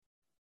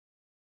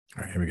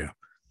All right, here we go.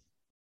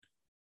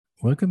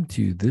 Welcome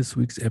to this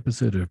week's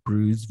episode of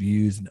Brews,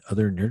 Views, and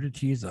Other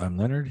Nerdities. I'm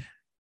Leonard.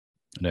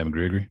 And I'm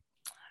Gregory.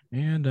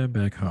 And I'm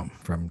back home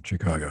from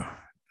Chicago.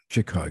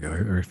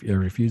 I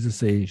refuse to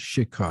say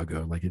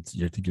Chicago like it's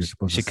you think you're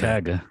supposed to say.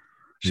 Chicago.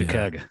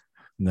 Yeah.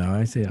 No,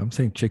 I'm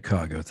saying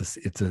Chicago. It's a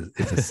it's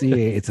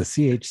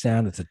a ch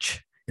sound. It's a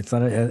ch. It's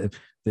not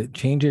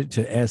change it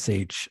to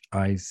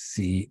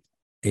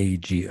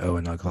shicago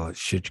and I'll call it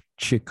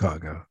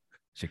Chicago.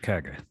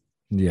 Chicago.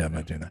 Yeah, I'm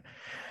not doing that.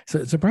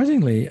 So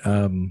surprisingly,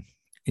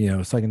 I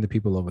was talking to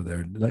people over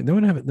there. Like no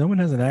one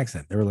has an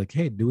accent. They were like,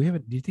 "Hey, do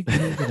you think we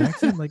have an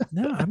accent?" Like,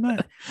 no, I'm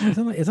not. It's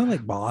not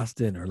like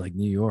Boston or like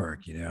New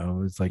York.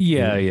 It's like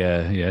Yeah.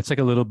 It's like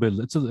a little bit.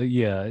 It's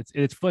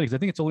funny because I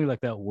think it's only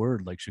like that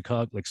word, like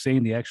Chicago, like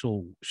saying the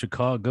actual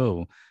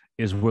Chicago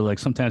is where like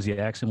sometimes the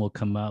accent will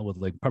come out with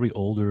like probably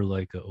older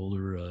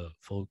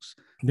folks.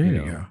 there You you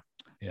know. go.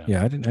 Yeah.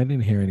 Yeah, I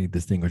didn't hear any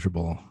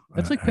distinguishable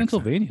That's like accent.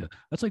 Pennsylvania.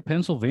 That's like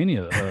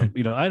Pennsylvania.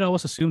 I'd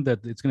always assumed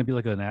that it's going to be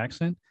like an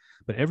accent,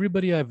 but every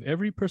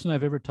person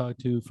I've ever talked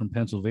to from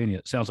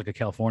Pennsylvania sounds like a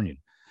Californian,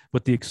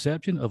 with the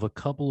exception of a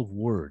couple of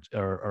words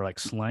or like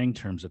slang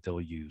terms that they'll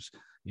use.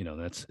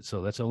 That's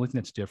the only thing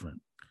that's different.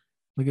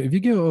 Like if you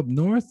go up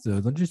north,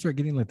 though, don't you start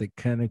getting like the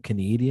kind of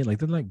Canadian, like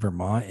they're like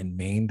Vermont and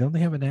Maine? Don't they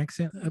have an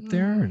accent up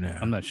there or no?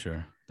 I'm not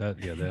sure that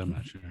I'm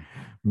not sure.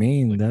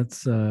 Maine, Like,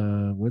 that's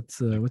like what's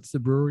the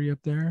brewery up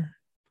there?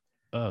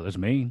 oh, there's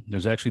Maine.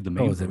 There's actually the Oh,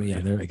 Maine is it? brewery. Yeah,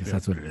 Yeah, there. I guess yeah.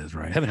 that's what it is,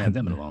 right? Haven't had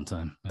them in a long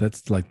time.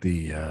 That's like the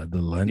Yeah,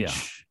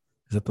 lunch.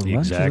 Is that the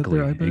lunch? Is that their exactly,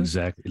 IPA?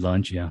 exactly.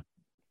 Lunch. Yeah,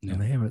 yeah.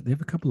 And they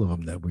have a couple of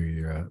them that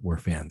we're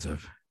fans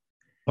of.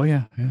 Oh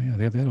yeah.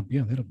 They have.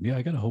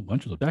 I got a whole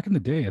bunch of them back in the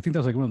day. I think that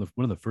was like one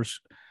of the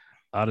first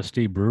out of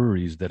state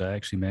breweries that I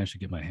actually managed to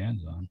get my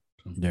hands on.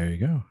 So, There you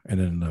go. And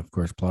then of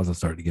course Plaza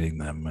started getting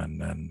them,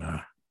 and then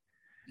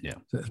yeah.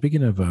 so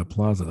speaking of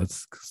Plaza,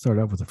 let's start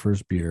off with the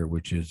first beer,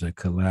 which is a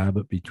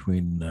collab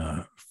between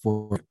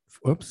four.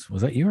 Whoops,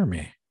 was that you or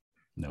me?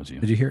 That was you.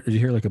 Did you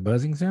hear like a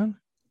buzzing sound?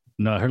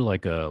 No, I heard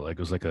like it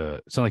was like a.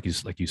 It's not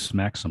like you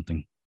smacked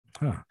something.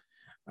 Huh.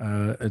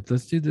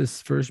 Let's do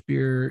this first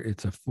beer.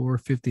 It's a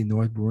 450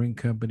 North Brewing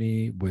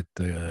Company with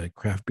the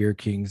Craft Beer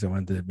Kings. I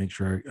wanted to make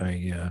sure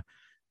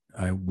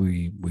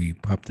we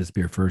popped this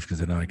beer first because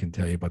then I can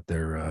tell you about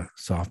their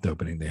soft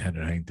opening they had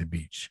at Huntington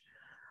Beach.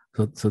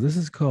 So this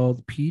is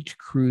called Peach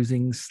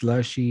Cruising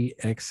Slushy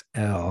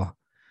XL.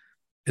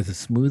 It's a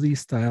smoothie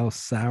style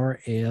sour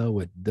ale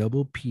with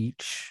double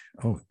peach,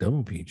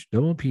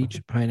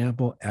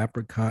 pineapple,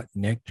 apricot,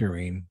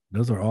 nectarine.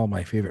 Those are all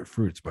my favorite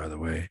fruits, by the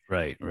way.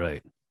 Right.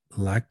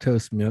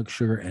 Lactose, milk,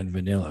 sugar, and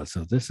vanilla.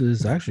 So this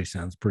is actually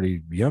sounds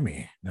pretty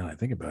yummy now that I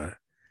think about it.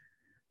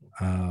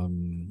 I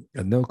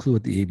have no clue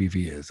what the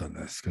ABV is on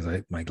this because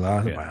Yeah. my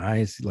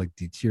eyes like Well,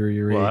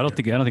 deteriorate I don't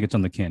think it's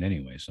on the can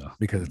anyway. So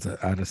because it's an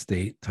out of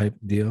state type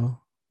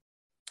deal.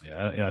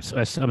 yeah.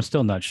 I'm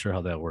still not sure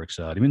how that works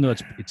out. Even though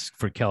it's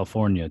for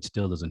California, it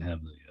still doesn't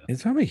have the.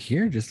 It's probably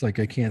here, just like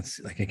I can't.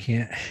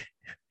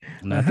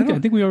 No, I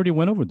think we already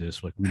went over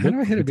this. Like how do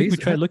I hit a I think we base?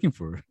 tried looking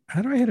for it.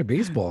 How do I hit a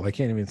baseball if I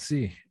can't even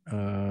see?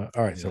 All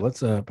right, so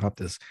let's pop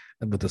this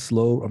with the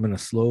slow. I'm gonna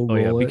slow roll Oh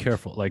yeah, be it.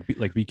 careful.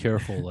 Be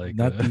careful. Like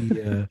Not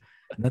the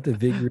not the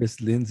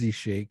vigorous Lindsay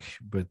shake,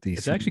 but the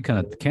it's actually kind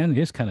of the can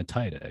is kind of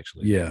tight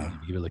actually. Yeah.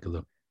 Give it like a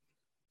little.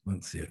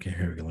 Let's see. Okay,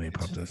 here we go. Let me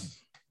pop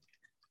this.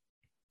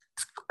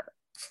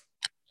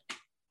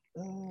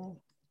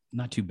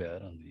 Not too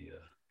bad on the.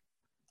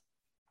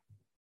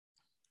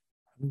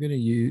 I'm gonna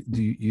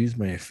use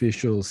my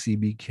official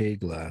CBK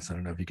glass. I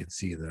don't know if you can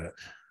see that.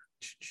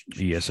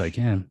 Yes, I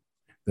can.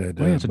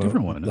 That Oh, yeah, it's a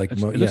different one. Like It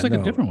Mo, looks yeah, like a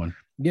no, different one.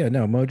 yeah,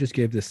 no. Mo just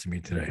gave this to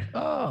me today.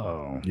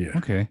 Oh, Yeah.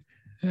 okay.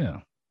 Yeah.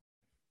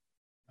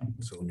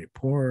 So let me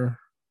pour.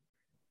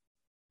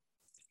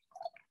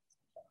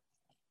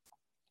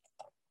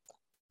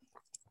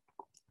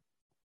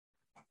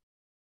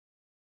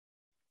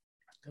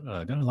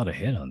 Got a lot of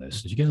head on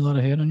this. Did you get a lot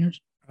of head on yours?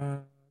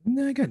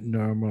 No, I got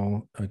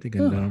normal. I think a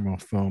normal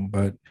foam,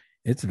 but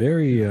it's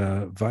very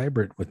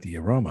vibrant with the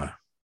aroma.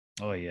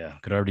 Oh yeah,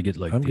 could already get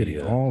like I'm the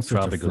getting all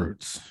sorts tropical of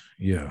fruits.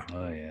 Yeah.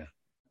 Oh yeah.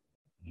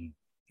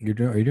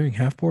 Are you doing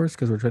half pours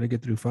because we're trying to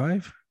get through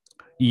 5?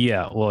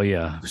 Yeah, well,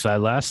 yeah. So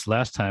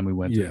last time we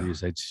went through Yeah.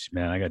 these,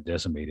 I got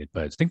decimated.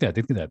 But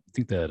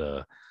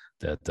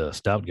that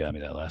stout got me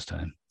that last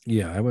time.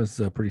 Yeah, I was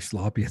pretty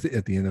sloppy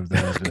at the end of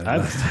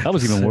that. I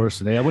was even worse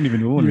than that. I wouldn't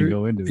even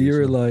go into this. You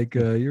were like,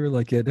 yeah,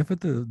 enough with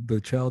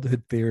the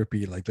childhood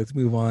therapy. Like, let's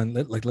move on.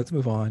 Let's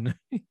move on.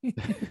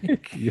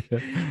 Yeah. All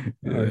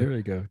right, here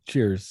we go.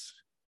 Cheers.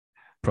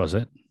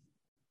 Prosit.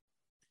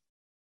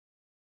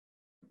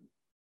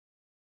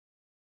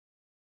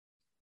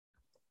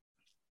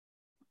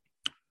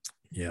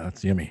 Yeah,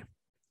 that's yummy.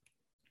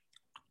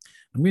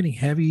 I'm getting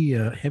heavy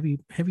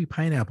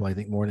pineapple. I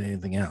think more than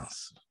anything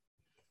else.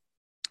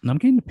 And I'm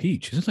getting the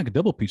peach. It's like a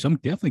double peach. I'm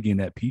definitely getting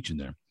that peach in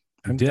there.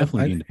 I'm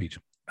definitely getting the peach.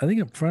 I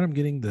think up front I'm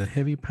getting the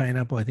heavy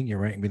pineapple. I think you're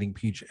right. I'm getting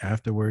peach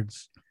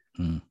afterwards.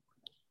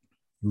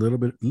 Little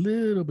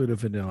bit of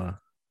vanilla.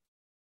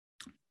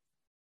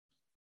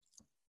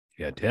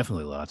 Yeah,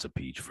 definitely lots of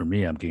peach. For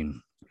me, I'm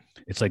getting.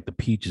 It's like the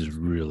peach is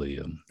really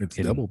It's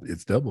hitting. double.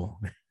 It's double.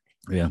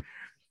 Yeah,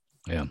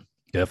 yeah,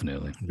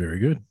 definitely. Very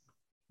good.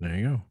 There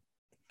you go.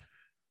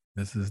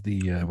 This is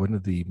the one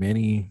of the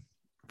many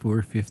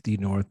 450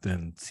 North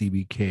and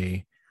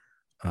CBK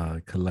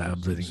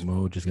collabs. I think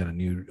Mo just got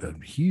a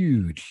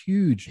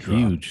huge drop.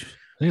 Huge.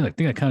 I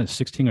think I counted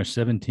 16 or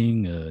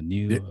 17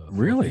 new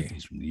Really?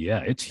 450s. Yeah,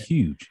 it's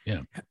huge.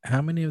 Yeah.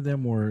 How many of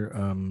them were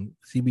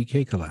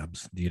CBK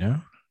collabs? Do you know?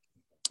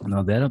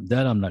 No, that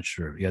I'm not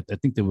sure. Yeah, I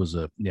think there was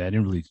a. Yeah, I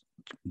didn't really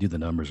do the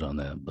numbers on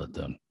that, but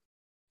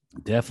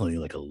definitely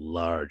like a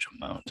large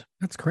amount.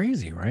 That's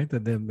crazy, right?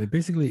 That they're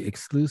basically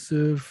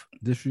exclusive Oh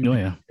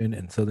distribution yeah,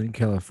 in Southern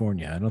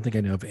California. I don't think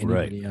I know of right.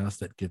 anybody else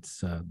that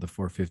gets the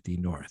 450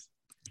 North.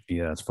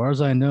 Yeah, as far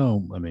as I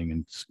know, I mean,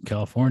 in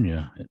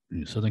California,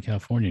 in Southern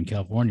California, and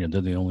California,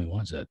 they're the only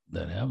ones that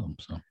have them.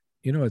 So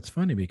You know, it's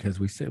funny because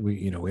we said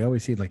we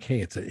always see like,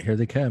 hey, here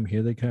they come,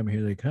 here they come,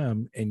 here they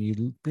come, and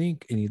you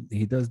think, and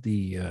he does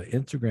the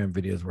Instagram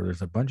videos where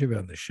there's a bunch of it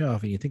on the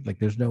shelf, and you think like,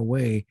 there's no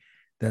way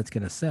that's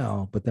gonna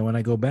sell, but then when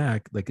I go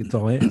back, like it's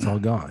all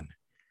gone.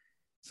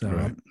 So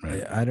right,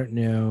 right. I don't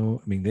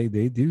know. I mean,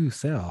 they do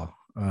sell.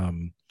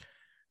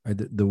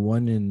 The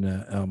one in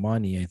El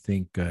Monte, I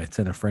think I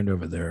sent a friend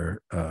over there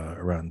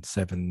around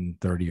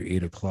 7:30 or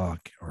 8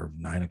 o'clock or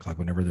 9 o'clock,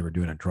 whenever they were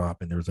doing a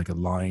drop, and there was like a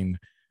line.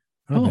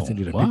 I don't know if I Oh sent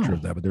you a picture wow.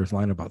 of that, but there was a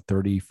line about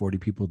 30, 40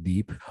 people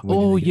deep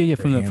waiting Oh to get yeah, yeah.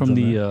 their From the hands from on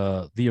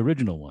that. the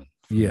original one.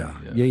 From Yeah,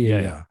 the yeah, yeah, yeah,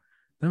 yeah. yeah.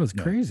 That was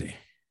No. crazy.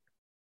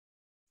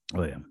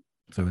 Oh yeah.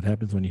 So it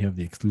happens when you have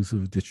the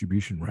exclusive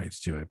distribution rights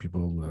to it. Oh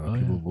People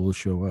yeah. will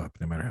show up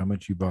no matter how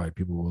much you buy.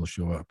 People will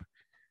show up.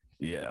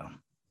 Yeah.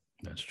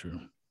 That's true.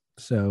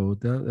 So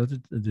that's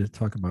just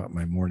talk about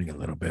my morning a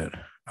little bit.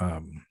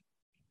 Um,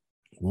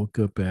 Woke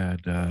up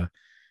at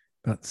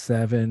about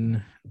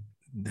 7.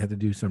 Had to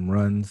do some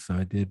runs. So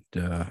I did.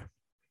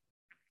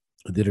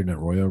 I did an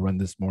Arroyo run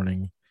this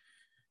morning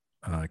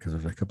because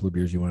there's a couple of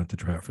beers you wanted to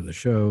try out for the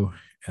show,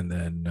 and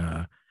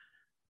then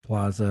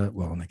Plaza.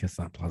 Well, I guess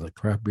not Plaza.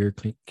 Craft Beer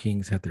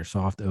Kings had their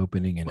soft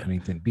opening in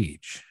Huntington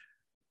Beach,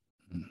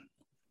 Mm. I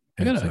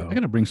and gotta I so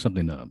gotta bring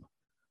something up.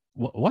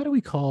 Why do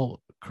we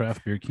call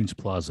Craft Beer Kings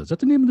Plaza? Is that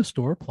the name of the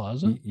store,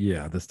 Plaza?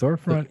 yeah, the The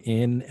storefront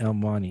in El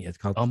Monte, it's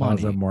called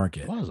Plaza Almani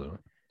Market. Plaza.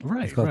 It's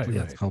Right, called right,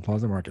 yeah, it's right, called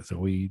Plaza Market. So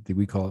we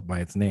call it by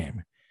its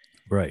name.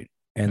 right,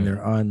 And right,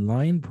 their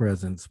online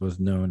presence was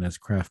known as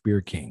Craft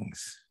Beer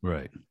Kings.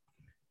 right.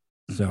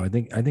 So I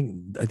think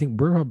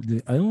we're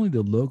probably only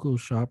the local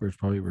shoppers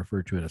probably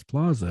refer to it as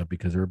Plaza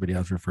because everybody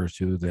else refers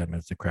to them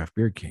as the Craft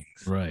Beer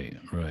Kings. Right,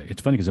 right.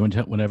 It's funny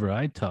because whenever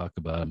I talk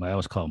about them, I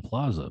always call them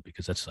Plaza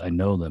because I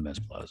know them as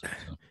Plaza.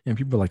 So. And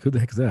people are like, "Who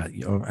the heck is that?" I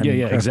Yeah, mean,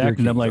 yeah, Craft Beer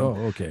exactly. And I'm Kings. like, Oh,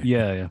 okay.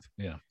 yeah, yeah,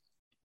 yeah.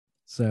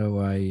 So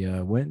I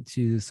went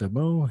to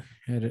Samo,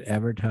 had it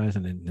advertised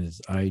on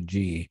his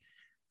IG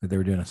that they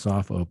were doing a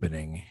soft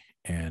opening,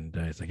 and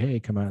it's like,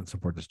 "Hey, come out and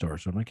support the store."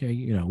 So I'm like, "Hey,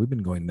 we've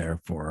been going there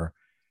for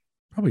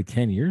probably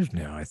 10 years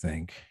now, I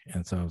think."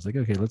 And so I was like,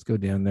 "Okay, let's go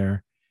down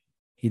there."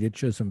 He did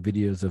show some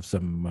videos of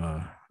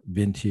some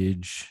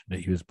vintage that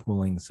he was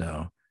pulling,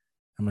 so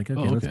I'm like, "Okay,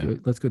 Oh, okay.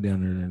 let's go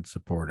down there and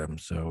support him."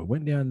 So I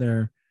went down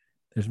there.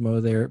 There's Mo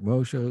there.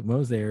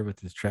 Mo's there with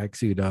his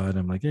tracksuit on.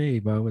 I'm like,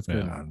 "Hey, Mo, what's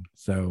going Yeah. on?"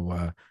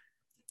 So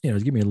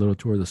he's giving me a little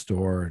tour of the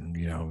store, and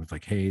it's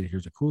like, "Hey,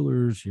 here's the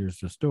coolers, here's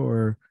the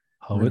store.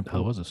 We're gonna How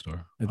pull." was the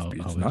store? It's How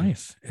is it?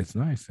 nice. It's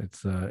nice.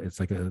 It's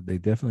like they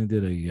definitely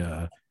did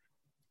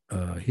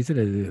he said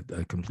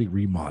a complete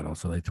remodel.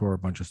 So they tore a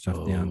bunch of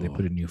stuff down. They Oh,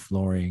 put in new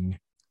flooring.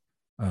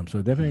 So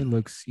it definitely mm,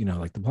 looks,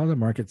 like the Plaza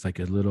Market's like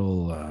a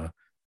little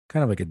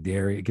kind of like a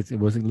dairy. It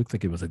looks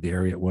like it was a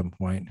dairy at one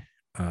point.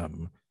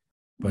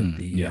 But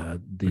yeah,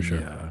 for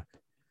sure.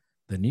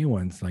 the new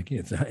one's like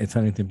it's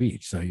Huntington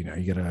Beach. So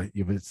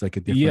it's like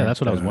a Yeah, different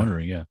that's what I was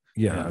wondering. Yeah,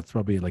 yeah, yeah. it's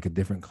probably like a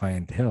different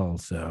clientele.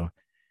 So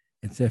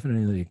it's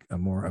definitely a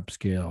more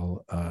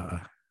upscale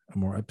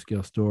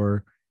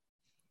store.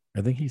 I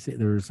think he said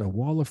there's a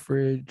wall of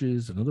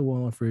fridges, another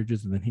wall of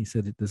fridges, and then he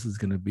said that this is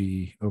going to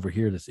be over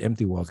here. This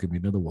empty wall is going to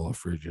be another wall of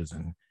fridges,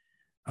 and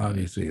Nice.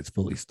 obviously it's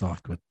fully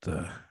stocked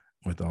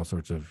with all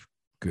sorts of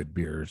good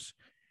beers.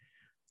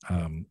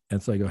 And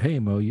so I go, "Hey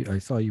Mo, I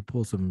saw you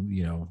pull some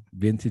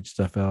vintage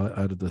stuff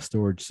out of the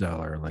storage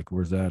cellar. Like,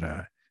 where's that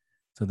at?"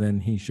 So then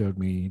he showed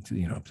me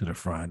to the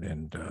front,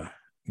 and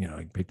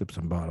I picked up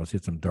some bottles. He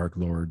had some Dark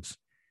Lords.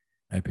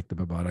 I picked up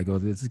a bottle. I go,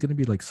 "This is going to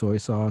be like soy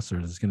sauce, or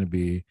is this going to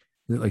be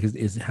like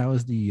is how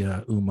is the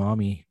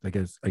umami? I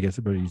guess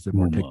everybody uses a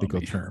more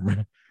technical Umami.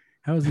 term.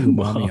 How is the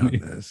umami on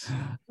Umami. this?"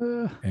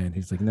 Uh, And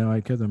he's like, "No,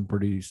 I kept them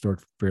pretty stored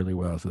fairly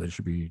well, so they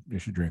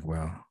should drink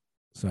well."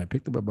 So I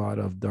picked up a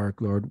bottle of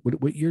Dark Lord.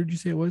 What year did you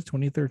say it was?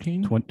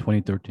 2013.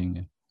 2013.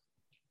 Yeah.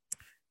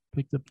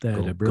 Picked up that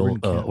Gold,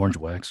 Bourbon County. orange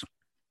wax.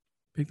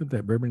 Picked up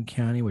that Bourbon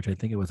County, which I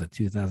think it was a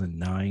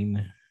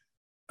 2009.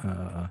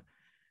 Uh,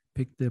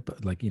 Picked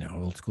up like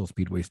old school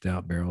Speedway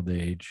Stout barrel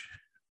age,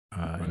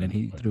 and Right, then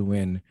he right. threw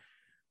in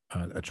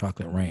a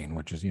Chocolate Rain,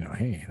 which is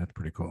hey, that's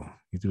pretty cool.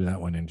 He threw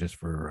that one in just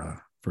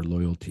for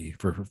loyalty,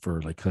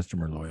 for like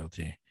customer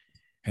loyalty.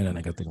 and then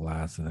I got the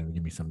glass, and then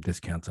give me some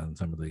discounts on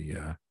some of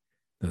the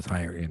those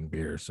higher end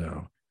beers.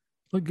 So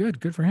look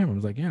good for him. I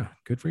was like, yeah,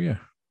 good for you.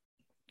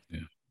 Yeah.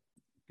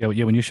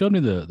 Yeah. When you showed me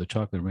the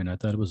chocolate rain, I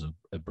thought it was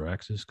a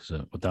Braxis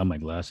because without my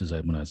glasses,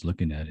 when I was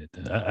looking at it,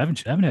 I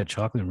haven't had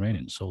chocolate rain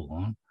in so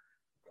long.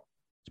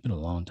 It's been a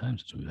long time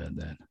since we've had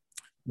that.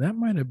 That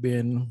might have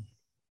been,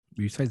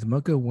 besides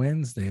Mocha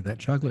Wednesday, that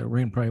chocolate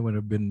rain probably would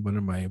have been one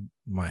of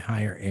my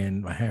higher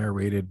end, my higher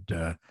rated.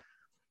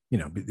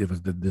 It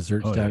was the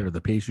dessert stout or the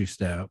pastry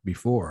stout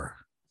before.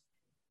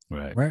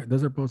 Right.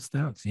 Those are both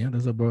stouts. Yeah,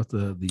 those are both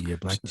the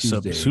Black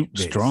Tuesday.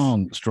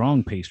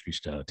 Strong pastry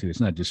stout too. It's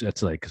not just,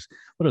 that's like,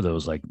 what are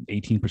those, like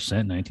 18%,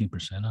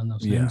 19% on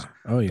those things?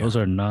 Oh yeah. Those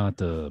are not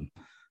the.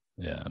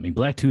 Yeah, I mean,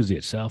 Black Tuesday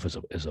itself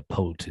is a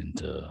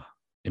potent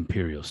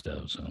imperial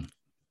stout. So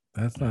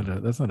that's not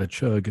a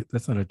chug.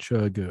 That's not a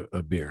chug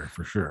a beer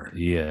for sure.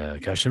 Yeah,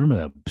 gosh, I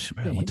remember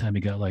that one time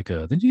you got like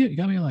a. Did you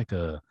got me like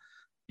a?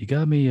 You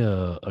got me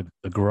a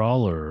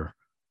growler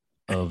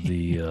of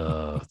the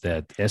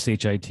that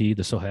SHIT,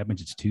 the So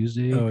Happens It's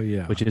Tuesday. Oh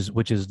yeah, which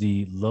is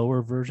the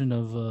lower version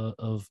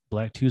of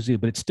Black Tuesday,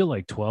 but it's still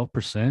like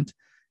 12%.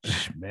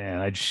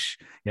 Man,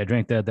 I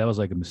drank that. That was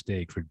like a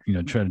mistake for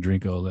trying to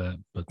drink all that.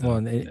 But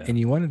and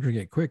you want to drink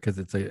it quick because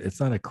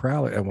it's not a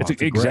crowler. Well,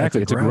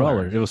 it's a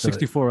growler. It was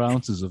 64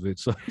 ounces of it.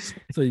 So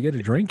you got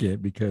to drink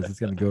it because it's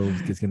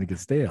gonna get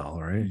stale,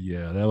 right?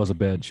 Yeah, that was a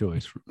bad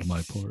choice on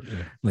my part.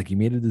 Yeah. Like you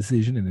made a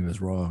decision and it was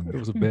wrong. It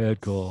was a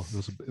bad call.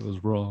 It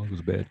was wrong. It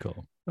was a bad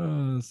call.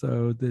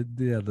 So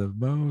the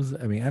Moe's.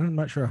 I mean, I'm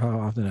not sure how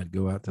often I'd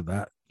go out to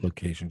that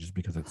location just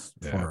because it's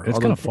far. It's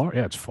kind of far.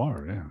 Yeah, it's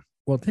far. Yeah.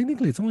 Well,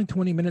 technically, it's only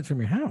 20 minutes from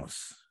your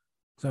house.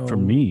 So for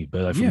me,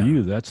 but from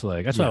you, that's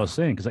what I was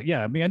saying. Because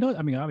I mean, I know.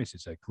 I mean, obviously,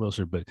 it's like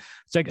closer, but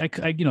it's like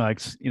I'm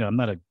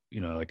not a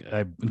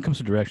when it comes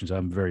to directions,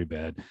 I'm very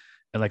bad.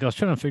 And like I was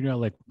trying to figure out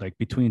like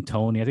between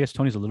Tony, I guess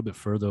Tony's a little bit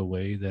further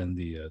away than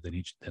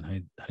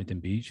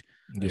Huntington Beach.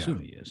 I assume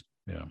he is.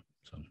 Yeah.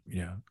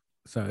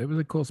 So it was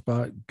a cool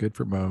spot. Good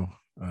for Mo.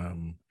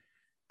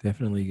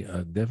 Definitely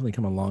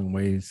come a long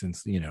way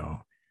since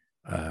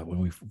when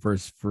we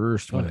first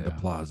went to the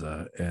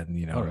plaza, and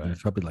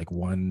there's probably like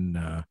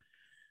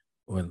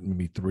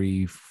maybe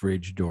 3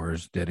 fridge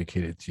doors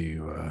dedicated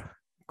to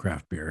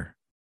craft beer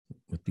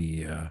with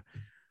the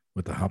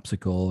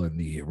hopsicle and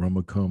the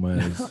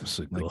aromacomas,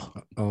 like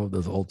all of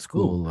those old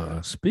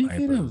school.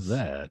 Speaking IPAs. Of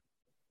that,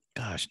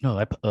 gosh, no,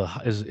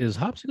 is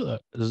Hopsicle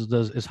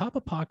is Hop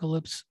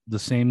Apocalypse the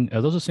same?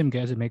 Are those the same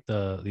guys that make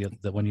the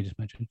one you just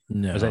mentioned?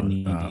 No, is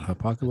that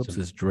Apocalypse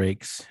is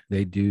Drake's.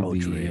 They do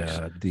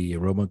the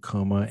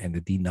Aromacoma and the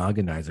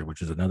Denogonizer,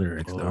 which is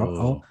another.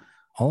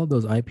 All of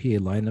those IPA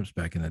lineups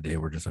back in the day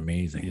were just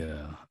amazing.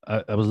 Yeah,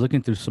 I was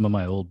looking through some of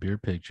my old beer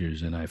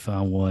pictures and I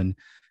found one,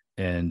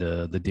 and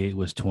the date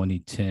was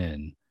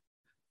 2010.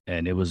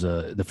 And it was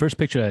the first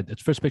picture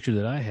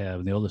that I have,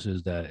 and the oldest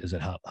is that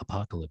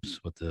Apocalypse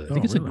with the I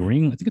think it's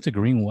a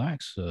green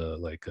wax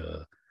like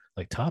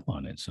top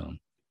on it. So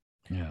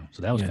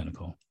so that was kind of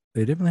cool.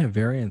 They definitely have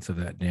variants of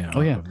that now.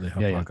 Oh yeah, of the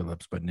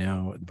Apocalypse, but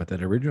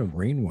that original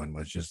green one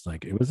was just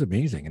like, it was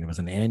amazing, and it was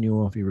an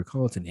annual. If you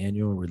recall, it's an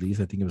annual release.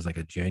 I think it was like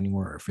a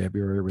January or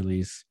February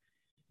release.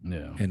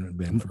 Yeah,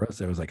 and for us,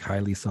 it was like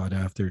highly sought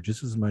after,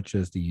 just as much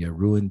as the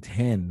Ruin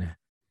 10.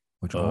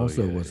 Which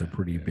was a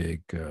pretty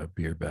big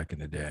beer back in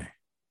the day.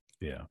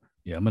 Yeah.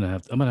 I'm gonna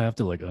have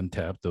to like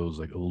untap those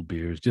like old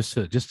beers just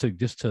so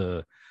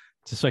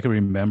I can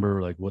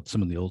remember like what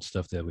some of the old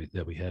stuff that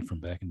we had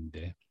from back in the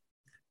day.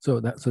 So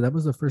that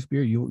was the first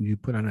beer you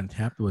put on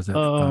Untapped. Was that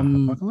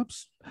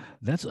Apocalypse?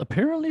 That's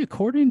apparently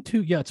according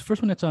to it's the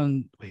first one that's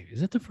on. Wait,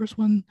 is it the first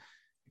one?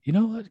 You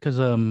know what? Because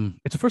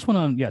it's the first one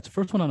on. Yeah, it's the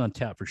first one on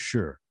Untapped for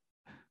sure.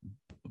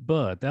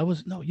 But that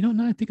was now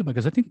I think about it,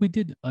 because I think we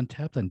did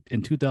Untapped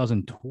in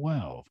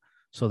 2012.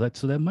 So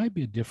that might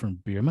be a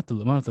different beer. I'm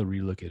gonna have to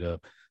relook it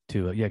up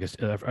too. Because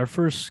our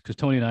first, because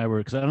Tony and I were,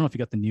 because I don't know if you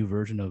got the new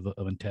version of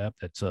Untapped.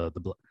 That's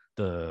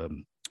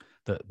the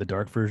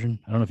dark version.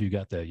 I don't know if you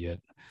got that yet.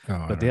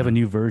 But they have a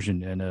new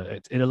version, and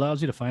it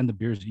allows you to find the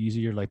beers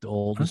easier, like the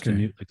oldest to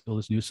new, like the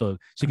oldest new. So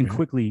you can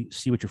quickly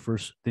see what your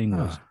first thing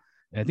was.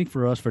 And I think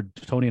for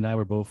Tony and I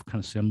were both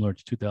kind of similar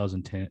to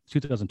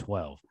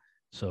 2012.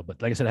 So,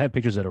 but like I said, I have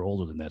pictures that are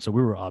older than that. So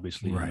we were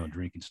obviously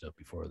drinking stuff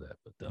before that.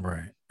 But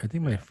right, I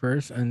think my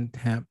first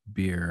Untapped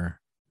beer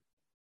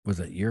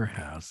was at your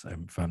house.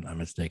 If I'm not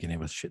mistaken, it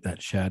was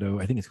that Shadow.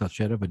 I think it's called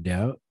Shadow of a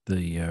Doubt.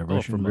 The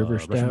Russian River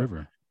Stout. Russian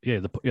River. Yeah,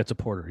 it's a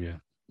porter.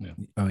 Yeah.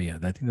 Oh yeah,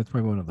 I think that's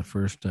probably one of the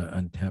first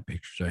Untapped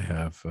pictures I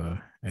have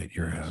at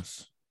your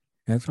house.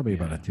 And it's probably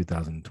about a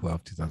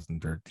 2012,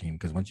 2013.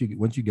 Because once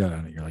you got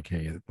on it, you're like,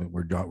 hey,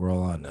 we're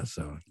all on this,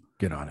 so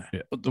get on it.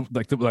 Yeah,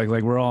 like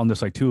we're all on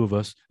this, like 2 of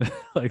us,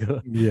 like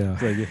all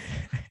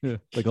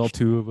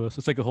 2 of us.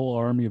 It's like a whole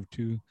army of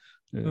 2.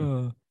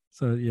 Yeah.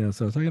 So I was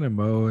talking to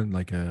Mo, and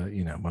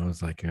Mo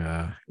was like,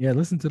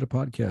 listen to the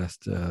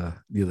podcast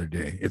the other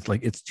day. It's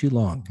like, it's too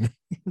long.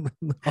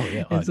 Oh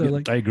yeah,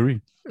 I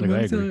agree.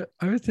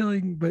 I was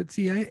telling, but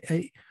see,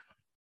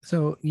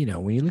 so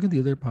when you look at the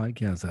other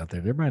podcasts out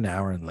there, they're about an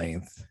hour in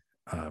length.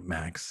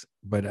 max.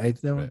 But I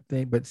don't Right.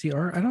 think. But see,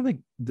 I don't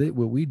think that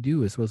what we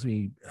do is supposed to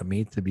be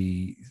made to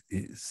be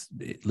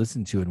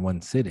listened to in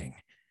one sitting.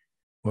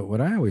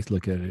 What I always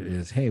look at it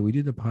is, hey, we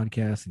do the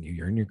podcast, and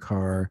you're in your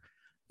car,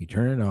 you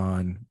turn it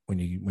on. When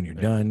you're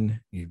Right. done,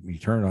 you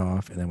turn it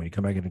off, and then when you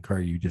come back in the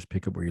car, you just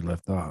pick up where you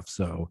left off.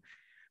 So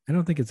I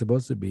don't think it's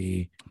supposed to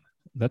be.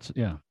 That's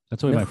yeah.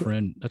 That's what No, my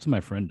friend. That's what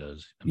my friend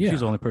does. I mean, she's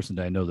the yeah, only person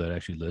that I know that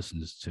actually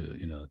listens to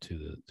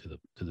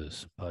to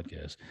this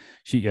podcast.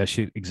 She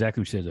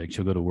exactly what she says. Like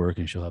she'll go to work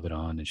and she'll have it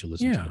on and she'll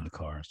listen to it yeah. in the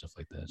car and stuff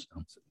like that.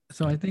 So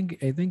So yeah, I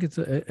think it's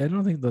I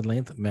don't think the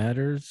length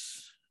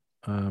matters,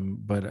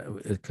 but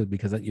it could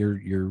because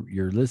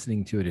you're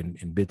listening to it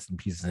in bits and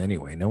pieces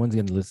anyway. No one's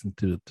going to listen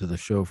to the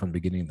show from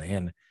beginning to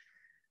end.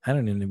 I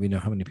don't even know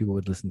how many people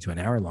would listen to an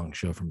hour long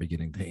show from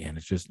beginning to end.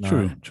 It's just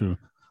not. true.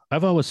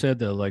 I've always said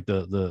that like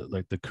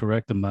the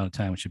correct amount of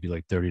time should be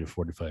like 30 to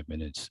 45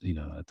 minutes,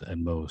 at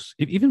most.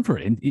 Even for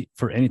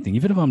anything,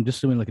 even if I'm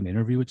just doing like an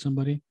interview with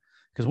somebody,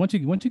 because once you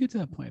get to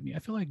that point, I mean, I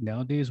feel like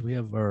nowadays we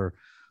have our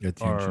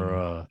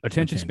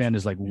attention span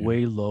is like Yeah.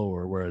 way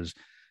lower, whereas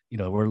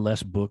we're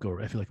less book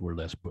or I feel like we're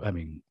less. I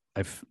mean,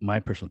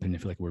 my personal opinion,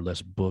 I feel like we're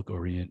less book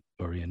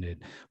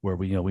oriented, where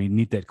we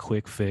need that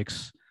quick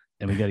fix.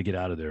 And we got to get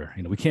out of there.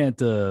 We can't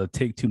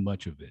take too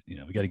much of it.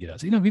 We got to get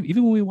out. So,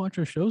 even when we watch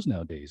our shows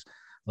nowadays,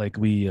 like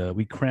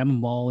we cram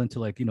them all into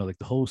like the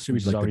whole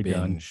series is Like the already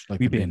done. binge, like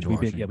We the binge binge,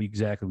 we binge, yeah,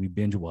 watching. we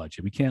binge watch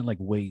it. We can't like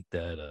wait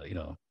that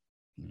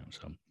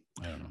So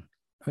I don't know.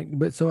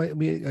 But so I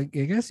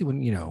guess when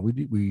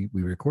we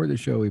record the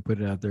show, we put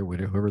it out there.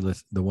 Whoever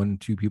listen, the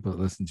 1-2 people that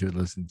listen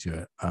to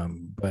it.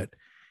 But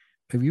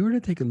if you were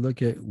to take a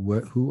look at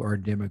who our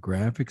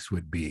demographics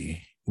would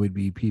be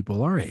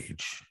people our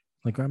age.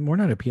 Like we're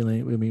not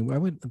appealing. I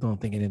mean,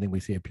 don't think anything we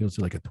say appeals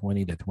to like a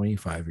 20 to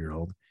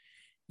 25-year-old.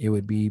 It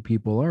would be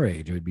people our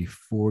age. It would be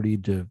 40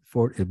 to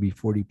 40. It'd be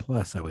 40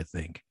 plus, I would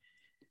think.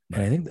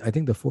 And Right. I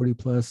think the 40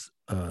 plus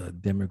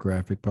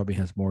demographic probably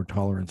has more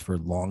tolerance for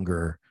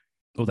longer.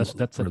 Well,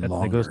 For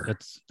longer.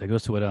 that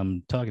goes to what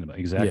I'm talking about.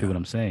 Exactly Yeah. what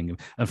I'm saying.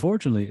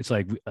 Unfortunately, it's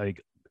like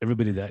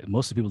everybody that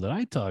most of the people that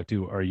I talk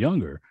to are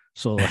younger.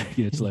 So like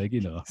it's like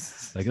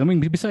like I mean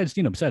besides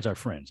our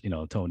friends,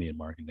 Tony and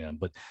Mark and them,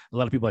 but a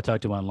lot of people I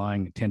talk to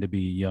online tend to be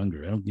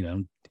younger. I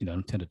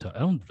don't tend to talk. I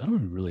don't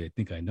really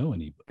think I know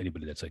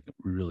anybody that's like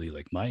really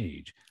like my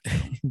age.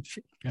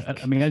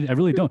 I mean, I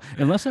really don't.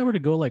 Unless I were to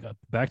go like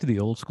back to the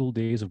old school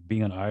days of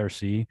being on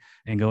IRC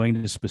and going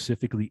to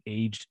specifically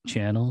aged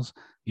channels,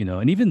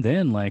 and even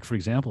then, like for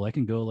example, I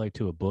can go like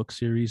to a book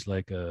series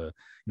like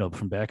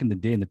from back in the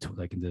day in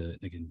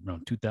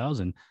around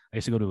 2000, I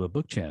used to go to a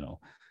book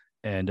channel.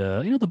 And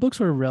the books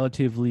were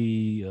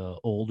relatively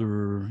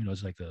older.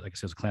 It's like like I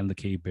said, it's Clan of the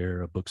Cave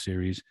Bear, a book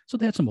series. So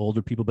they had some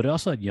older people, but it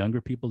also had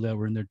younger people that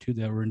were in there too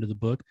that were into the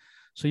book.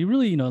 So you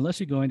really, unless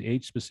you're going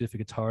age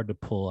specific, it's hard to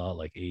pull out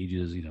like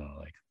ages.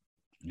 So.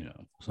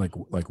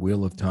 like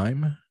Wheel of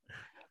Time.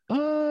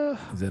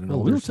 Is that an Well,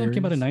 older Wheel of Time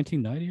came out in series?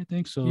 1990, I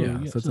think. So Yeah,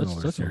 yeah, so it's so an that's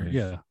older series.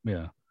 yeah.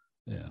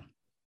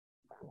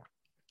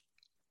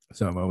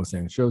 So I'm always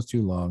saying show's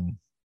too long.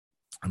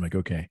 I'm like,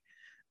 okay.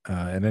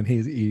 And then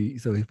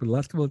so for the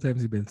last couple of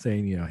times he's been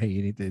saying, hey,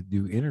 you need to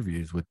do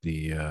interviews with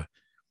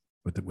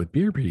with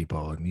beer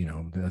people,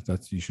 and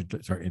that's you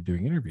should start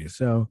doing interviews.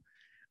 So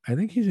I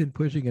think he's been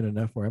pushing it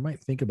enough where I might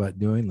think about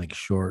doing like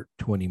short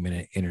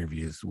 20-minute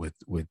interviews with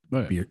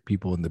Right, beer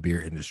people in the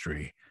beer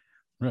industry.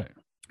 right.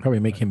 Probably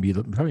make him be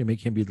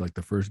like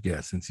the first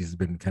guest since he's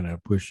been kind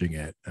of pushing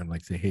it. I'm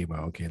like, say, hey,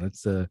 well, okay,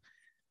 let's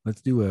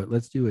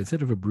do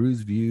instead of a brews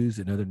views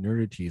and other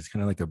nerdities,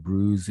 kind of like a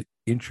brews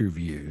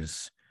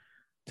interviews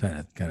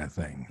kind of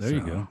thing. There you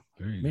go.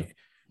 There you go.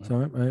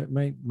 So I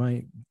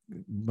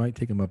might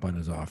take him up on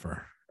his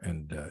offer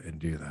and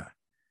do that.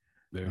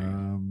 There you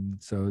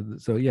go.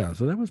 So yeah,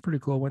 so that was pretty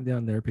cool. Went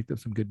down there, picked up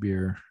some good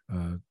beer,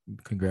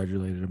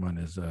 congratulated him on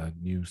his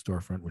new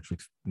storefront, which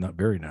looks not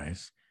very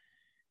nice,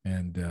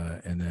 and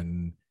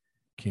then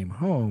came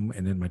home,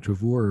 and then my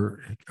Tavour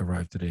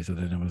arrived today. So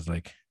then it was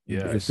like,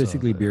 Yeah, I it's saw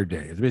basically that. beer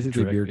day. It's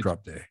basically beer It's-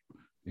 drop day.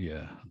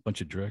 Yeah, a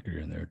bunch of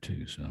Drecker in there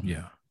too. So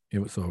Yeah, it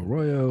was so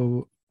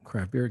Arroyo,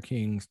 Craft Beer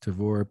Kings,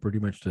 Tavour, pretty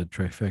much the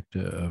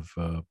trifecta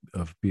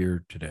of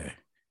beer today.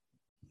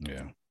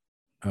 yeah.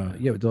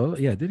 Yeah,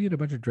 I did get a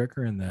bunch of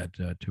Drecker in that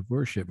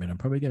Tavour shipment. I'm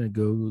probably gonna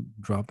go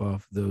drop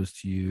off those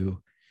to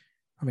you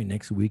probably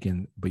next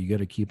weekend, but you got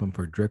to keep them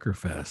for Drecker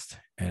Fest.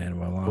 And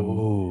while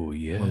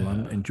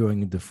I'm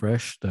enjoying the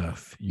fresh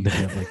stuff, you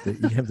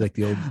have like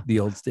the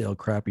old stale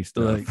crappy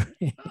stuff.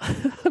 Like,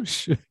 I'm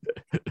sure.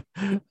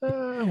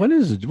 When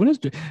is it?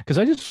 Because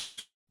I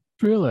just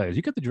realized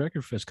you got the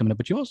Drecker Fest coming up,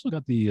 but you also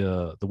got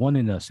the one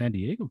in San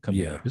Diego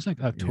coming up. It's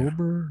like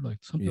October, like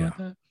something like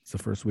that. It's the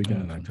first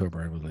weekend in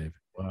October, I believe.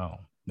 Wow.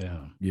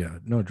 Yeah. Yeah.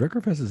 No,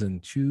 Drecker Fest is in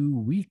 2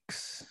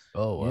 weeks.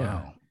 Oh wow.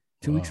 Yeah.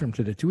 2 weeks from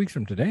today. 2 weeks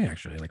from today,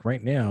 actually. Like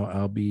right now,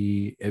 I'll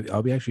be at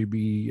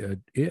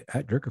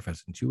Drecker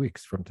Fest in 2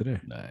 weeks from today.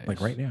 Nice. Like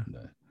right now.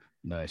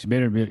 Nice. You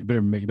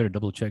better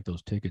double check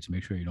those tickets.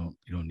 Make sure you don't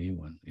need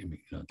one. To get in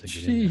there.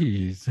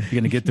 Jeez.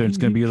 You're gonna get there. It's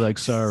gonna be like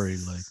sorry,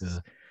 like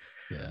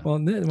Yeah. Now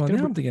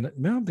I'm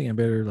thinking I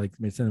better like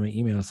maybe send them an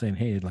email saying,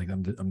 hey, like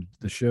I'm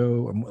the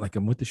show,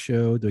 I'm with the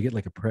show. Do I get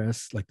like a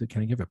press? Like,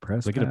 can I give a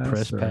press Like get a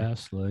press pass? Or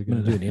pass. Like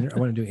I'm gonna do I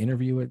want to do an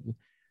interview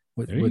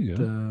there you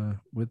go.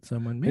 With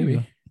someone. There you go.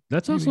 Maybe.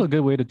 That's also a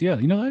good way to, yeah.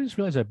 I just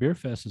realized that beer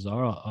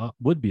fests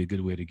would be a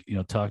good way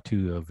to, talk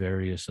to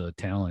various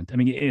talent. I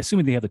mean,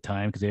 assuming they have the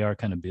time because they are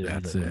kind of busy.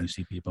 That's like, it. when you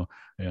see people,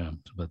 yeah.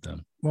 But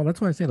Well, that's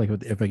why I say like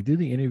if I do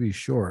the interview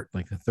short,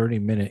 like a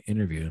 30-minute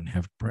interview, and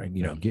have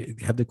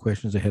have the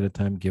questions ahead of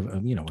time. Give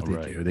them what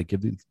they do. They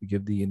give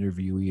the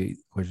interviewee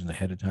questions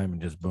ahead of time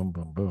and just boom,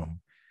 boom,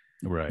 boom.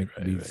 Right.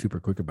 Be super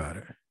quick about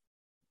it.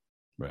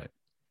 Right.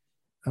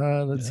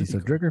 Let's see. So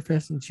cool. Drucker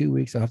Fest in 2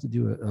 weeks. I'll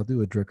do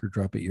a Drucker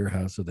drop at your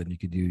house, so then you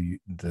could do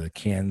the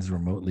cans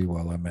remotely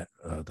while I'm at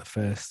the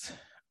fest.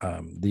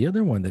 The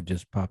other one that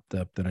just popped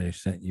up that I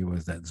sent you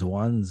was that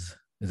Zwans.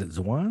 Is it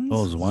Zwans?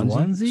 Oh,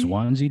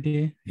 Swansea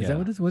Day. Is that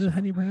what it is? How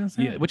do you pronounce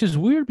that? Yeah, which is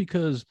weird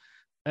because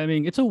I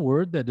mean it's a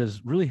word that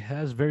really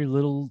has very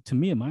little, to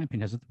me, in my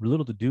opinion, has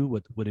little to do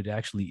with what it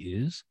actually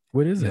is.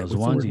 What is it? What's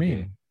Swansea the word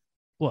mean?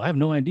 Well, I have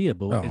no idea,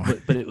 but I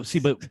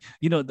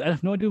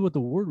have no idea what the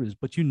word is,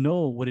 but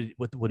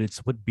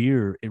what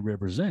beer it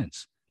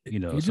represents. It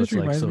just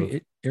reminds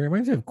me. It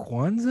reminds me of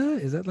Kwanzaa.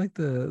 Is that like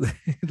the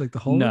like the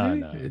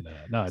holiday?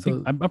 No. I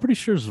think I'm pretty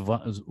sure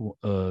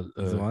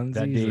that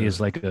day is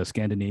like a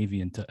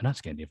Scandinavian, not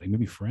Scandinavian,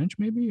 maybe French,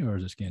 or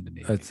is it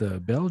Scandinavian? It's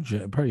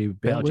Belgium, probably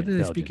Belgium. What do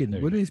they speak in?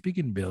 What do they speak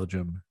in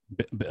Belgium?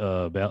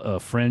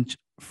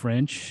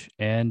 French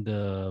and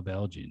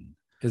Belgian.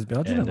 Is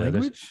Belgian a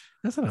language?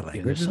 That's not a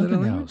language. There's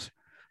something else.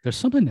 There's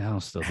something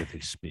else though that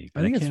they speak.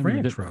 I think it's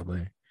French,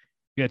 probably.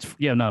 Yeah,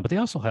 but they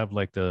also have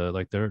like their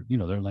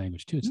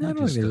language too. It's not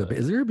just.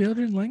 Is there a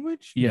Belgian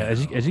language? Yeah,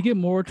 no. as you get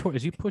more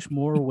as you push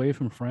more away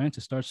from France,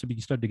 you start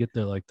to get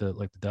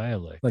the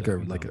dialect.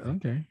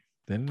 Okay.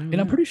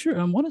 And I'm pretty sure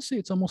I want to say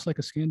it's almost like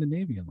a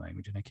Scandinavian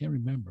language, and I can't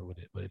remember what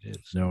it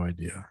is. No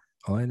idea.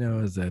 All I know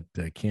is that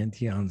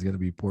Cantillon's going to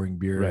be pouring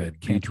beer at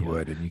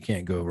Beechwood, and you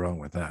can't go wrong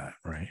with that,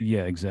 right?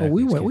 Yeah, exactly.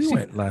 Well, we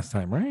went last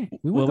time, right?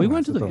 We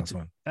went to the last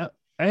one.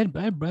 I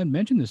had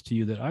mentioned this to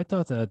you that I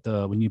thought that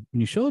when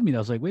you showed me, I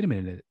was like, wait a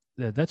minute,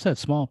 that's that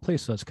small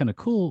place, so that's kind of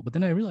cool. But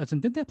then I realized,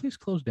 and did that place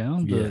close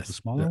down? The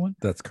smaller one?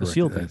 That's correct. The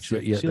Seal Beach.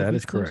 That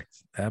is correct.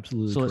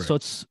 Absolutely.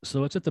 correct.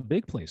 So it's at the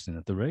big place then,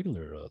 at the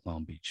regular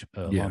Long Beach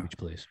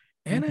place.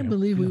 And I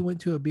believe we went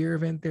to a beer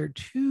event there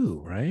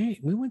too, right?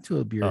 We went to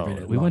a beer event.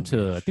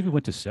 I think we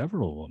went to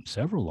several Long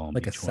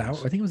Beach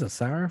ones. I think it was a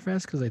Sour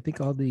Fest because I think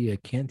all the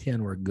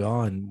Cantillon were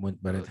gone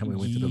by the time we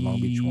went to the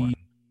Long Beach one.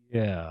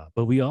 Yeah,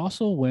 but we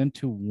also went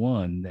to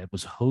one that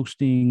was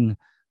hosting,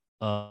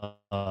 that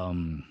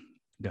one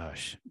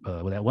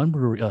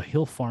brewery,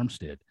 Hill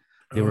Farmstead.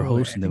 They were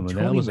hosting them.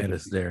 Tony that was met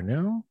us there.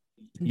 No.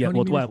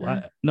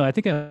 I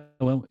think I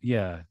went.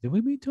 Yeah, did we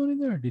meet Tony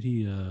there? Or did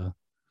he?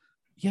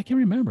 Yeah, I can't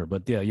remember,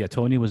 but yeah,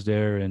 Tony was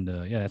there, and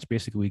that's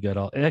basically we got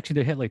all. Actually,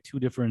 they had like two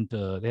different.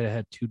 They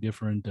had two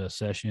different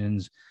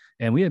sessions,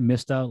 and we had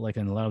missed out like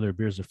on a lot of their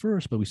beers at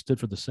first, but we stood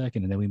for the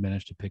second, and then we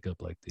managed to pick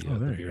up like the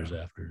beers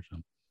after.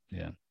 So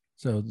yeah.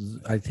 So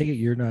I take it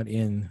you're not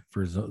in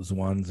for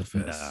Zwanza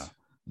Fest.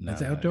 No,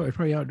 it's outdoor. It's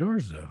probably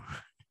outdoors though.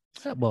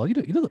 Yeah, well,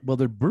 well,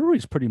 the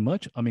brewery's pretty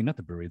much. I mean, not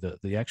the brewery,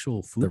 the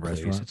actual food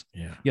place. Restaurant.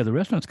 The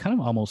restaurant's kind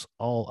of almost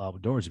all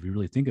outdoors if you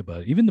really think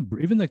about it.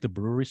 Even like the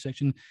brewery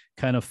section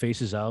kind of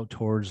faces out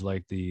towards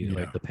like the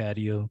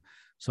patio,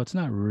 so it's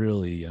not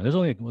really. There's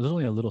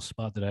only a little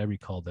spot that I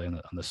recall that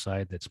on the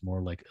side that's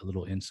more like a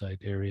little inside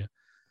area,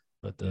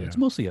 but it's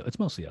mostly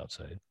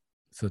outside.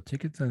 So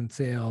tickets on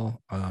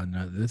sale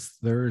on this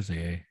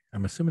Thursday.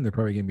 I'm assuming they're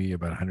probably going to be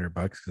about $100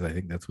 because I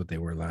think that's what they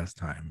were last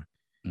time.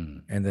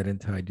 And that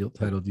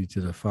entitled you to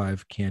the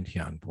 5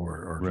 Cantillon pour,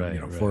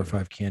 or 4 or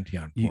 5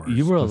 Cantillon pours.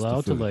 You were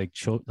allowed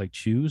to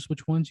choose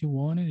which ones you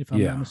wanted, if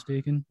I'm not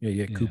mistaken. Yeah,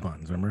 you had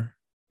coupons, remember?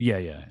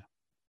 Yeah.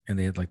 And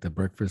they had like the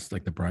breakfast,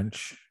 like the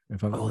brunch,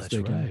 if I'm not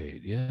mistaken. That's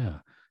right. Yeah,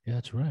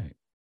 that's right.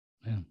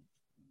 Yeah.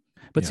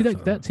 But see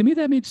that to me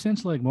that made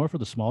sense like more for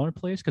the smaller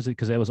place because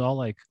it was all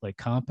like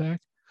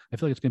compact. I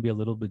feel like it's going to be a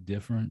little bit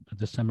different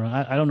this time around.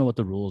 I don't know what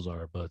the rules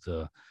are, but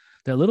the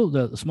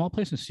small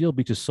place in Seal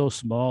Beach is so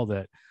small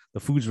that the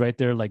food's right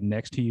there, like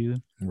next to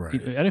you. Right. I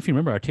don't know if you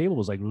remember, our table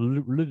was like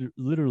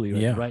literally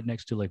right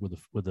next to like where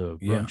the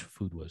brunch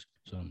food was.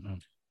 So.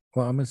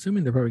 Well, I'm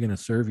assuming they're probably going to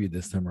serve you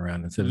this time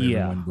around instead of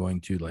everyone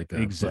going to like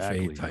a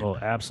buffet type. Oh,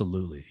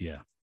 absolutely. Yeah.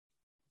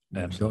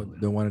 Absolutely.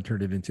 Don't want to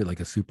turn it into like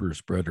a super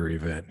spreader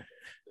event.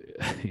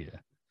 Yeah.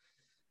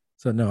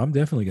 So no, I'm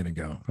definitely going to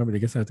go. Probably, I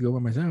guess I have to go by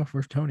myself.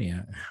 Where's Tony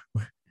at?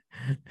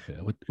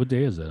 What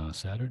day is that? On a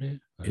Saturday?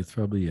 It's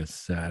probably a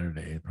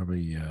Saturday.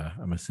 Probably.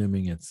 I'm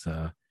assuming it's.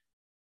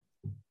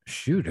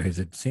 Shoot, is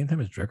it same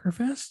time as Drucker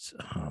Fest?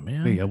 Oh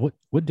man. Yeah.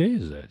 What day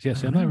is that?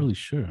 Yes, I'm not really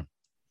sure.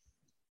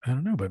 I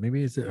don't know, but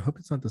maybe I hope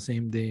it's not the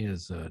same day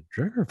as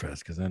Drucker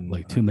Fest because then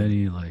like too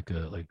many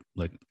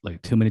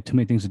too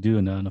many things to do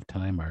and not enough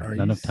time, or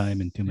not enough time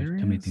and too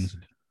many things to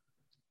do.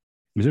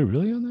 Is it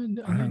really on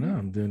that? I don't know.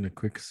 I'm doing a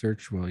quick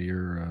search while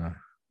you're.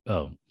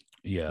 Oh,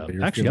 Yeah, But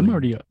you're actually, I'm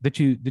feeling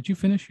already. Did you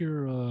finish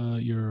your?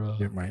 the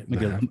half I'm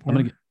gonna pour.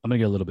 get I'm gonna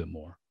get a little bit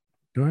more.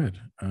 Go ahead.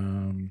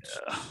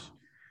 Yeah.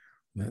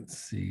 Let's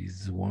see.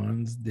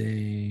 Zwan's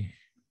Day.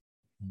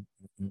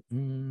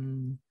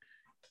 Mm-mm.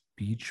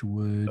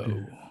 Beechwood.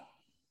 Oh,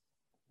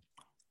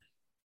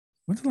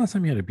 When's the last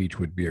time you had a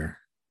Beechwood beer?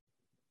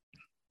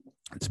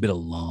 it's been a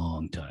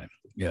long time.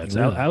 Yeah, it's.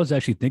 I Really? was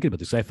actually thinking about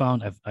this. I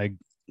found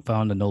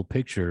an old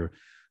picture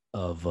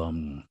of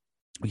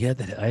Yeah,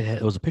 that I had.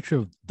 It was a picture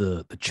of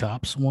the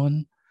chops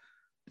one.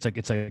 It's like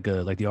the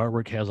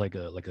artwork has like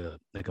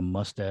a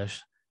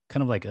mustache,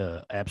 kind of like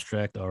a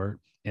abstract art.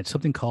 And it's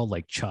something called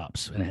like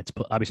chops, and it's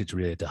obviously it's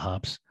related to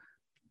hops.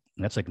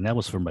 And that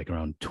was from like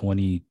around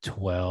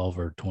 2012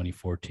 or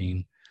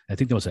 2014. I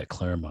think that was at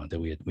Claremont that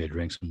we had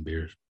drank some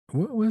beers.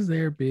 What was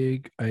their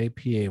big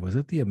IPA? Was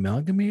it the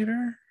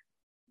Amalgamator?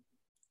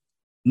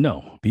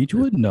 No,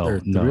 Beechwood. No,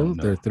 no,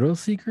 Their no. Thrill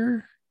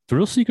Seeker?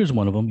 Thrill Seeker is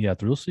one of them. Yeah,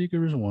 Thrill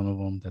Seeker is one of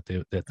them I'm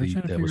trying to that was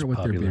figure out what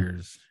their popular.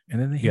 beers. And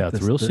then they hit Yeah,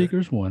 Thrill Seeker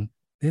is one.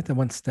 they hit the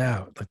one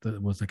stout, like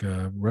it was like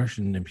a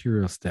Russian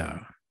imperial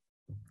stout.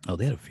 Oh,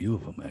 they had a few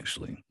of them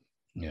actually.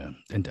 Yeah,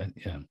 and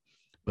yeah,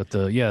 but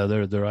their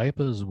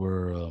IPAs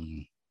were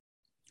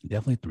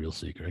definitely Thrill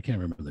Seeker. I can't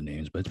remember the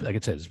names, but like I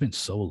said, it's been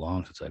so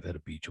long since I've had a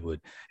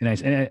Beechwood,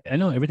 and I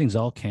know everything's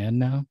all canned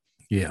now.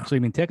 Yeah. So I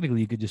mean, technically,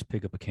 you could just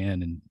pick up a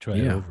can and try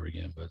it Yeah. over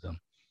again. But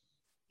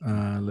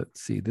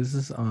Let's see. This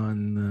is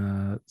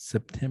on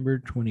September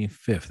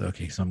 25th.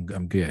 Okay, so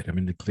I'm good. I'm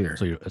in the clear.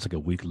 so it's like a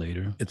week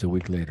later. It's a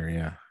week later.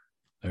 Yeah.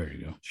 There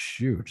you go.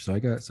 Shoot. So I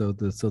got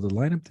the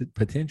lineup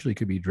potentially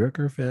could be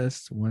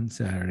Druckerfest one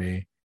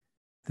Saturday,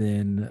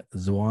 then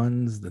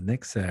Zwan's the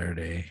next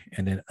Saturday,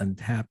 and then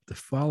Untapped the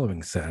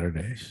following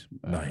Saturday.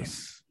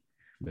 Nice.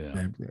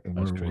 Yeah, And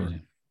that's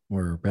crazy.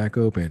 we're back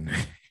open.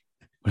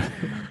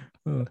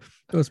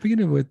 Oh,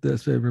 speaking of what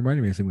this, it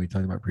reminded me of something we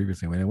talked about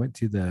previously. When I went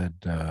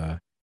to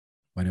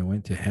when I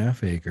went to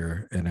Half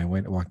Acre and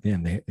walked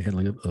in, they had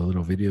like a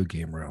little video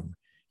game room,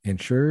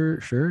 and sure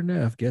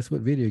enough, guess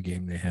what video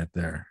game they had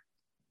there?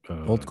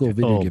 Old school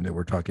video game that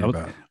we're talking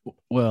about.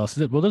 Well,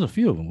 there's a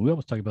few of them. We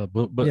always talk about,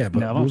 but yeah, but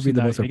now what would be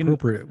the most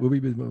appropriate? What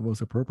would be the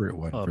most appropriate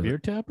one? Oh, beer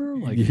tapper,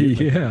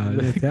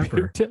 the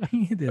tapper,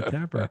 the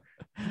tapper,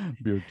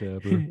 beer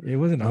tapper. It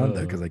wasn't on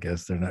though because I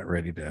guess they're not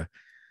ready to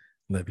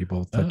let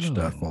people touch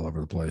stuff all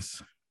over the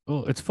place.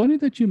 Oh, it's funny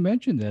that you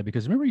mentioned that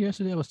because remember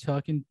yesterday I was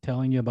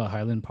telling you about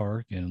Highland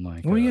Park and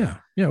like. Oh yeah.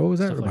 What was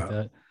that about? Like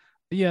that.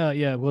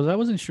 Yeah. Well, I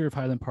wasn't sure if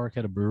Highland Park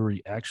had a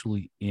brewery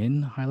actually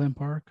in Highland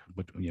Park,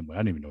 but I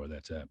don't even know where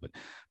that's at.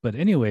 But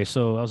anyway,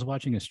 so I was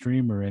watching a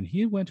streamer and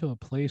he went to a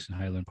place in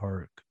Highland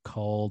Park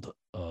called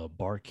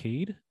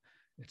Barcade.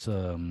 It's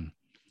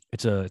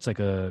like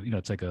a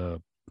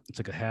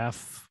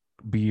half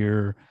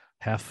beer,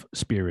 half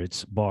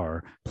spirits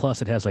bar.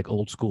 Plus, it has like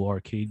old school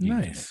arcade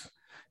games. Nice.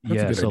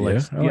 That's a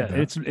good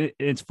idea.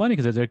 It's funny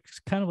because it's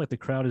kind of like the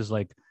crowd is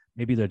like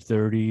maybe their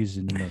 30s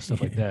and stuff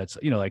like that. So,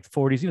 like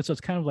 40s. So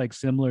it's kind of like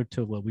similar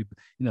to what we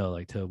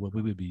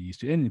would be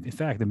used to. And in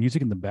fact, the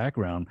music in the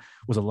background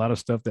was a lot of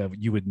stuff that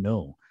you would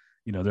know.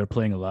 They're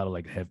playing a lot of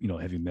like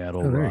heavy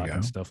metal, rock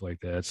and stuff like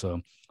that. So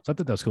I thought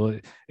that was cool.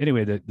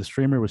 Anyway, the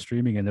streamer was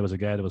streaming and there was a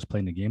guy that was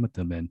playing the game with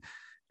them.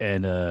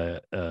 And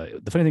the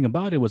funny thing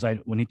about it was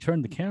when he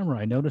turned the camera,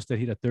 I noticed that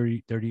he had a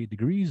 38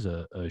 degrees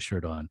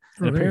shirt on.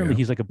 And apparently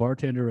he's like a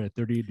bartender at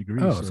 38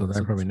 degrees. Oh, so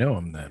I probably know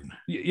him then.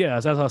 Yeah,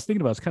 as I was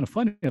thinking about it, it's kind of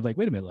funny. I'm like,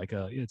 wait a minute, like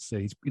he's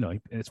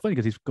and it's funny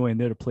because he's going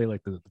there to play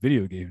like the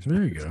video games.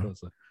 There you go.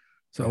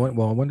 So I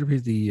wonder if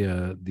he's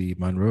the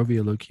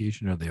Monrovia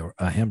location or the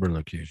Alhambra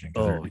location.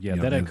 Oh yeah,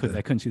 I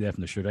couldn't see that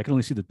from the shirt. I could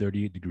only see the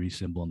 38-degree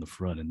symbol on the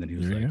front, and then he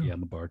was like, "Yeah,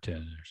 I'm a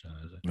bartender." So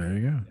there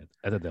you go.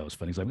 I thought that was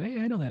funny. He's like,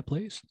 "Hey, I know that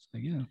place." It's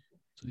like, yeah.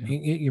 So,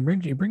 yeah. You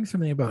bring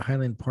something about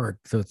Highland Park.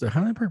 So it's the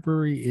Highland Park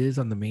Brewery is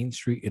on the main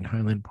street in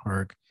Highland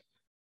Park,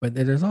 but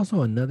there's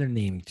also another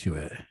name to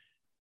it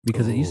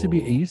because it used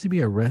to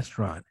be a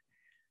restaurant.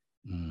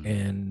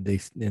 And they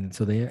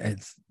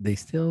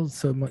still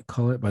somewhat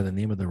call it by the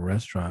name of the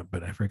restaurant,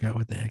 but I forgot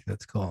what the heck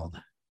that's called.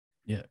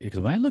 Yeah,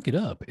 because when I look it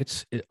up,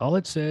 all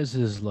it says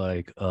is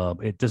like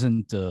it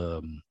doesn't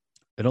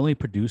it only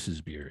produces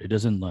beer. It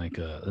doesn't like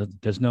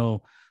there's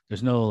no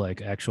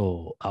like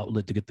actual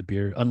outlet to get the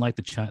beer, unlike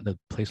the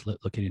place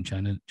located in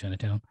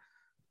Chinatown,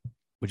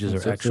 which is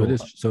their actual.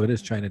 So it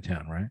is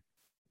Chinatown, right?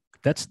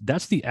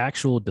 That's the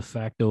actual de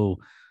facto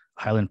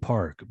Highland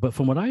Park. But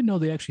from what I know,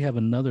 they actually have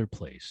another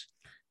place.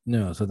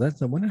 No, so that's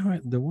the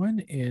one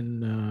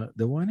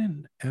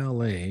in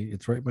LA.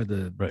 It's right by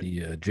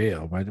the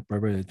jail, right by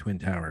the Twin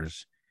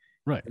Towers.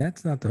 Right.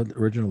 That's not the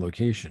original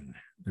location.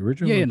 The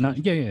original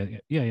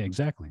yeah,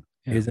 exactly.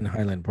 Yeah. Is in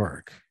Highland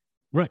Park.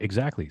 Right,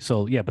 exactly.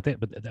 So yeah, but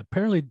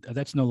apparently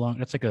that's no longer.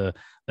 That's like a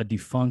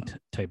defunct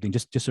type thing.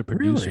 Just a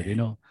producer,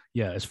 really?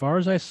 Yeah, as far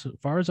as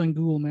on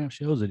Google Maps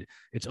shows it,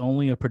 it's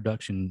only a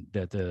production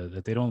that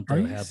they don't Are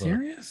you have.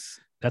 serious?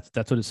 That's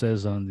what it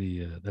says on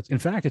the. That's in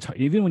fact, it's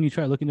even when you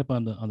try looking up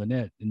on the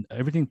net, and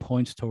everything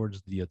points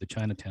towards the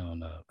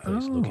Chinatown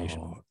place location.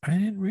 Oh, I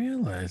didn't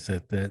realize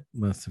that that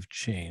must have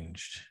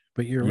changed.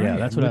 But you're Yeah, right.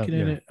 that's I'm what I.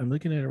 looking at Yeah, it. I'm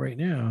looking at it right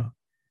now.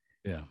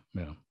 yeah,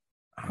 yeah. Yeah.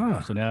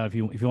 Huh. So now, if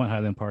you want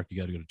Highland Park, you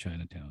got to go to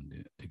Chinatown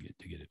to get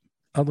it.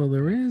 Although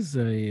there is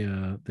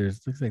a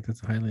there's looks like that's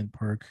Highland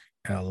Park,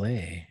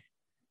 LA.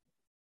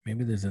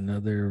 Maybe there's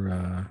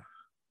another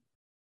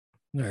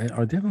no,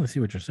 I definitely see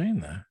what you're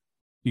saying there.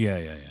 Yeah,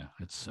 yeah,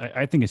 yeah.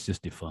 I think it's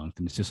just defunct,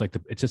 and it's just like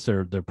it's just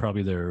they're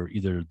probably their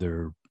either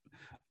their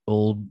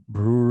old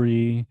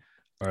brewery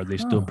or they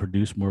still Huh.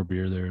 produce more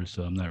beer there.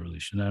 So I'm not really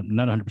sure. I'm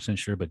not 100%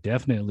 sure, but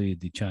definitely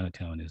the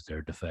Chinatown is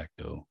their de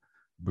facto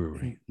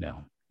brewery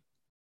now.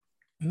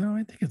 No,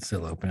 I think it's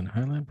still open.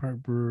 Highland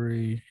Park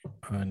Brewery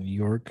on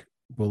York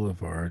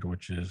Boulevard,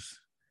 which is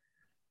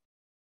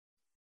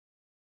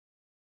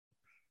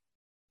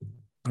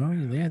oh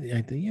yeah,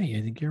 I think yeah,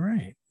 I think you're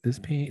right. This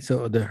page,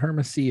 so the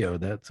Hermosillo,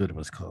 that's what it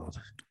was called.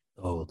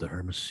 Oh, the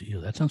Hermosillo.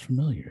 That sounds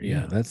familiar.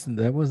 Yeah, Yeah.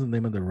 that was the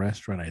name of the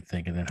restaurant, I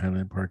think, and then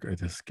Highland Park, I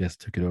just guess,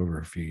 took it over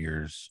a few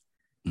years.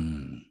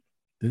 Mm.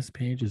 This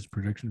page is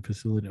production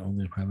facility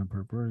only of Highland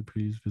Park Brewery.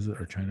 Please visit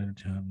our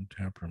Chinatown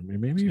tap room.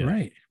 Maybe you're Yeah.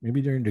 right.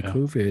 Maybe during the Yeah.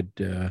 COVID.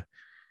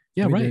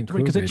 Yeah, maybe right.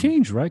 during Because it COVID-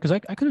 changed, right? Because I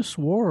could have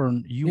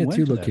sworn you Yeah, went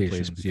two to that place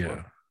locations.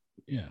 before.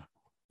 Yeah,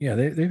 Yeah.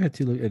 yeah. They've had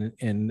two,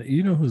 and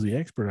you know who's the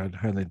expert on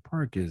Highland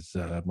Park is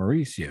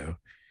Mauricio,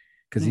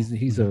 because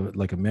he's a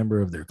like a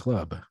member of their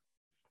club.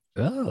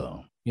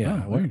 Oh.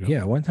 Yeah, Oh, there you go.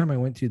 yeah. One time I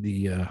went to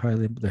the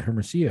the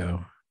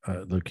Hermosillo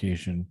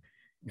location,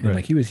 and Right.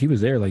 like he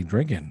was there like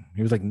drinking.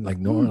 He was like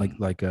Norm,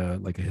 like a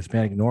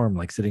Hispanic Norm,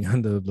 like sitting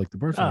on the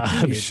bar. So like,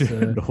 I'm hey,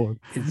 sure. Norm.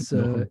 it's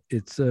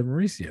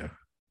Mauricio,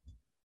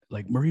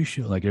 Like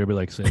Mauricio, like everybody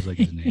like says like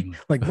his name.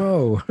 like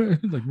Mo,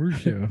 like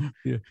Mauricio.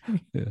 Yeah.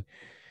 Yeah.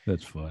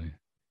 That's funny.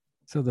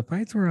 So the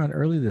fights were on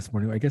early this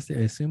morning. I guess I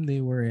assume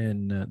they were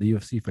in the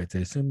UFC fights. I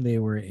assume they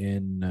were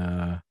in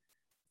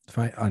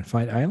Fight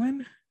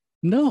Island.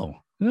 No.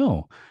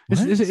 What?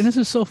 And this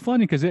is so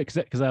funny because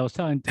I was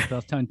telling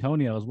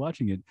Tony I was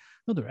watching it.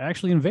 No, they're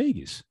actually in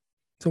Vegas.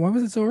 So why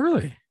was it so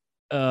early?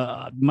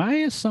 My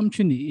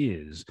assumption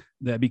is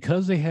that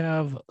because they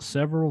have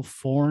several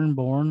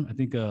foreign-born, I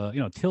think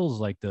Till's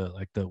like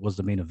the was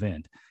the main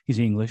event. He's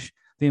English.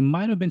 They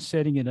might have been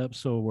setting it up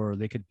so where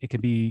it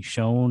could be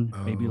shown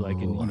maybe like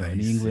in I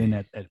in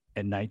England see.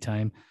 at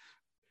nighttime.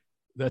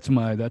 That's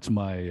my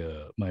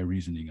my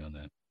reasoning on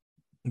that.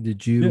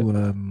 Did you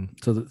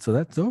so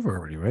that's over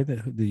already, right?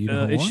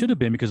 It should have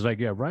been because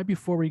right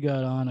before we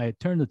got on, I had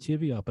turned the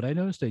TV off, but I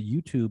noticed that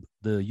YouTube,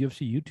 the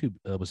UFC YouTube,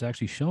 was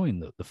actually showing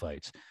the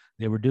fights.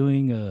 They were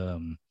doing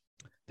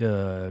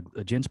the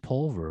Jens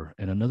Pulver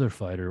and another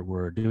fighter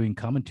were doing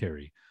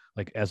commentary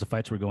like as the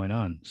fights were going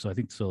on. So I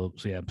think so.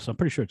 So yeah, so I'm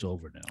pretty sure it's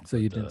over now. So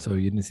you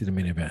didn't see the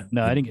main event.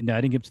 No, I didn't. No,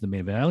 I didn't get to the main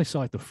event. I only saw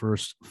like the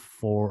first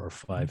 4 or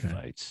 5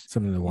 fights.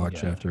 Something to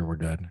watch after we're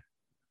done.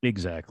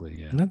 Exactly.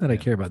 Yeah. Not that I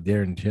care about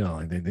Darren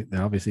Till. They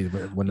obviously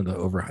one of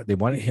the they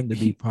wanted him to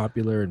be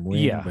popular and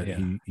win, but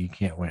he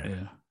can't win.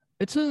 Yeah.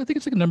 I think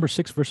it's like a number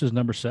 6 versus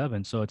number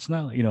 7. So it's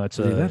not, it's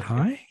that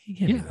high.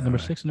 Number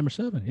 6 and number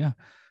 7. Yeah.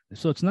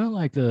 So it's not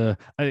like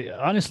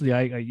honestly,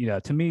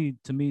 to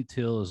me,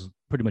 Till is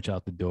pretty much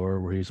out the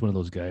door. Where he's one of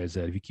those guys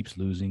that if he keeps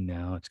losing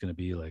now, it's going to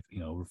be like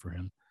over for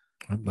him.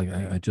 Like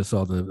I just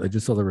saw the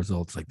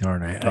results. Like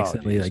darn, I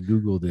accidentally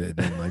Googled it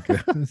and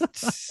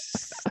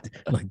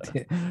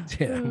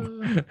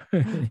damn,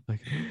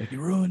 like you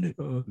ruined it.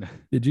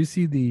 Did you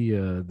see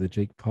the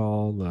Jake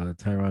Paul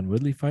Tyron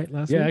Woodley fight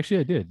last week? Yeah, actually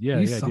I did. Yeah,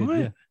 you saw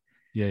it?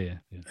 Yeah.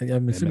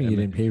 I'm assuming you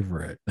didn't pay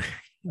for it.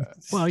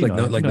 Well,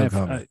 no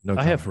comment.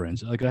 I have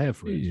friends. Like I have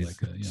friends.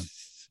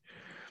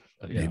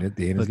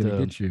 Dana's gonna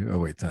get you. Oh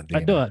wait, it's not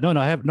Dana. No.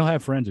 I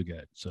have friends who got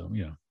it, so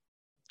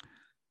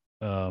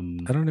I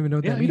don't even know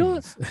what that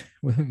means.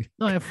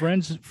 No, I have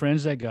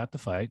friends that got the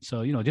fight.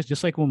 So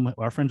just like when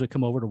our friends would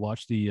come over to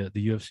watch the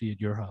UFC at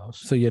your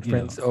house. So you had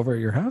friends over at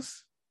your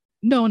house?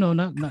 No,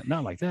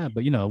 not like that.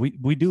 But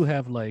we do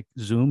have like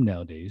Zoom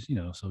nowadays.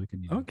 So we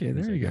can. Okay,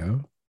 there you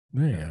go.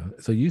 There you go.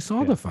 So you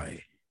saw the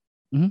fight.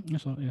 Mm-hmm. I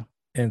saw, yeah.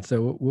 And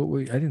so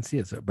I didn't see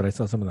it, but I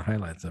saw some of the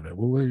highlights of it.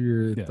 What were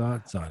your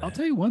thoughts on it? I'll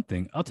tell you one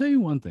thing.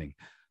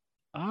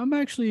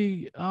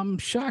 I'm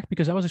shocked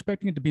because I was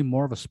expecting it to be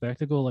more of a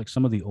spectacle, like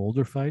some of the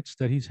older fights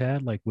that he's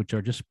had, like which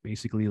are just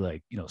basically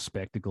like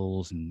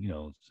spectacles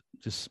and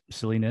just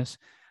silliness.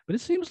 But it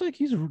seems like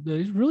he's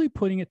really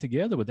putting it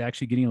together with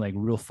actually getting like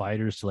real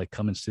fighters to like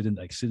come and sit in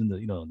the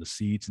in the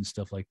seats and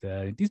stuff like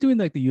that. He's doing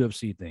like the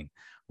UFC thing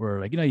where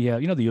like the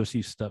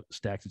UFC stuff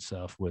stacks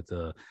itself with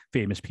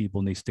famous people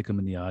and they stick them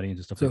in the audience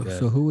and stuff like that.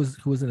 So who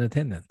was in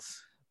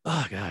attendance?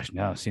 Oh gosh,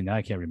 now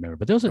I can't remember.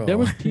 But there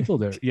was people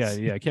there.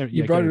 Yeah, I can't.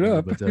 You brought it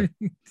up. But,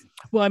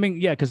 well, I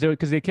mean, yeah,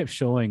 because they kept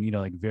showing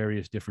like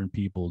various different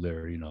people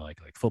there. Like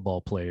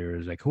football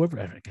players, like whoever.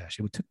 Gosh,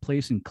 it took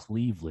place in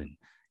Cleveland,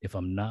 if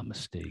I'm not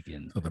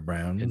mistaken. So the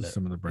Browns,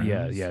 some of the Browns.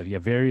 Yeah.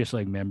 Various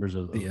like members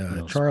of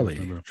the Charlie.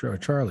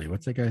 Charlie,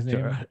 what's that guy's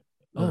name?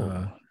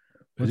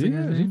 What's that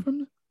guy's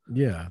name?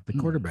 Yeah, the Hmm.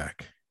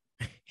 quarterback.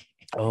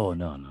 Oh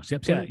no, no. See,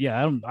 What? yeah.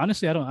 I don't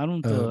honestly. I don't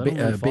really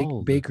follow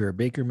the.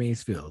 Baker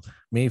Mayfield. Okay,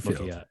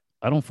 Mayfield. yeah.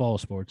 I don't follow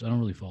sports. I don't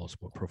really follow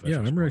Yeah, I professional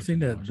remember sports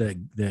saying anymore. So.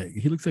 that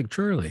he looks like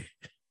Charlie.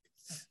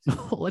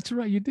 Oh, that's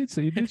right. You did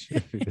say you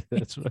did.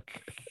 That's right.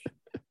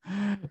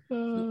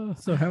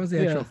 So how was the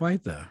actual Yeah.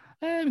 fight though?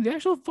 The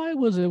actual fight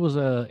was it was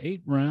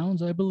 8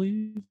 rounds, I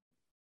believe,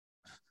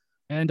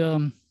 and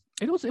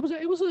it was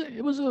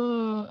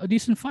a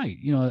decent fight.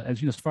 You know,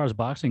 as you know, as far as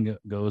boxing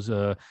goes,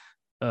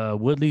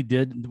 Woodley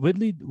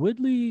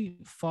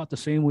fought the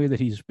same way that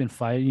he's been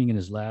fighting in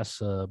his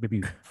last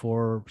maybe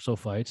four or so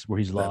fights where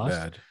he's That lost.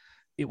 bad.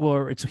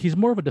 He's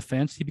more of a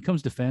defense. He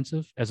becomes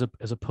defensive as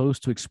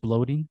opposed to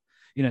exploding.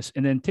 You know,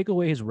 and then take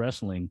away his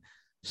wrestling.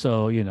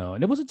 So you know,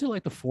 and it wasn't until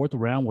like the fourth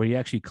round where he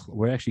actually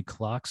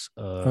clocks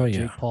Oh yeah.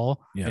 Jake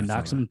Paul Yeah, I and saw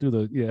knocks that. him through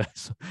the yeah.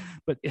 So,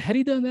 but had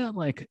he done that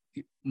like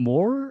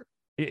more,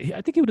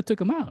 I think he would have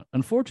took him out.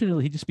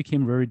 Unfortunately, he just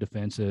became very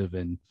defensive,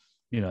 and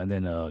you know, and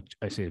then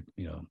I say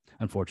you know,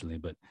 unfortunately,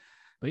 but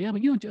yeah,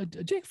 but you know,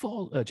 Jake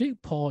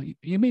Paul,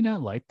 you may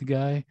not like the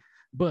guy,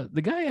 but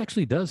the guy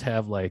actually does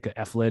have like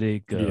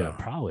athletic Yeah.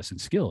 prowess and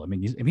skill. I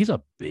mean, he's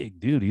a big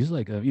dude. He's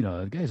like you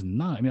know, the guy's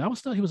not. I mean, I always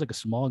thought he was like a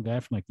small guy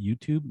from like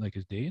YouTube, like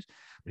his days,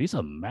 but he's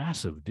a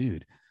massive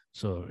dude.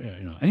 So yeah,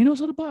 you know, and he knows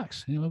how to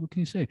box. You know, what can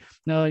you say?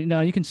 Now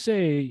you can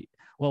say,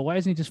 well, why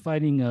isn't he just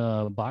fighting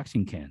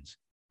boxing cans?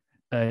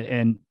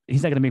 And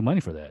he's not going to make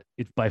money for that.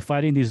 It's by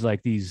fighting these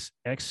ex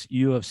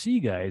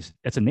UFC guys.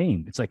 That's a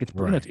name. It's like you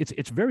know, Right.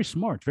 it's very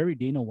smart. It's very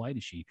Dana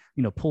White-ishy.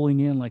 You know, pulling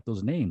in like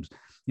those names.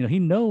 You know, he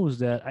knows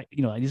that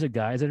you know these are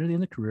guys that are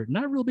in the career,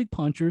 not real big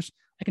punchers.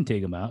 I can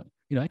take them out.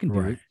 You know, I can do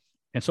Right. it.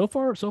 And so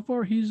far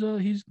he's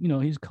you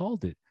know he's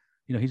called it.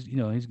 You know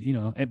he's you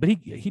know, but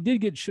he did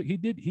get it's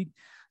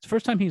the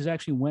first time he's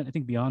actually went I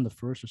think beyond the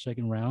first or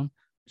second round.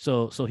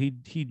 So he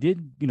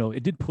did you know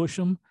it did push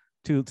him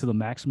to the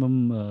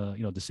maximum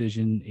you know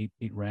decision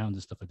eight rounds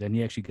and stuff like that. And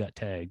he actually got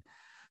tagged.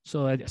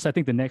 So I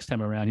think the next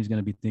time around he's going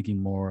to be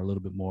thinking a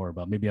little bit more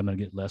about maybe I'm going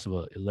to get less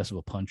of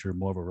a puncher,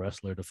 more of a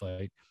wrestler to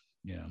fight.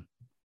 Yeah.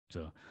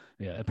 So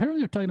yeah,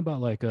 apparently they're talking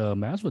about like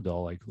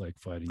Masvidal like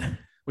fighting him,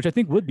 which I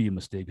think would be a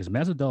mistake because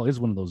Masvidal is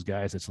one of those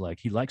guys that's like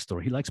he likes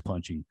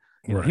punching.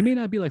 You know, he Right. may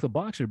not be like a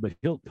boxer, but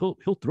he'll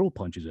throw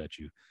punches at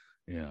you.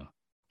 Yeah.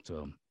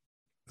 So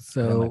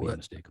that might be So a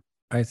mistake.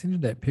 I sent you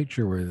that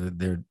picture where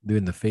they're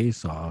doing the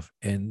face off,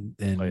 Oh and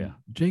yeah.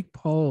 Jake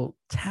Paul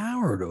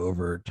towered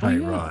over Oh yeah,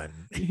 Tyron.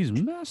 he's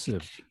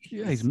massive.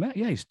 Yeah,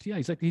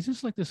 he's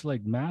just like this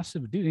like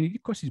massive dude. And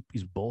of course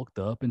he's bulked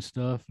up and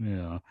stuff. You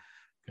know,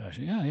 gosh,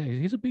 yeah,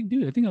 he's a big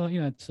dude. I think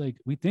you know it's like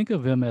we think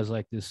of him as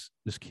like this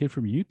kid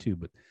from YouTube,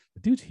 but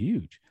the dude's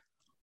huge.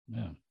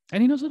 Yeah,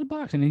 and he knows how to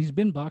box, and he's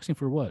been boxing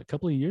for what a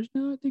couple of years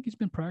now. I think he's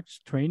been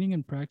training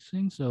and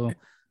practicing. So,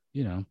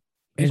 you know,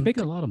 he's and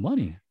making a lot of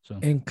money. So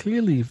and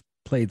clearly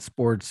played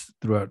sports Oh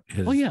throughout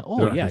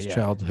yeah, his yeah,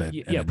 childhood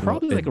yeah. and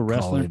Probably like a in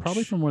wrestler, probably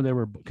college, from where they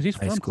were, because he's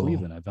high from school.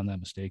 Cleveland, if I'm not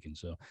mistaken.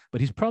 So,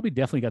 but he's probably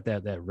definitely got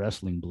that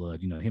wrestling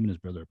blood. You know, him and his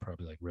brother are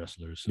probably like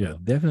wrestlers. Yeah, So,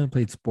 definitely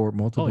played oh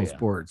multiple yeah,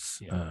 sports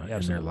yeah, in their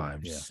absolutely, yeah,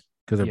 lives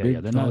because they're yeah.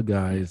 big, They're tall not,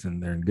 yeah, guys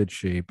and they're in good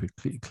shape.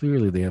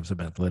 Clearly, they have some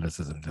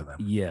athleticism to them.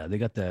 yeah. They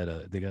got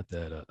that. They got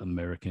that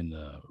American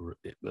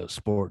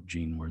sport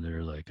gene where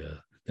they're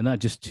not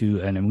just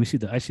two. And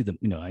then I see them.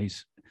 You know,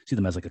 see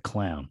them as like a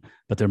clown,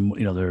 but you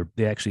know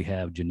they actually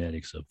have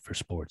genetics for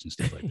sports and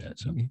stuff like that.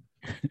 So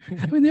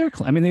I mean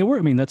they were.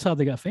 I mean that's how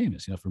they got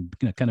famous. You know, from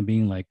you know kind of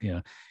being like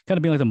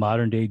the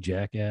modern day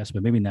jackass,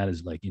 but maybe not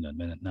as like you know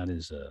not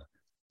as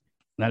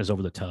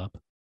over the top.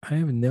 I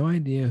have no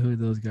idea who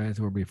those guys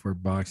were before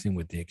boxing,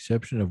 with the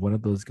exception of one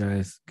of those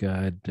guys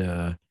got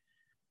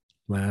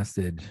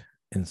blasted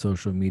in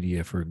social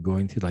media for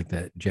going to like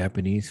that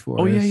Japanese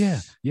Oh yeah,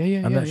 forest.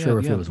 I'm not sure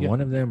if it was one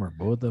of them or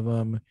both of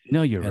them.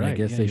 No, you're And I right.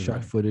 guess Yeah, they you're shot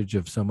right. footage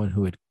of someone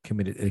who had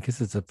committed. I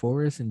guess it's a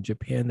forest in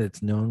Japan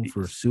that's known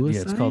for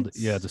Yeah, it's called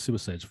suicides. the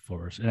Suicide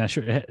Forest, and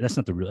that's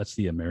not the real. That's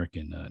the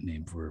American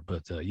name for it.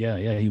 But yeah,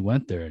 he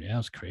went there, and yeah, it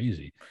was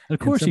crazy. And of And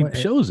course, he someone,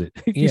 shows it.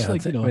 Just yeah,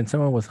 like you know, when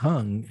someone was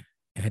hung,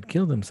 had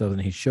killed himself,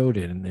 and he showed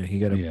it, and then he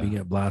yeah,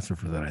 got blasted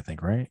for that. I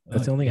think, right?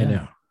 That's the only thing I yeah.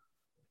 know.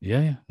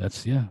 Yeah,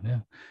 that's yeah.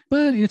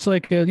 But it's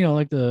like you know,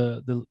 like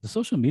the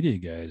social media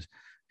guys,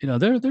 you know,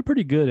 they're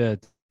pretty good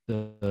at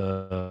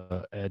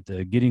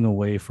getting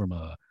away from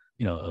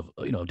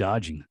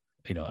dodging.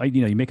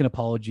 You make an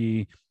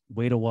apology,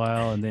 wait a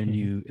while, and then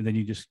you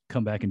just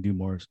come back and do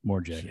more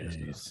jackass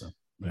stuff. Jeez. So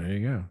yeah. There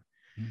you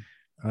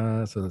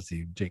go. So let's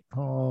see, Jake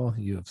Paul,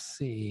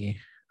 UFC.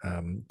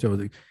 So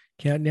the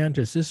countdown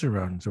to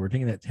Cicerone. So we're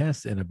taking that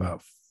test in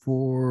about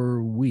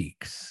 4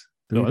 weeks.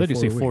 No, I to didn't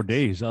say 4 4 weeks.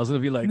 days. I was gonna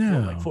be like,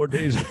 No. 4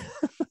 days.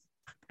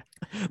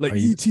 Like Are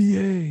you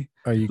ETA.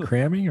 are you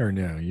cramming or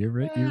no? You're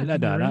ready?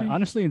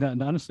 Honestly, not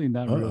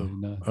Uh-oh. really.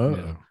 No, yeah.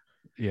 Uh-oh.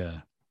 Yeah.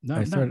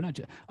 I started Not.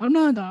 I'm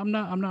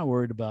not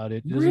worried about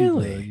it. It doesn't.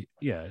 really.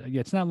 Yeah.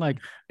 It's not like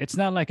it's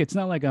not like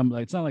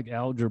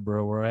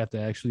algebra where I have to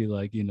actually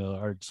like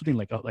or something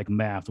like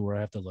math where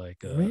I have to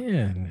like.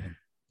 Man.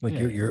 Like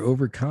Yeah, your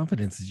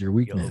overconfidence is your your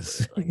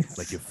weakness.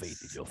 like your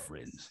faith in your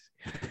friends.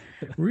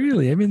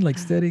 Really, I've been like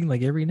studying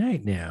like every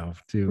night now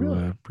to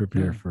Really?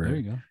 prepare Yeah, for there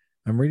it. you go.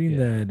 I'm reading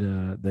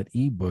Yeah. that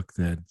ebook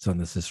that's on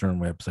the Cicerone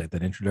website,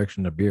 that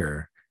Introduction to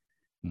Beer,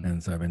 Hmm.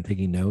 and so I've been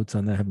taking notes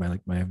on that. I have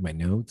I have my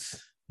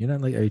notes. You're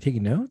not like, are you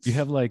taking You notes?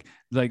 have like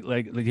you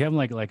have them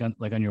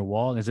like on your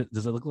wall. Is it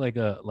does it look like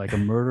a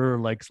murder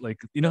like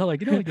you know how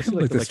like you see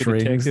Like the like a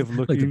strings, detective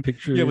like the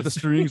looking, yeah, with the pictures,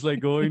 strings like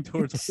going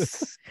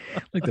towards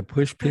like the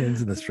push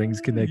pins and the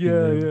strings connecting yeah,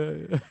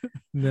 them. yeah,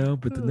 No,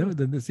 but the yeah. note,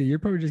 then see, you're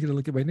probably just gonna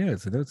look at my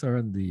notes. The notes are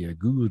on the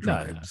Google No, no,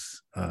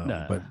 Drives.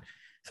 no. But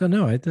so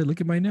no, I had to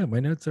look at my note. My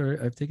notes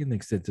are, I've taken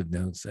extensive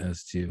notes Yeah.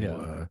 as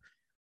to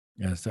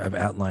I've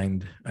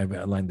outlined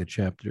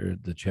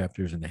the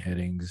chapters and the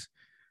headings.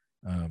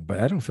 But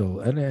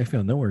I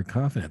feel nowhere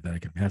confident that I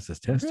can pass this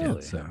test yet.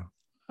 Really? So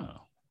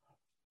Oh.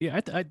 Yeah,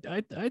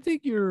 I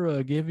think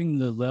you're giving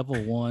the level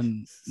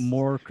one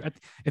more.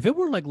 If it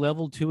were like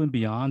level two and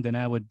beyond, then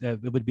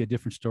it would be a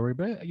different story.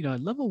 But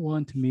level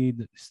one to me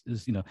is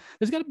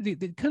there's got to be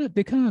they kind of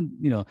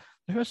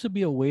there has to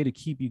be a way to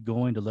keep you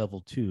going to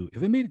level two.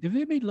 If they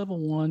made level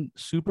one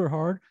super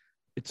hard,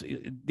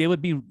 there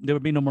would be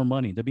no more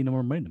money. There'd be no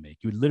more money to make.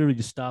 You would literally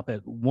just stop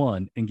at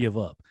one and give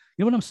up.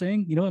 You know what I'm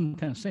saying? You know what I'm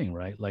kind of saying,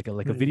 right? Like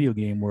a video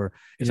game where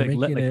it's you're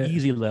making like it.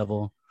 easy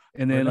level,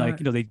 and We're then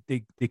like not.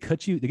 they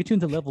get you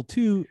into level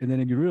two, and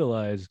then you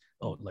realize,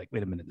 oh, like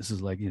wait a minute, this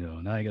is like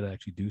now I got to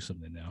actually do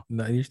something now.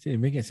 No, you're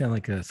making it sound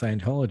like a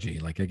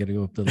Scientology. Like I got to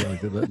go up to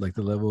like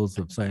the levels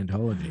of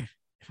Scientology.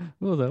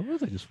 Well, that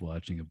was I just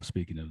watching.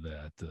 Speaking of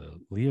that,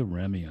 Leah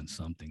Remy on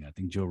something. I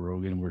think Joe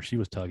Rogan, where she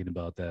was talking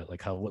about that,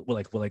 like how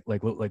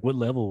what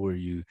level were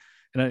you?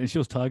 And she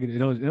was talking.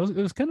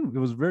 It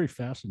was very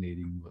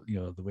fascinating.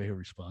 The way her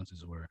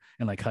responses were,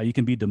 and like how you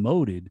can be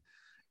demoted,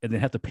 and then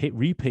have to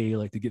repay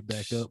like to get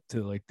back up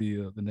to like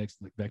the next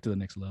back to the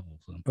next level.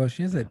 So Well,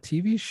 she has yeah, that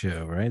TV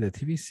show, right? A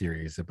TV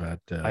series about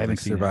I haven't like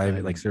seen it. I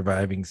haven't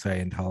surviving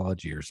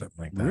Scientology or something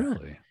like that.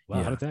 really.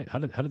 Wow, Yeah.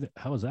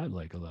 how was that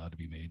like allowed to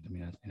be made? I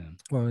mean,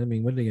 Well, I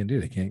mean, what are they gonna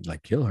do? They can't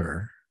like kill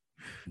her.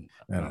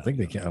 I don't think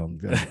they can.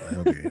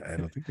 I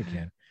don't think they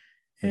can.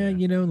 Yeah,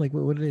 And like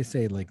what do they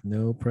say? Like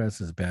no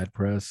press is bad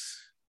press.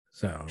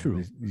 So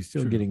true, you're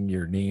still true, getting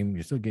your name.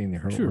 You're still getting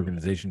your whole true,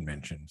 organization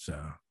mentioned. So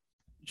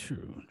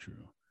true.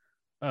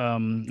 Are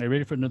you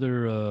ready for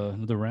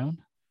another round?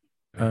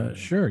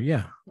 sure,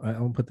 yeah.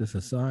 I'll put this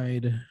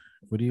aside.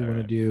 What do you All want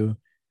to right. do? You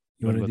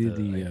You want want to to go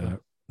do with the IPA?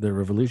 the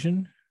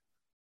revolution?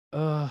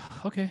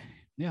 Okay.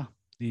 Yeah.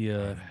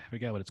 All I right.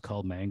 forgot what it's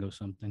called, mango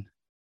something.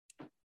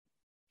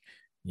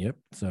 Yep.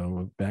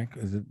 So back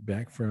is it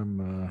back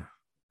from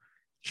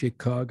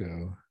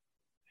Chicago?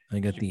 I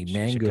got the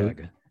mango,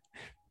 Chicago.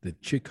 the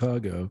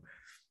Chicago.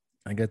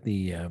 I got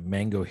the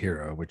Mango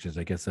Hero, which is,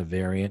 I guess, a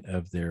variant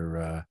of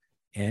their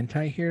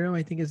anti-hero.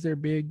 I think is their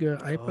big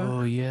IPA.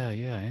 Oh yeah,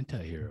 yeah,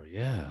 anti-hero.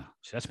 Yeah.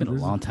 That's So been a this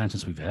is, long time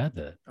since we've had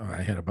that. oh,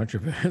 I had a bunch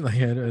of it. I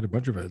had a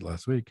bunch of it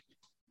last week.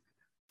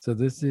 So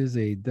this is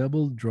a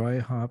double dry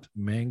hopped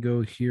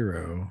Mango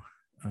Hero.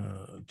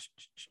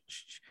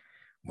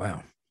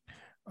 Wow.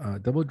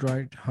 Double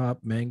dry hop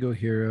Mango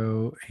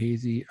Hero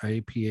hazy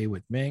IPA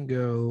with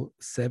mango,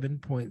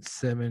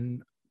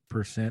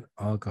 7.7%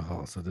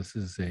 alcohol. So this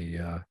is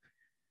a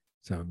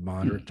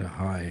moderate to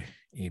high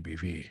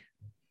ABV.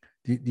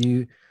 Do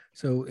you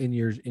so in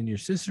your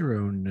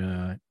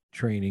Cicerone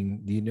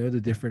training, do you know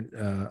the different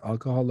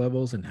alcohol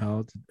levels and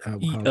how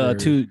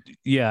they're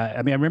Yeah,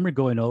 I mean, I remember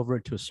going over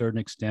it to a certain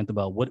extent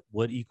about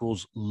what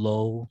equals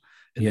low,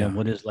 and then yeah,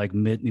 what is like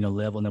mid,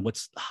 level, and then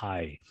what's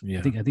high. I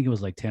yeah. think it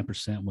was like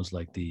 10% was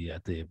like the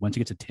once you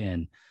get to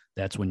 10,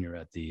 that's when you're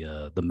at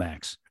the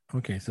max.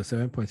 Okay, so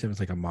 7.7 is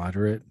like a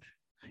moderate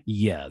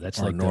Yeah, that's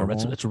or like normal.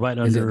 that's right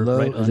Is it under low?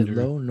 right Is it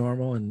under. low,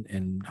 normal,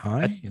 and I,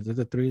 high? Is it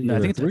a three? no,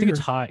 Is it a I three think it's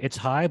or high. It's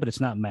high, but it's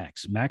not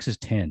max. Max is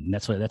 10. And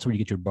that's where you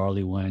get your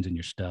barley wines and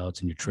your stouts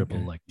and your okay? triple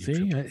like your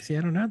See, triple.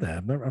 I don't know that.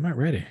 I'm not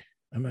ready.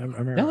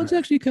 That one's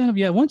actually kind of,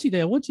 yeah. Once you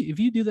if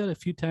you do that a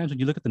few times and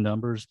you look at the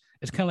numbers,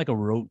 it's kind of like a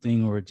rote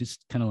thing, or it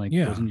just kind of like goes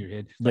yeah. in your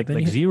head. But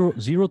then Like you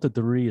zero to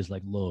three is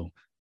like low.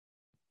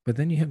 but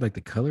then you have like the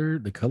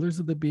colors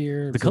of the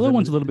beer. The So color then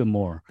one's a little bit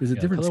more. there's a Yeah,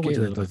 the different color one's a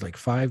scale. little There's bit. like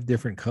five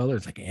different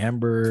colors, like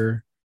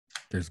amber.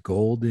 There's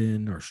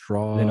golden or And then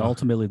straw.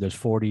 ultimately, there's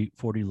 40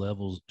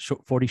 levels,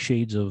 40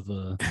 shades that's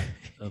what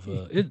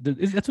The it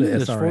is.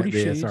 There's 40 SRM, the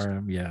shades.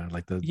 SRM, yeah,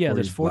 like the Yeah,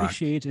 there's 40s 40 black.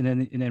 shades, and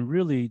then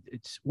really,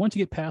 it's once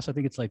you get past, I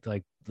think it's like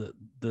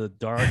the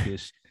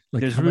darkest.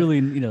 Like There's how much,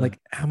 really, like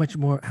how much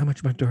more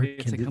dark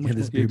it's like how can much more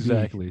this beer be?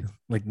 exactly.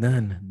 Like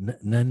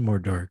none more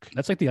dark.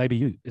 That's like the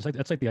IBU. That's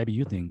like the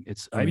IBU thing.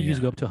 It's Oh IBUs yeah.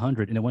 go up to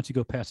 100, and then once you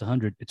go past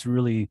 100, it's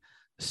really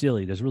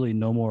silly. There's really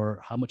no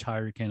more. How much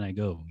higher can I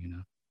go?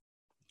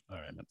 All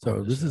right, I'm gonna pour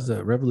So this this is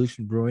out. a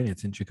Revolution Brewing.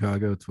 It's in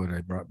Chicago. It's what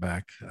I brought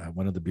back.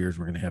 One of the beers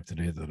we're gonna have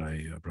today that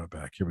I brought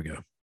back. Here we go.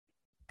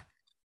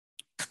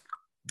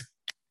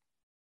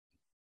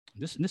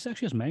 This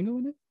actually has mango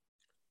in it.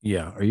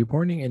 Yeah. Are you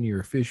pouring in your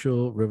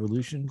official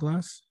Revolution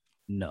glass?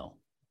 No,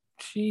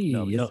 Gee,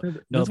 No, no, no,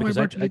 that's why I because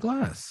brought you the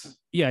glass.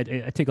 yeah,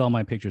 I take all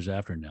my pictures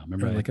after now.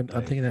 Remember,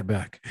 I'm taking that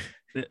back.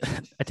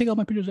 I take all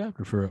my pictures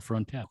after for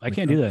Untap. I Like,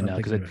 can't do that I'm now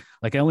because taking it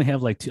back. I only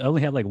have like I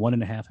only have like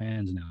 1.5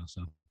 hands now.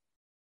 So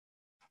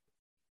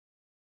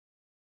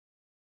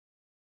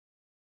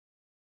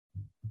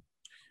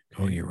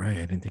Oh, you're right.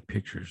 I didn't take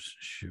pictures.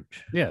 Shoot.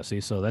 yeah, see,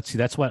 so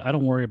that's why I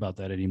don't worry about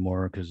that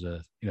anymore because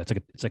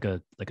it's like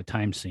a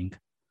time sink.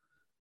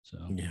 So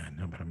Yeah,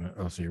 no, but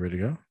oh, so you ready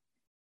to go?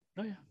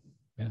 oh yeah,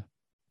 yeah.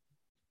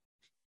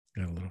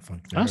 Got a little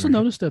funk I there. also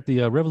noticed that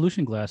the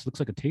Revolution glass looks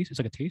like a taste. It's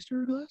like a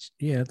taster glass.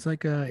 Yeah, it's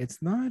like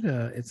it's not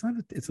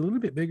it's a little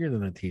bit bigger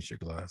than a t-shirt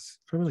glass.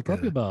 Probably like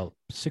Probably a about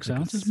 6 like a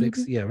ounces, six,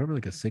 maybe. yeah, probably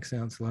like a 6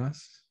 ounce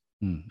glass.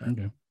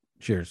 Okay.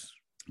 Cheers.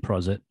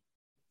 Prosit.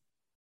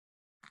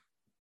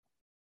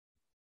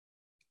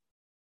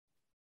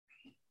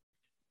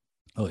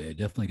 Oh yeah,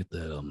 definitely get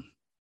that.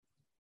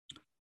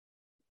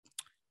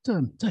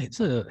 It's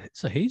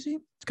a hazy.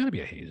 It's got to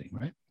be a hazy,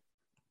 right?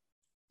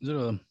 Is it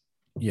a?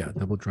 Yeah,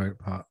 double dry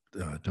hop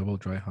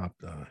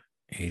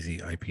hazy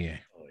IPA.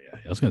 Oh yeah,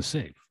 I was gonna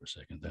say for a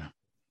second there.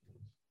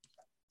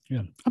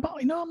 Yeah. How about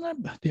I'm not.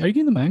 Are you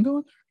getting the mango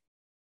in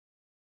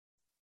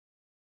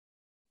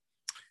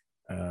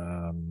there?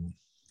 Let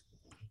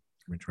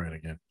me try it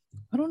again.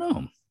 I don't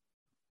know.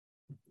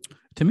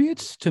 To me,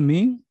 it's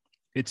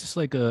just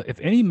like if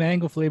any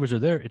mango flavors are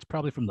there, it's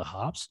probably from the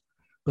hops,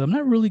 but I'm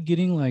not really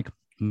getting like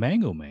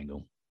mango.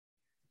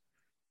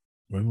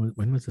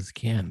 When was this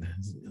canned?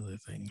 Is the other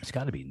thing. It's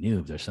got to be new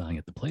if they're selling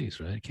at the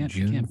place, right? It can't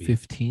June be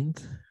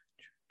 15th.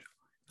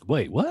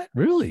 Wait, what?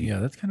 Really? Yeah,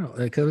 that's kind of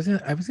like I was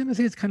gonna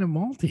say it's kind of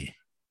malty.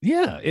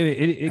 Yeah,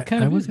 it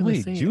kind of. I was gonna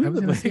wait, say June. I was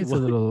gonna say it's a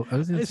little. I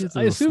was gonna say it's a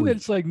little. I assume sweet. that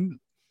it's like.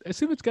 I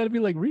assume it's got to be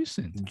like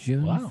recent.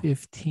 June wow.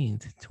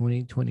 15th,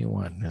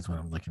 2021. That's what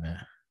I'm looking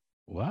at.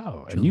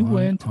 Wow. July, and you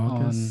went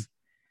August, on.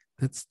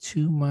 That's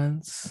 2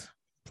 months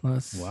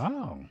plus.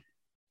 Wow.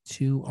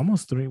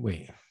 Almost 3.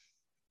 Wait.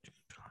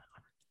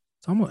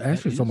 It's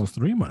almost it's almost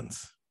 3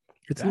 months.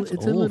 It's a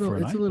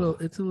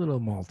little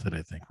malted,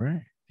 I think,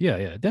 right? Yeah,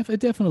 it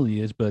definitely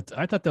is. But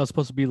I thought that was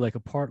supposed to be like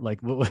a part,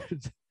 like what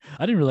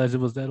I didn't realize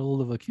it was that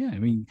old of a can. I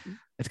mean,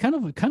 it's kind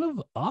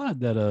of odd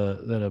that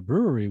a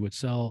brewery would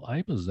sell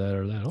IPAs that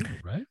are that old,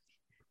 right?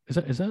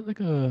 Is that like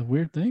a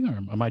weird thing, or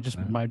am I just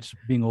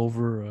being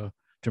over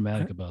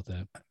dramatic about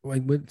that?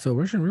 So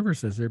Russian River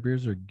says their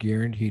beers are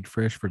guaranteed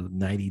fresh for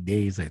 90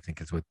 days. I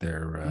think is what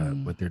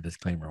their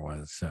disclaimer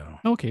was. So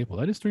okay, well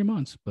that is 3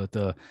 months, but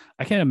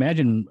I can't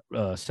imagine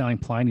selling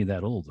Pliny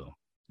that old though.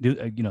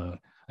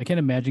 I can't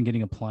imagine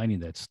getting a Pliny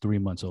that's 3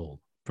 months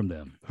old from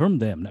them.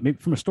 Maybe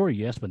from a store,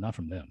 yes, but not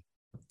from them.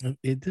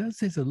 It does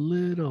taste a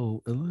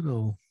little.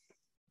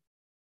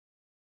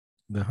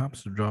 The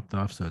hops are dropped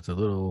off, so it's a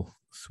little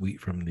sweet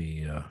from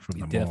the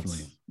definitely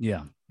malts.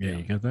 Yeah,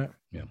 you got that.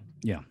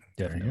 Yeah,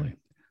 definitely.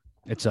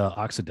 It's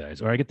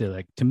oxidized, or I get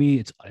the to me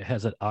it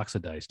has that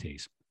oxidized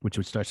taste,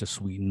 which starts to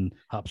sweeten.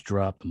 Hops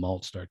drop, the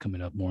malts start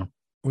coming up more,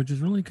 which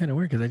is really kind of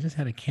weird because I just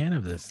had a can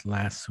of this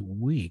last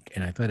week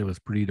and I thought it was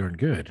pretty darn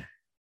good.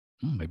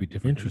 Maybe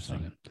different.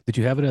 Interesting. Did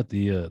you have it at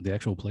the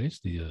actual place,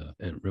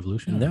 at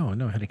Revolution? No,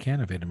 I had a can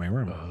of it in my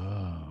room.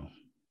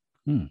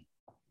 Oh.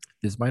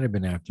 This might have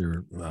been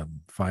after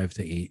 5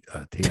 to 8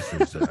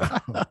 tasters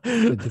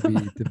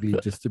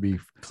to be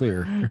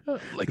clear.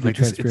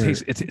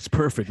 It's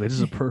perfect. Like, this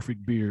is a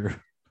perfect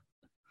beer.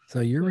 So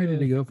you're ready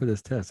to go for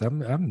this test? I'm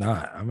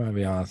not. I'm gonna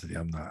be honest with you.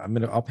 I'm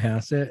not. I'll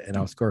pass it and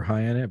I'll score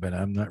high on it, but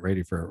I'm not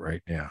ready for it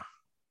right now.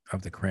 I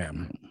have the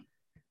cram.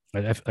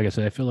 Like I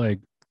said, I feel like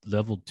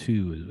level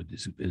 2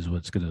 is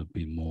what's going to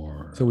be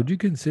more. So would you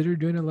consider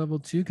doing a level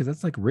 2? Because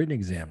that's like written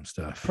exam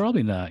stuff.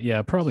 Probably not.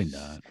 Yeah, probably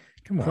not.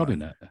 Come on. Probably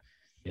not.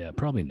 Yeah,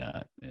 probably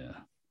not. Yeah.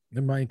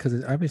 Never mind,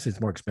 because obviously it's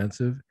more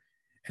expensive,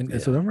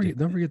 and so don't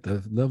forget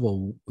the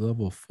level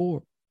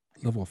 4.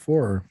 Level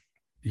 4.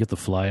 You get to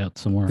fly out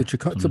somewhere. It's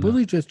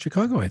supposedly just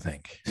Chicago, I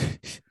think.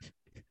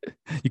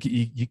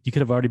 you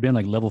could have already been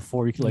like level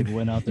 4. You could like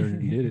went out there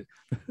and did it.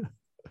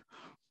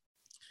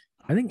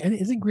 I think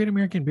isn't Great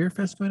American Beer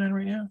Fest going on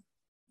right now?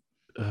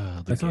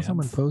 I saw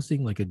someone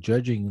posting like a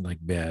judging like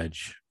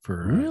badge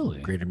for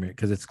Great American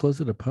because it's close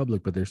to the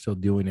public, but they're still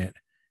doing it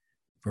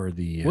for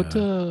the what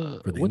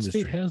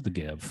industry. State has the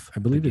GAB? I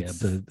believe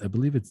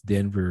it's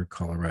Denver,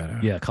 Colorado.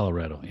 Yeah,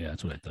 Colorado. Yeah,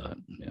 that's what I thought.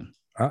 Yeah,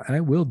 I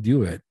will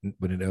do it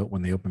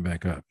when they open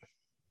back up.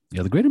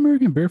 Yeah, the Great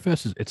American Beer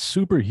Fest it's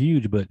super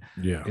huge, but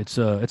yeah, it's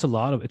a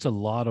lot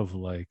of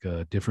like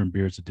different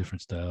beers of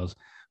different styles.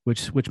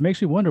 Which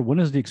makes me wonder, when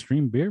does the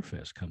Extreme Beer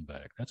Fest come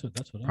back? That's what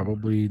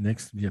probably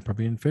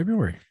probably in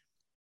February.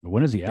 But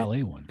when does the LA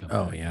one come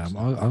back? Yeah,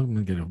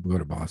 I'm gonna go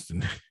to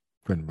Boston.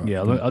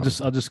 Yeah, I'll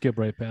just skip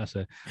right past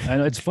that.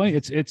 And it's funny.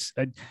 It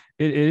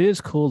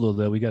is cool though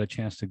that we got a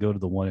chance to go to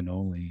the one and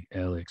only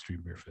LA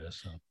Extreme Beer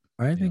Fest. So,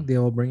 I think they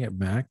will bring it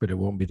back, but it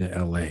won't be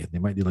to LA. They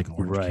might do like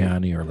Orange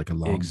County or like a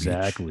Long Beach.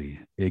 Exactly.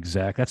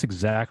 That's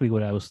exactly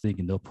what I was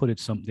thinking. They'll put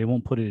it they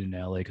won't put it in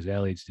LA because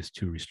LA is just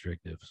too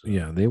restrictive. So.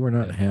 Yeah, they were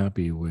not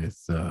happy with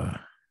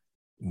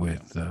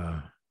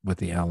with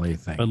the LA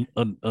thing.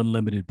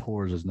 Unlimited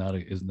pours is not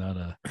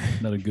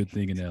a good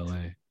thing in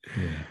LA.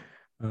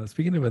 Yeah.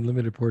 Speaking of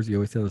unlimited pours, you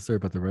always tell the story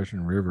about the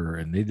Russian River,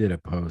 and they did a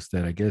post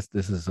that I guess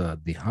this is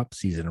the hop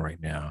season right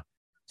now.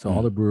 So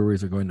all the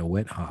breweries are going to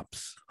wet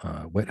hops,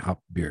 wet hop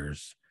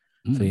beers.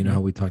 So you know how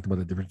we talked about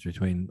the difference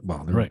between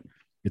right.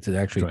 It's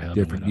actually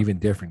different, even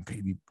different,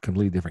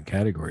 completely different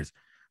categories.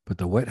 But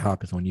the wet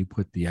hop is when you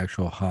put the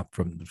actual hop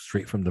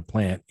straight from the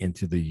plant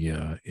into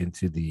the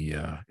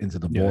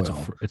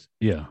boil.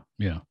 Yeah.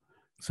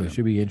 So it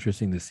should be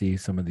interesting to see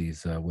some of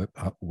these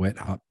wet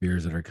hop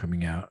beers that are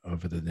coming out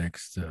over the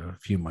next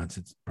few months.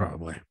 It's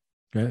probably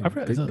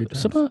good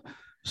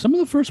some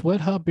of the first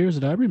wet hop beers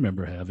that I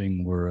remember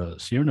having were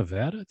Sierra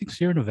Nevada. I think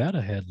Sierra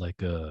Nevada had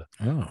like a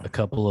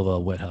couple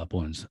of wet hop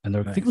ones, and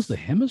I think it was the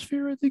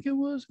Hemisphere. I think it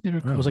was.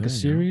 It was like a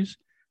series,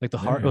 like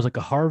it was like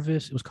a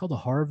Harvest. It was called the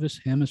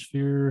Harvest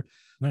Hemisphere.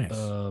 Nice.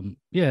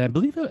 Yeah, I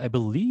believe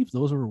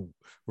those were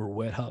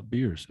wet hop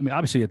beers. I mean,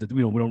 obviously,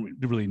 we don't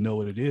really know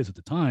what it is at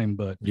the time,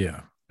 but yeah,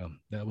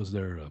 that was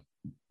their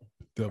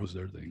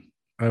thing.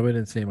 I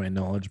wouldn't say my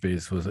knowledge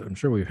base was. I'm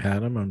sure we've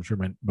had them. I'm sure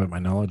but my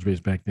knowledge base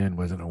back then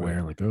wasn't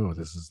aware. Like, oh,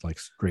 this is like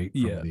straight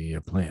from the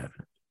plant.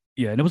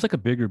 Yeah, and it was like a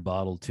bigger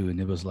bottle too, and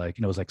it was like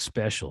it was like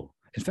special.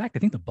 In fact, I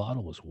think the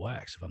bottle was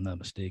wax, if I'm not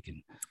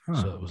mistaken.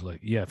 So it was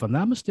like, if I'm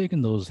not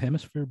mistaken, those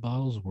Hemisphere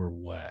bottles were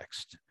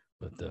waxed.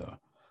 But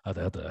I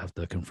have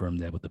to confirm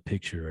that with the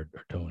picture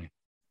or Tony.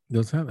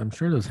 I'm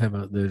sure those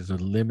have there's a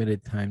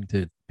limited time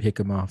to pick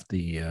them off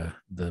the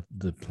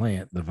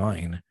plant, the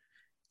vine,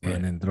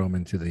 and then throw them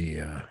into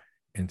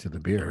the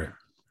beer.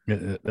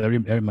 That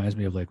reminds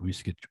me of like we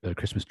used to get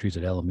Christmas trees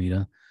at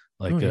Alameda,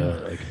 like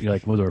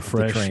when they were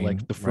fresh,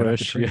 like the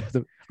fresh,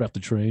 wrap the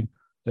train.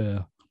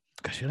 Yeah,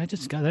 gosh, I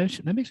just got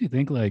that makes me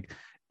think like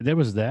there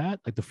was that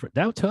like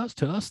that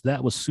to us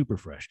that was super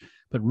fresh,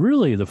 but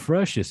really the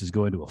freshest is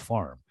going to a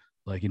farm.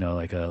 Like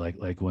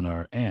like when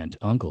our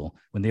uncle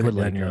when they would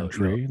like your own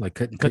tree,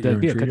 cut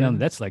down.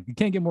 That's like you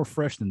can't get more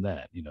fresh than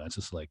that. It's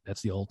just like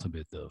that's the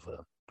ultimate of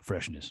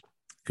freshness.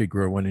 Could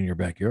grow one in your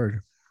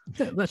backyard.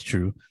 Yeah, that's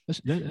true.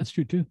 That's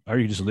true too. Or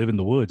you just live in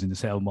the woods and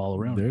just have them all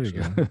around. There you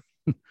go.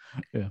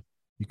 Yeah.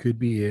 You could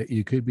be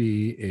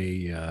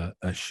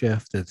a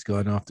chef that's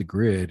gone off the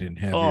grid and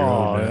have your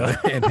own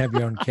and have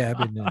your own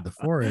cabin in the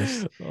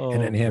forest, and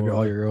then have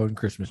all your own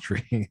Christmas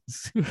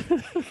trees.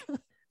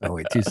 Oh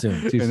wait, too soon.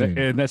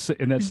 And that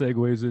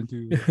segues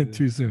into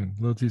too soon.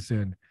 A little too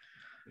soon.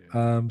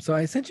 So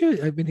I sent you.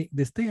 I've been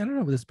this thing. I don't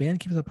know. This band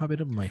keeps on popping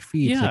up on my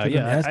feed.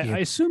 Yeah, I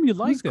assume you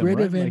like them,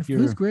 right?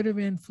 Who's Greta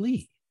Van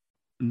Fleet?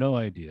 No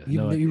idea.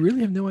 You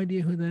really have no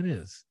idea who that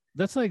is.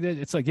 That's like that.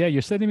 It's like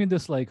you're sending me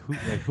this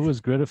who is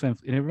Greta Van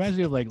Fleet? And it reminds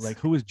me of like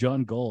who is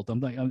John Galt?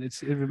 I'm like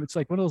it's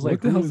like one of those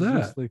like what the hell's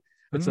that? Like,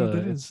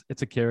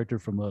 it's a character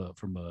from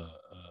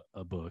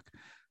a book.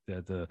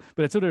 That but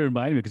that's what it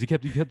reminded me because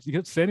he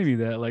kept sending me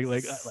that like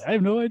I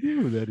have no idea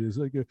who that is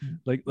I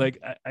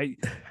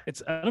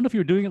don't know if you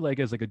were doing it like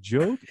as like a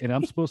joke and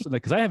I'm supposed to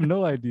like because I have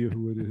no idea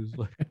who it is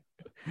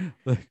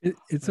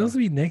it's supposed to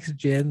be next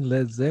gen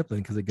Led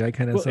Zeppelin because the guy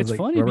kind of sounds like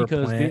Robert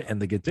Plant and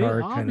the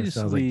guitar kind of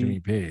sounds like Jimmy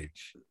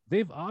Page.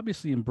 They've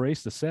obviously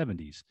embraced the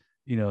 70s.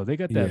 They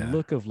got that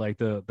look of like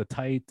the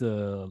tight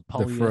polyester,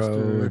 the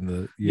fro and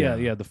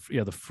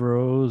the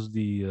fros,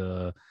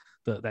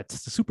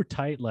 that's super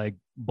tight, like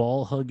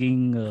ball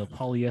hugging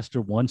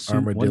polyester one suit,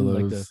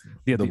 armadillos,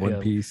 the one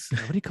piece.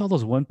 What do you call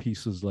those one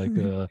pieces? Like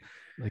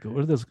what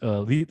are those?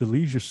 The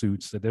leisure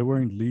suits that they're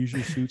wearing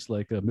leisure suits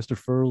like Mr.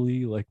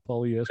 Furley, like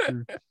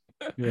polyester.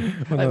 Yeah,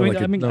 like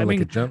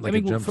a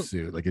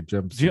jumpsuit, like a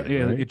jumpsuit. Yeah,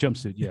 right? like a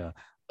jumpsuit. Yeah.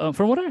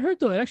 From what I heard,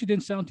 though, it actually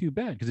didn't sound too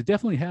bad because it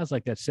definitely has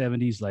like that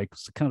 70s, like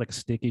kind of like a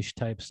stickish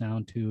type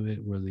sound to it.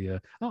 Where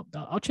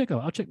I'll check.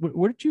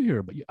 Where did you hear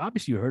about?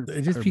 Obviously, you heard.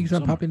 It just keeps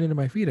on popping into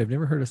my feed. I've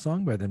never heard a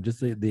song by them. Just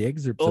the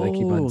excerpts that I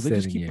keep on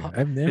sending you.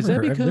 I've never. Is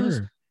that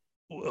because?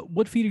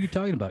 What feed are you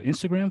talking about?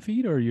 Instagram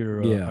feed or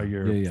your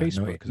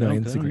Facebook? No,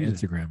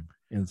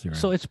 Instagram.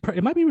 So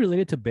it might be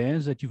related to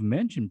bands that you've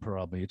mentioned.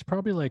 Probably it's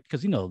probably like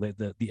because the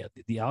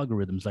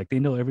algorithms like they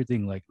know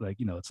everything. Like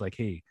it's like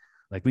hey.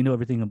 Like we know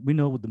everything. We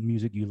know what the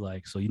music you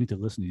like, so you need to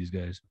listen to these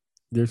guys.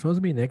 They're supposed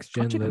to be next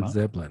gen Led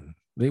Zeppelin.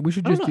 We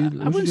should just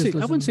do. I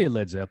wouldn't say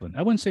Led Zeppelin.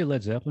 I wouldn't say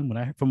Led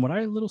Zeppelin. From what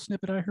little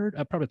snippet I heard,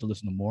 I probably have to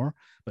listen to more.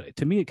 But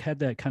to me, it had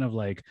that kind of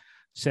like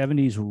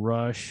 70s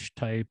Rush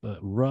type,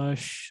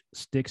 Rush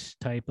Styx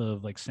type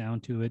of like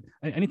sound to it.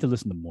 I need to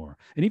listen to more.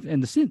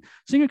 And the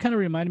singer kind of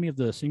reminded me of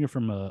the singer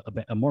from a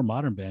more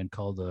modern band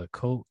called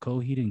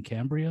Coheed and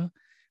Cambria.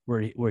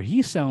 Where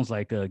he sounds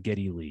like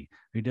Geddy Lee.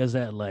 He does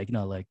that like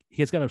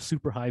he's got a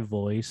super high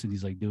voice and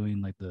he's like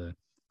doing like the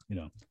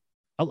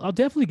I'll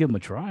definitely give him a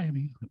try. I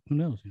mean, who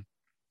knows?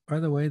 By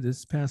the way,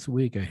 this past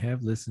week I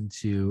have listened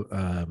to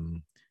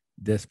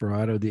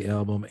Desperado the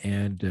album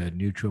and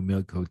Neutral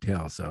Milk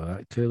Hotel.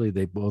 So clearly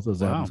both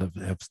those albums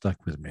have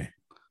stuck with me.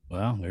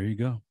 Wow, there you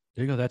go.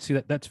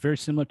 That's very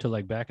similar to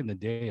like back in the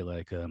day,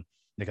 like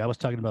I was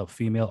talking about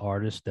female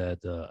artists that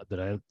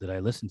I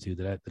listened to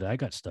that I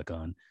got stuck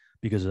on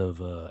because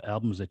of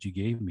albums that you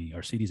gave me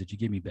or CDs that you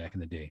gave me back in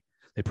the day.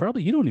 they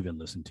probably you don't even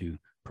listen to,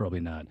 probably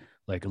not,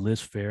 like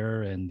Liz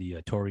Fair and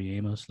the Tori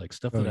Amos, like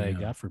stuff Oh that I yeah,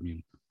 got from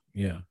you.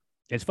 yeah.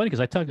 It's funny because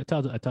I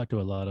talk to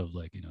a lot of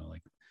like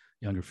like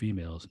younger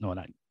females. No,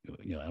 not I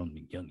don't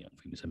mean young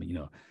females. I mean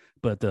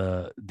but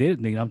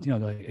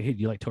I'm like, hey,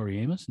 do you like Tori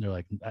Amos? And they're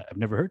like, I've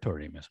never heard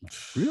Tori Amos. I'm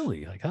like,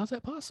 really? Like, how's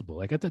that possible?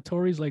 Like, I thought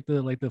Tori's like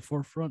the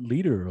forefront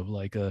leader of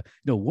like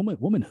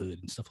womanhood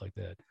and stuff like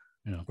that.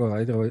 You know. Well,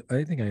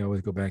 I think I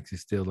always go back to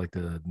still like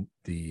the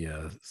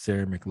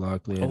Sarah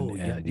McLachlan Oh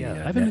yeah, and yeah. I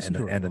haven't listened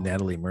to her. and the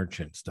Natalie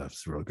Merchant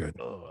stuff's real good.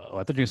 Oh,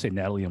 I thought you were gonna say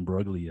Natalie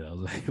Imbruglia. I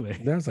was like,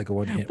 wait, That was like a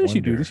one hit what did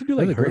she do? wonder. Did she do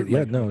like That's a her? great, yeah,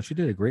 Like, no, she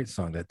did a great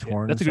song. That yeah,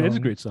 torn that's song, a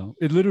great song.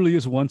 It literally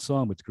is one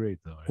song, but it's great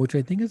though. Right? which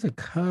I think is a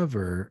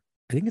cover.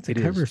 I think it's a It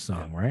cover is,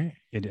 song, yeah. right?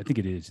 I think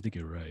it is. I think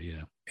you're right.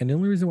 Yeah. And the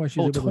only reason why she's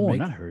Oh, able to torn, make,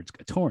 not her. It's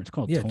torn. It's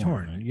called yeah, torn.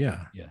 torn, Right?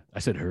 yeah. Yeah. I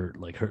said her,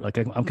 like her. Like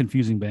I'm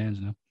confusing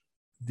bands now.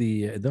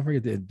 The don't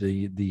forget the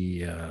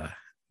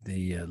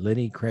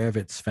Lenny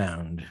Kravitz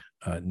found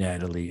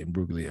Natalie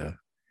Imbruglia.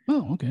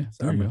 Oh, okay.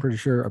 So I'm pretty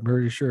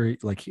sure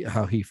like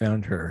how he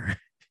found her.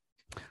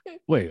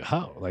 Wait,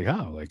 how? Like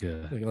how? Like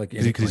Like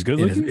is he, 'cause he's good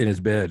looking? in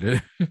his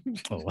bed.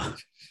 Oh,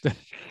 I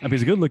mean,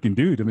 he's a good looking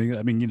dude. I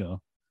mean,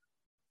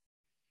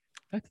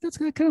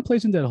 that kind of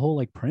plays into that whole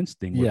like Prince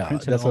thing. Where Yeah,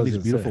 Prince had that's all what I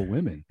was these gonna beautiful say.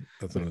 women.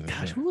 That's what I Like, was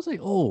gonna gosh, say. what was I?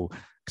 Oh,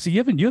 so you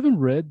haven't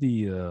read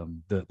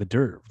the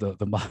Dirt, the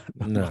No.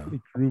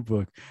 Motley Crue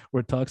book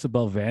where it talks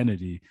about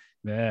vanity.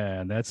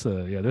 Man, that's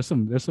there's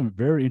some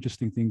very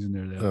interesting things in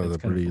there. Oh, That's the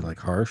kind pretty of like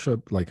harsh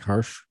of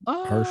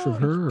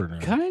her. Or no?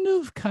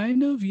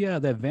 kind of, yeah.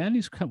 That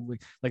vanity's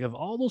like of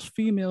all those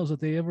females that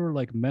they ever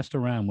like messed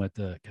around with.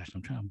 Gosh,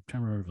 I'm trying to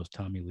remember if it was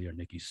Tommy Lee or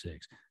Nikki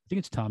Sixx. I think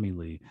it's Tommy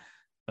Lee.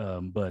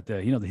 But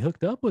they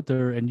hooked up with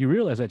her, and you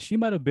realize that she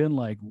might have been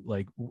like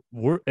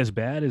as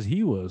bad as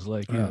he was.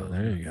 Like, Oh,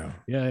 there you go.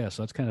 yeah.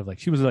 So it's kind of like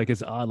she was like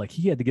it's odd. Like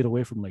he had to get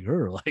away from like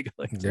her. Like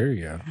There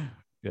you go.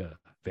 yeah.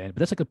 But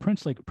that's like a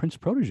Prince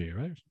protege,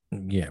 right?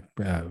 Yeah,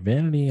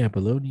 Vanity,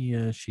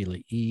 Apollonia, Sheila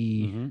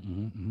E.,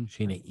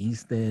 Sheena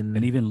Easton,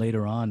 And even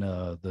later on,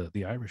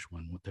 the Irish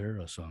one with their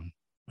song,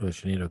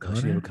 Sinead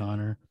O'Connor. Sinead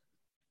O'Connor.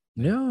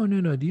 No.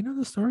 Do you know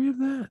the story of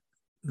that?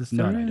 The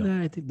No, story I of don't.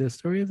 that, I think the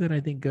story of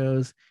that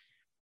goes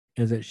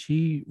is that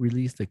she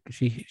released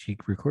she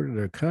recorded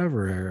a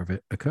cover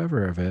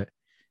of it,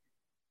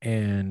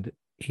 and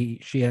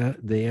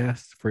they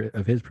asked for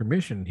of his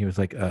permission. He was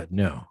like,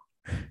 no.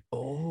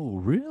 Oh,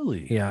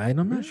 really? Yeah, and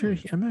I'm not Really?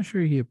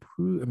 sure he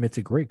approved. I mean, it's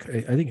a great.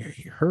 I think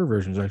her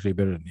version is actually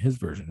better than his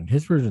version, and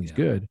his version's Yeah.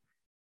 good.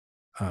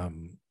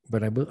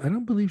 But I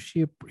don't believe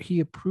he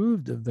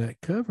approved of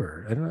that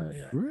cover. I don't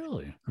know.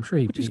 Really? I'm sure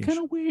he. Which is kind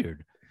of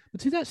weird.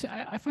 But see,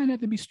 I find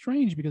that to be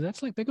strange because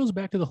that goes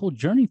back to the whole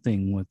Journey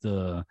thing with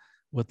the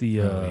what's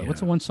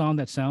the one song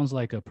that sounds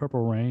like a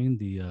Purple Rain,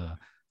 the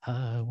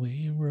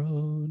Highway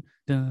Road.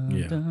 Dun,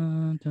 Yeah.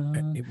 dun,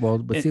 dun. Well,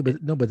 but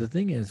the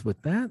thing is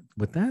with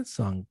that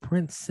song,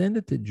 Prince sent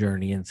it to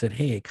Journey and said,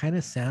 "Hey, it kind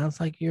of sounds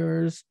like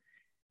yours.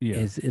 Yeah.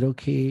 Is it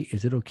okay?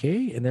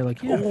 And they're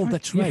like, "Yeah, Oh, fuck,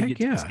 that's right. heck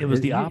yeah." It was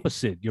the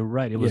opposite. You're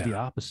right. It was Yeah. the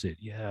opposite.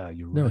 Yeah,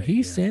 you're No, right. he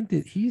yeah.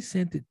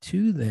 sent it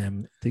to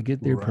them to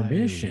get their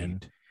permission.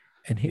 Right.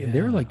 And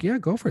they were Yeah. like, "Yeah,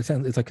 go for it."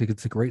 It's like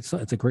it's a great song.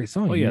 It's a great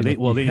song. Oh yeah, they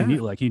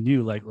knew like he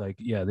knew like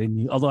yeah they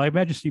knew. Although I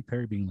imagine Steve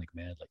Perry being like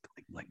mad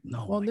like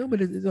no. Well, like, no, but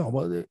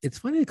it's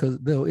funny because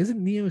though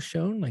isn't Neo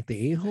shown like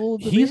the a-hole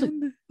of the He's a-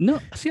 band? no.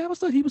 See, I always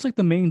thought he was like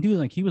the main dude.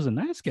 Like he was a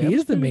nice guy. I He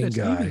always is the figured main that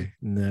Steve guy.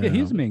 No, Yeah, he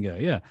is the main guy.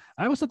 Yeah,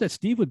 I always thought that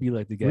Steve would be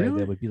like the guy Really?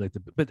 that would be like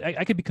the. But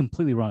I could be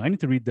completely wrong. I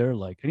need to read their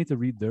like.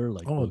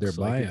 Oh, their books,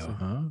 like, bio,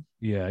 huh?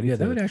 Yeah, I need Yeah,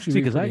 that to- would actually see,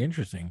 be 'cause pretty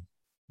interesting.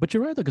 But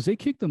you're right though, because they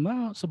kicked him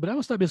out. So, but I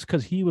was thought it's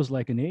because he was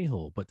like an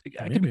a-hole. But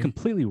I could be Maybe.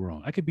 completely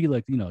wrong. I could be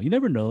like, you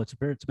never know. It's a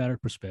matter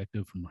of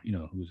perspective from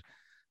who's.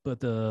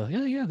 But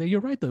you're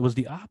right though. It was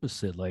the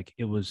opposite. Like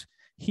it was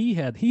he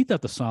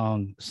thought the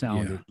song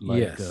sounded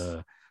like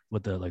Yes.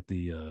 with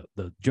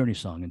the Journey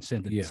song and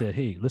said Yeah.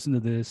 hey, listen to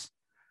this.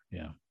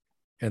 Yeah.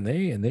 And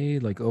they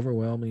like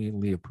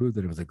overwhelmingly approved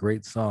that it was a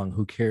great song.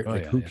 Who cares? Oh,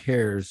 Like yeah, who yeah.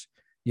 cares?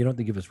 You don't have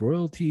to give us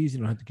royalties. You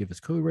don't have to give us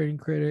co-writing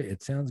credit.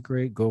 It sounds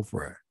great. Go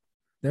for it.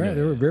 They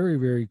were Yeah. very,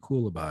 very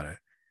cool about it.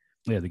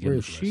 Yeah. They gave him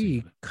Whereas the blessing she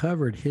of it.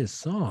 covered his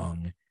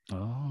song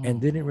Oh. and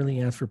didn't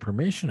really ask for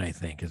permission, I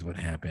think, is what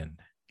happened.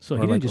 So Or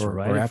he like- didn't just or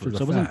write it after for, the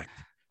so it wasn't.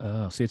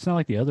 fact. See, it's not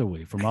like the other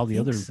way from all the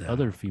think other so.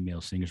 other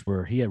female singers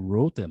where he had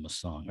wrote them a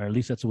song, or at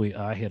least that's the way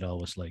I had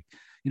always like,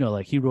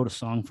 like he wrote a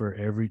song for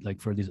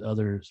for these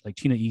others, like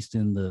Tina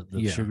Easton, the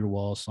Yeah. Sugar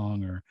Wall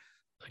song, or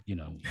like Gee,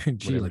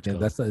 whatever like it's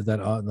that's is that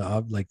on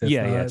the like that's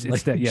yeah, not, it's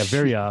like, that, yeah,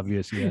 very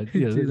obvious, yeah,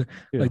 yeah. Dude,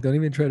 yeah. like don't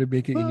even try to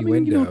make it Well, I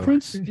innuendo. mean,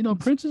 Prince,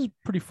 Prince is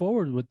pretty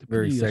forward with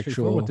Very pretty,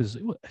 straightforward with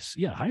sexual. his,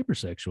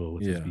 hypersexual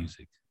with his Yeah.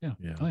 music, yeah,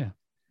 Yeah. oh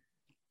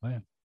yeah.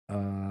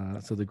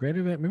 So the great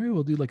event, maybe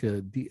we'll do like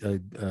a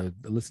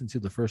listen to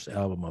the first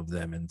album of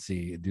them and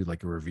do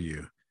like a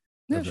review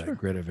Yeah, of sure. that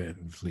great event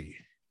and Fleet.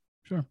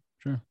 Sure.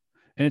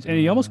 And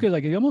you almost get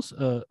like you almost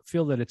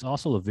feel that it's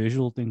also a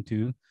visual thing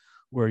too,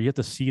 where you have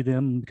to see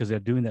them because they're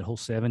doing that whole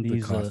The 70s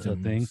thing.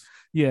 costumes.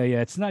 Yeah.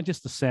 It's not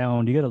just the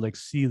sound. You got to like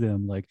see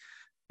them. Like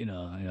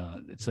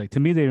it's like, to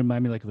me they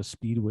remind me like of a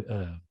speedway,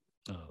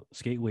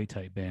 skateway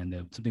type band,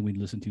 that something we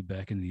listened to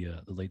back in the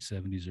late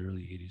 '70s,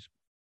 early '80s.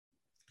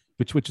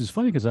 Which is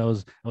funny because I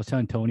was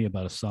telling Tony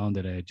about a song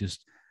that I had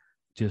just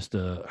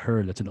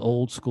heard. That's an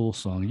old school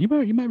song. You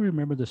might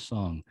remember this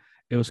song.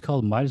 It was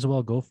called "Might As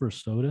Well Go for a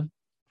Soda."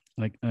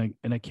 And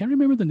I can't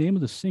remember the name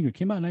of the singer. It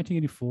came out in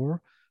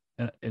 1984.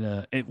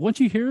 And once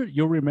you hear it,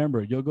 you'll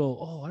remember it. You'll go,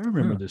 "Oh, I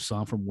remember this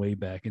song from way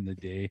back in the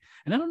day."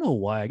 And I don't know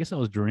why. I guess I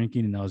was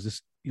drinking and I was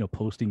just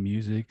posting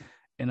music,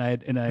 and I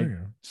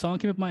song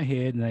came up in my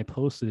head and I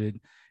posted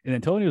it. And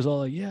then Tony was all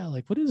like, "Yeah,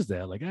 like what is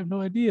that? Like I have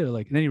no idea."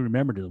 Like, and then he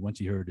remembered it once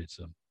he heard it.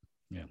 So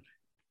yeah.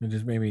 It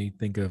just made me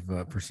think of,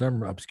 for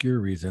some obscure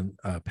reason,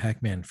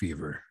 Pac-Man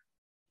Fever.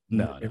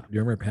 No, Do you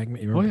remember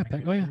Pac-Man? Oh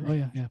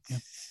yeah,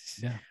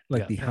 yeah.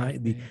 Like the high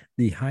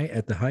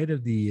at the height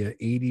of the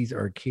 '80s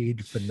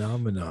arcade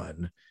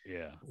phenomenon.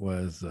 Yeah,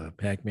 was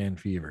Pac-Man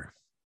Fever.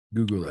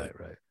 Google it.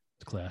 Right.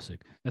 It's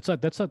classic. That's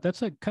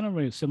like kind of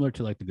really similar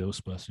to like the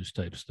Ghostbusters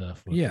type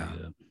stuff. Yeah,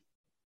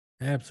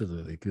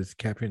 absolutely, because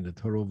capturing the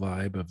total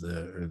vibe of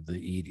the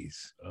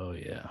 '80s. Oh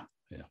yeah.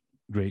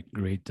 Great.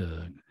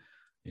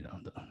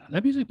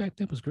 That music back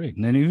then was great.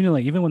 And then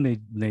even when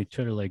they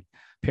try to like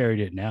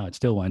parody it now, it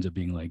still winds up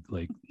being like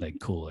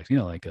cool,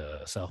 like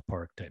South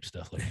Park type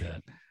stuff like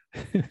that.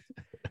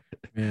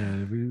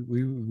 Yeah,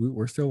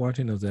 we're still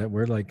watching those.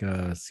 We're like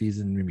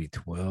season maybe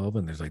 12,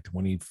 and there's like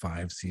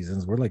 25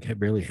 seasons. We're like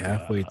barely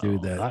halfway through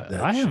that.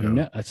 I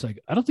have it's like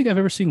I don't think I've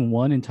ever seen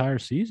one entire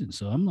season.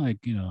 So I'm like,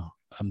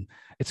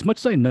 it's much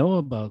as I know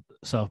about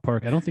South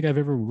Park, I don't think I've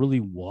ever really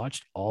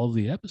watched all of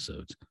the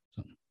episodes.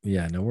 So.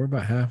 Yeah, no, we're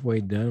about halfway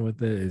done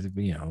with it.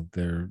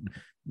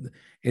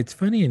 It's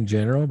funny in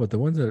general, but the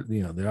ones that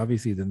they're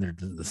obviously then they're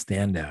the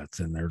standouts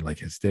and they're like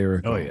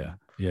hysterical. Oh yeah.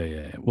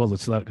 Well,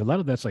 it's a lot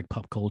of that's like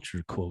pop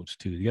culture quotes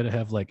too. You got to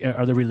have like,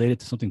 are they related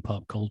to something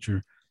pop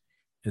culture?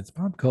 It's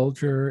pop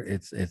culture.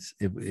 It's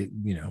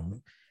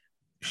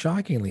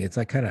shockingly, it's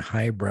like kind of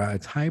highbrow.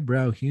 It's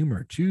highbrow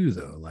humor too,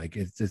 though. Like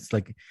it's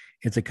like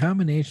it's a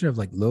combination of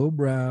like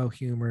lowbrow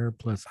humor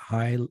plus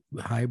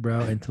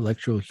highbrow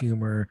intellectual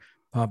humor,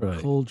 pop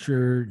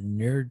culture,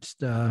 nerd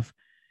stuff.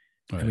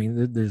 Right. I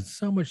mean, there's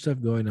so much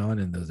stuff going on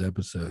in those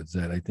episodes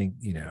that I think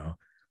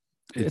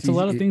it's a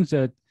lot of things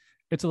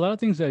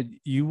that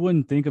you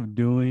wouldn't think of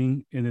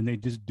doing, and then they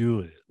just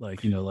do it.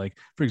 Like like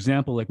for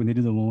example, like when they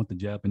do the one with the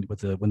Japan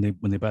when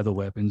they buy the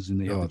weapons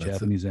and they have the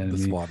Japanese enemy,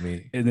 the swap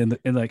meet, and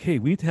then like, hey,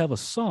 we need to have a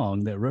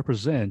song that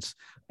represents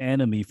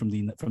anime from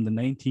the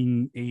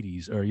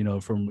 1980s,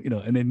 or from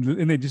and then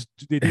they do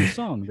a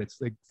song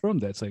that's like from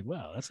that. It's like,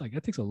 wow,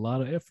 that takes a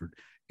lot of effort.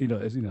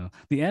 The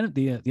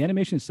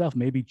animation itself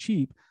may be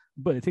cheap,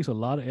 but it takes a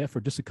lot of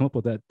effort just to come up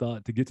with that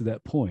thought to get to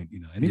that point,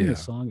 and even the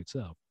song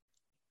itself.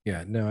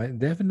 Yeah, no, I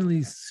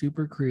definitely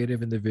super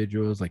creative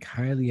individuals, like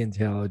highly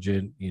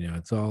intelligent.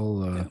 It's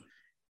all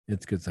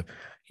it's good stuff.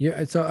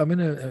 Yeah, so I'm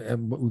gonna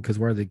because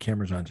we're the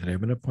cameras on today. I'm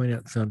gonna point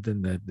out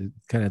something that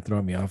kind of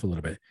throw me off a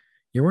little bit.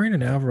 You're wearing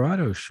an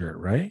Alvarado shirt,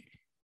 right?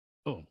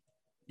 Oh,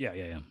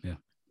 yeah.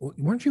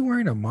 Weren't you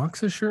wearing a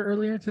Moxa shirt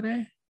earlier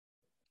today?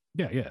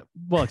 Yeah.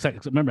 Well,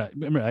 exactly. Remember,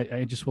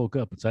 I just woke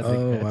up. So I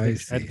had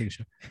to take a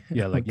show.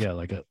 Yeah, like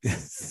like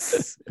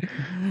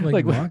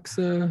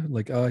Moxa.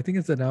 Like, I think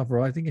it's an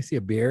Alvarado. I think I see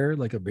a bear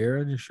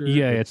on your shirt.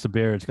 Yeah, it's a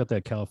bear. It's got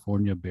that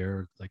California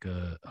bear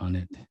on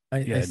it.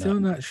 I'm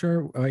still not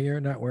sure why you're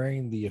not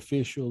wearing the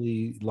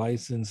officially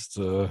licensed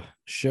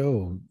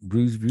show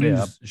Bruce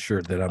Views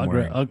shirt that I'm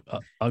wearing.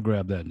 I'll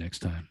grab that next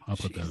time. I'll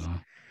put that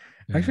on.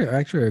 Yeah.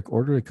 Actually, I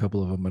ordered a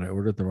couple of them, but I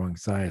ordered the wrong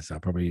size. So they're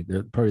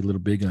probably a little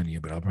big on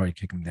you, but I'll probably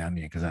kick them down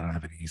to you because I don't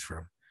have any use for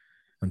them.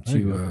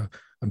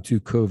 I'm too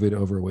COVID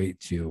overweight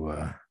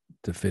to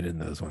fit in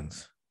those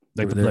ones.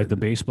 Like the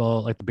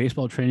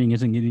baseball training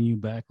isn't getting you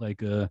back.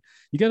 Like you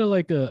gotta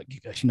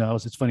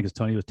it's funny because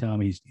Tony was telling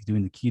me he's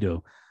doing the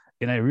keto,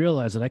 and I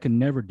realized that I could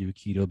never do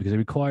keto because it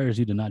requires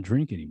you to not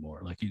drink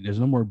anymore. Like there's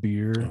no more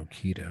beer. Oh,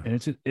 keto, and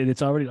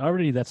it's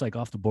already that's like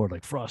off the board,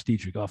 like Frost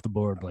Dietrich off the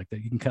board, like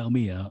that. You can count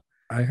me out.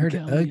 I heard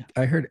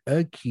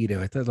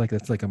keto. I thought like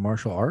that's like a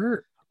martial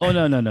art. Oh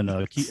no.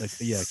 Keto,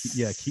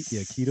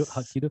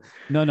 hot keto.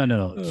 No.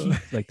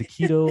 Like the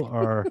keto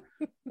are,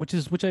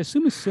 which I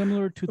assume is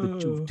similar to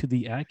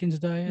the Atkins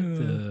diet.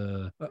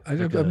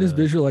 I'm just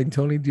visualizing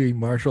Tony doing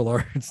martial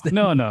arts.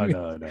 No.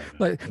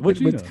 Like,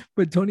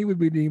 but Tony would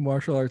be doing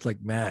martial arts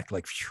like Mac,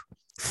 like.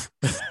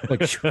 Well,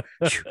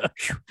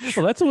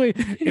 that's the way.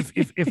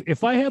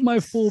 If I had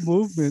my full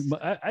movement,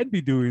 I'd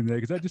be doing that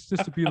because I just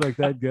to be like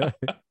that guy.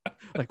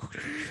 Like,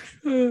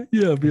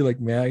 be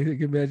like Mac. I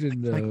can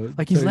imagine.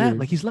 He's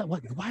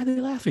laughing. Why are they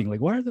laughing? Like,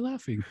 why are they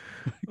laughing?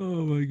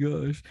 Oh my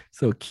gosh!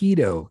 So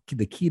keto,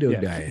 the keto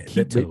diet.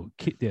 The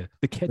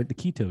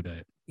keto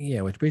diet.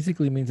 Yeah, which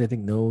basically means I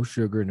think no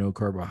sugar, no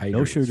carbohydrates.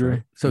 No sugar.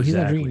 Right? So he's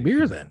not drinking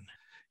beer then.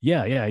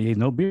 Yeah,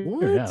 no beer.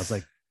 What? Yeah,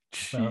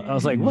 I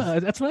was like,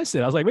 what? That's what I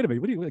said. I was like, wait a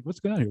minute, what's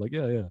going on here? Like,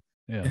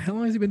 yeah. How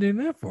long has he been doing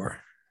that for?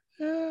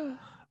 I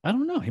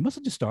don't know. He must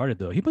have just started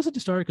though. He must have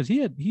just started because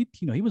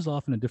he was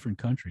off in a different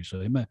country, so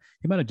he might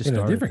have just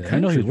started a different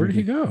country. Where did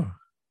he go?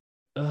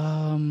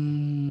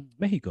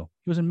 Mexico.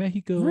 He was in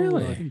Mexico. I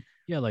Really? think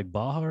yeah, like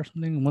Baja or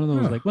something. One of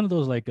those Huh.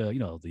 like you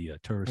know, the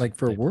tourist Like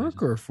for type work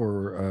places. or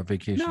for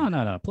vacation? No,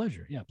 no, no.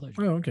 Pleasure. Yeah,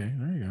 pleasure. Oh, okay.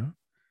 There you go.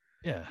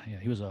 Yeah, yeah.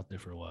 He was out there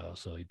for a while.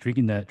 So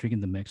drinking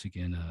the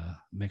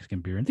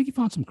Mexican beer. I think he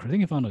found I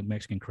think he found a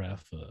Mexican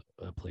craft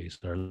place,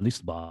 or at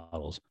least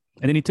bottles.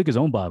 And then he took his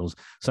own bottles.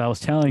 So I was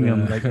telling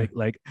him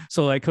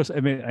so like 'cause I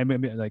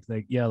mean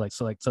like yeah like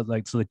so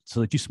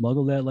that you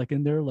smuggle that like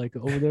in there like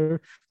over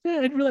there. Yeah,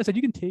 I didn't realize that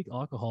you can take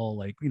alcohol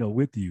like you know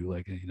with you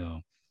like you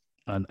know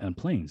on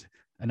planes.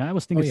 And I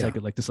always think oh it's yeah.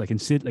 like this like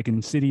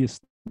insidious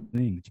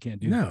thing that you can't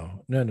do.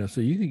 No, no, no.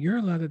 So you're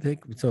allowed to take.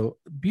 So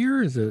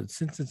beer is a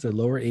since it's a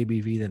lower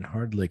ABV than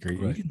hard liquor,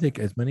 you Right, can take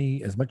as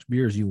much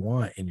beer as you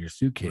want in your right,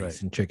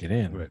 suitcase and check it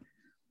in. right.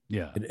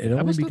 Yeah, It yeah. I only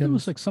always thought there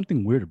was becomes like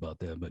something weird about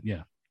that, but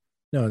yeah.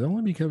 no, it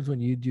only becomes when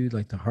you do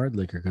like the hard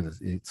liquor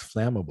because it's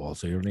flammable.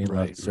 So you're only allowed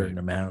Right, right. certain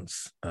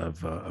amounts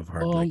of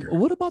hard liquor.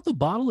 What about the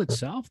bottle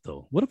itself,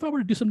 though? What if I were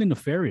to do something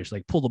nefarious,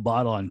 like pull the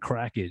bottle and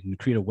crack it and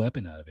create a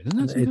weapon out of it? Isn't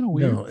that some kind of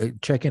weird? No,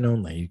 check in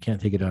only. You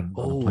can't take it on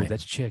a Oh, plane.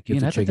 that's check You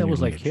have in. to I thought check in that your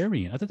was like luggage.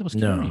 carrying. I thought that was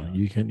carry No, on.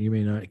 you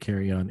may not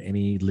carry on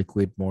any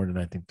liquid more than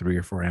I think 3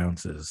 or 4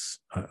 ounces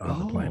on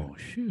the plane. Oh,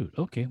 shoot.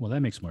 Okay. Well,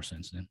 that makes more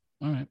sense then.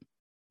 All right.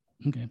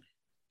 Okay.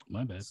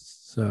 My bad.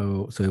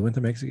 So he went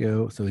to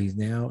Mexico. So he's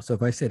now. So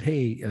if I said,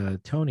 "Hey,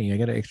 Tony, I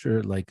got an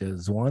extra like a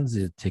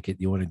Zwanzi ticket.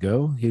 You want to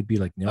go?" He'd be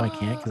like, "No, I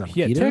can't because I'm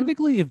Yeah. keto."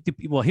 Technically, if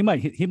well, he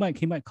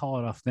might call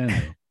it off then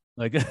though.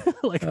 Like,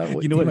 like you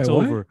know He what? might It's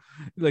what? over.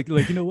 Like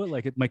you know what?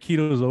 Like my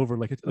keto is over.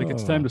 Like it's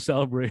time Oh, to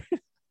celebrate.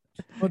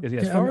 well, Yeah, as yeah,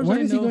 I far mean, as why I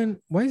is he know, going?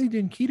 Why is he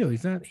doing keto?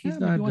 yeah,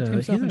 maybe he wants to get He's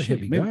himself in not a shape.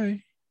 hippie Maybe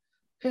guy.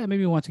 yeah,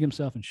 maybe he wants to get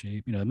himself in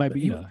shape. You know, it might But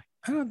be. You know,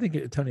 I don't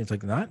think Tony's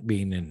like not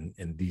being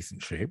in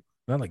decent shape.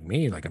 Not like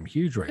me. Like I'm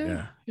huge right yeah,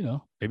 now. you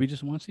know, maybe he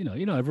just wants.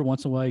 Every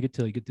once in a while you get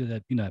to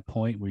that that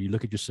point where you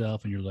look at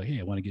yourself and you're like, hey,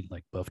 I want to get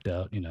like buffed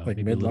out. You know, Like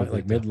maybe a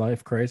little bit.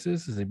 midlife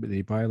crisis. Did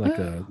he buy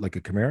Uh, like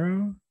a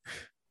Camaro?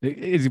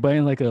 is he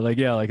buying like a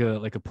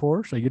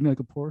Porsche? Are you getting like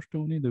a Porsche,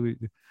 Tony?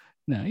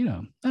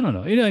 No, I don't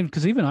know.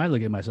 Because even I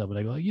look at myself and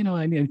I go,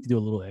 I need to do a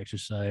little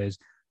exercise.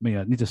 I mean,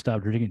 I need to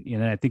stop drinking.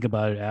 And then I think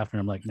about it after.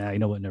 I'm like, nah, you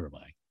know what? Never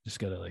mind. Just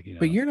gotta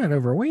But you're not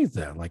overweight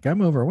though. Like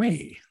I'm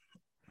overweight.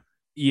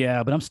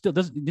 yeah, but I'm still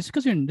doesn't just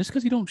because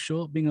you don't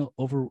show up being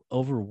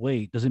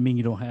overweight doesn't mean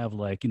you don't have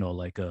like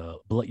like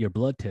your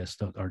blood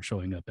tests aren't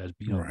showing up as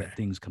Right. that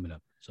thing's coming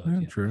up. So Yeah,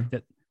 yeah, true.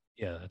 that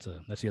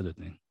that's the other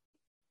thing.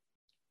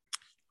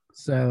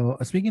 So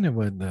speaking of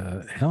with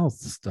the health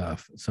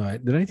stuff,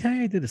 did I tell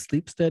you I did a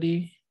sleep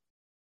study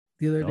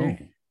the other No,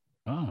 day?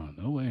 oh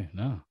no way,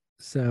 no.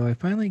 So I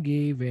finally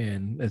gave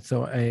in. And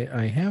so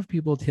I have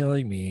people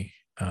telling me,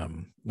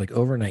 like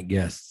overnight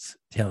guests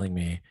telling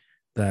me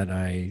that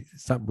I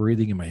stopped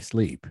breathing in my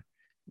sleep.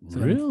 So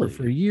for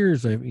Really?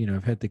 years, I've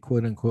had the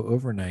quote unquote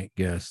overnight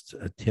guests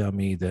tell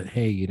me that,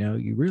 hey,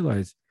 you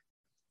realize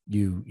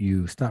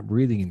you stop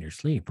breathing in your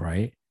sleep,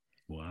 right?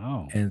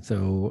 Wow. And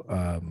so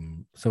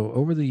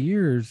over the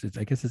years,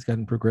 I guess it's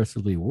gotten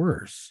progressively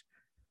worse.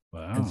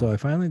 And so Wow. I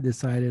finally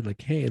decided,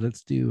 like, hey,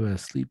 let's do a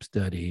sleep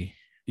study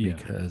Yeah.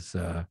 because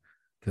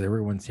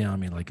everyone's telling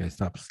me like I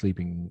stopped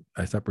breathing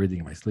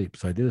in my sleep.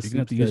 So I did a You're gonna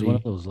have sleep to use one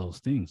of study. those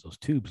things, those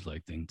tubes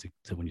like thing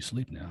to when you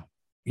sleep now.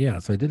 Yeah,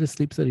 so I did a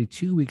sleep study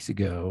 2 weeks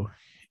ago,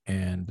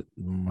 and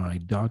my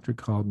doctor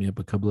called me up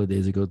a couple of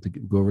days ago to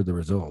go over the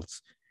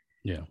results.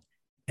 Yeah.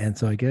 And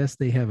so I guess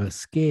they have a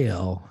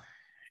scale,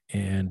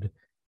 and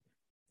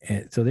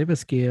so they have a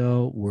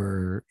scale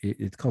where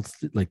it's called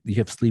like you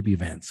have sleep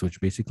events, which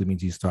basically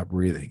means you stop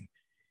breathing.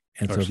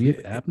 And Or so if you,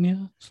 sleep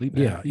apnea? Sleep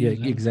yeah, apnea, yeah, is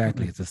that what it's called?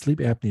 exactly, it's a sleep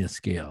apnea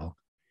scale.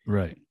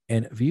 Right.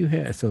 And if you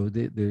have, so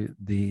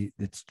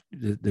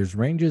there's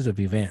ranges of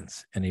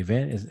events. An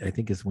event is, I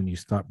think, is when you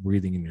stop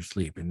breathing in your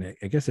sleep, and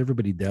I guess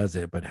everybody does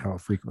it, but how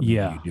frequently do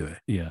you Yeah. do it?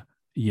 Yeah.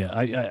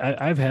 Yeah.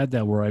 I've had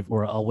that where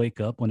I'll wake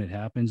up when it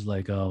happens,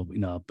 like I'll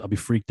be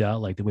freaked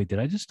out, like wait, did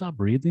I just stop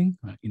breathing?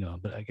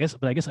 But I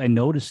guess I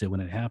notice it when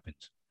it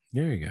happens.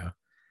 There you go.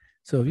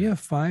 So if you Yeah. have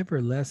 5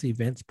 or less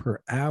events per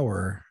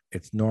hour,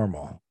 it's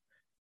normal.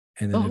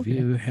 And then Oh, if okay.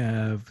 you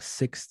have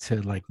 6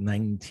 to like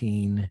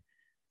 19,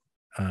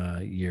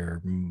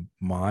 you're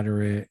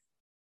moderate.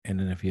 And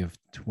then if you have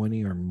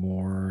 20 or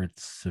more,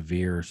 it's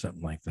severe or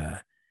something like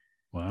that.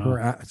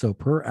 Wow. So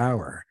per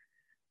hour.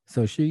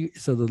 So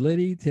the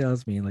lady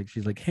tells me, like,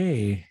 she's like,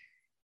 hey,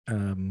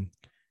 um,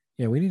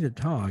 yeah, we need to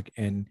talk.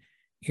 And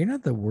you're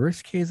not the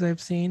worst case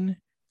I've seen,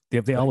 They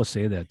but always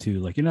say that too.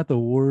 Like you're not the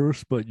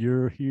worst, but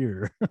you're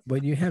here.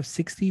 you have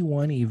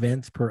 61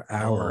 events per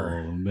hour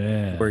Oh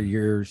where man.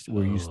 you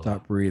Oh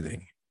stop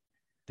breathing.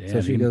 So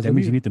damn. she goes, That let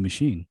means you me, need the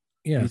machine.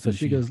 You yeah. need the So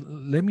she machine. goes,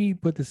 let me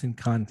put this in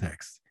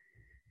context.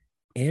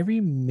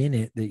 Every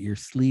minute that you're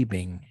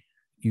sleeping,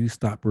 you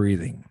stop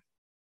breathing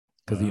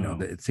because Wow.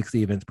 it's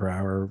 60 events per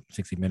hour,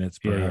 60 minutes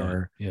Yeah, per yeah.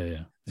 hour. Yeah,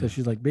 yeah. So Yeah.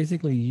 she's like,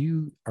 basically,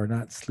 you are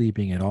not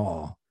sleeping at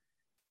all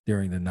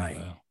during the night.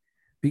 Wow.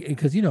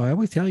 Because I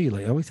always tell you,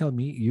 like I always tell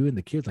me, you and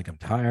the kids, like I'm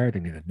tired, I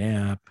need a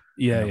nap, I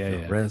Yeah, don't yeah, feel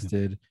yeah.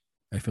 rested,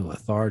 I feel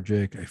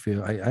lethargic.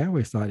 I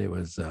always thought it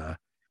was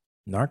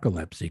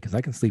narcolepsy because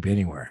I can sleep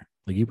anywhere.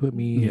 Like Yeah. you put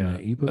me anywhere.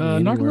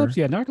 Narcolepsy.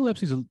 Yeah,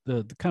 narcolepsy is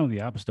the kind of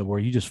the opposite, where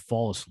you just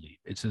fall asleep.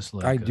 It's just I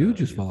like do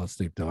just fall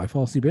asleep though. I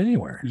fall asleep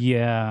anywhere.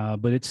 yeah,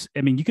 but it's.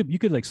 I mean, you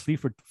could like sleep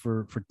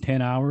for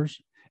 10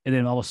 hours, and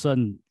then all of a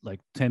sudden, like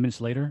 10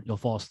 minutes later, you'll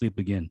fall asleep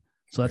again.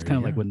 So that's There kind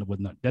of you like go.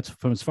 when that's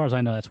from as far as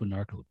I know, that's what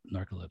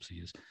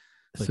narcolepsy is.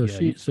 But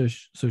yeah,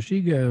 So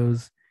she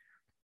goes,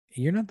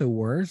 you're not the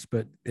worst,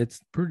 but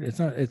it's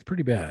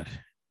pretty bad.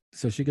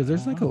 So she goes,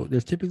 wow.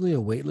 there's typically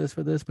a wait list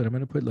for this, but I'm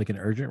gonna put like an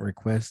urgent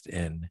request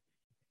in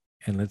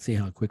and let's see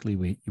how quickly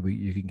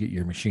you can get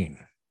your machine.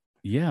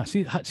 Yeah.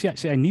 See.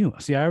 I knew.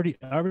 See, I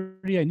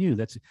knew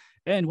that's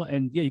and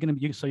yeah,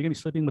 so you're gonna be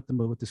sleeping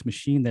with this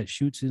machine that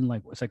shoots in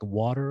like it's like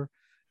water.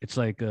 It's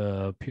like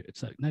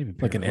not even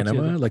Like an purified. What's the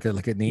other? enema, like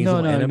a No,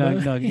 nasal no, no,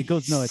 enema. no. It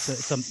goes no. It's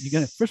a you're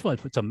gonna first of all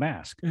it's a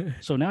mask.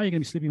 So now you're gonna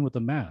be sleeping with a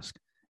mask,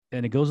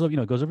 and it goes up.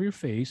 It goes over your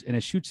face, and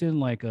it shoots in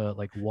like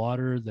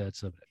water.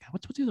 That's a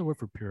what's the other word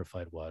for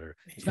purified water?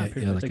 It's Yeah, not yeah,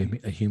 purified. It's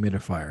like a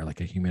humidifier, like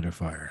a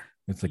humidifier.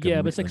 It's like a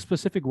yeah, but it's like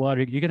specific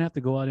water. You're gonna have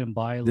to go out and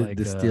buy like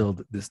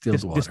distilled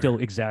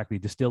water.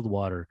 distilled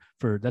water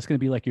for that's gonna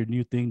be like your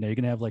new thing. Now you're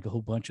gonna have like a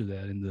whole bunch of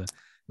that in the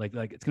like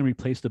it's gonna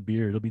replace the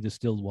beer. It'll be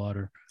distilled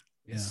water.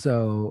 Yeah.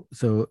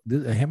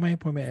 I have my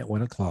appointment at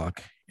 1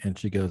 o'clock, and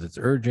she goes, "It's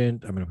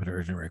urgent. I'm going to put an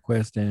urgent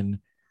request in,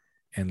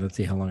 and let's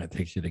see how long it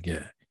takes you to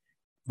get."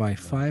 By Right.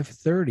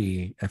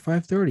 5:30, at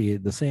 5:30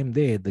 the same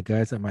day, the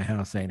guy's at my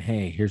house saying,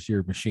 "Hey, here's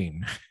your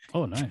machine."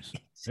 Oh, nice.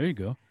 There you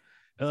go.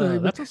 So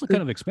That's also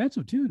kind of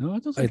expensive too. No,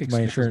 that sounds like it's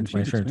my expensive. insurance. My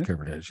Machine's insurance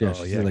expensive. covered it. Yeah,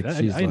 Oh yeah,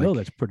 'cause I know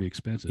that's pretty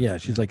expensive. yeah,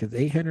 she's Yeah. like, it's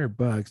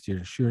 $800. Your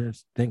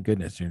insurance, thank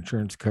goodness, your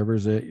insurance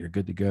covers it. You're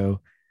good to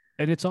go.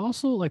 And it's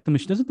also like the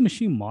machine. Doesn't the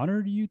machine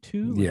monitor you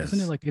too? Like, isn't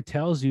it Yes, like it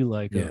tells you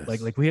yes,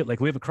 we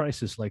have a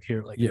crisis like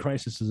here like a yep.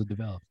 crisis is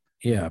developed.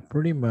 Yeah,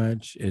 pretty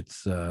much. It's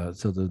so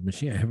the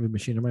machine. I have a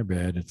machine in my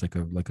bed. It's like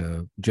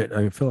a jet.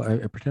 I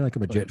pretend like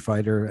I'm a Oh, jet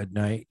fighter at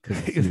night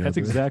because that's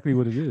exactly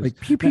what it is. like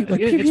pew Now, pew, like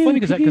pew it's funny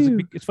pew because pew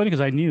pew. it's funny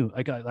because I knew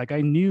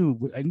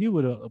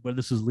what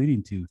this is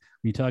leading to when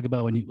you talk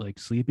about when you like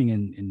sleeping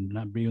and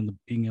not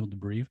being able to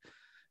breathe.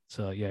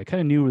 So yeah, I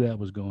kind of knew where that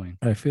was going.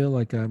 I feel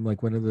like I'm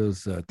like one of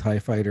those Tie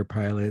Fighter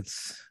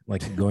pilots,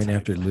 like going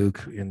after Typhoid.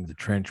 Luke in the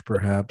trench,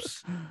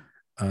 perhaps.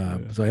 Yeah.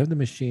 So I have the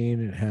machine.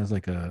 It has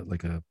like a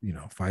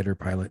fighter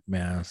pilot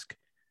mask.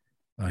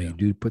 You Yeah.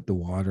 do put the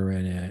water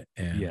in it,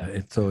 and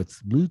Yeah. so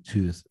it's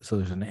Bluetooth. So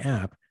there's an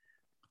app,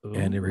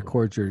 and it Oh.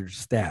 records your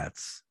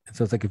stats. And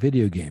so it's like a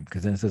video game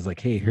because then it says like,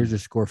 "Hey, here's Mm. your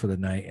score for the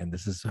night, and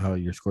this is how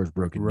your score is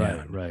broken Right.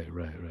 down." Right.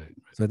 Right. Right.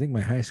 So I think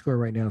my high score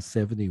right now is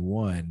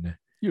 71.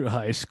 You're a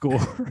high score.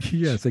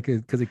 Yeah, it's like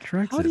because it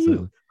tracks it.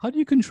 So How do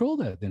you control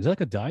that then? Is that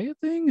like a diet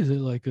thing? Is it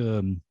like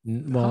well,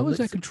 how is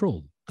that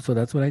controlled? so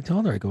that's what I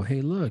told her. I go,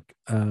 "Hey, look,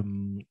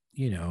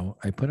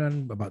 I put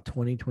on about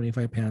 20,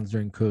 25 pounds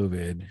during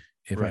COVID.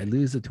 If I Right.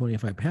 lose the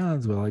 25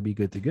 pounds, will I be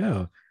good to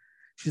go?"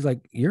 She's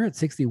like, "You're at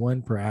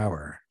 61 per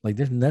hour. Like,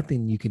 there's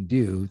nothing you can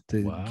do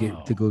to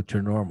get to Wow. go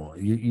to normal.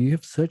 You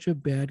have such a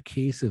bad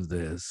case of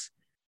this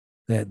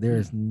that there Hmm.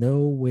 is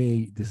no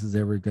way this is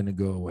ever going to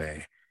go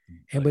away."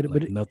 And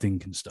Like nothing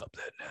can stop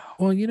that now.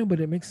 well, but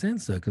it makes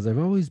sense though, because I've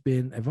always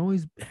been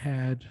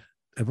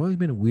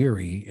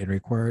weary and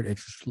required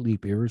extra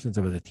sleep ever since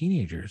I was a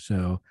teenager.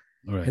 So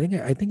All right.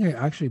 I think I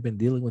actually been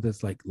dealing with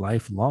this like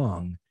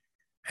lifelong,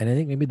 and I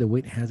think maybe the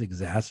weight has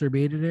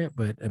exacerbated it.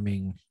 But I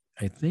mean,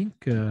 I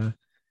think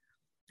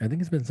I think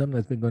it's been something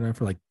that's been going on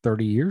for like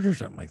 30 years or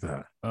something like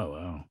that. Oh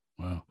wow.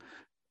 Wow.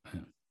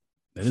 Yeah.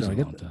 That So is a I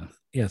get long time.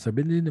 yeah, so I've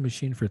been doing the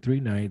machine for 3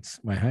 nights.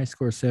 My high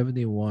score is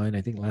 71.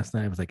 I think last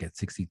night I was like at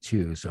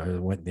 62, so I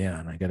went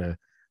down.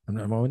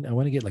 I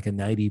want to get like a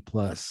 90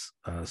 plus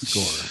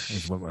score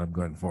is what I'm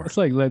going for. It's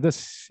like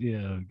this.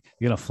 Yeah,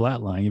 you're gonna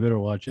flatline. You better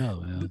watch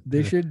out, man.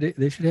 They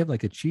should have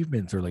like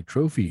achievements or like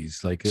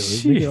trophies, like make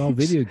it all Jeez.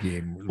 video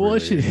game Well,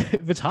 related.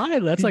 if it's high,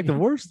 that's like the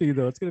worst thing,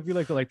 though. It's gonna be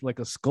like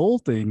a skull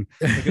thing.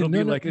 Like it'll No,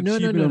 be no, like no, no,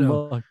 achievement no,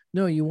 no. unlocked.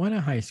 No, you want a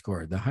high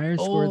score. The higher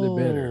score, the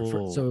better.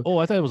 Oh,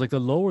 I thought it was like the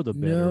lower the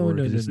better, No, or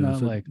no, because no, it's no. not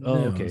So like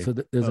no. So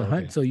there's a oh,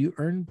 hunt. okay. So you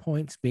earn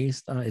points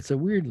based on. It's a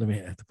weird. Let me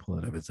have to pull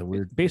it up. It's a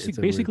weird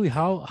Basically, thing.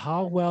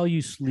 how well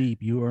you sleep,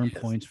 you earn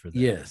Yes, points for that.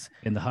 yes.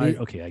 And the higher, They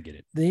okay, I get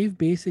it. they've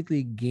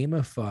basically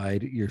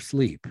gamified your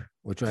sleep,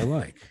 which I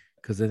like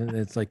because then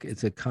it's like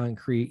it's a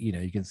concrete.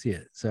 You can see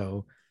it.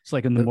 So It's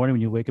like in the the morning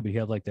when you wake up, you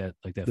have like that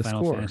the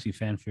Final score. Fantasy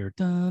fanfare.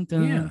 Dun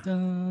dun Yeah.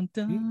 dun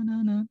dun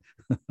dun. Dun.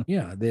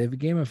 Yeah, they've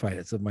gamified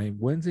it. So my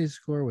Wednesday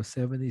score was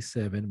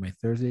 77. My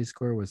Thursday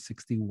score was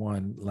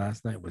 61.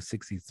 Last night was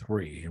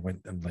 63.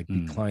 I'm like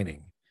Mm.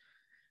 declining.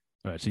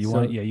 All right, so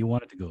So you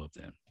want it to go up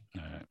then.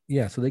 All right.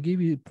 yeah, so they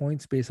give you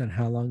points based on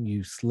how long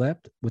you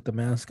slept with the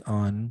mask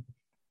on.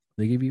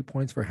 They give you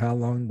points for how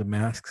long the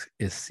mask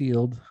is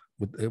sealed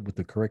with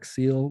the correct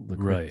seal.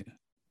 Right.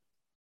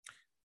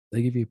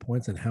 They give you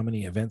points on how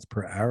many events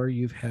per hour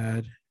you've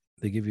had.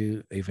 They give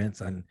you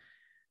events on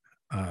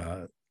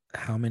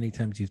how many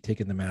times you've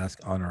taken the mask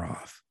on or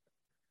off.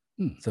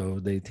 So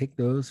they take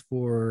those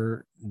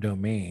four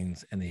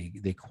domains and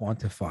they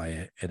quantify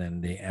it, and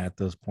then they add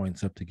those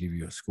points up to give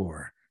you a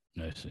score.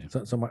 I see.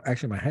 So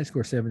my high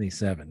score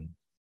 77.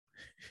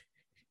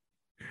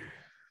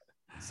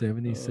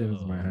 77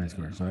 is my high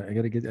score. So I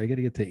gotta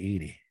get to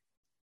 80.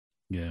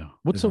 Yeah.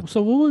 So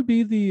what would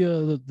be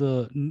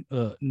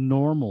the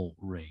normal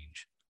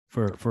range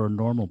for a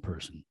normal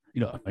person?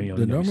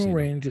 The normal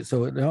range.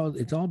 So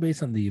it's all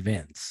based on the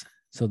events.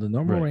 So the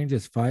normal range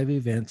is 5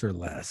 events or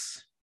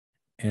less.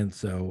 And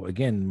so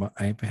again,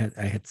 I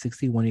had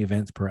 61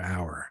 events per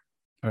hour.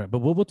 All right, but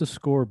what would the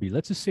score be?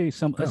 Let's just say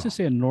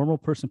a normal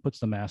person puts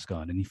the mask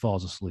on and he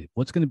falls asleep.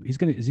 What's he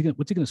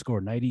gonna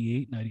score?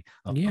 98, 90,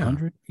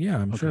 100? Yeah,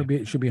 I'm sure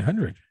it should be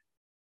 100.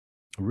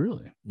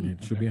 Really?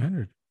 It should be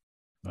 100.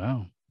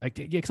 Wow.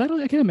 Because I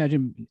can't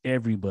imagine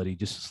everybody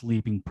just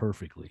sleeping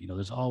perfectly.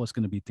 There's always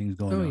going to be things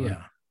going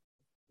on.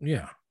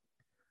 Yeah.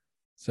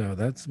 So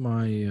that's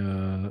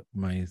my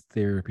my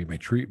therapy, my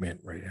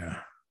treatment right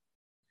now.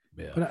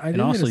 Yeah, but and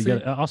also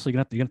you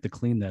have to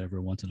clean that every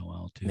once in a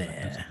while too. Nah.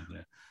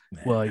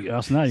 Well,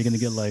 also now you're gonna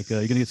get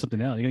you're gonna get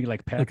something out. You're gonna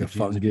get like a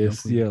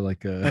fungus. Yeah,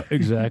 like a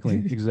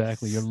exactly.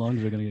 Your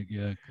lungs are gonna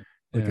get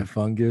a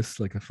fungus.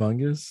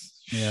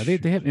 Yeah, they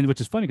have, and which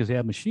is funny because they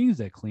have machines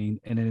that clean,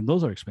 and then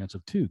those are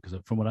expensive too. Because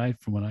from what I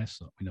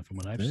saw, from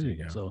what I've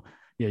seen. So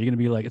yeah, you're gonna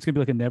be it's gonna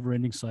be like a never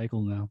ending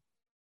cycle now.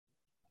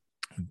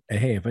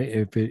 Hey,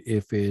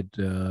 if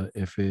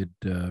it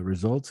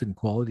results in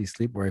quality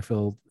sleep where I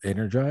feel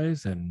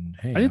energized, and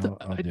hey,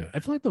 I'll do it. I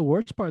feel like the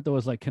worst part though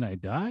is can I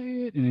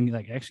diet and then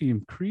actually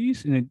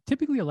increase? And then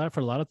typically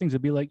for a lot of things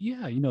it'd be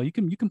yeah, you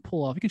can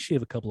pull off, you can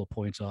shave a couple of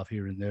points off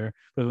here and there.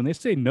 But when they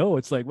say no,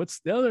 it's what's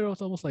the other?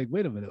 It's almost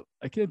wait a minute,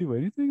 I can't do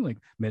anything. Like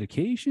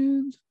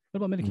medications.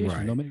 What about medications?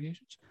 Right. No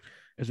medications.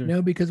 Is there...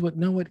 No, because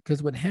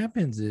what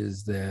happens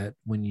is that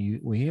when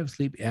you have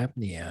sleep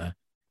apnea,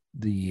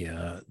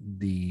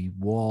 the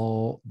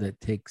wall that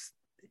takes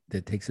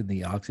in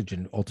the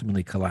oxygen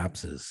ultimately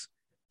collapses.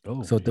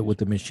 So what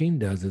the machine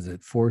does is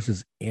it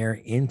forces air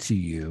into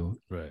you,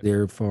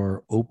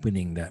 therefore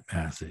opening that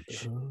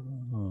passage.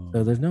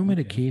 So there's no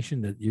medication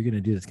that you're going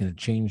to do that's going to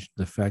change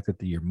the fact that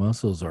your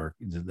muscles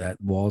that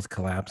wall's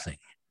collapsing.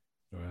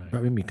 Right.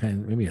 Probably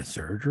maybe a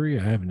surgery.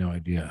 I have no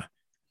idea.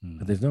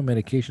 But there's no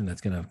medication that's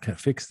going to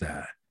fix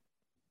that.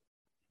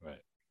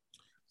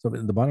 So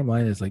the bottom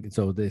line is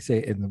so they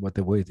say, and what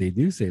the way they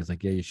do say is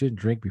yeah, you shouldn't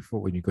drink before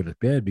when you go to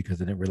bed because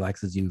then it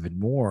relaxes you even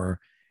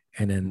more,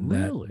 and then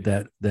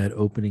that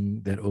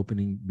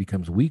opening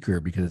becomes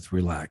weaker because it's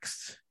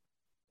relaxed.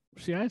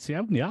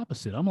 I'm the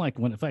opposite. I'm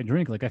if I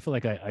drink, I feel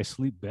like I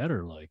sleep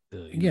better.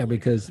 But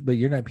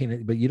you're not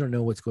paying, but you don't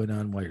know what's going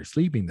on while you're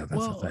sleeping. That's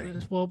the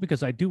thing. Well,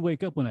 because I do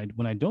wake up when I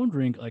don't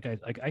drink. Like I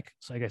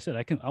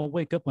said, I'll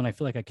wake up when I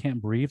feel like I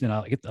can't breathe, and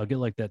I'll get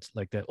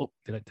that. Oh,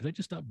 did I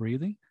just stop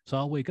breathing? So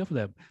I'll wake up for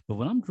that. But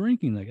when I'm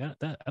drinking, I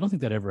don't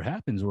think that ever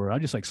happens where I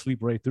just sleep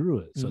right through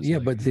it. So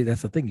but see,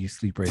 that's the thing. You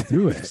sleep right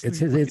through it. It's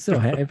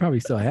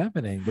probably still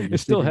happening, but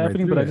it's still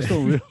happening. But I just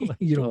don't realize.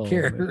 You don't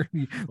care.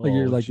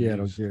 You're yeah, I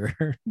don't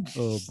care.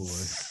 Oh boy.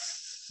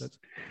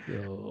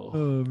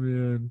 Oh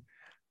man.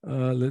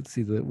 Let's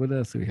see what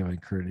else do we have in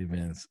current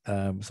events.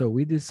 So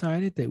we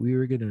decided that we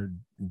were going to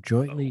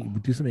jointly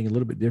do something a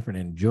little bit different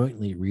and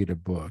jointly read a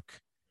book.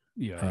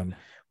 Yeah.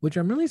 Which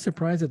I'm really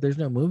surprised that there's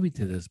no movie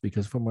to this,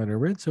 because from what I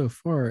read so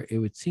far, it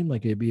would seem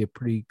like it'd be a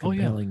pretty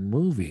compelling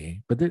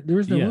movie. But there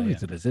is no movie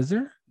to this, is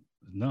there?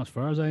 No, as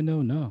far as I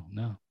know, no.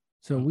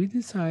 So we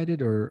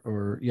decided,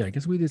 I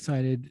guess we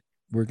decided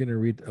we're going to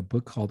read a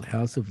book called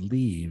House of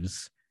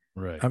Leaves.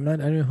 Right. I don't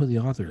know who the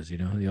author is. You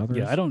know who the author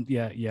is? I don't.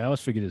 Yeah. I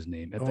always forget his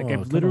name.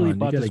 I've literally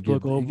bought this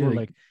book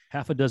over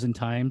half a dozen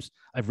times.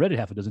 I've read it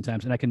half a dozen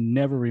times, and I can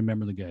never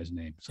remember the guy's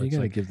name. So you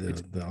gotta give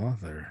the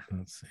author.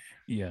 Let's see.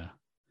 Yeah.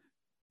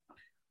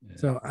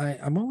 So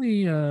I'm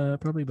only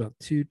probably about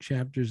 2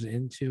 chapters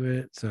into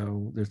it.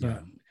 So there's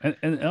not.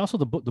 And also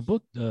the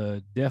book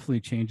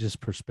definitely changes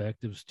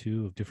perspectives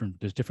too of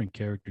there's different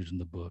characters in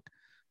the book.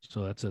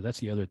 So that's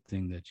the other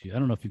thing that I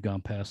don't know if you've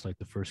gone past the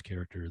first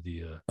character,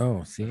 you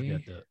ruined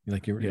it.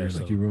 You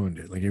ruined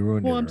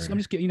it. Well, I'm just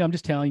I'm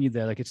just telling you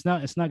that it's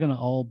not going to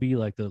all be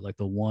the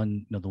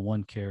one the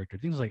one character.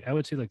 Things I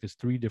would say there's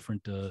 3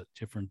 different point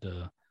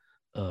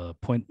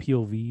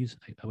POVs.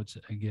 I would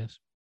say, I guess.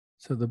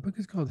 So the book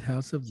is called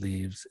House of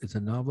Leaves. It's a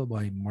novel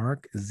by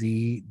Mark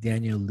Z.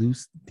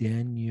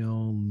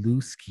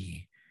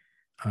 Danielewski,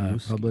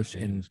 published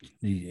in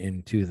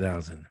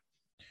 2000.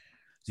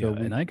 So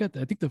and I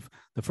think the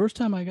first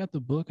time I got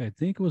the book, I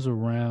think it was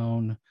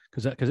around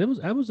because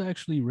I was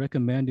actually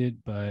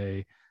recommended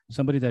by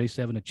somebody that I used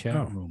to have in a chat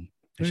room.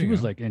 And she was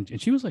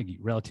she was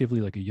relatively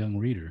a young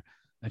reader,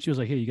 and she was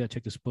like, "Hey, you got to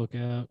check this book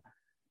out.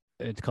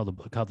 It's called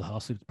the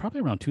House of Leaves,"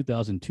 probably around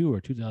 2002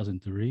 or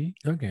 2003.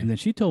 Okay. And then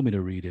she told me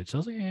to read it, so I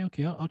was like, "Yeah,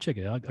 okay, I'll check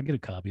it out. I'll get a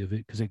copy of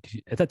it," because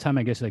at that time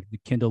I guess the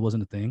Kindle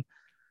wasn't a thing.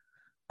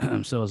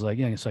 So I was like,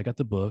 so I got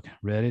the book,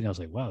 read it, and I was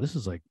like, wow, this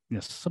is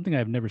something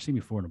I've never seen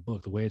before in a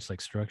book, the way it's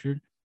structured.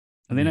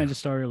 And then I Yeah. just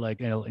started like,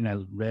 and I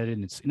read it,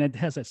 and it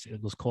has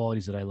those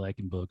qualities that I like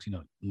in books,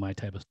 my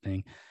type of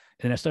thing.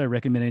 And I started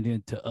recommending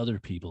it to other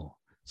people.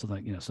 So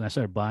like, so I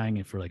started buying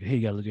it for like, hey,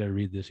 you gotta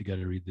read this, you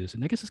gotta read this.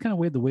 And I guess it's kind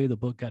of the way the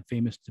book got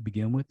famous to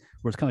begin with,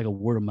 where it's kind of like a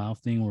word of mouth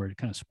thing where it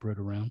kind of spread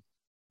around.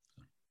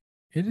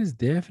 It is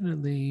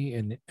definitely,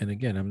 and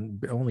again, I'm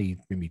only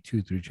maybe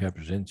 2, 3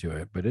 chapters into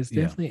it, but it's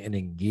Yeah. definitely an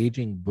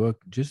engaging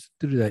book just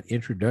through that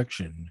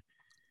introduction.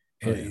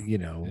 Oh yeah.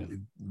 Yeah.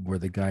 Where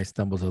the guy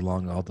stumbles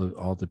along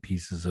all the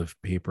pieces of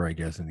paper, I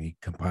guess, and he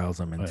compiles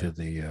them Oh into yeah.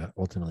 the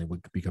ultimately what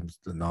becomes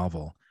the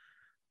novel.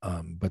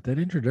 But that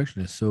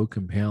introduction is so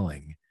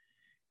compelling.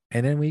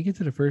 And then when you get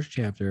to the first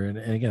chapter, and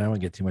again, I won't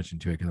get too much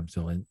into it because I'm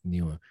still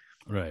new.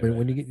 Right. But Right.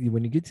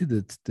 when you get to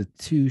the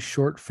 2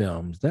 short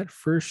films, that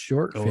first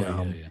short Oh yeah.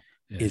 film Yeah.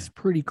 Yeah. is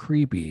pretty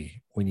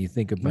creepy when you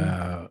think Yeah.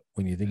 about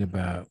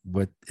Yeah.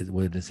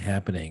 what is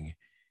happening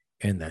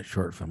in that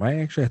short film. I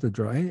actually have to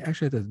draw. I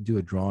actually have to do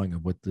a drawing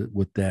of what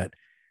that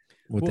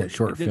Well,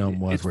 short film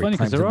was, it's where he funny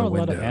because climbs there in are the a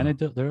lot of window.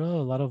 anecdote. There are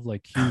a lot of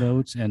like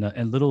keynotes and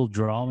little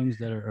drawings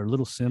that are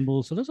little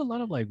symbols. So there's a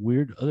lot of like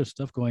weird other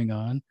stuff going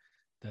on.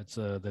 That's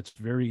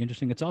very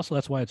interesting. That's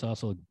why it's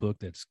also a book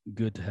that's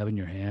good to have in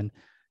your hand.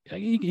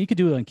 You could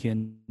do it on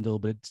Kindle,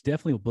 but it's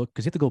definitely a book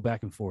because you have to go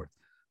back and forth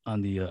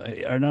on the.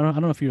 I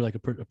don't know if you're like a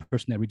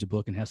person that reads a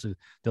book and has to.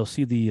 They'll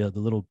see the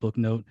little book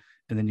note,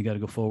 and then you got to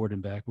go forward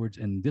and backwards.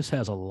 And this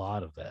has a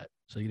lot of that,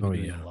 so you're gonna Oh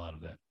be doing yeah. a lot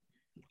of that.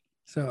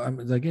 So I'm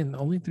again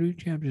only 3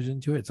 chapters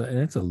into it, so and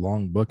it's a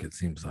long book. It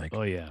seems like,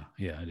 Oh yeah,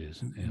 yeah, it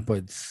is. Yeah,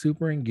 but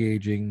super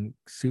engaging,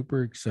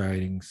 super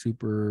exciting,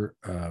 super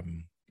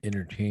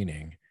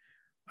entertaining.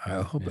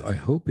 yeah. I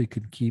hope it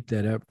could keep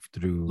that up Like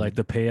through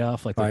the 500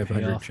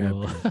 payoff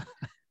will. chapters.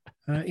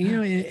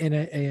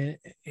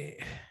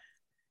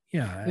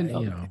 Yeah,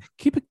 And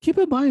keep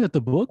in mind that the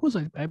book was,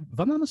 if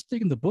I'm not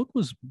mistaken, the book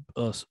was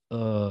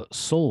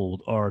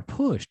sold or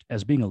pushed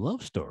as being a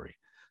love story.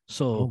 oh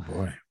So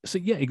boy.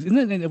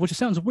 yeah, which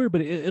sounds weird,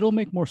 but it'll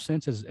make more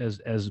sense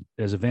as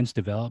events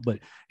develop. But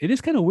it is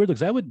kind of weird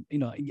because I would,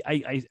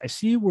 I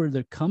see where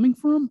they're coming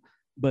from,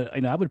 but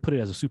I would put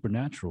it as a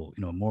supernatural,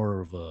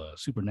 more of a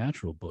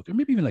supernatural book, or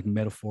maybe even like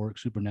metaphoric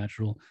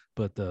supernatural.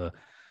 But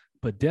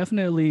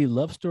definitely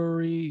love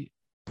story.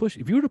 Push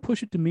if you were to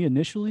push it to me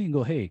initially and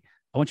go, hey,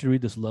 I want you to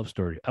read this love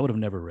story, I would have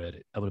never read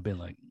it. I would have been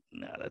like,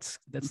 no, that's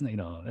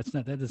not, that's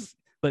not that is.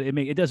 But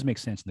it does make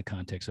sense in the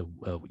context of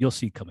you'll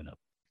see coming up.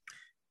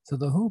 So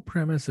the whole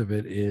premise of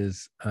it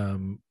is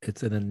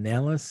it's an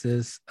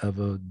analysis of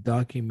a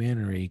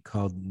documentary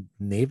called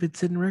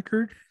Navidson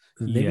Record.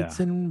 The Yeah,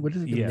 Navidson, what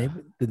is it? yeah,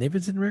 The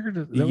Navidson Record?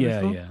 Is that what it's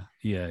yeah, called? yeah,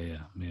 yeah, yeah,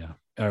 yeah.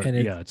 Or And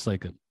yeah, it's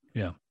like a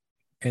yeah,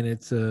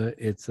 it's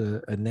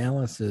a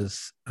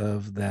analysis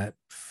of that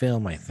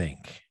film, I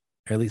think.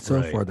 At least so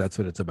right, far, that's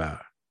what it's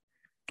about.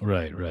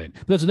 right, right.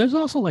 But there's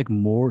also like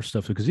more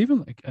stuff because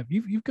even like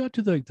you've got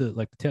to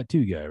the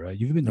tattoo guy, right?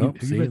 Nope.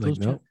 Have you See, read like those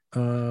chat? nope.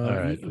 All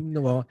right,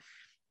 No, well,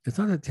 it's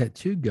not a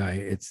tattoo guy.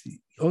 It's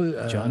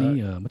oh,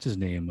 Johnny, what's his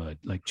name?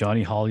 Like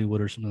Johnny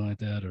Hollywood or something like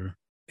that, or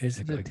is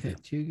it like a like the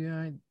tattoo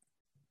guy?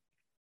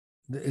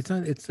 It's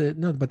not. It's a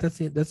no, but that's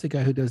the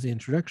guy who does the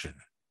introduction.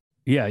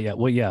 yeah, yeah.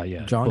 Well, yeah,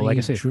 yeah. But like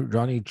I say,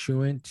 Johnny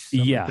Truant, something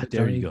like yeah, that.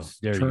 there you Johnny go.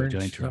 There you go. Turnt,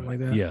 Johnny something Truitt. like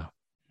that. Yeah.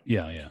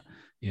 Yeah. Yeah.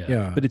 Yeah.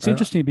 Yeah. But it's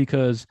interesting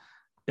because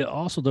it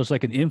also there's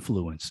like an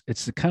influence.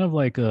 It's kind of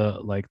like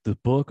the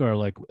book or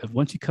like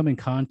once you come in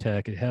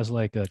contact, it has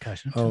like a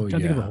gosh, I'm Oh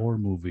trying to think of a yeah. horror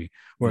movie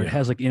where it Yeah.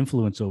 has like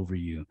influence over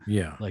you.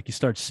 Yeah. Like you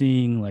start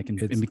seeing like and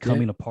It's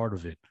becoming a part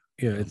of it.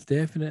 yeah. You know? It's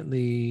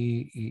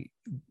definitely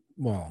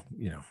well.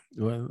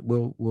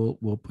 We'll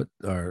Oh put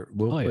yeah.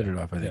 it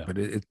off. I think, Yeah. but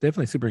it's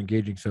definitely super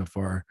engaging so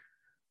far.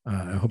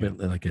 Yeah. I hope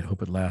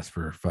it lasts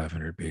for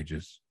 500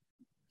 pages.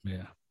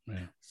 Yeah.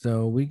 Yeah.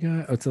 So we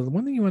got. So the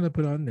one thing you want to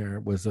put on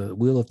there was a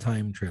Wheel of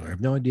Time trailer. I have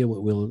no idea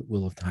what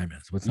Wheel of Time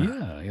is. What's that?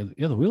 Yeah, yeah,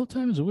 yeah. The Wheel of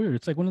Time is weird.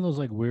 It's like one of those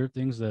like weird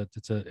things that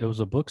it was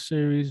a book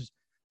series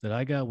that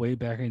I got way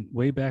back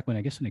when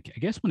I guess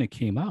when it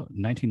came out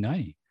in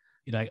 1990.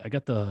 I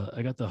got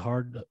the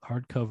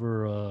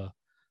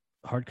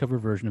hardcover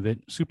version of it.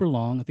 Super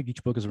long. I think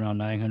each book is around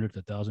 900 to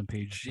 1,000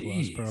 pages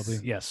plus, probably.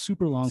 Jeez. Yeah,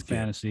 super long Skip.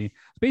 fantasy. It's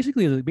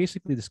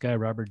basically this guy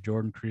Robert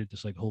Jordan created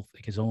this like whole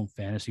like his own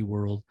fantasy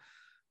world,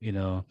 you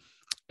know,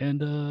 and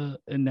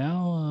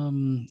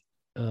now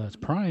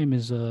Prime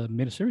is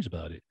made a series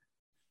about it.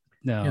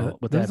 Yeah, Now,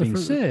 with that was that the being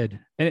first. said,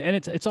 and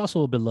it's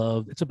also a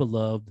beloved. It's a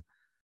beloved.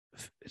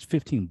 It's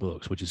 15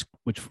 books, which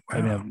I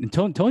Wow. mean,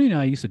 Tony and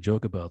I used to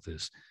joke about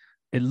this.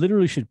 It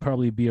literally should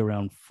probably be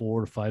around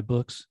 4 to 5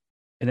 books,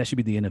 and that should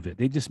be the end of it.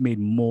 They just made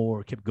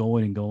more, kept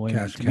going and going.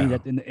 And Cash to me,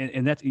 cow.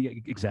 and that's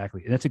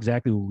exactly, and that's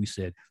exactly what we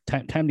said.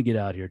 Time to get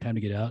out here. Time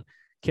to get out.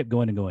 Kept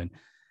going and going,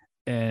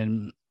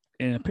 and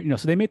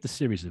so they made the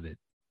series of it.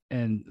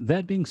 And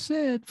that being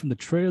said, from the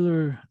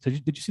trailer,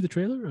 did you see the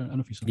trailer? I don't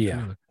know if you saw the Yeah.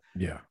 trailer.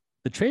 Yeah.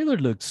 The trailer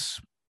looks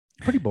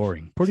pretty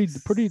boring. Pretty.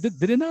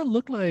 Did it not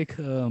look like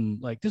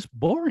just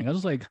boring? I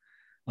was like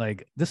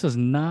this is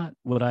not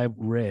what I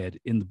read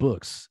in the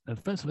books.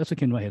 That's what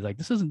came to my head. Like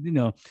this isn't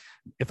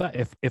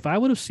if I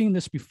would have seen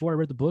this before I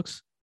read the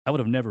books, I would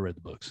have never read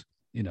the books,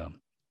 you know.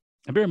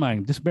 And bear in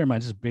mind, this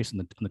is based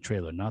on the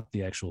trailer, not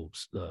the actual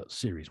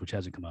series, which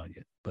hasn't come out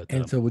yet. But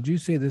And so, would you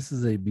say this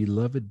is a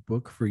beloved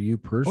book for you oh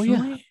yeah,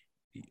 personally?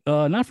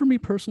 not for me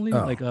personally.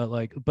 Oh,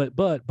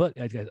 But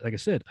like I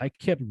said, I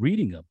kept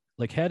reading them.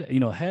 Like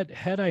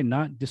had I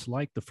not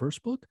disliked the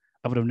first book,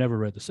 I would have never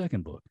read the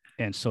second book,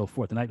 and so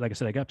forth. And like I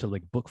said, I got to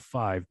like book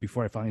 5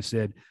 before I finally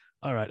said,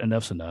 "All right,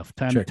 enough's enough.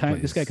 Time, check, time.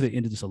 This guy could please. have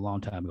ended this a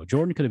long time ago.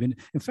 Jordan could have ended.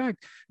 In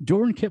fact,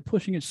 Jordan kept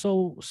pushing it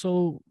so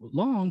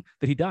long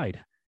that he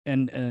died."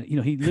 And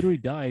he literally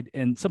died,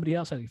 and somebody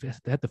else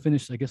had to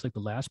finish, I guess, like the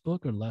last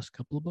book or the last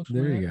couple of books.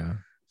 There you go.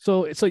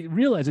 So you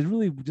realize it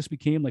really just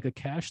became like a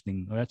cash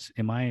thing. Or that's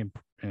in my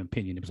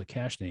opinion, it was a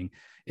cash thing.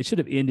 It should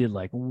have ended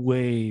like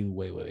way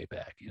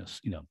back.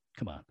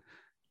 Come on,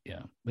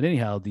 yeah. But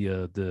anyhow,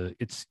 the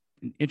it's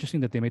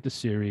interesting that they made the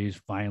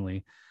series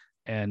finally,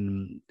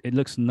 and it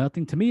looks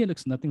nothing to me. It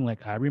looks nothing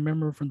like I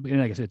remember from. And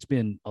like I said, it's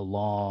been a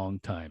long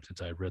time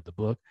since I read the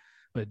book,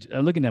 but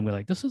looking at me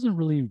like this doesn't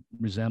really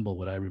resemble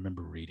what I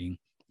remember reading.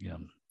 Yeah,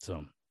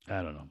 so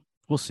I don't know.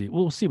 We'll see.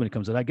 We'll see when it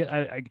comes out.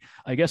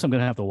 I guess I'm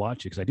gonna have to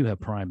watch it because I do have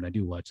Prime and I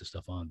do watch the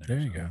stuff on there.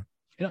 There you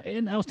go.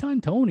 And I was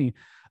telling Tony,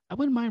 I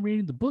wouldn't mind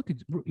reading the book,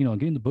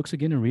 getting the books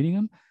again and reading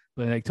them.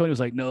 But like Tony was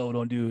like, no,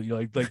 don't do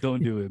it. Like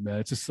don't do it, man.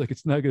 It's just like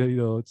it's not gonna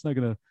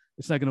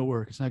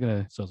work. It's not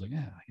gonna. So I was like,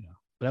 yeah.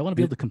 But I want to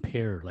be able to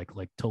compare like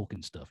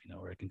Tolkien stuff,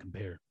 where I can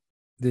compare.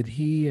 Did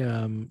he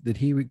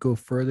go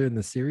further in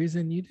the series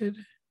than you did?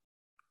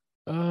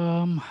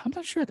 I'm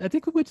not sure. I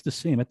think we went to the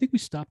same. I think we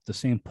stopped at the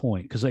same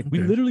point because we Okay.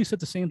 literally said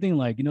the same thing.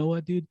 Like, you know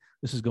what, dude,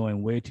 this is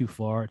going way too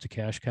far. It's a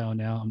cash cow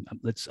now.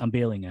 I'm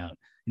bailing out.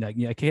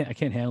 I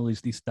can't handle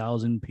these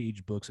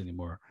 1,000-page books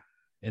anymore.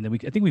 And then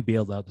I think we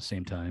bailed out at the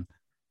same time.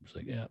 It's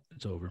like, yeah,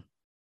 it's over.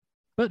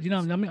 But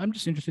I'm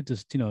just interested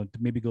to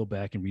maybe go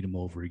back and read them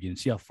over again,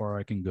 see how far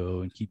I can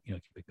go and keep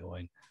it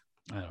going.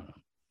 I don't know.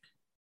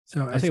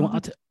 So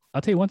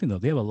I'll tell you one thing though.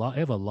 They have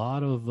a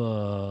lot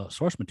of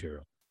source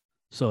material.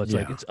 So it's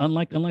like it's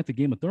unlike the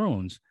Game of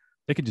Thrones.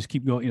 They could just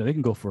keep going. They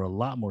can go for a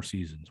lot more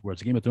seasons. Whereas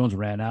the Game of Thrones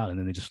ran out and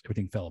then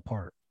everything fell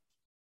apart.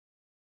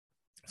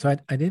 So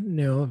I didn't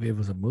know if it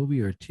was a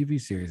movie or a TV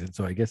series, and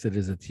so I guess it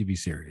is a TV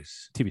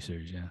series. TV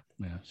series, yeah,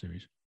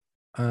 series.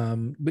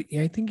 But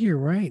yeah, I think you're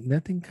right.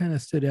 Nothing kind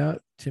of stood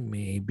out to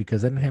me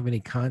because I didn't have any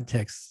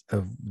context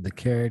of the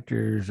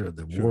characters or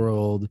the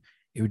world.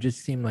 It would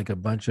just seem like a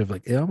bunch of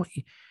like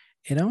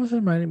it almost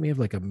reminded me of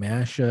like a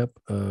mashup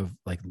of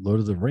like Lord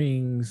of the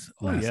Rings,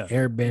 Last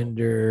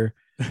Airbender,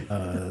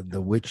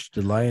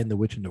 the Lion, the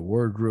Witch, and the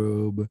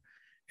Wardrobe.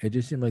 It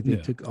just seemed like they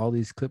took all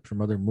these clips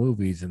from other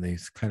movies and they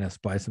kind of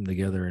spliced them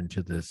together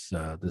into this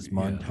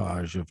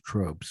montage of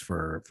tropes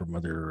from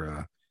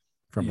other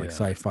like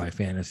sci-fi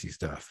fantasy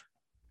stuff.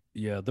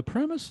 Yeah, the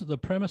premise of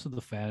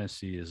the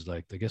fantasy is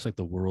like I guess like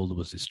the world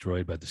was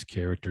destroyed by this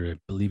character. I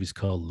believe he's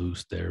called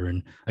Lews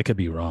Therin. I could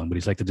be wrong, but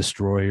he's like the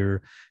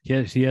destroyer. He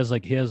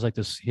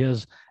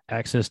has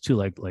access to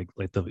like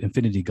the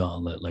Infinity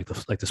Gauntlet, like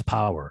this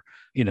power,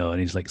 and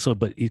he's like so.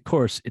 But of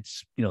course,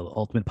 it's the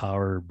ultimate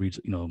power breeds,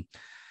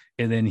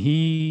 and then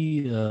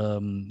he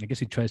I guess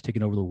he tries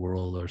taking over the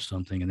world or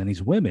something, and then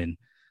these women.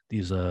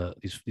 These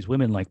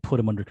women like put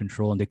him under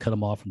control and they cut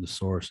him off from the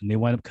source and they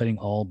wind up cutting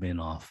all men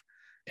off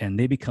and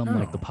they become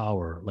like the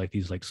power, like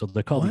these so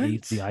they're called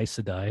the Aes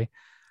Sedai.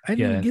 I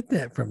didn't get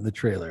that from the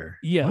trailer.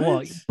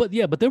 Yeah, but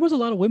there was a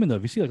lot of women though.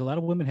 If you see, like a lot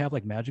of women have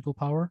like magical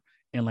power,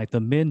 and like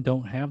the men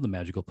don't have the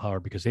magical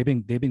power because they've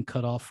been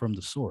cut off from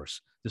the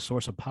source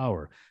of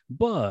power.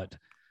 But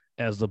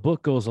as the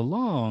book goes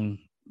along,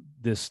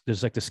 there's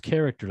like this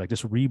character, like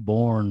this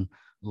reborn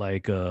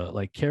like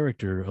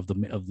character of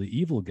the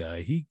evil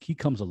guy. He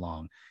comes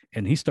along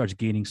and he starts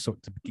gaining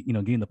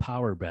gaining the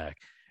power back.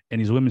 And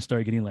these women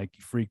start getting like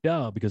freaked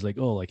out because like,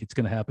 oh, like it's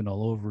going to happen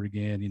all over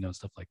again,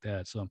 stuff like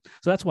that. So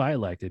that's why I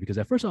liked it because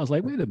at first I was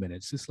like, wait a minute,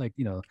 it's just like,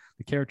 the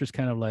character's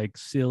kind of like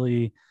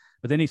silly,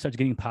 but then he starts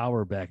getting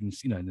power back and,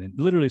 and then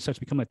literally starts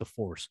to become like the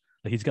force.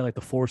 Like he's got like the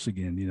force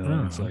again,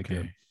 and it's like,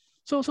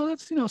 so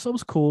that's, so it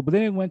was cool, but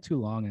then it went too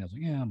long and I was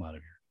like, yeah, I'm out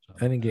of here.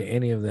 I didn't get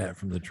any of that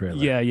from the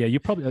trailer. Yeah, you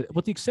probably,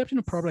 with the exception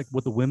of probably like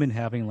with the women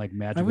having like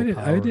magical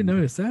power. I didn't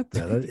notice that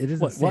though. It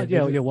isn't.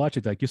 Yeah, watch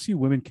it. Like you see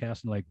women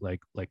casting like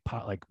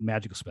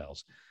magical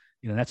spells.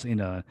 That's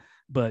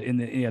but in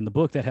the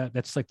book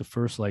that's like the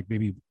first like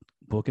maybe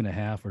book and a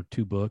half or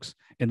 2 books,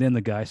 and then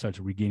the guy starts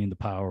regaining the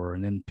power,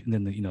 and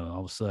then all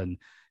of a sudden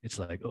it's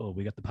like, oh,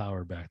 we got the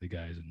power back, the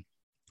guys, and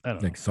I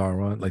don't know. Like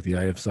Sauron, like the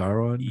Eye of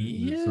Sauron.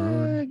 Yeah.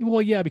 Sauron?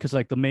 Well, yeah, because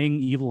like the main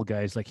evil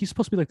guy is like he's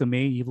supposed to be like the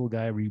main evil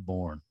guy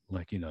reborn.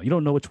 Like, you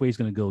don't know which way he's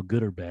gonna go,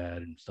 good or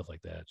bad, and stuff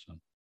like that. So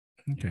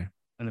okay.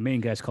 And the main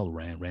guy's called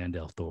Rand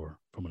al'Thor,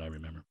 from what I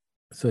remember.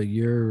 So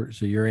you're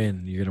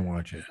in. You're gonna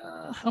watch it.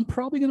 I'm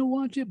probably gonna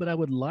watch it, but I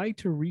would like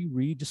to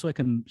reread just so I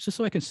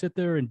can sit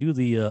there and do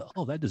the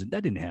that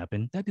didn't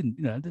happen. That didn't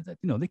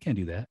they can't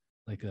do that.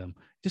 Like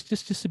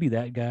just to be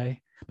that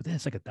guy. But then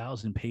it's like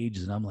 1,000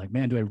 pages, and I'm like,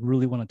 man, do I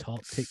really want to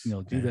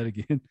do that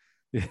again?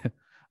 Yeah,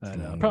 I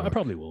know. I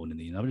probably won't in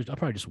the end. I'll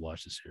probably just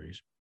watch the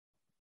series.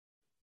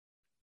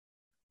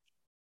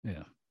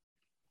 Yeah.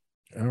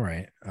 All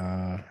right.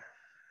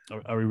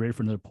 Are we ready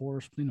for another pour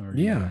or something? Or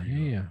Yeah, yeah,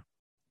 yeah.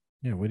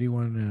 Yeah. What do you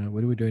want?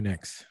 What are we doing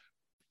next?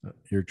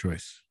 Your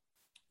choice.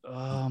 we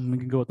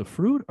can go with the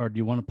fruit, or do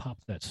you want to pop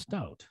that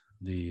stout?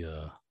 The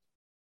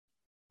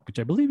which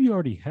I believe you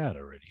already had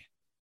already.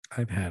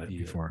 I've had it The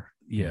before.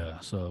 yeah.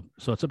 So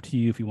it's up to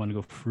you if you want to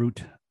go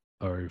fruit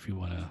or if you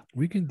want to.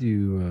 We can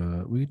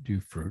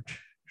do fruit.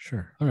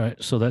 Sure. All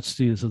right. So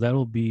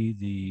that'll be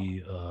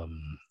the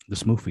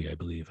smoothie, I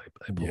believe.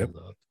 I pulled Yep. it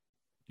up.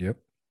 Yep.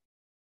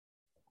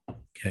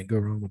 Can't go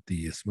wrong with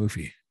the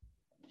smoothie.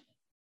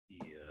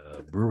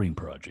 The Brewing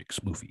Project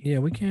smoothie. Yeah,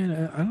 we can.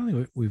 I don't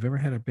think we've ever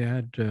had a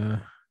bad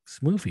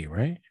smoothie,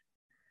 right?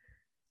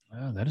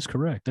 That is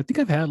correct. I think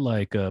I've had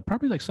like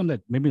probably like some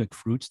that maybe like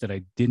fruits that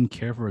I didn't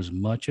care for as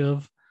much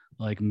of.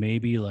 Like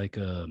maybe like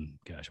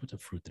gosh, what's a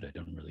fruit that I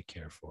don't really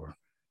care for?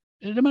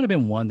 There might have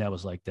been one that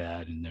was like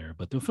that in there,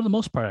 but for the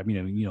most part, I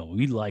mean,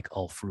 we like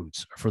all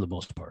fruits for the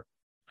most part.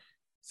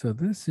 So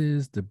this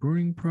is the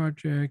Brewing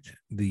Project,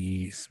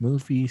 the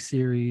smoothie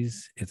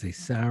series. It's a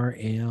sour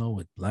ale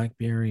with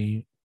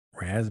blackberry,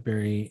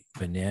 raspberry,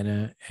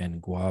 banana,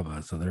 and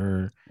guava. So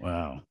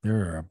Wow.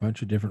 there are a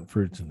bunch of different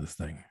fruits in this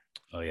thing.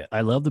 Oh yeah,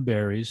 I love the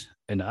berries,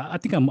 and I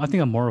think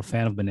I'm more a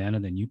fan of banana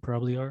than you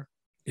probably are.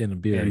 In a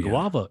beer, And yeah.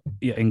 guava,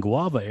 yeah, in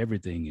guava,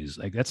 everything is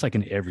like that's like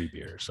in every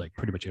beer. It's like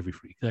pretty much every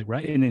fruit, like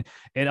right. And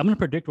I'm gonna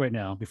predict right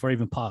now before I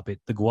even pop it,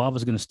 the guava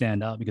is gonna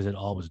stand out because it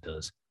always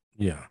does.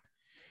 Yeah.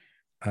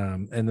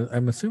 And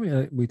I'm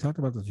assuming we talked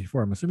about this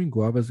before. I'm assuming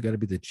guava's got to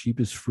be the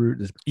cheapest fruit,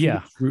 this Yeah,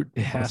 cheapest fruit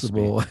it has to be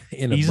possible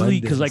in easily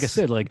abundance. because, like I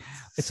said, like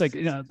it's like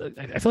I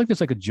feel like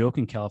there's like a joke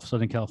in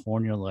Southern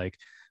California, like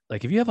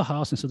if you have a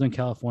house in Southern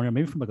California,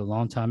 maybe from like a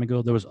long time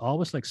ago, there was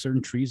always like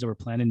certain trees that were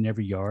planted in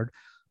every yard: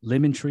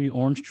 lemon tree,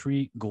 orange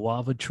tree,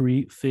 guava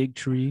tree, fig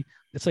tree.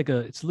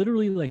 It's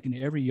literally like in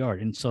every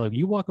yard. And so if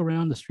you walk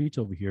around the streets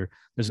over here,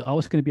 there's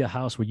always going to be a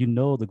house where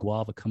the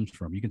guava comes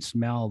from. You can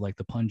smell like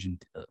the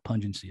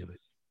pungency of it.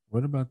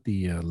 What about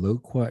the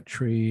loquat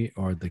tree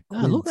or the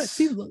Look at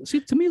quince? see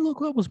to me,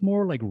 loquat was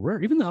more like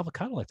rare. Even the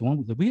avocado, like the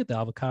one we had the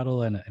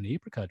avocado and an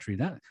apricot tree.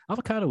 That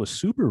avocado was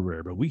super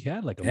rare, but we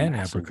had like a And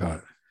massive apricot.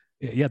 one.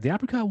 Yeah, the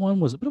apricot one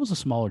was, but it was a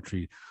smaller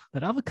tree.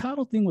 That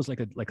avocado thing was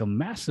like a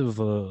massive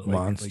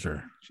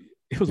Monster.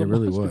 It was It a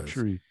really monster was.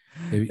 tree.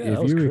 If, Yeah, if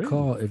that was you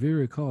crazy.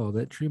 recall,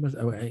 that tree must.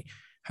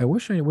 I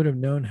wish I would have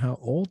known how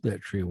old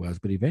that tree was,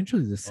 but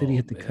eventually the city Oh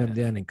had to come man.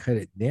 down and cut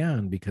it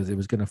down because it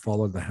was going to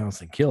follow the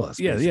house and kill us.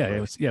 Yeah, Basically. it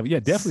was, yeah,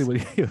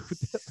 definitely. It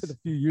would a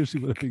few years, he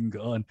would have been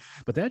gone.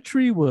 But that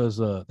tree was,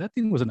 that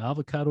thing was an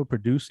avocado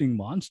producing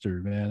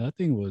monster, man. That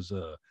thing was,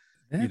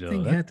 That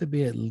thing that had to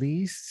be at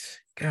least.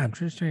 God, I'm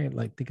just trying to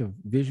like think of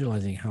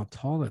visualizing how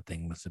tall that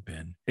thing must have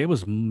been. it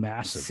was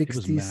massive. It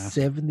was 60, massive.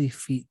 70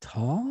 feet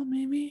tall,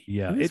 maybe.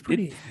 Yeah, It was it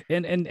pretty.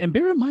 and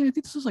bear in mind, I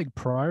think this is like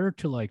prior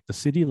to like the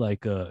city,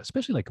 like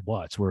especially like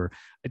Watts, where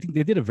I think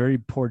they did a very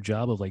poor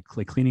job of like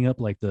cleaning up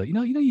like the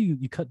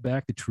you cut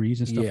back the trees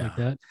and stuff like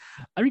Yeah, that.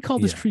 I recall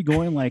this yeah. tree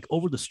going like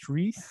over the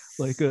street,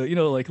 like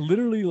like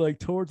literally like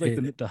towards like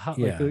It, the house,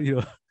 like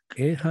yeah.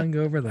 It hung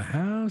over the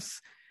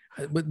house.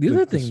 But the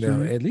other the thing,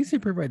 though, street. at least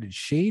it provided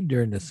shade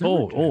during the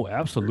Oh, summertime.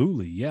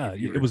 absolutely. Yeah. If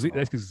you It was recall.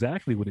 that's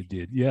exactly what it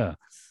did. Yeah.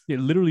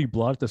 It literally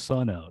blotted the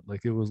sun out.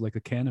 Like it was like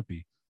a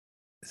canopy.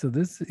 So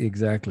this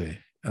exactly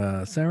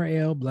sour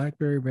ale,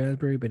 blackberry,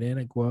 raspberry,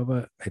 banana,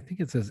 guava. I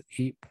think it says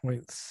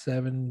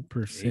 8.7%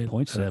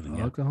 8.7.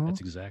 Yeah. alcohol. That's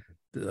exactly.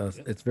 Yep.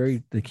 It's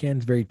very the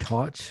can's very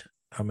taut.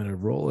 I'm gonna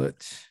roll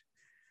it.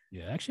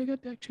 Yeah.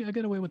 I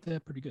got away with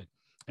that pretty good.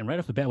 And right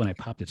off the bat, when I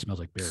popped it, smells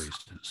like berries.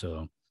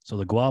 So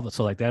the guava,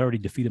 so like that already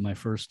defeated my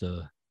first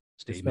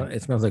statement.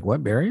 It smells like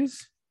what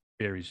berries?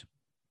 Berries.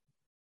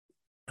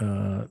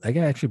 I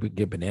can actually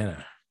get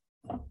banana.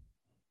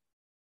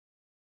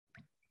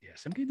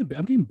 Yes, I'm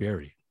getting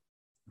berry.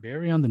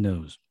 Berry on the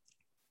nose.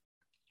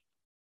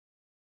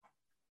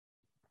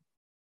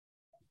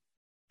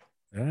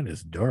 That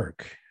is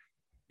dark.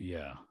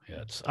 Yeah,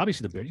 it's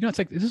obviously the beer. It's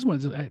like this is one.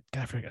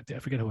 I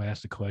forget who I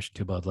asked the question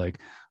to about like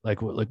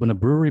when a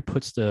brewery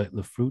puts the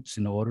fruits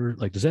in order.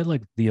 Like, does that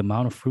like the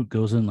amount of fruit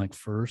goes in like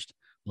first?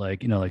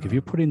 Like like if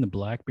you're putting the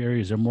blackberry,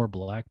 is there more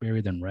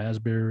blackberry than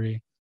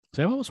raspberry?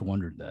 So I've always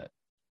wondered that.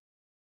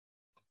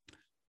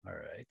 All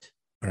right.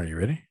 Are you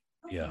ready?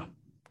 Yeah.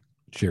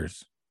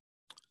 Cheers.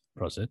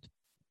 Prosit.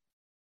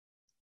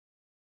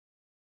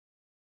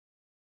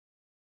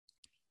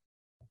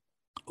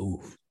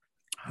 Ooh,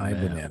 High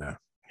man. banana.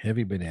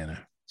 Heavy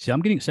banana. See, I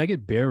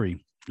get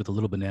berry with a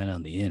little banana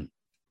on the end.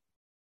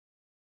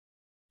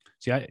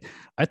 See,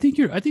 I think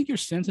you're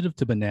sensitive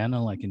to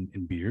banana like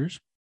in beers.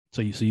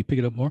 So you pick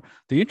it up more.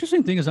 The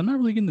interesting thing is I'm not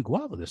really getting the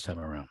guava this time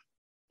around.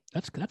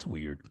 That's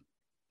weird.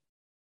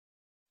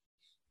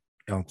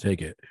 I'll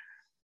take it.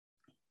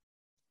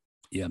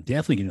 Yeah, I'm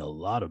definitely getting a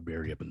lot of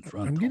berry up in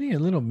front. I'm getting a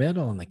little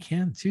metal on the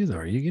can too, though.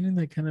 Are you getting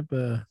that kind of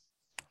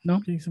no,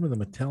 getting some of the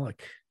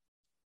metallic?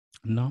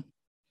 no.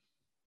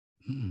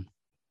 Mm-mm.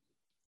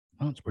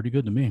 Well, it's pretty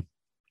good to me.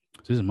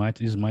 This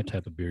is my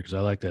type of beer because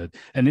I like that,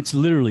 and it's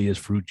literally is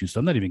fruit juice. So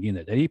I'm not even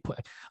getting that.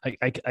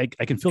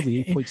 I can feel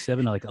the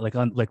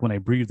 8.7 like when I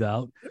breathe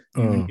out.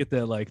 You know, you Oh, get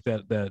that like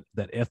that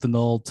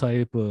ethanol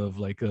type of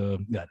like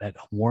that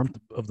warmth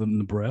of the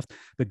breath.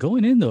 But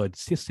going in though, it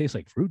just tastes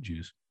like fruit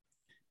juice.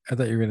 I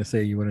thought you were gonna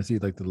say you want to see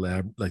like the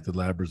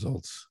lab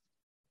results.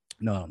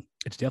 No,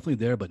 it's definitely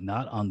there, but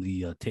not on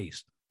the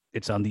taste.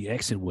 It's on the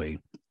exit way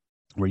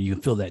where you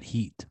can feel that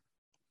heat.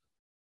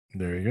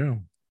 There you go.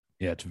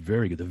 Yeah, it's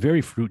very good. The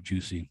very fruit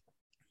juicy,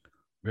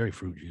 very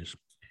fruit juice.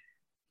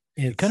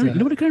 It It's kind of, you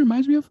know what it kind of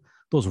reminds me of?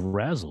 Those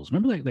Razzles.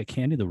 Remember like that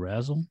candy, the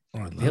Razzle? oh,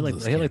 I They had love like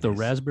those they had like the candies.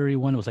 raspberry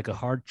one. It was like a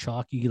hard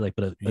chalky, like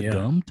but a Yeah,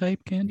 gum type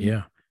candy.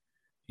 yeah, That's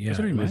yeah. what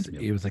it reminds me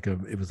of. It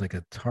was like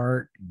a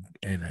tart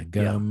and a Yeah,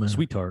 gum,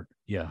 sweet tart.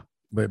 Yeah,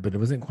 but it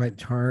wasn't quite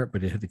tart,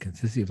 but it had the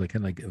consistency of like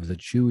kind of like it was a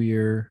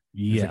chewier.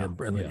 It's like yeah,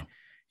 a yeah. like,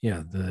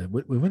 yeah. The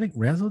what like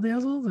razzle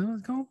dazzle? Is that what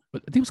it's called?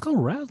 But I think it was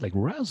called like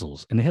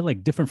Razzles, and they had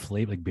like different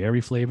flavor, like berry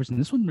flavors. And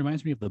this one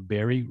reminds me of the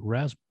berry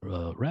Razzle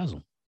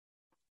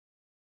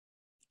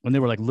when they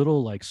were like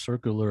little like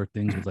circular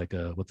things with like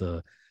a with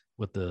the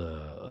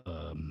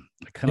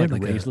kind They of have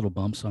like like raised a little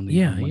bumps on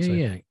yeah, one yeah, side.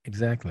 yeah.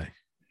 Exactly.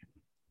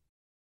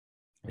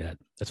 Yeah,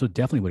 that's what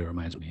definitely what it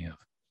reminds me of.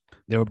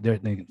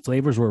 The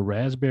flavors were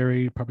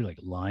raspberry, probably like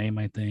lime,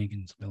 I think,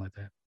 and something like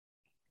that.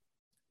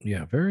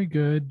 Yeah, very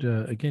good.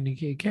 Again,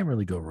 you can't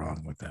really go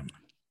wrong with them.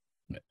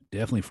 Yeah,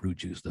 definitely fruit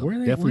juice though. Where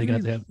Definitely they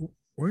got to have.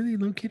 where are they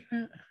located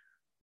at?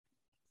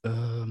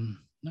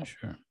 Not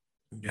sure.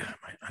 Yeah,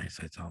 my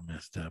eyesight's all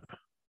messed up.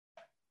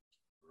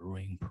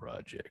 Brewing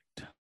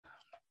project.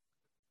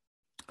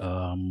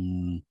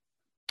 Um,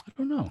 I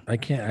don't know. I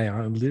can't.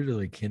 I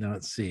literally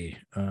cannot see.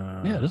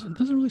 Yeah, it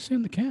doesn't really say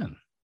in the can.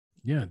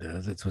 Yeah, it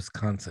does. It's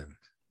Wisconsin.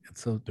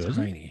 It's so Does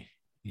it? tiny.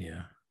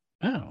 Yeah.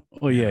 Oh,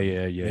 oh yeah,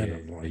 Man,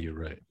 yeah. You're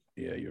right.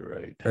 Yeah, you're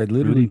right. I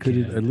literally Brewing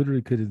couldn't. I can.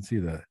 literally couldn't see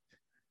that.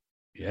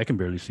 Yeah, I can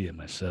barely see it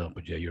myself,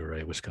 but yeah, you're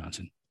right.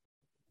 Wisconsin.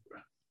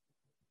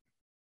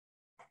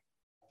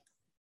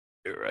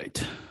 You're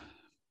right.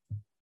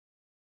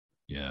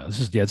 Yeah, this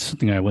is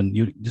something I wouldn't.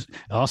 You just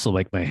also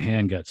like my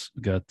hand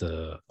got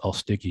all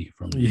sticky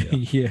from the.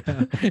 Yeah.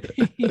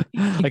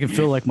 I can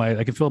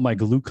feel my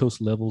glucose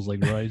levels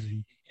like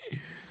rising.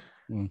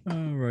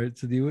 All right.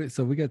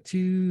 So we got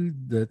two.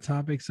 The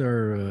topics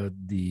are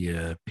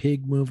the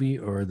pig movie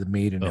or the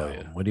Maiden Oh album.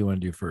 yeah, What do you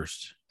want to do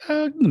first?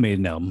 the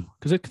Maiden album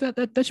because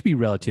that should be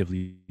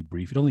relatively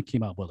brief. It only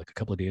came out like a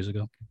couple of days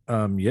ago.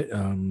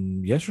 Yeah.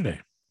 Yesterday.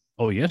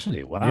 Oh, yesterday.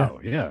 Yeah. Wow.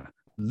 Yeah,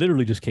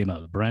 literally just came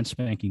out, brand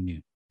spanking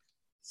new.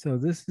 So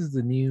this is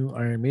the new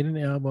Iron Maiden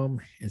album.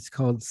 It's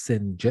called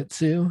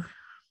Senjutsu,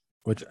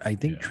 which I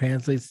think Yeah.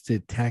 translates to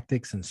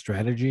tactics and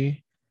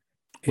strategy.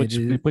 Which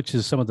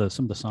is some of the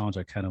songs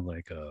are kind of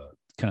like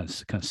kind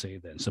of say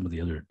that in some of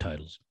the other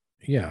titles.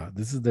 Yeah,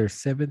 this is their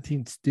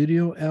 17th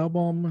studio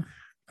album.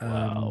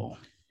 Wow.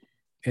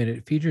 And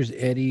it features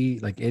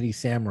Eddie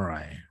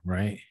Samurai,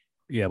 right?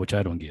 Yeah, which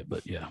I don't get,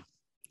 but yeah.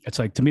 It's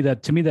like to me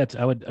that's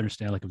I would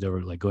understand like if they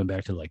were like going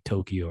back to like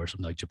Tokyo or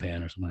something like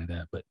Japan or something like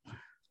that. But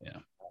yeah.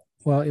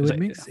 Well, it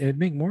It's would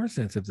make more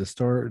sense if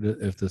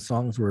if the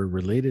songs were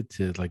related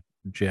to like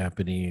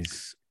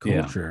Japanese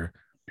Yeah. culture.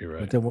 You're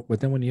right. But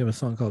then when you have a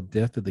song called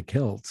 "Death of the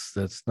Celts,"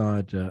 that's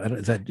not. I don't,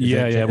 is that?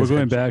 Yeah, is yeah. We're that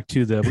going back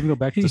to the we're gonna go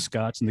back to the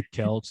Scots and the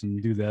Celts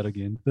and do that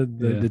again.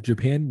 the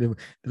Japan? Did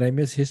I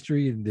miss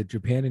history and did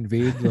Japan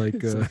invade like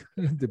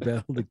the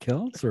Battle of the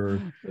Celts or?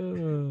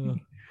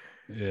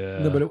 Yeah.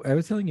 No, but I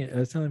was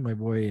telling my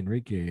boy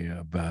Enrique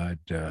about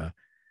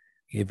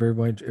every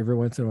once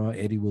in a while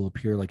Eddie will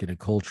appear like in a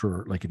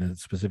culture, like in a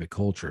specific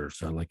culture.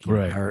 So like you know,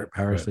 Right,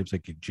 Power right. Sleep's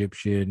like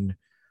Egyptian.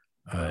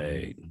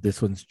 Right.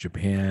 This one's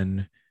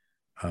Japan.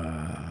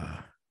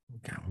 God,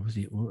 what was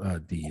the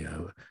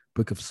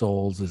Book of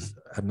Souls is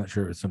I'm not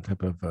sure it's some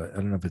type of I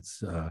don't know if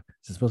it's is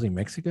it supposed to be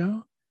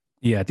Mexico?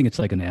 Yeah, I think it's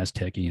like an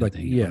Aztecian Like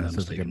thing. yeah, so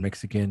it's like a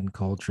Mexican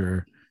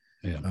culture.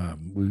 Yeah.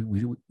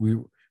 We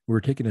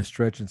were taking a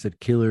stretch and said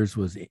Killers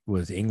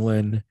was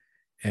England,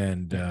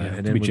 and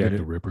and then Jack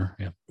the Ripper.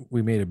 Yeah.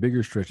 we made a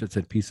bigger stretch that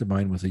said Peace of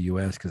Mind was the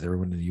U.S. because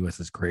everyone in the U.S.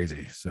 is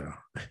crazy. So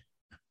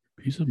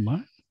Peace of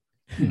mind.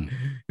 it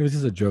was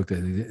just a joke that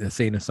a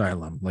sane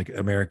asylum like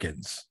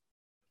Americans.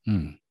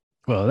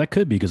 Well, that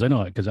could be because I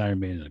know because Iron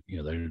Maiden,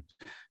 you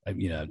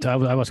know,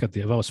 I've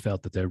always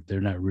felt that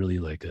they're not really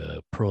like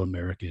a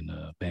pro-American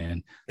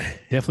band.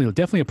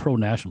 Definitely a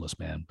pro-nationalist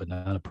band, but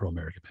not a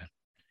pro-American band.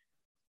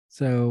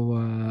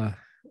 So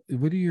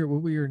what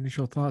were your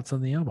initial thoughts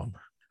on the album?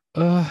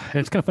 And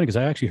it's kind of funny because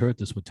I actually heard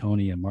this with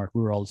Tony and Mark.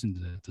 We were all listening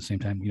to it at the same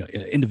time, you know,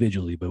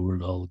 individually, but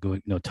we're all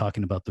going, you know,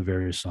 talking about the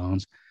various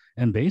songs.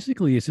 And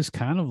basically, it's just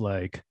kind of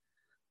like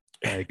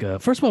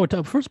first of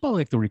all,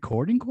 like the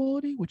recording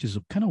quality, which is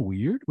kind of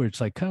weird, where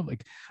it's like kind of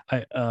like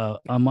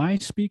on my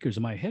speakers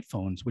and my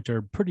headphones, which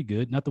are pretty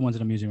good, not the ones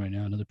that I'm using right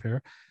now, another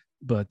pair.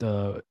 But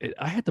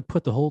I had to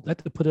put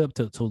it up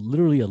to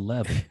literally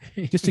 11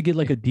 just to get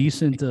like a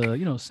decent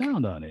you know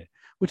sound on it,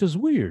 which is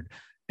weird.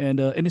 And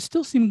it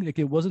still seemed like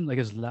it wasn't like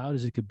as loud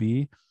as it could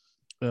be.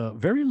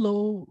 Very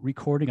low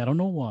recording. I don't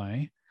know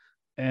why.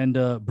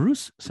 and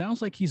Bruce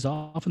sounds like he's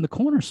off in the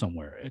corner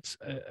somewhere. It's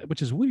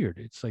which is weird.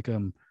 It's like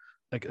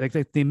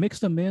they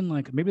mixed him in,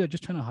 like maybe they're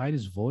just trying to hide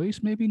his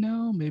voice. Maybe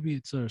now, maybe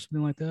it's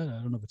something like that.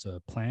 I don't know if it's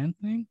a planned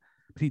thing,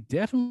 but he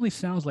definitely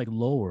sounds like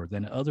lower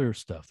than other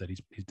stuff that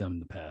he's done in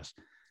the past.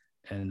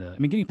 And I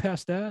mean, getting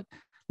past that,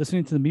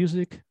 listening to the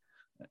music,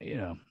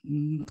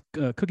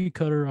 Cookie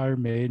Cutter,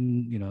 Iron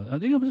Maiden,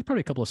 there's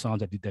probably a couple of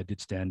songs that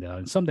did stand out,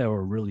 and some that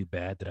were really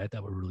bad that I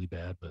thought were really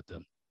bad, but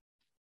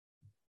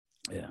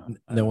yeah.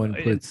 No one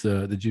puts.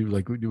 Did you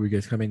like? Were you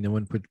guys coming? No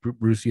one put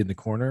Brucey in the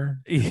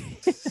corner.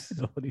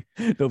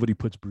 nobody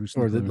puts Bruce.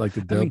 Or is it like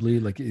the doubly?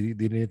 Like they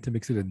didn't to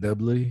mix it in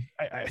doubly.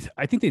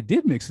 I think they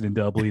did mix it in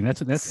doubly, and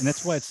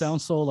that's why it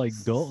sounds so like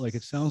dull. Like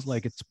it sounds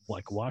like it's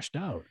like washed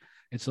out.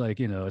 It's like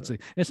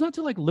it's not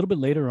till like a little bit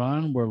later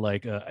on where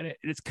like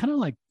it's kind of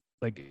like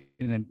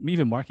and then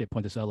even Mark had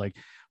pointed this out, like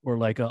or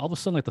like all of a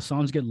sudden like the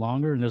songs get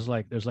longer and there's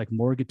like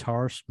more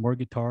guitar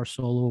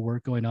solo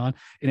work going on,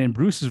 and then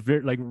Bruce is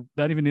very like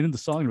not even in the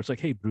song. It's like,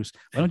 hey Bruce,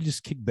 why don't you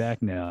just kick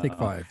back now? Take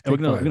five. And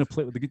we're gonna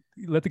play with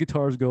let the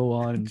guitars go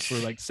on for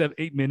like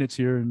 7-8 minutes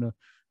here, and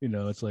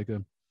it's like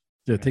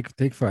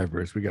take five,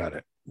 Bruce. We got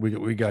it.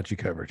 We got you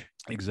covered.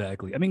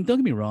 Exactly. I mean, don't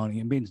get me wrong.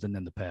 Maiden's done that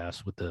in the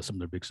past with some of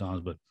their big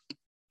songs,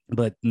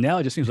 but now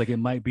it just seems like it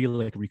might be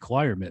like a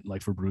requirement,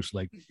 like for Bruce,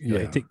 like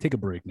take a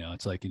break now.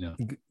 It's like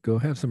go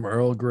have some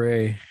Earl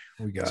Grey.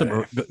 We got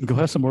go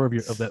have some more of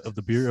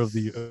the beer of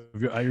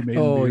your Iron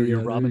Maiden beer,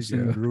 your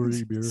Robinson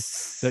Brewery beer,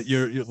 that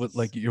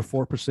your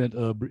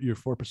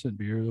 4%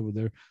 beer over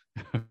there.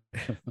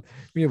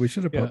 Yeah, we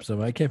should have popped some.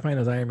 I can't find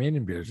those Iron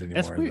Maiden beers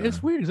anymore. That's weird.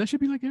 It's weird. That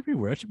should be like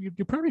everywhere.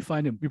 You probably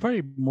find it. You're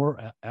probably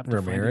more apt to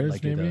Ramirez, find it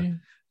like maybe.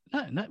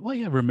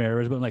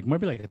 Ramirez, but like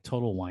maybe like a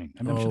Total Wine.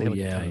 I mean, I'm sure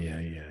they have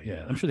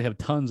yeah. I'm sure they have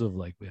tons of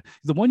like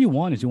the one you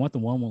want with the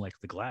one with like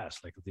the glass,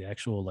 like the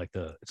actual like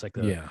it's like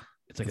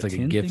it's like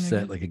a gift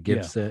set, like a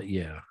gift set.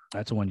 Yeah,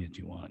 that's the one that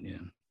you want.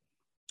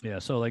 Yeah.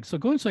 So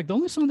going to like the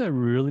only song that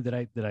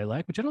I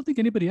like, which I don't think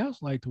anybody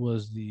else liked,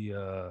 was the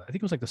I think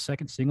it was like the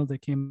second single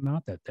that came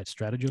out, that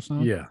Stratigo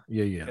song. Yeah.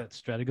 That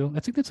Stratigo. I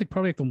think that's like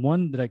probably like the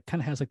one that I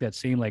kind of has like that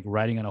same like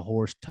riding on a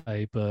horse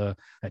type it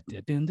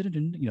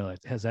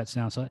has that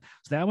sound. So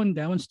that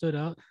one stood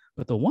out.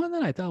 But the one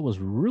that I thought was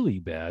really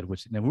bad,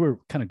 which we were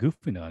kind of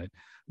goofing on it,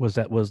 was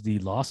the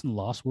Lost in the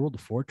Lost World, the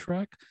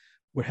 4-track,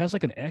 where it has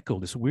like an echo,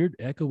 this weird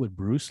echo with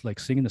Bruce like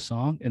singing the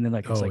song, and then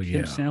like it's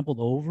him sampled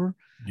over.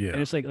 Yeah.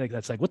 And it's like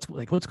that's like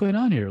what's going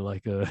on here?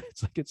 Like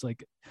it's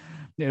like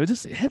it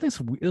just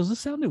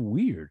sounded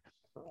weird.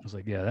 I was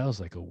like, yeah, that was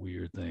like a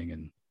weird thing.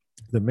 And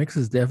the mix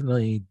is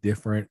definitely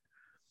different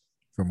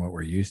from what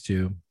we're used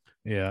to.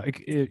 Yeah,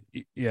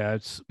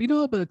 it's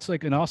but it's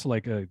like, and also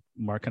like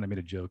Mark kind of made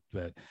a joke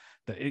that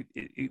it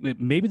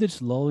maybe they're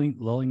just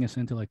lulling us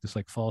into like this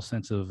like false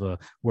sense of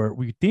where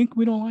we think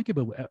we don't like it,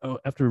 but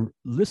after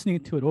listening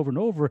to it over and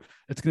over,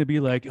 it's going to be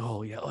like,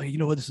 oh you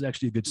know what, this is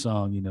actually a good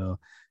song.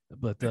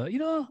 But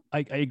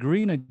I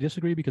agree and I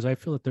disagree, because I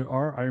feel that there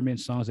are Iron Man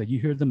songs that you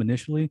hear them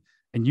initially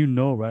and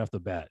right off the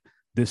bat,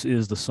 this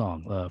is the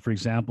song. For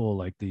example,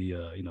 like the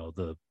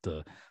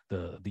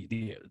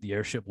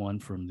airship one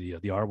from the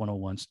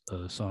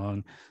R101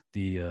 song,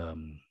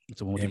 it's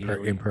the one with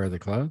Empire of the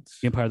Clouds.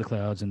 Empire of the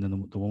Clouds, and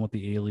then the one with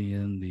the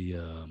alien,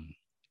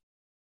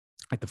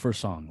 like the first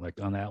song, like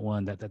on that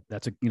one,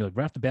 that's a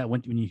right off the bat,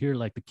 when you hear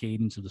like the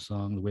cadence of the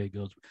song, the way it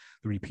goes,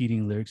 the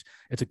repeating lyrics,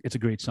 it's a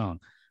great song.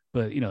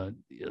 But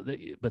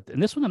but in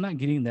this one, I'm not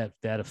getting that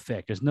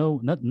effect. There's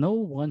no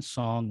one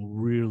song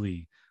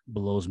really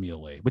blows me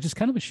away, which is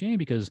kind of a shame,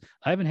 because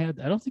I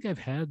don't think I've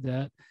had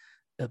that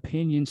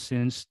opinion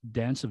since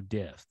Dance of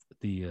Death,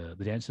 the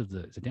Dance of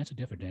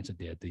Death or Dance of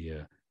Dead,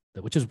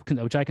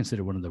 which I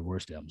consider one of the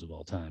worst albums of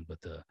all time. But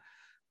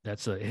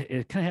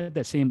it kind of had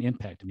that same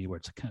impact to me,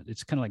 where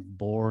it's kind of like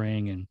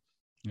boring, and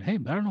hey,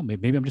 I don't know,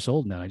 maybe I'm just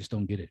old now, I just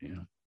don't get it.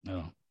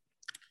 No.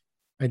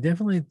 I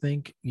definitely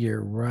think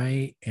you're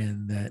right,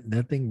 and that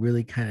nothing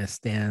really kind of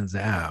stands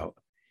out.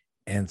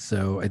 And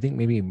so I think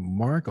maybe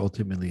Mark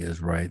ultimately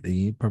is right, that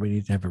you probably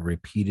need to have a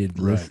repeated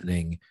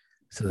listening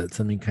so that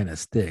something kind of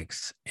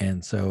sticks.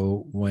 And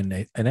so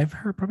I've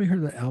probably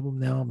heard the album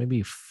now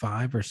maybe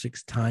 5 or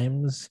 6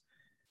 times,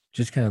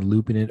 just kind of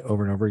looping it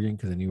over and over again,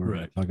 because I knew we were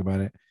going to talk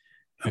about it.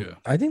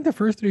 I think the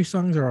first 3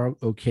 songs are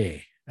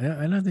okay.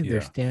 I don't think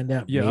they're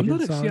standout. Yeah, I'm not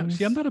a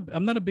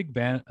big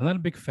fan. I'm not a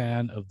big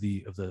fan of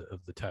the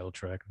title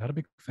track. I'm not a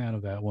big fan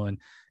of that one.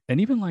 And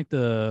even like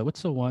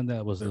what's the one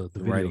that was the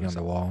Writing on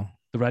the Wall.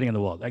 The Writing on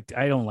the Wall.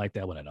 I don't like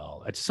that one at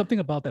all. It's something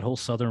about that whole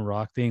Southern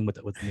rock thing with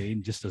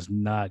Maiden just does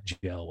not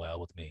gel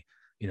well with me.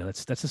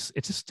 It's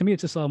just to me,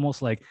 it's just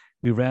almost like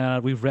we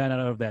ran out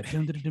of that. We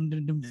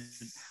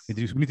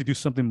need to do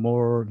something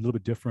more, a little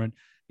bit different.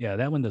 Yeah,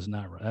 that one does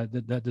not.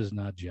 That does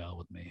not gel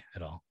with me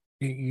at all.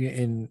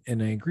 And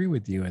I agree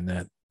with you in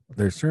that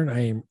there's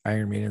certain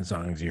Iron Maiden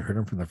songs, you heard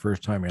them from the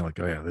first time, you're like,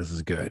 oh yeah, this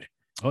is good.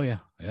 Oh yeah.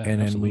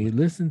 And then we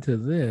listen to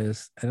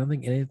this, I don't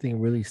think anything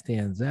really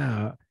stands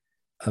out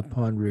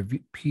upon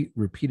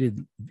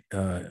repeated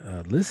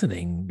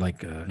listening,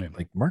 like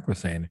Mark was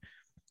saying.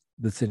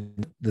 the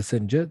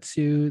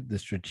Senjutsu, the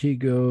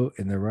Stratego,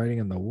 and the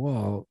Writing on the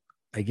Wall,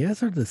 I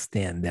guess, are the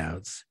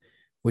standouts,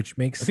 which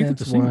makes I think sense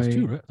that's the singles why.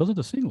 too, right? Those are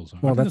the singles.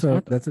 Well, Aren't that was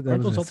aren't gonna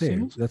those all the say.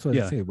 singles? That's what I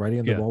was Yeah, saying. Writing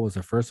on the yeah. Wall was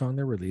the first song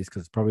they released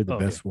because it's probably the Oh,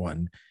 okay. best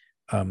one.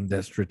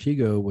 That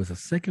Stratego was the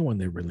second one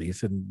they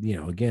released, and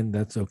again,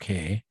 that's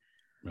okay.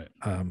 Right.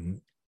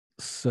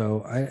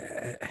 So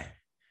I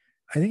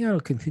think I'll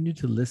continue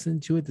to listen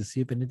to it to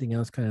see if anything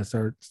else kind of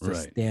starts to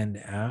Right.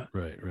 stand out.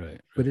 Right.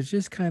 But it's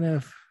just kind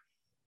of,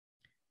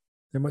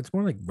 it's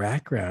more like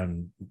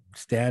background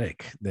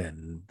static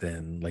than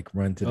like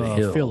Run to the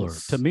Hills. Filler.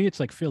 To me, it's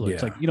like filler.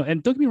 It's Yeah. like,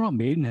 and don't get me wrong,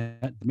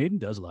 Maiden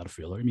does a lot of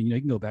filler. I mean, you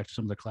can go back to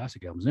some of the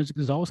classic albums.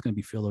 There's always going to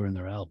be filler in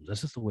their albums.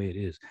 That's just the way it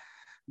is.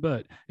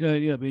 But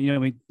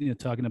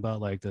talking about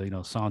like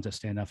the songs that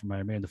stand out from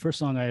Iron Maiden. The first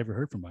song I ever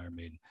heard from Iron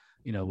Maiden,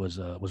 was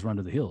Run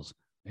to the Hills.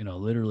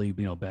 Literally,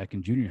 back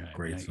in junior high.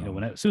 Great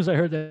song. As soon as I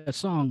heard that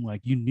song,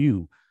 like you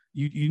knew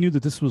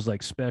that this was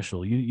like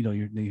special. You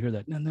hear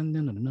that no,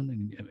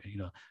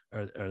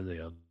 or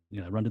the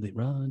run to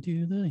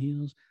the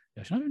hills.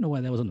 Gosh, I don't know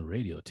why that was on the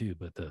radio too,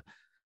 but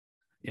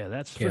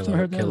that's the first time I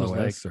heard that. Was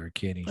like or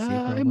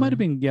KNEC. it might have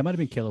been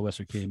KLOS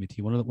or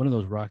KMT, one of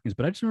those rockings.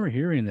 But I just remember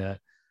hearing that,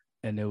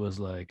 and it was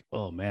like,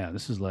 oh man,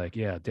 this is like,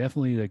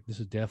 definitely, like this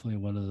is definitely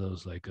one of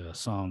those like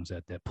songs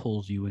that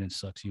pulls you in and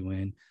sucks you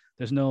in.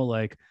 There's no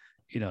like,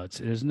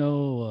 there's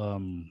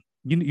no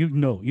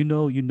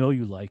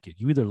you like it.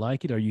 You either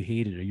like it or you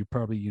hate it, or you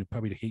probably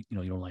hate,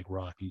 you don't like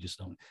rock. You just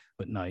don't.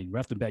 But no, right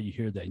off the bat, you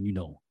hear that and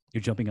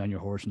you're jumping on your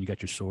horse and you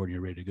got your sword and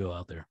you're ready to go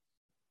out there.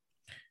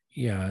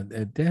 Yeah,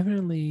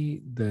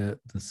 definitely the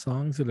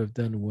songs that have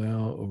done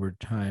well over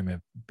time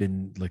have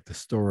been like the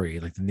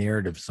story, like the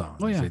narrative songs.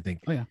 Oh yeah. I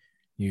think. Oh yeah.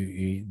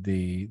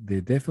 They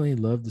definitely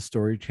love the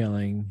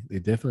storytelling. They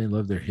definitely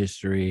love their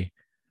history.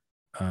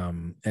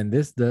 And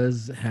this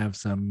does have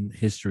some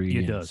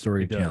history and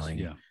storytelling.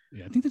 Yeah.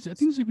 I think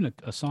there's even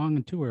a song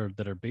and two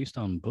that are based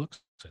on books.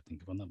 I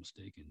think, if I'm not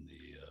mistaken,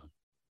 I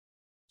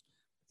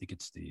think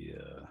it's the.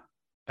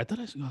 I thought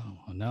now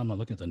I'm not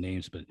looking at the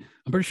names, but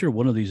I'm pretty sure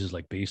one of these is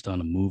like based on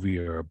a movie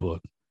or a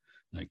book,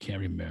 and I can't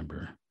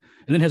remember.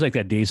 And then it has like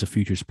that Days of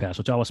Futures Past,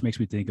 which always makes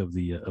me think of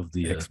the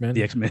X-Men,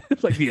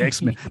 like the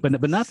X-Men, but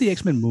not the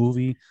X-Men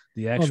movie.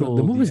 The actual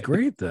the movie's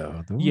great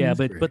though.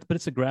 But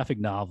it's a graphic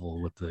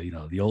novel with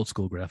the old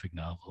school graphic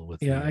novel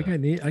with. I got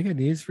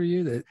news for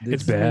you. That this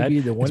it's bad. Be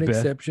the one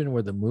exception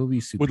where the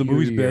movie's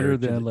better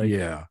than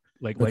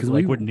like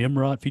with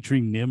Nimrod,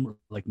 featuring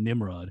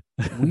Nimrod.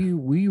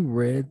 we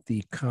read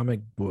the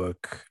comic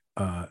book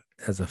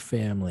as a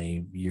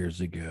family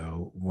years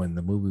ago when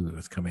the movie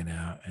was coming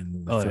out,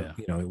 and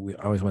we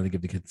always wanted to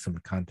give the kids some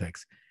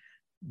context.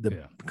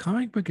 The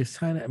comic book is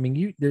kind of, I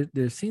mean,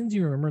 there's scenes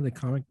you remember in the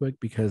comic book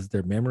because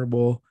they're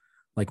memorable,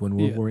 like when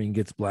Wolverine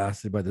gets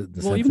blasted by the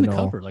Sentinel. Even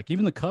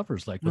the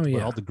covers, like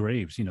with all the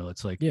graves,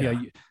 it's like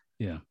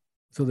yeah.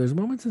 So there's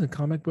moments in the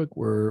comic book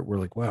where we're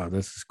like, wow,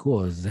 this is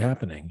cool, this is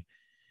happening.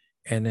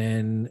 And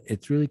then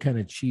it's really kind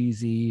of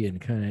cheesy and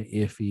kind of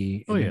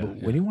iffy.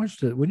 When you watch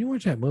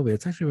that movie,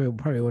 it's actually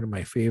probably one of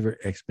my favorite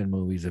X-Men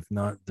movies, if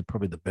not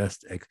probably the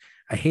best.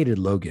 I hated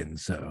Logan,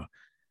 so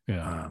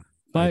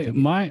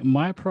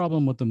my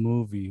problem with the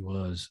movie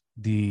was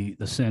the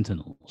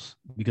Sentinels,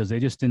 because they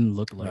just didn't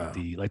look like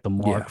the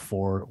Mark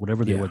IV,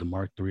 whatever they were, the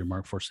Mark III or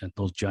Mark IV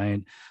Sentinels,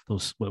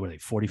 those what were they,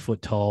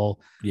 40-foot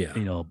tall,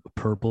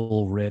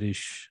 purple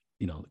reddish,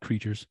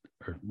 creatures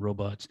or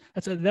robots.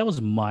 That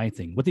was my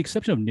thing, with the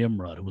exception of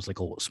Nimrod. It was like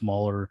a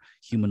smaller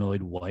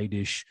humanoid,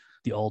 whitish,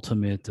 the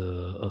ultimate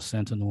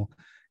Sentinel.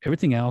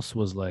 Everything else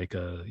was like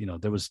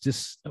there was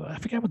just, I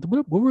forget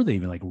what were they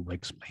even, like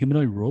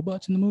humanoid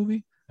robots in the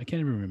movie? I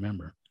can't even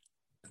remember.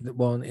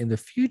 Well, in the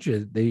future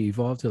they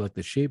evolved to like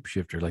the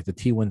shapeshifter, like the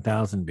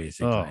T-1000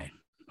 basically.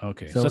 Oh,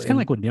 okay. So it's kind of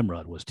like what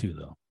Nimrod was too,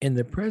 though. In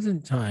the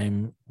present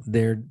time,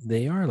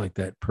 they are like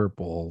that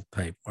purple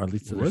type, or at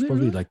least they're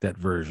supposed to be like that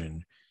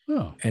version.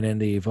 Oh. And then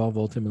they evolve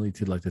ultimately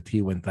to like the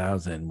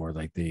T-1000, where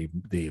like they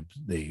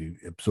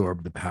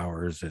absorb the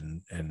powers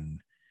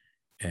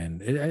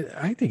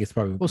I think it's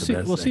probably and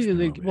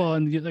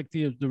like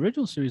the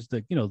original series,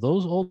 like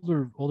those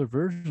older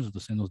versions of the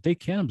Sentinels, they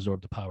can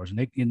absorb the powers, and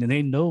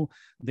they know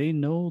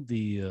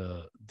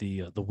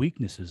the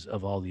weaknesses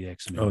of all the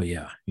X-Men. Oh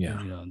yeah.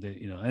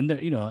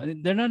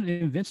 And they're not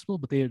invincible,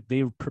 but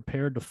they're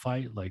prepared to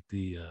fight like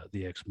the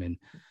X-Men,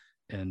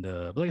 and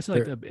but like I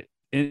said,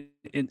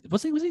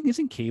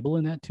 isn't Cable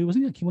in that too?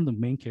 Wasn't he like one of the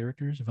main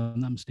characters, if I'm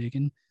not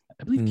mistaken?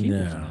 I believe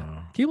Cable's in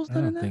that. Cable's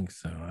not in that? I don't think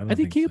so. I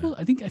think Cable.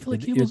 I feel like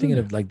Cable's you're thinking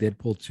of like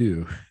Deadpool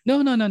 2.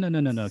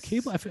 No.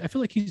 Cable. I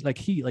feel like he's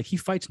he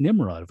fights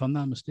Nimrod, if I'm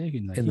not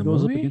mistaken. Like in he the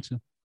goes movie? up against him.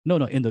 No,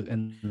 in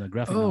the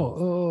graphic novel.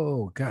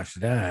 Oh gosh,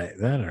 that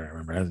I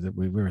remember.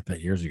 We were at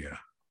that years ago.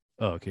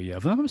 Oh, okay, yeah.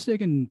 If I'm not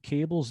mistaken,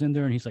 Cable's in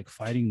there and he's like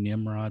fighting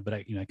Nimrod, but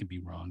I could be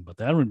wrong.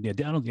 But I don't.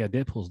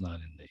 Deadpool's not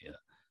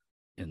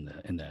in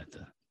that.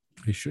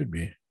 He should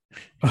be.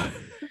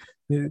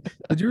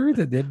 Did you read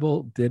the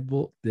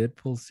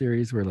Deadpool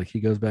series where like he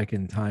goes back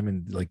in time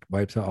and like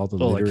wipes out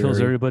Oh, like kills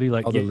everybody.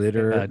 Like all the all the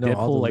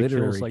Deadpool like kills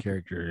literary like.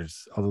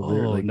 characters, all the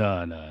Oh like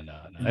no no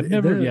no no! I've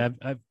never. the Yeah,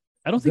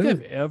 I don't think I've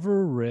the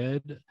ever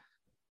read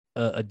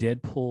a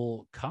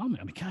Deadpool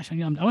comic. I mean, gosh, I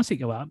want to say,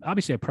 well,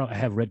 obviously, I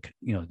have read,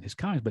 his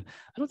comics, but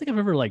I don't think I've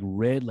ever like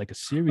read like a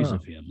series huh.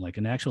 of him, like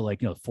an actual like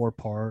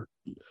 4-part,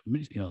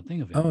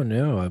 thing of him. Oh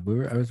no, I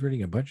was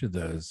reading a bunch of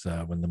those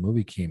when the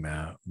movie came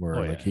out, Oh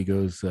where like yeah, he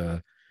goes,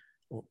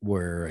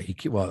 where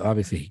well,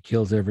 obviously he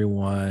kills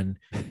everyone,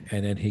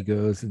 and then he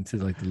goes into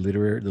like the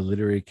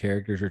literary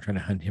characters are trying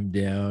to hunt him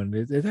down.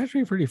 It's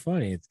actually pretty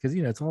funny. It's because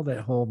it's all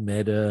that whole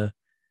meta.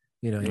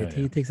 oh yeah,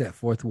 He takes that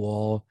fourth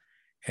wall,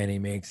 and he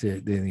makes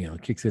it, then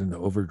kicks it into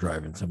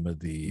overdrive in some of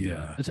the.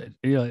 yeah.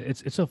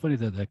 It's so funny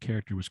that that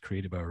character was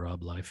created by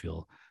Rob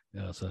Liefeld.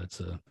 Yeah, so it's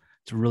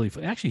really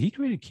fun. Actually, he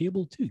created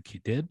Cable too.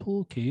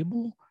 Deadpool,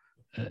 Cable.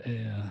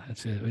 Yeah,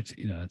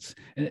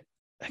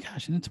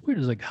 gosh, and it's weird.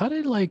 It's like how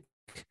did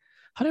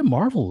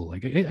Marvel I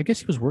guess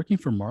he was working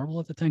for Marvel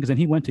at the time because then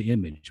he went to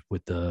Image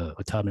with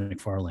Todd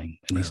McFarlane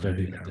and he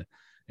started doing it.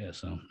 Yeah,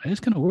 so it's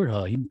kind of weird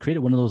how he created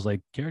one of those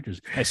like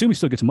characters. I assume he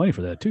still gets money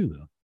for that too,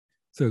 though.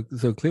 So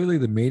clearly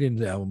the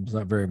Maidens album's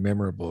not very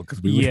memorable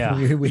because we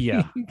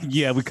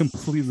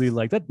completely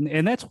like that,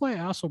 and that's why I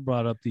also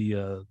brought up the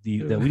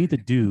that we need to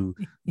do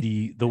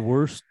the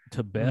worst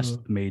to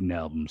best Maiden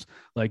albums,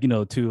 like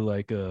to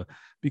like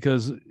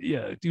because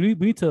we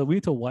need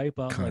to wipe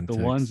out like the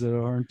ones context. that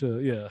aren't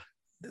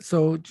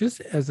So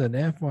just as an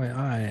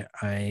FYI,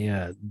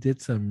 I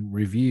did some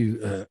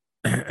review.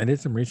 I did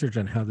some research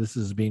on how this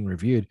is being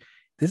reviewed.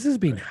 This is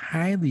being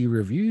highly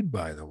reviewed,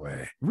 by the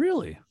way.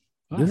 really.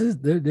 Wow. This is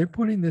they're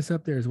putting this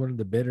up there as one of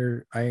the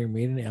better Iron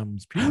Maiden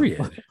albums.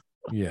 Period.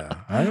 Yeah,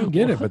 I don't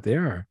get it, but they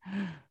are.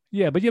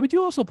 But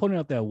you also pointed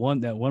out that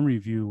one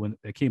review when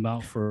it came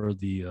out for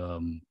the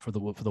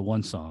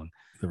one song,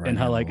 and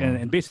how like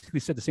and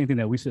basically said the same thing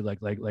that we said like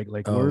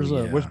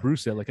where's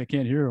Bruce at, like I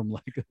can't hear him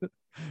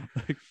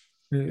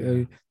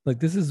like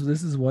this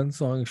is one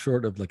song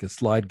short of like a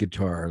slide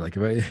guitar, like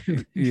if I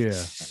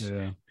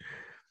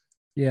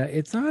yeah,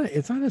 it's not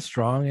a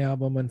strong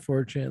album,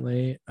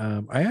 unfortunately.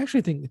 I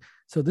actually think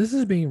so. This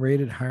is being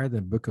rated higher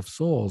than Book of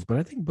Souls, but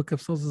I think Book of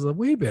Souls is a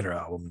way better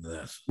album than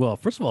this. Well,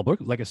 first of all,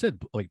 like I said,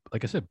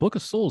 Book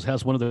of Souls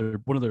has one of their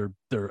great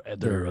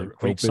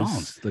opus,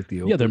 songs, like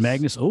the opus. Their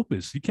Magnus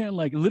opus. You can't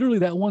like literally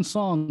that one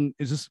song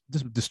is just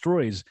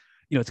destroys.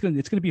 It's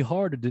gonna be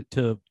hard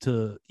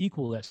to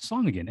equal that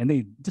song again,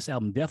 and this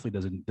album definitely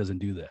doesn't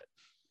do that.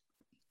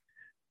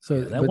 So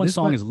that one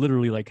song is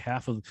literally like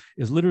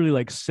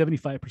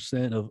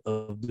 75%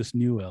 of this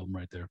new album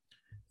right there.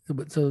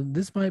 So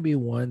this might be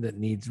one that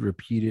needs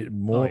repeated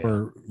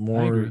more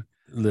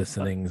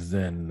listenings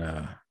than.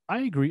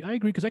 I agree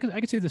because I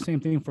could say the same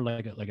thing for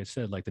like I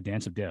said, like the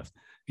Dance of Death.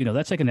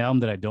 That's like an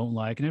album that I don't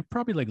like, and I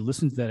probably like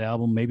listened to that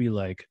album maybe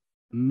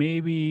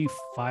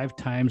 5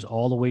 times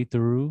all the way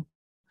through.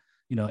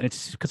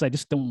 It's because I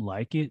just don't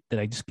like it that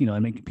I just I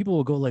mean people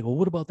will go like, well,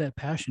 what about that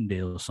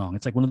Passchendaele song?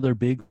 It's like one of their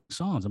big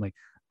songs. I'm like,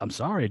 I'm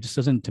sorry, it just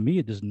doesn't, to me,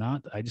 it does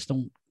not, I just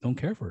don't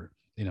care for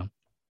it,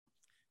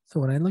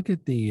 So when I look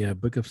at the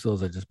Book of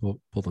Souls, I just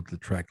pulled up the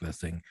track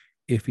listing.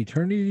 If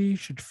Eternity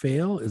Should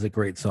Fail is a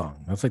great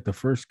song. That's like the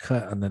first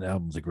cut on that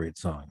album is a great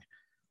song.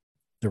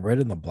 The Red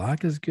and the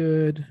Black is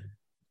good.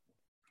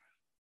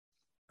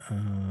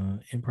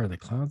 Empire of the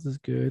Clouds is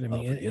good. I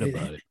mean,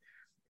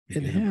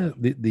 it has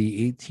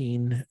the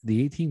 18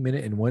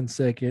 minute and 1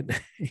 second.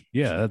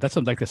 Yeah, that's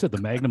like I said,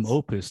 the magnum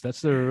opus.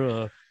 That's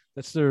their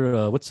what's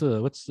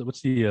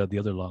the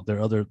other long,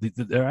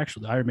 they're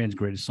actually Iron Man's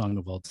greatest song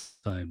of all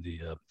time,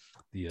 the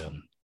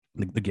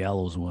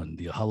Gallows one,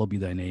 the Hollow Be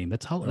Thy Name.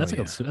 That's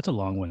a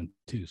long one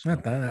too. So.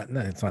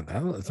 It's not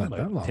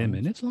that long. 10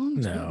 minutes long?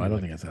 No, I don't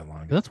think it's that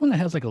long. That's one that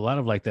has like a lot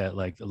of like that,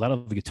 like a lot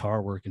of the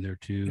guitar work in there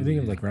too. I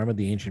think of like Rama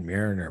the Ancient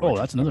Mariner. Oh,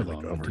 that's another long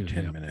one, over too,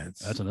 10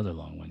 minutes. That's another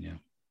long one, yeah.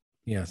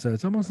 Yeah, so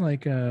it's almost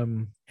like,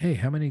 hey,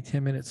 how many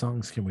 10-minute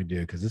songs can we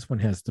do? Because this one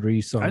has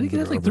 3 songs. I think it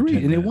has like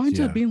 3, and it winds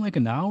up being like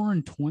an hour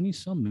and 20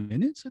 some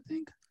minutes. I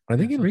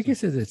think Enrique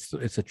says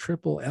it's a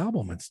triple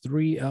album. It's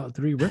 3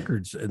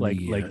 records in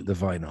the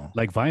vinyl.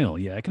 Like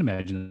vinyl, yeah, I can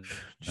imagine.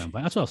 That's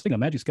what I was thinking.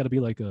 Magic's got to be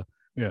like a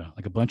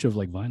bunch of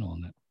like vinyl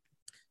on that.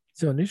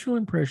 So initial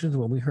impressions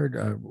when we heard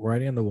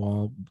Writing on the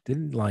Wall,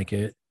 didn't like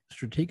it.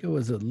 Stratego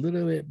was a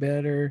little bit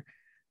better.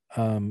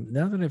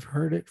 Now that I've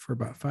heard it for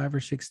about 5 or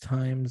 6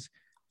 times,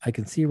 I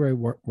can see why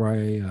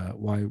Writing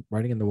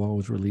on the Wall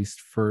was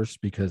released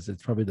first, because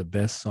it's probably the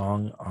best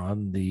song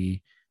on the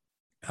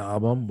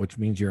album, which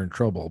means you're in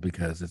trouble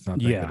because it's not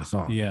that good a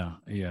song. Yeah.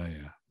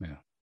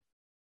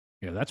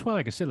 That's why,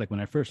 like I said, like when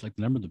I first like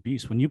the Number of the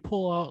Beast, when you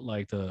pull out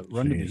like the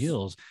Run to the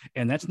Hills,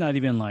 and that's not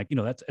even like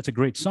that's a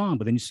great song,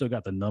 but then you still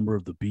got the Number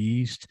of the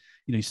Beast.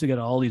 You still got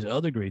all these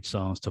other great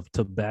songs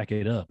to back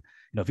it up.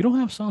 If you don't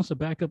have songs to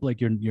back up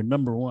like your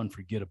number one,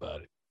 forget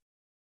about it.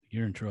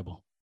 You're in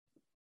trouble.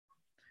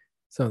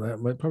 So that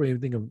might probably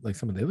think of like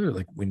some of the other,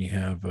 like when you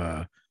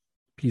have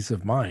Peace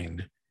of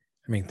Mind.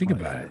 I I mean, think Oh,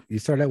 about yeah. it. You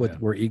start out with Yeah.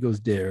 Where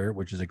Eagles Dare,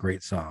 which is a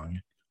great song.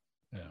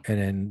 Yeah. And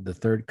then the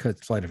third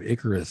cut, Flight of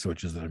Icarus,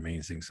 which is an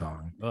amazing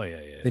song. Oh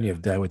yeah, yeah. Then you Yeah.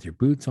 have Die with Your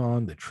Boots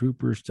On, The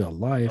Trooper, Still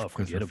Life, Oh,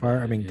 Quest forget for about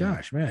Fire. I it. mean, Yeah.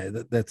 gosh,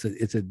 man, it's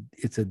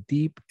a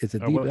deep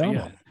Or what? Yeah.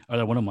 album. Or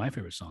like one of my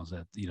favorite songs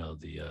that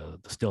the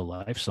Still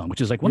Life song,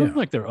 which is like one Yeah. of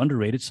like their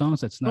underrated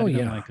songs. That's not Oh,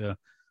 even yeah. like a.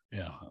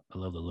 Yeah, I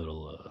love the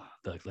little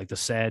like the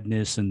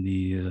sadness and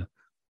the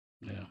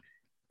yeah.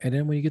 And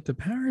then when you get to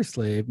Power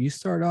Slave, you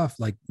start off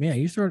like, man,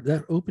 you start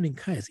that opening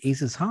cut is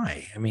Aces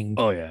High.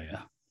 Oh yeah,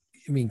 yeah.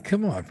 I mean,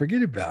 come on,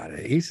 forget about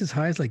it. Aces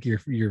High is like your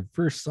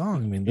first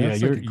song. I mean, Yeah,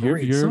 that's like a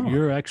great song.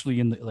 you're actually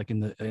in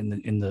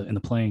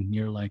the plane.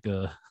 You're like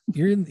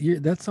You're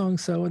that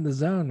song's so in the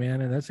zone, man,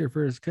 and that's your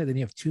first cut. Then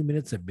you have 2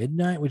 Minutes at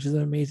Midnight, which is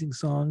an amazing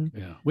song.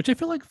 yeah, which I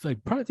feel like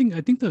probably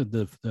I think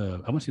the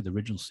I want to say the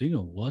original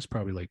single was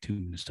probably like 2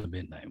 minutes to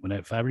midnight. When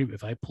if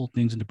I pull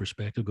things into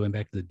perspective, going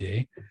back to the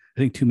day, I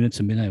think 2 minutes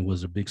to midnight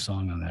was a big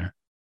song on there.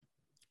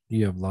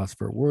 You have Lost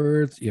for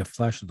Words. You have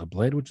Flash of the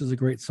Blade, which is a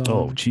great song.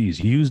 Oh, geez,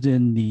 used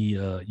in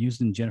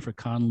Jennifer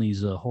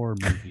Connelly's horror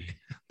movie,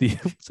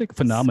 it's like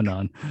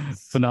phenomena.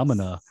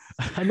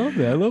 I love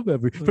that. I love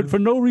that for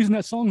no reason.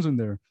 That song's in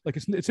there. Like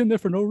it's in there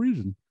for no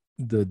reason.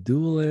 The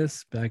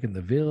Duelist, Back in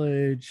the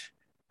Village,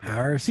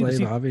 Power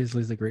Slave,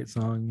 obviously is a great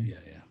song. Yeah,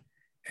 yeah.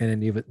 And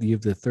then you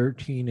have the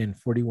 13 and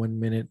 41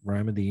 minute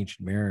Rhyme of the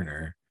Ancient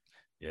Mariner.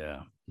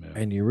 Yeah. Yeah.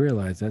 And you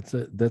realize that's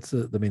a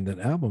I mean, that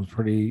album's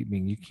pretty, I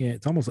mean, you can't,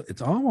 it's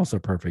almost a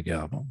perfect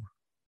album.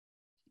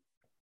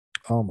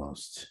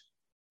 Almost.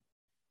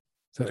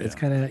 So it's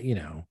kind of,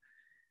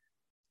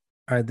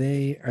 are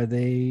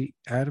they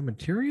out of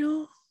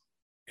material?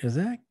 Is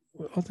that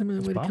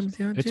ultimately what it comes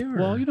down to?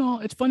 Well,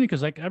 it's funny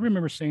because like I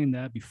remember saying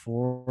that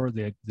before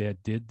they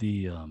did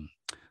the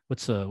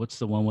what's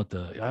the one with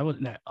the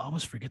I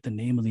always forget the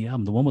name of the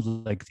album. The one with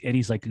like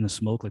Eddie's like in the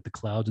smoke, like the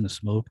clouds in the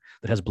smoke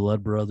that has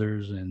Blood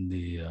Brothers and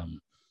the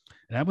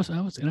and I was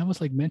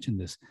like mentioned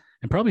this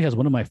and probably has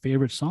one of my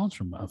favorite songs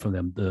from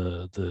them,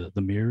 the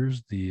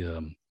Mirrors, the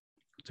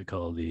what's it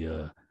called,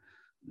 the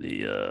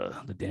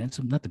dance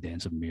of, not the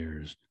Dance of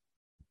Mirrors,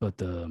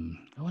 but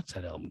what's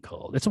that album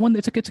called? It's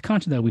a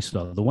concert that we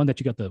saw, the one that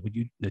you got that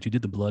you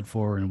did the blood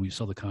for, and we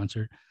saw the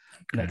concert.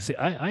 Okay.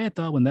 And I had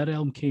thought when that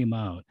album came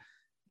out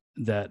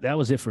that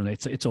was it for me.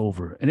 It's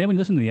over. And then when you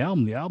listen to the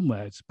album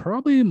it's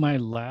probably my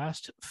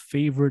last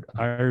favorite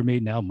Iron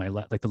Maiden album.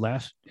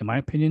 In my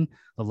opinion,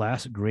 the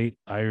last great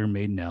Iron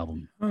Maiden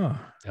album. Oh.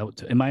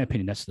 In my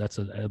opinion, that's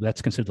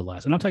considered the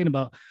last. And I'm talking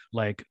about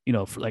like,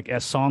 for like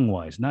as song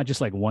wise, not just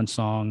like one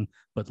song,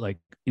 but like,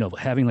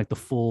 having like the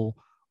full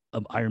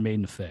Iron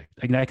Maiden effect.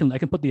 I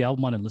can put the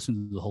album on and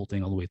listen to the whole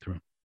thing all the way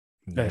through.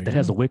 That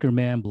has the Wicker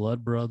Man,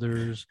 Blood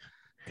Brothers.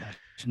 Gosh,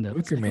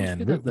 Wicker Man.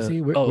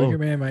 Wicker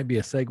Man might be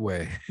a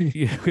segue.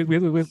 Yeah,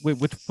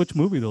 which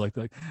movie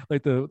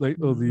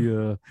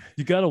though?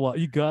 You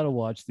gotta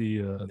watch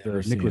the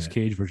Nicolas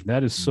Cage version.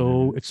 That is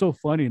it's so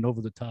funny and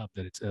over the top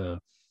that it's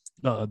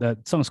that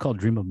song is called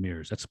Dream of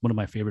Mirrors. That's one of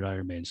my favorite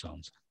Iron Maiden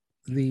songs.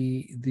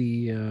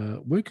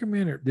 The Wicker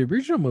Man, the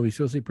original movie is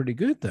supposed to be pretty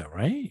good though,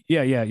 right?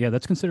 Yeah.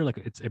 That's considered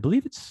like I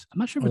believe it's. I'm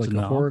not sure if it's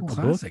like a horror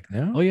classic.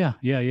 No. Oh yeah.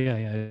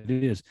 It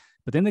is.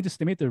 But then they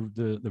made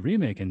the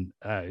remake, and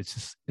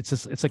it's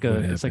like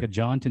a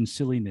Jonathan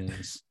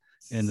silliness,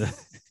 and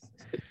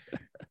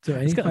so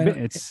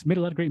it's made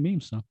a lot of great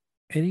memes. So,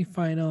 any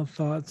final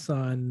thoughts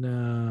on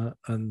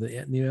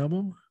the new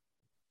album?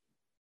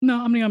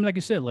 No, I mean, like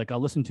I said, like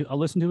I'll listen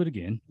to it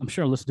again. I'm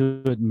sure I'll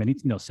listen to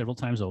it several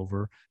times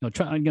over.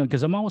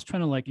 Because I'm always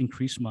trying to like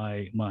increase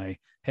my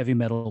heavy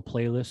metal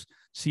playlist.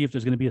 See if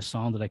there's going to be a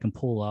song that I can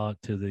pull out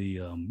to the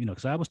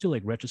because I always do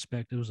like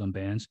retrospectives on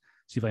bands.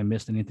 See if I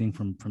missed anything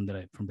from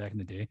back in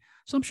the day.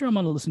 So I'm sure I'm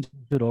going to listen to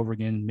it over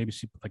again. Maybe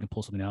see if I can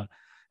pull something out.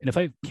 And if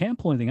I can't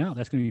pull anything out,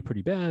 that's going to be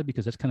pretty bad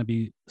because that's going to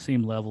be the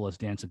same level as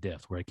Dance of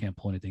Death, where I can't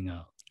pull anything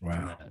out.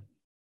 Wow.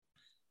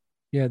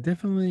 Yeah,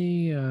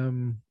 definitely.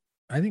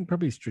 I think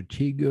probably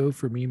Stratego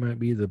for me might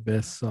be the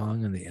best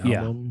song on the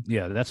album.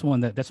 Yeah, that's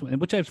one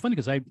which is funny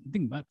because I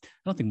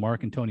don't think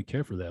Mark and Tony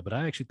care for that, but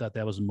I actually thought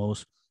that was the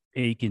most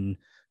akin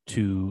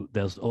to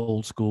those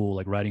old school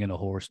like riding on a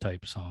horse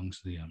type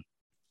songs. The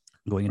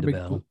going into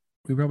battle.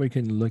 We probably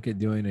can look at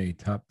doing a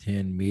top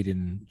 10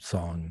 Maiden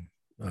song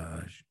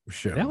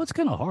show. That was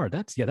kind of hard.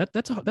 That's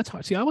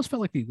hard. See, I always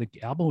felt like the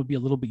album would be a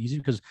little bit easier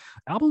because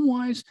album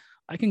wise,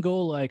 I can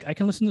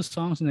listen to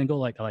songs and then go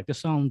like, I like this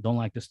song, don't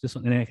like this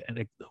one,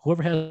 and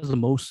whoever has the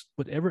most,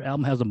 whatever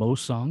album has the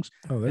most songs,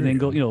 and then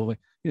go.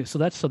 So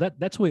that's the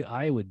way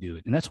I would do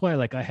it, and that's why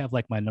I have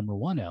like my number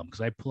one album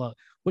because I pull out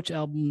which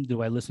album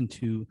do I listen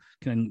to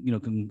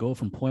can go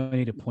from point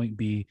A to point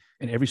B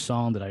and every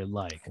song that I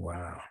like.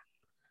 Wow.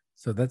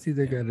 So that's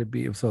either got to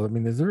be. So I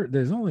mean,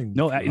 there's only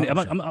no.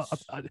 I'm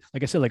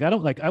like I said, like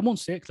I won't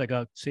say it because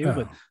I'll say it,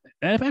 but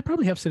I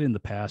probably have said it in the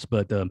past.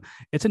 But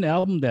it's an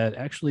album that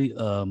actually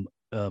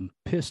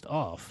pissed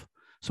off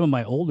some of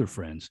my older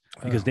friends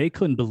because they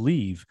couldn't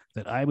believe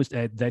that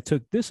that I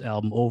took this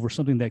album over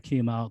something that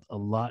came out a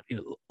lot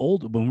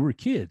older when we were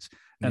kids.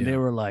 And they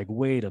were like,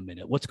 "Wait a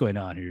minute, what's going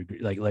on here?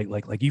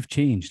 Like you've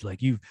changed.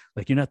 Like you're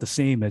not the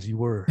same as you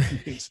were."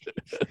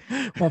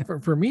 Well,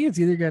 for me, it's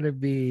either got to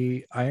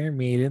be Iron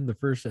Maiden, the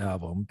first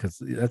album,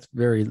 because that's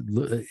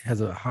it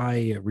has a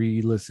high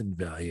re-listen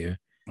value.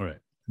 All right.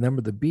 Number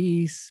of the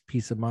Beast,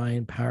 Peace of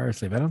Mind, Power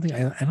Slave. I don't think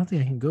I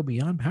can go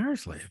beyond Power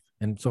Slave.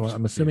 And so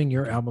I'm assuming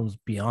your album's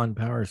beyond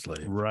Power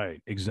Slave.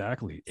 Right.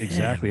 Exactly.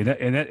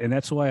 And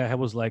that's why I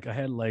was like, I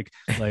had like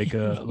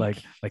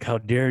how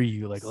dare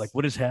you? Like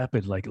what has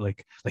happened? Like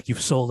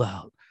you've sold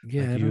out.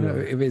 Yeah, like I don't know.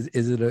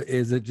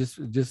 Is it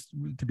just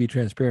to be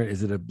transparent?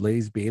 Is it a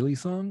Blaze Bailey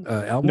song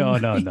album?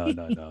 No.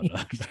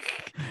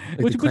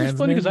 Which is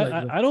funny because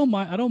I don't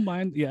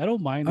mind. Yeah, I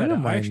don't mind that.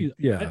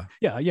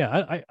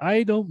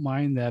 I don't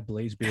mind that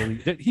Blaze Bailey.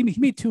 He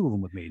made two of them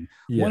with me.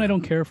 Yeah. One I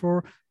don't care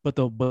for, but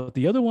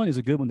the other one is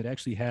a good one that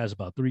actually has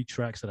about 3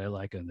 tracks that I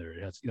like in there.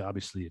 It's,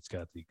 obviously it's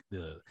got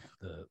the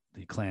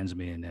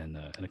Klansman and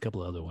a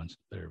couple of other ones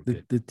that are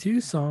good. The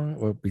 2 songs,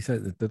 well,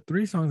 besides the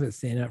 3 songs that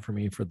stand out for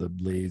me for the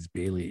Blaze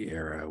Bailey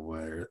era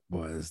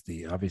was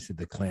obviously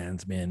the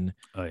Klansman.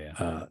 Oh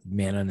yeah.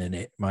 Man on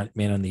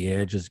the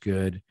Edge is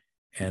good,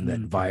 and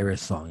that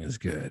Virus song is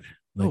good.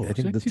 Like I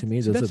think to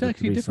me those are the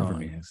 3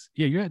 songs.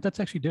 Yeah,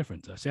 that's actually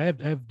different. See, I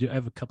have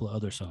a couple of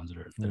other songs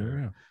that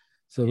are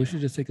So we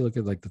should just take a look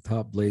at like the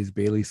top Blaze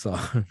Bailey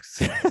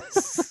songs.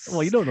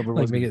 Well, you don't know,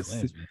 but make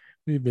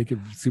it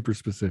super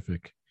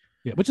specific.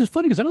 Yeah, which is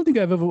funny because I don't think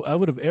I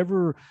would have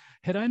ever,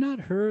 had I not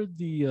heard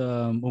the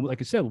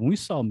like I said, when we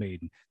saw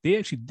Maiden, they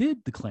actually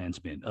did the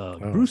Klansman.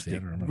 Bruce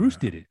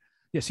did it.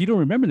 Yes, you don't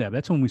remember that. But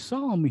that's when we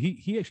saw him.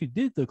 He actually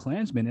did the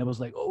Klansman. And I was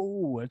like,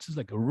 oh, it's just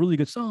like a really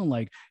good song.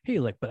 Like, hey,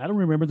 but I don't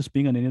remember this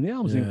being on any of the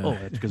albums. Yeah. Oh,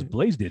 that's because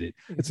Blaze did it.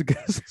 It's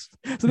because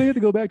so they had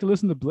to go back to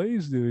listen to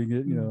Blaze doing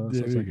it.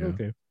 So it's like,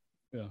 okay,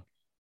 yeah.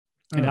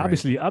 And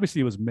obviously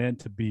it was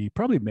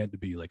probably meant to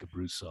be like a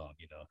Bruce song.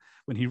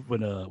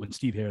 When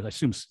Steve Harris, I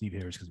assume Steve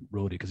Harris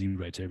wrote it because he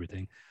writes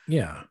everything.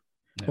 Yeah.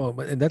 Well,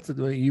 but that's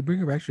you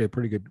bring up actually a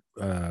pretty good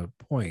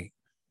point.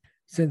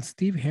 Since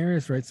Steve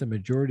Harris writes the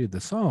majority of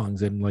the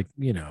songs, and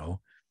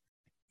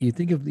you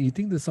think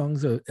the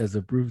songs as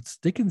a Bruce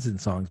Dickinson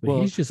songs,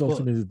 but he's just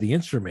ultimately the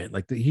instrument.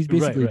 Like he's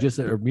basically just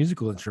a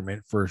musical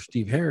instrument for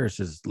Steve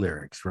Harris's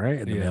lyrics, right?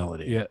 And the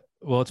melody. Yeah.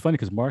 Well, it's funny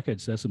because Mark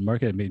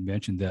had made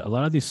mention that a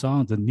lot of these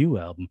songs, the new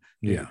album,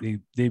 they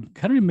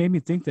kind of made me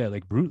think that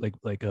like Bruce,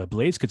 like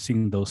Blaze could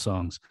sing those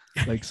songs.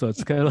 Like, so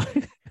it's kind of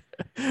like.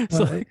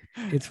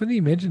 It's funny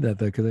you mentioned that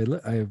though, because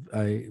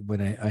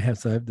I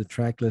have the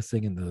track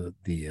listing and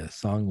the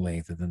song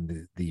length and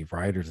then the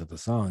writers of the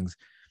songs.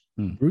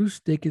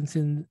 Bruce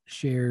Dickinson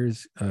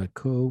shares a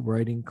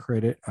co-writing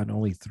credit on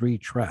only 3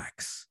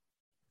 tracks.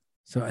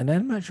 So, and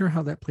I'm not sure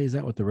how that plays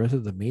out with the rest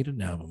of the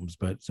Maiden albums,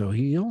 but so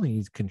he only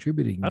is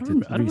contributing. I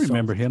don't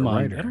remember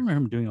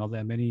him doing all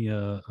that many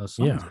songs.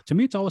 Yeah. To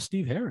me, it's always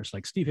Steve Harris,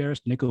 like Steve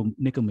Harris, Nickel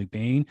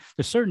McBain.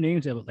 There's certain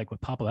names that like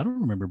would pop up. I don't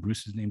remember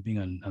Bruce's name being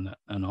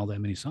on all that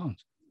many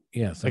songs.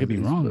 Yeah, so I could be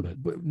wrong,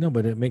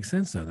 but it makes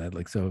sense though.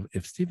 That so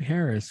if Steve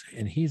Harris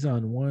and he's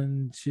on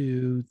 1,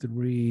 2,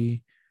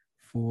 3,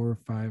 4,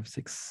 5,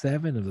 6,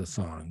 7 of the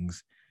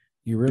songs,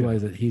 you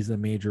realize that he's the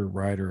major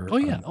writer. Oh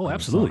yeah.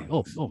 Absolutely.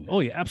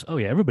 Oh yeah.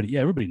 Absolutely.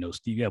 Everybody knows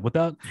Steve. Yeah.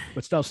 Without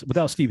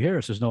Steve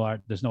Harris, there's no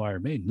Iron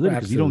Maiden. Literally,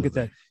 because you don't get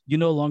that. You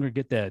no longer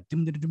get that. You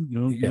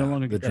no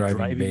longer get the that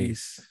driving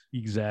bass.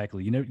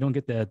 Exactly. You don't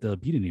get that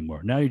beat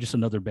anymore. Now you're just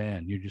another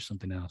band. You're just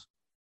something else.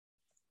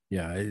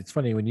 Yeah, it's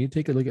funny when you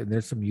take a look at.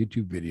 There's some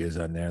YouTube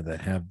videos on there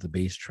that have the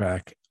bass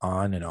track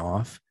on and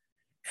off.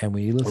 And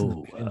when you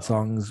listen to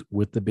songs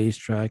with the bass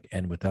track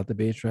and without the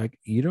bass track,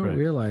 you don't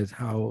realize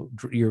how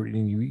you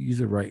use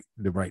the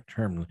right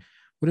term.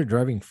 What a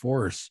driving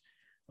force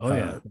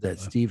that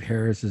Steve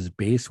Harris's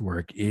bass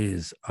work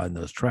is on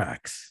those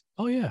tracks.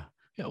 Oh yeah.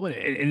 Yeah, well,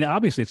 and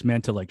obviously it's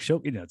meant to like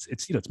show,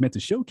 it's meant to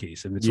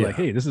showcase, and it's like,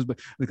 hey, this is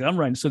like I'm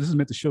writing, so this is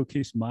meant to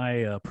showcase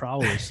my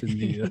prowess in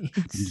the.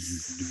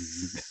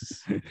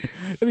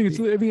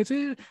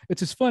 It's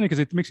just funny because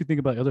it makes you think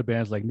about other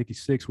bands like Nikki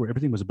Sixx, where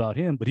everything was about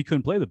him, but he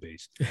couldn't play the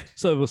bass.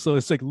 So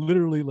it's like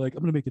literally like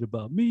I'm gonna make it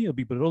about me,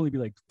 but it'll only be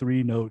like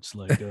 3 notes,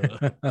 like.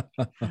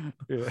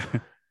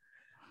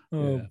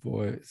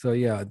 Boy. So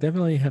yeah,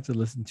 definitely have to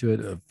listen to it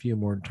a few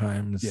more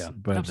times. Yeah,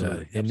 but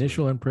absolutely.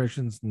 Initial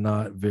impressions,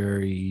 not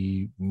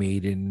very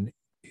Maiden,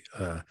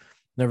 not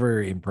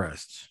very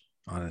impressed,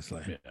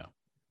 honestly. Yeah.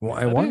 Well,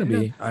 I want to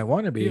be.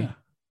 Yeah.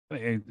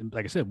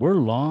 Like I said, we're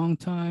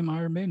long-time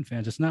Iron Maiden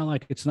fans. It's not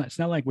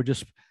like we're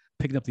just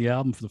picking up the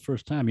album for the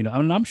first time. And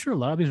I'm sure a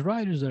lot of these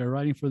writers that are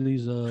writing for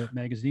these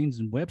magazines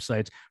and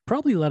websites,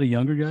 probably a lot of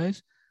younger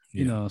guys.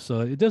 So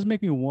it does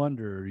make me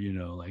wonder,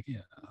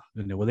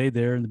 were they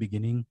there in the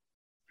beginning?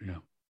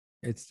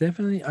 It's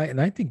definitely,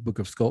 I think Book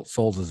of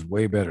Souls is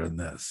way better than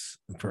this.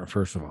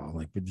 First of all,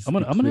 like, I'm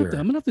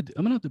gonna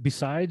have to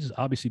besides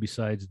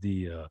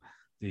the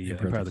the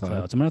Empire of the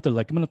Clouds. I'm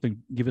gonna have to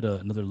give it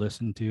another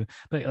listen to.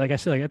 But like I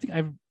said, like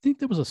I think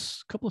there was a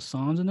couple of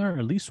songs in there, or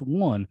at least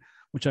one,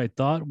 which I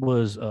thought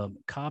was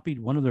copied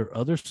one of their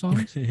other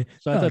songs.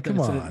 So I thought, come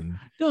on,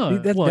 no,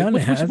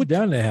 that's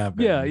down to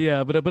happen.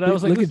 Yeah. But I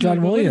was like, look at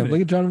John Williams.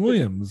 Look at John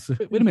Williams.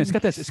 Wait a minute,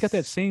 it's got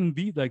that same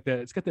beat like that.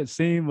 It's got that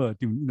same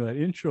that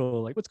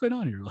intro. Like, what's going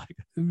on here? Like,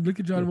 look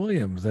at John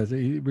Williams as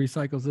he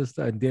recycles this.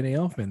 Danny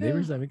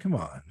Elfman. I mean, come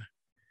on.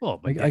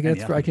 Well, I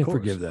guess I can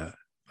forgive that.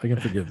 I can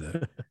forgive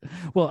that.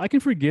 Well, I can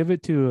forgive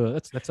it too.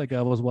 That's like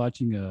I was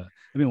watching. I've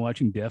been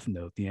watching Death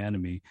Note, the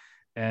anime,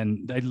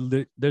 and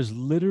there's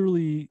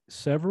literally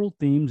several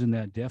themes in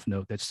that Death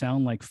Note that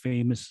sound like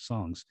famous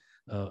songs.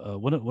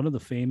 One of the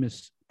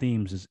famous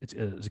themes is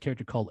a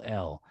character called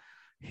L.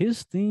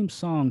 His theme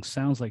song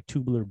sounds like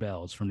Tubular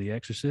Bells from The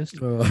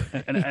Exorcist,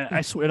 and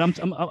I swear, it's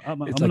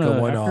like a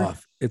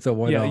one-off. It's a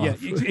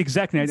one-off. Yeah,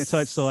 exactly.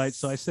 So I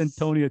sent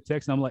Tony a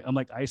text, and I'm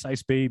like Ice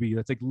Ice Baby.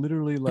 That's like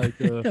literally like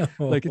this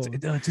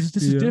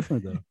is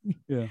different though.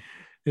 Yeah,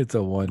 it's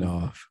a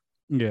one-off.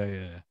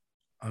 Yeah.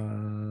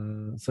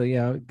 So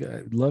yeah,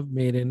 Love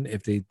Maiden.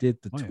 If they did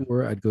the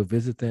tour, I'd go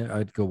visit them.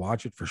 I'd go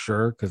watch it for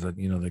sure because they're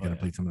gonna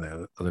play some of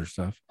the other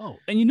stuff. Oh,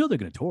 and they're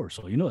gonna tour,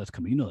 so that's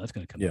coming. That's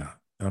gonna come. Yeah.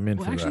 I'm in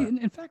for that.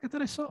 In fact, I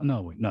thought I saw.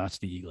 No, it's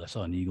the Eagle. I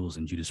saw an Eagles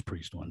and Judas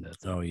Priest one.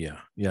 Oh yeah,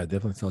 I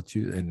definitely saw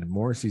two. And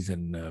Morrissey's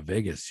in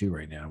Vegas too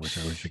right now, which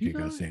I wish I could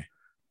go see.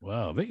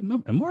 Wow,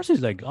 and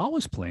Morrissey's like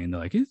always playing though.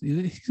 Like he's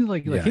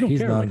like he don't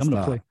care. Like, I'm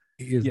gonna play.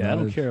 I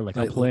don't care. Like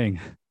I'm playing.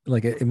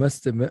 Like it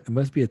must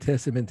be a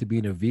testament to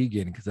being a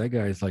vegan because that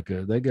guy's like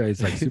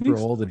super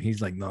old and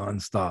he's like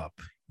nonstop.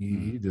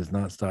 He does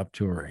not stop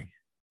touring.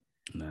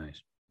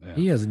 Nice. Yeah.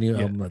 He has a new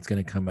album that's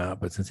going to come out,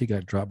 but since he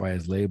got dropped by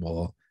his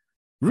label.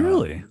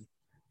 Really?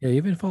 Yeah, you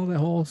even follow that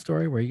whole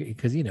story where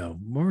because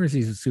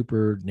Morrissey's a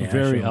super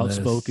very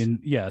outspoken.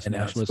 Yes,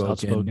 nationalist,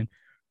 outspoken.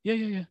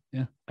 Yeah.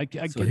 I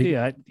totally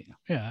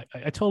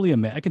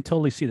I can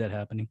totally see that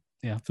happening.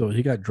 Yeah. So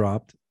he got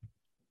dropped,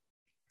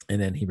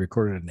 and then he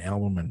recorded an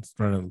album and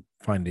trying to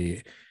find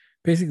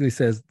basically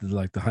says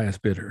like the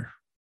highest bidder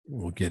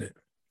will get it.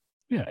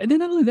 Yeah, and then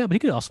not only that, but he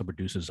could also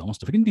produce his own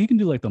stuff. He can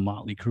do like the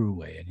Motley Crue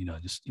way, and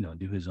just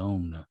do his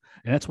own.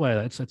 And that's why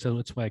I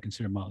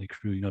consider Motley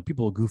Crue.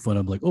 People will goof on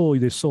him like, oh,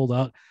 they sold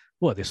out.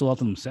 What? They sold out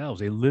to themselves.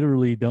 They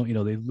literally don't.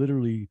 They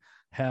literally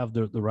have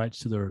the rights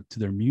to their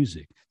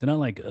music. They're not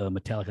like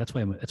Metallica. That's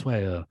why when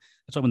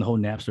the whole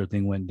Napster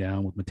thing went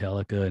down with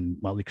Metallica and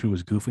Motley Crue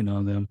was goofing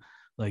on them,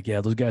 like,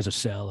 yeah, those guys are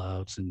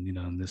sellouts, and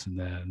and this and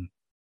that. And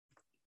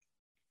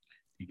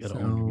you got to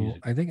own your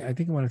music. I think I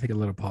want to take a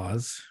little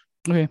pause.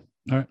 Okay.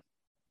 All right.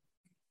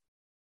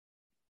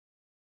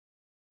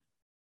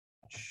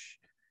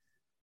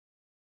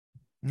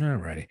 All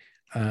righty.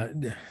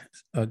 On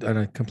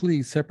a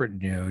completely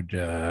separate note,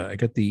 I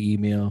got the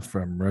email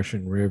from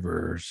Russian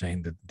River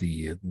saying that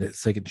the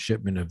second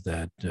shipment of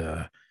that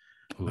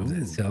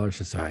Cellar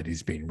Society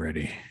is being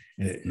ready.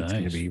 It's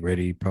going to be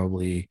ready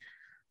probably.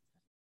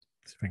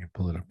 Let's see if I can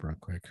pull it up real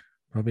quick.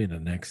 Probably in the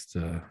next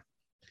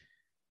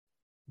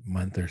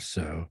month or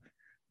so.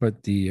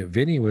 But the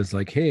Vinny was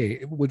like,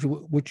 "Hey,"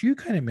 which you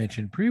kind of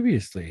mentioned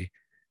previously.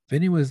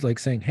 Vinny was like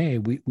saying, "Hey,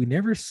 we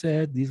never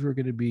said these were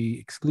going to be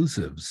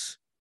exclusives."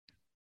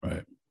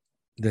 Right.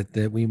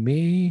 That we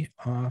may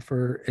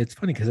offer. It's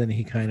funny because then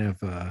he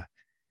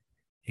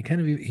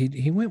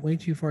went way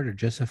too far to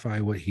justify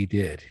what he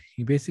did.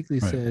 He basically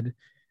said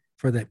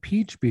for that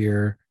peach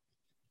beer,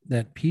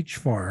 that peach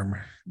farm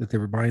that they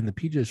were buying the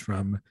peaches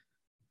from,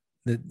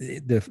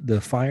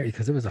 the fire,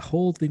 because it was the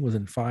whole thing was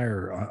on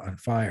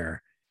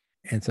fire.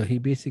 And so he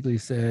basically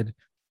said,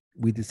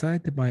 we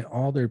decided to buy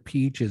all their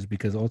peaches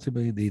because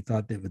ultimately they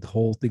thought that the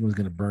whole thing was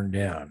going to burn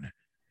down.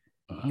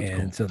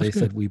 And cool. So they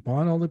said we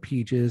bought all the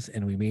peaches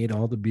and we made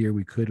all the beer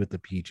we could with the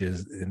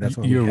peaches, and that's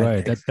what you're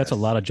right. That's a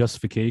lot of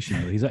justification.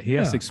 He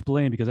has to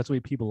explain because that's the way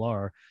people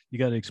are. You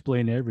got to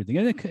explain everything,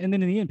 and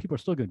then in the end, people are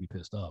still going to be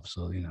pissed off.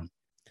 So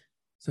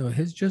So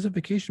his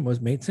justification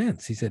made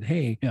sense. He said,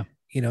 "Hey,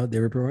 they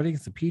were providing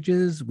us the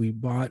peaches. We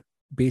bought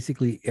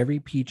basically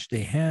every peach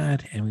they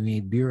had, and we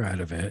made beer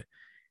out of it,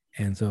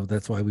 and so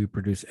that's why we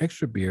produce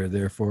extra beer.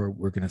 Therefore,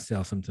 we're going to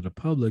sell some to the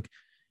public."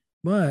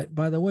 But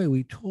by the way,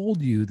 we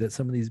told you that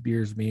some of these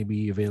beers may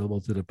be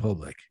available to the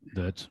public.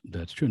 That's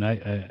true, and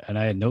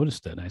I had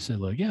noticed that. And I said,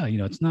 like,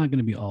 it's not going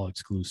to be all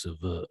exclusive,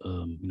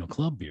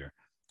 club beer.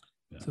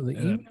 So the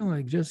email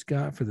I just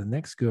got for the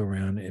next go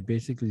around, it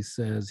basically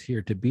says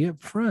here to be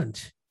up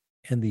front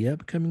in the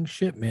upcoming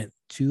shipment,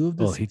 2 of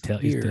the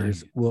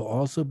beers will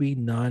also be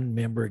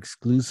non-member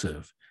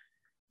exclusive.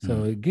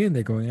 So again,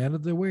 they're going out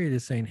of their way to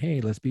saying, hey,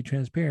 let's be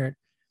transparent.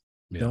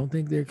 Yeah. Don't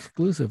think they're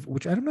exclusive,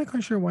 which I'm not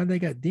quite sure why they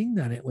got dinged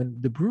on it when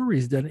the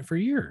brewery's done it for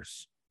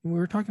years. We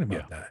were talking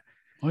about that.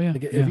 Oh yeah.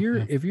 Like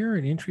if you're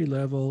an entry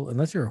level,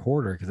 unless you're a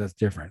hoarder, because that's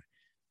different.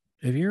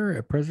 If you're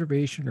a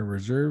preservation or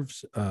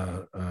reserves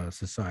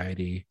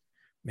society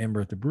member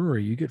at the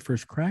brewery, you get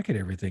first crack at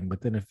everything.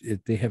 But then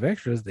if they have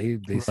extras, they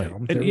sell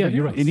them. And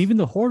you're right. And even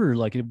the hoarder,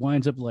 like it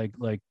winds up like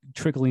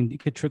trickling. It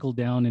could trickle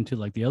down into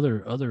like the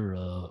other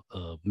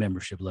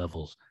membership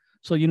levels.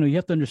 So, you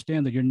have to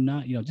understand that you're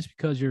not, just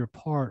because you're a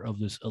part of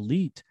this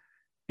elite,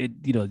 it's,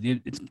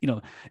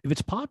 if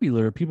it's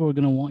popular, people are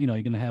going to want,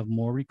 you're going to have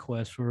more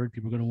requests for it.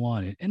 People are going to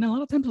want it. And a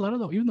lot of times,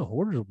 even the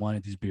hoarders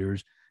wanted these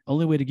beers.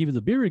 Only way to give you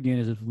the beer again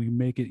is if we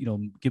make it,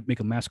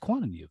 make a mass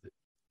quantity of it.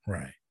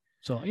 Right.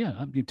 So, yeah,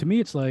 I mean, to me,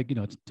 it's like,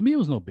 to me, it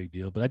was no big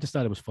deal, but I just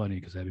thought it was funny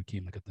because that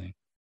became like a thing.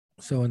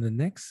 So in the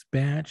next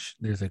batch,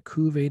 there's a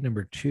cuvee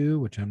number 2,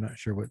 which I'm not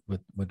sure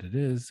what it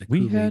is.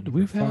 We've had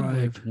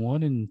like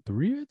 1 and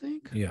 3, I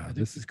think. Yeah,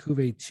 this is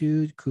cuvee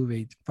 2,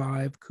 cuvee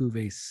 5,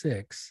 cuvee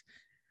 6.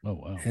 Oh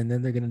wow! And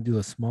then they're going to do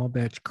a small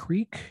batch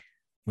Creek,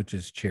 which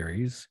is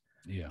cherries.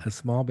 Yeah. A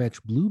small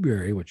batch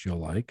blueberry, which you'll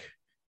like.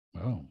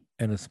 Oh.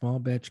 And a small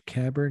batch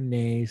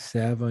Cabernet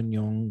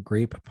Sauvignon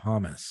grape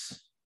pomace.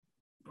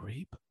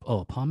 Grape?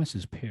 Oh, pomace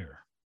is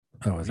pear.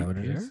 Oh, is that what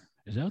it is?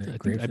 Is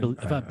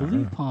that? I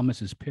believe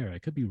pomace is pear. I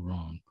could be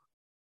wrong.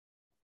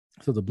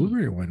 So the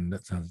blueberry one,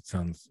 that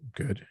sounds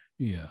good.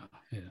 Yeah.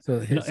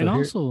 So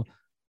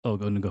oh,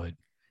 go ahead.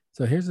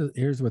 So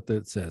here's what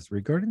that says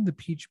regarding the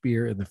peach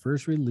beer in the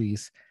first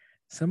release.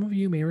 Some of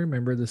you may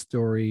remember the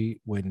story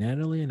when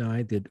Natalie and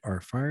I did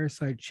our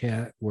fireside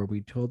chat where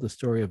we told the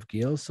story of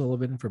Gail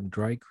Sullivan from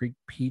Dry Creek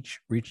Peach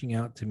reaching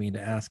out to me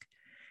to ask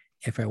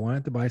if I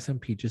wanted to buy some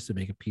peaches to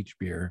make a peach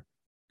beer.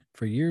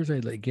 For years, I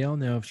let Gail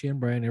know if she and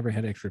Brian ever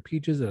had extra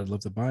peaches that I'd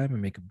love to buy them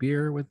and make a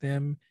beer with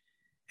them.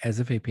 As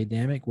if a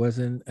pandemic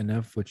wasn't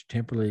enough, which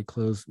temporarily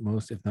closed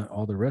most, if not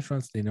all, the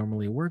restaurants they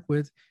normally work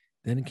with.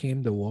 Then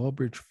came the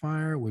Walbridge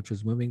fire, which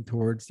was moving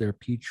towards their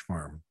peach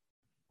farm.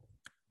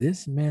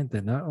 This meant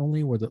that not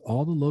only were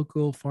all the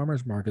local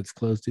farmers markets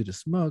closed due to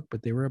smoke,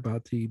 but they were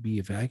about to be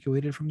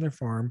evacuated from their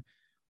farm,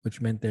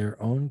 which meant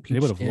their own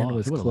peach stand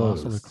was closed.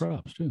 Lost all their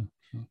crops too.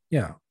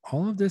 Yeah,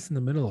 all of this in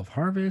the middle of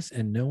harvest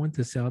and no one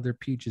to sell their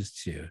peaches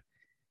to.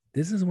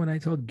 This is when I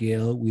told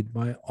Gail we'd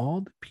buy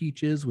all the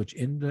peaches, which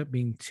ended up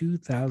being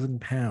 2,000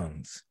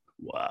 pounds.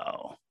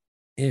 Wow.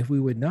 If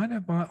we would not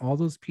have bought all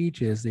those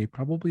peaches, they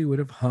probably would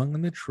have hung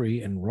on the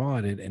tree and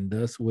rotted and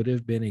thus would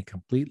have been a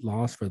complete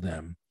loss for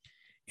them.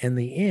 In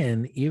the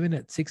end, even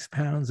at 6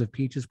 pounds of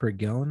peaches per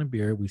gallon of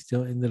beer, we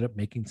still ended up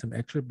making some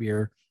extra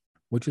beer,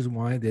 which is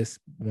why this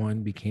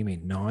one became a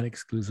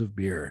non-exclusive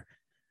beer.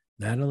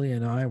 Natalie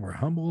and I were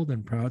humbled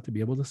and proud to be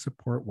able to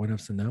support one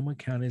of Sonoma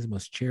County's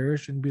most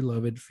cherished and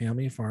beloved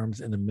family farms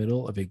in the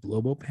middle of a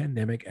global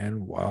pandemic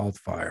and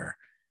wildfire.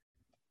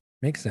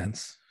 Makes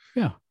sense.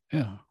 Yeah.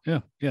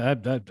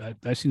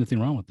 I see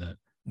nothing wrong with that.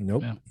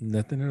 Nope,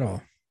 nothing at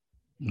all.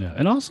 Yeah,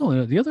 and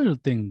also the other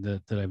thing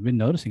that I've been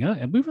noticing,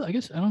 I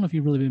guess I don't know if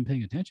you've really been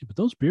paying attention, but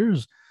those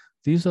beers,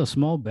 these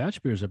small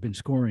batch beers, have been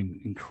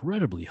scoring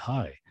incredibly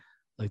high.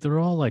 Like they're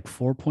all like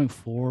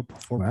 4.4,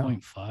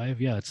 4.5. Wow.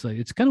 Yeah,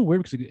 it's kind of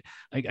weird because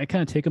I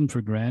kind of take them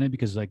for granted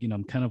because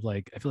I'm kind of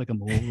like I feel like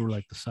I'm over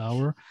like the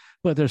sour,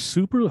 but they're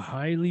super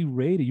highly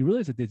rated. You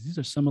realize that these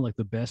are some of like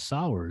the best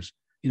sours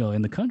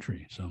in the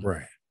country. So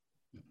right.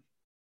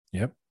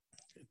 Yep,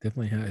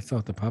 definitely. I still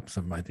have to pop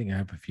some. I think I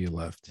have a few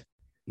left.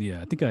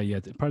 Yeah, I think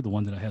probably the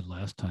one that I had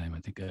last time. I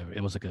think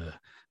it was like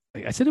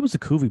I said it was a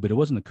cuvee, but it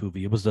wasn't a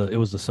cuvee. It was the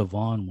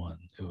Sauvon one.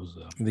 It was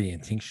the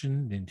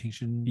Intinction.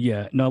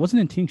 Yeah, no, it wasn't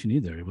Intinction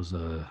either. It was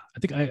I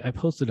think I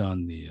posted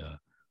on the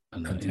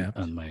Untapped.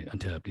 on my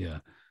Untapped, yeah.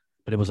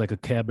 But it was like a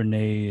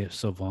Cabernet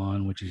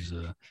Sauvon, which is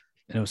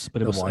I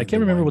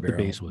can't remember what the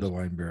base was. The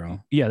wine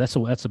barrel. Yeah, that's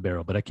a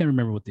barrel, but I can't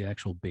remember what the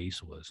actual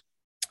base was.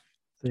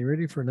 So you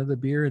ready for another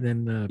beer?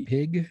 Then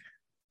Pig.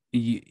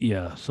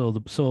 Yeah. So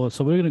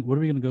what are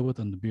we gonna go with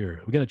on the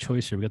beer? We got a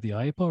choice here. We got the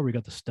IPA or we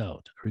got the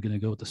stout. Are we gonna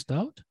go with the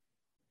stout?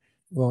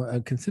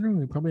 Well, considering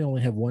we probably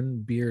only have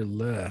one beer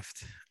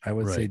left, I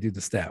would say do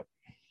the stout.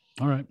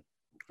 All right,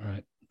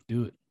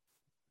 do it.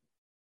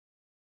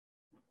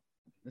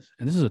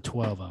 And this is a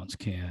 12-ounce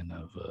can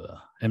of.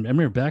 And I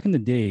remember back in the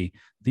day,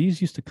 these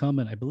used to come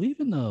in, I believe,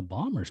 in the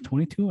Bombers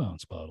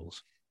 22-ounce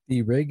bottles.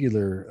 The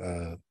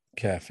regular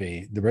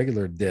cafe, the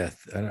regular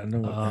Death. I don't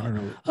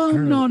know.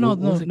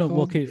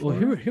 No. Okay.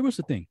 Well, here was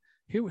the thing.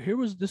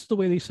 This is the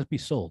way they used to be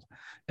sold,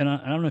 and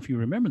I don't know if you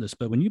remember this,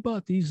 but when you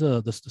bought these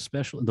the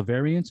special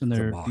variants and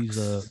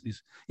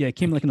these it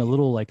came like in a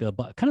little like a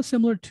kind of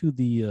similar to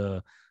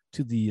the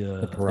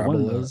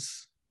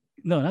parabolas.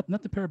 No,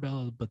 not the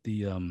Parabella, but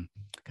the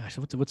gosh,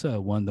 what's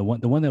one? The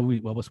one that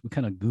we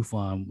kind of goof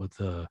on with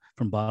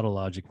from Bottle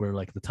Logic, where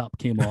like the top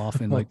came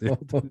off and like the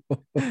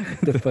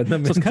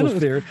fundamental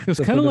theorem. It was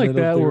kind of like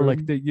that, where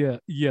like the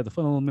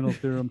fundamental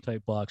theorem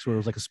type box, where it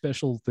was like a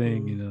special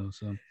thing,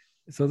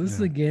 So this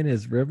again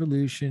is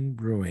Revolution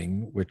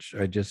Brewing, which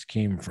I just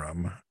came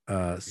from.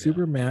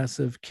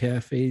 Supermassive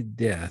Cafe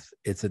Death.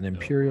 It's an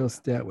imperial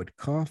stout with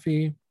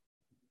coffee.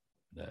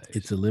 Nice.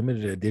 It's a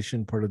limited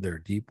edition, part of their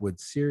Deepwood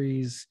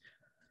series.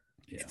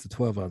 Yeah. It's a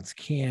 12-ounce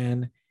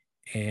can,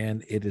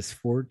 and it is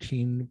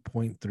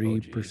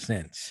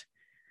 14.3%.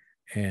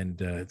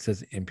 And it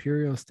says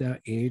Imperial Stout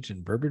aged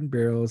in bourbon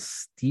barrels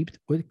steeped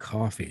with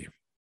coffee.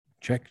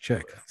 Check.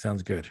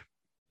 Sounds good.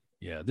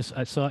 Yeah, this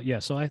I saw. Yeah,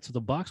 so the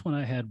box one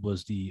I had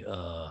was the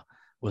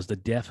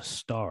Death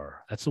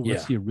Star. That's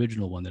the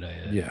original one that I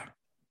had. Yeah.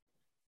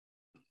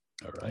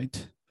 All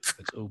right.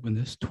 Let's open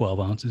this 12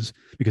 ounces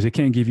because they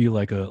can't give you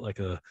like a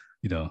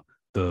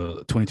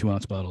the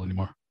 22-ounce bottle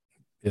anymore.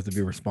 You have to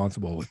be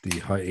responsible with the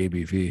high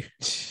ABV.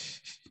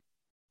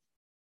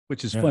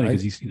 Which is funny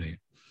because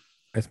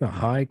I smell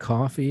high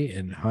coffee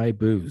and high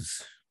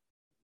booze.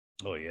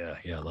 Oh yeah,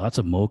 yeah. Lots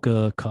of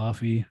mocha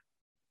coffee.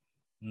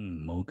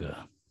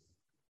 Mocha.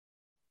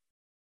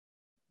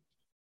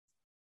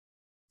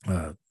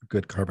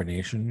 Good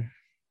carbonation.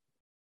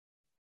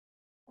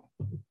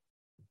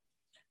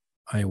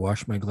 I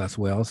wash my glass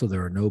well so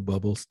there are no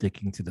bubbles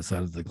sticking to the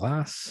side of the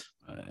glass.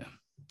 Yeah,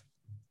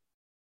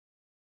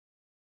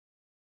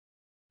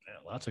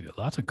 lots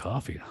of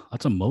coffee.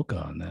 Lots of mocha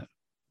on that.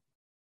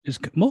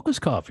 Mocha's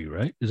coffee,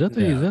 right? Is that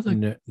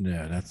no,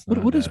 that's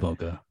not. What is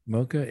mocha?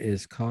 Mocha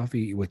is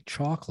coffee with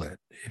chocolate,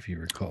 if you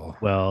recall.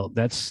 Well,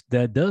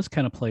 that does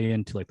kind of play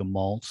into like the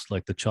malts,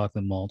 like the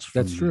chocolate malts.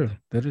 That's true.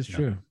 That is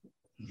true.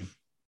 It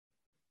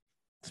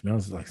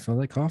smells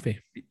like coffee.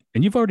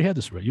 And you've already had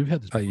this, right? You've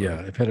had this before. Yeah,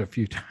 I've had it a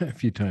few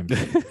times.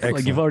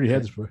 Like you've already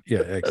had this before.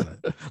 Yeah,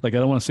 excellent. Like I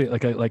don't want to say it,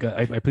 like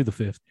I plead the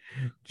fifth.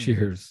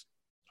 Cheers.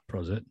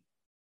 Prosit.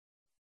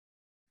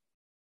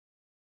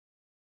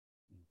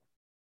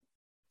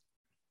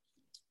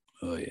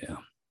 Oh yeah.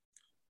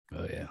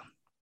 Oh yeah.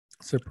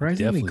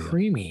 Surprisingly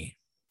creamy.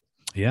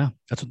 Yeah,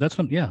 that's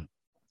what. Yeah.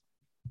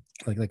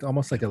 Like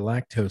almost like a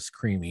lactose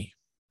creamy,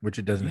 which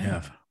it doesn't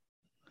have.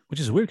 Which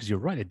is weird because you're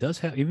right. It does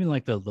have even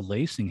like the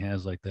lacing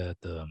has like that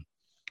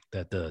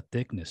the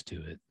thickness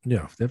to it.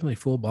 Yeah, definitely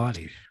full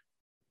bodied.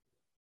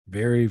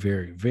 Very,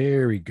 very,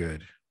 very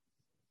good.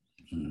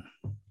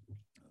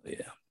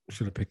 Yeah.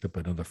 Should have picked up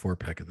another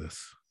 4-pack of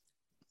this.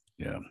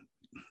 Yeah.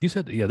 You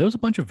said, there was a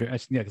bunch of,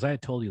 because I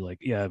had told you, like,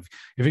 if you're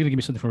going to give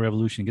me something from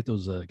Revolution, get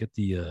those, get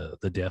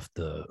the Deft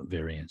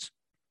variants.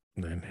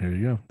 And here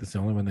you go. That's the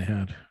only one they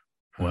had.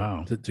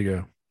 Wow. To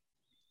go.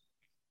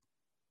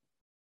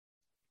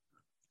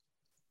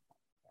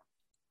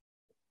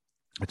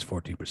 It's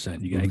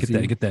 14%. You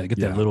gotta get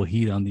that little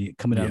heat on the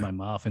coming out of my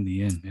mouth in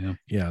the end.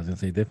 Yeah, I was gonna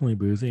say definitely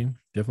boozy,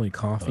 definitely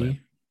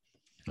coffee.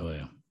 Oh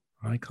yeah.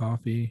 High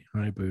coffee,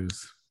 high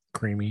booze,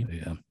 creamy.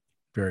 Yeah.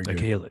 Very good.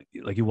 Hey,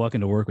 like you walk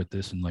into work with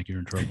this and like you're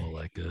in trouble.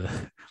 like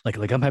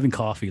I'm having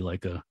coffee. I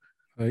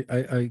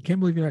can't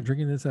believe you're not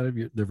drinking this out of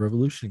the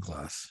Revolution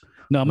glass.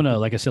 No, I'm gonna,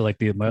 like I said, like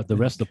the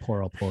rest of the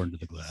pour I'll pour into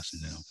the glass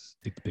and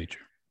take the picture.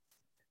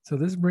 So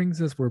this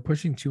brings us. We're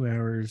pushing 2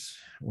 hours.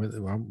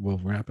 We'll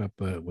wrap up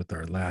with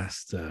our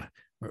last.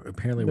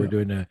 Apparently, we're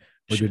doing a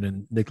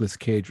Nicolas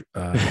Cage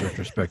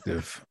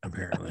retrospective.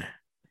 Apparently.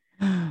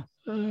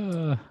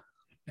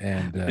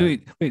 And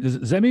wait,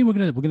 does that mean we're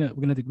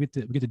gonna get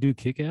to do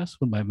Kick-Ass,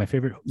 my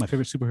favorite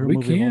superhero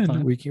movie of all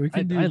time? We can.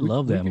 I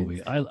love that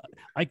movie. I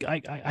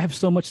have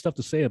so much stuff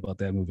to say about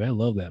that movie. I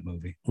love that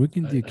movie. We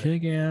can do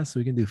Kick-Ass.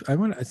 We can do. I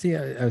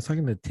was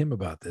talking to Tim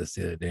about this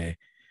the other day.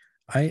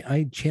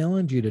 I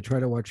challenge you to try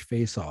to watch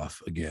Face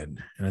Off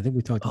again, and I think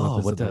we talked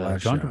about this at the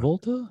last John show.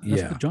 Travolta.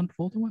 That's the John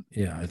Travolta one.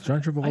 Yeah, it's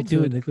John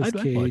Travolta, Nicolas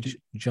Cage,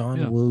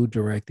 John Woo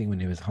directing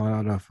when he was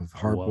hot off of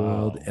Hard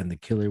Boiled, and The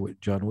Killer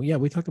with John Woo. Yeah,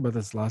 we talked about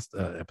this last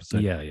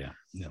episode. Yeah.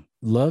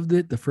 Loved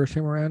it the first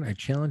time around. I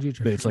challenge you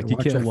to. But it's like you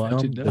can't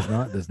watch it.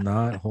 Does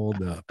not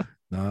hold up.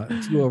 Not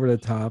too over the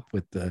top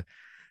with the.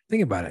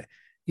 Think about it.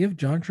 You have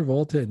John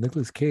Travolta and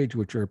Nicolas Cage,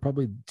 which are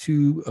probably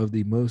two of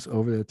the most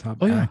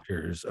over-the-top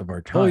actors of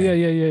our time. Oh yeah,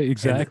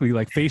 exactly. And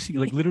like facing,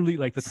 like literally,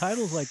 like the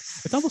title's like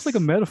it's almost like a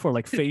metaphor,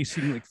 like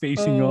facing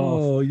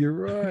off. Oh, you're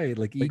right.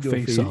 Like ego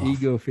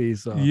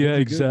face off. Yeah,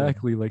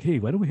 exactly. Like, hey,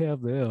 why don't we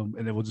have them?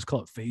 And then we'll just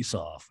call it Face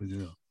Off.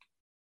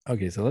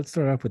 Okay, so let's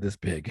start off with this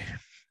pig.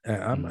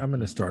 I'm going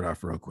to start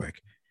off real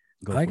quick.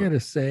 I got to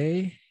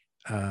say,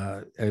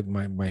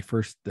 my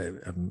first,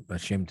 I'm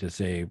ashamed to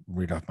say,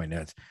 read off my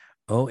notes.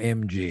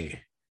 OMG.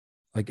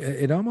 Like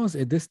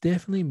this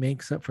definitely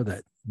makes up for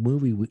that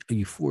movie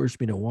you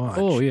forced me to watch.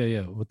 Oh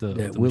yeah, with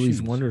the Willy's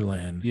machines.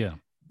 Wonderland. Yeah,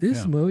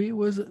 this movie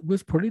was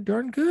pretty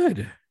darn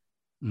good.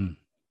 Yeah.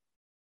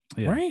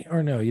 Right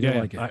or no? You don't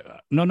like it?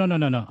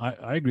 No.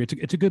 I agree.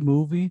 It's a good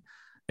movie.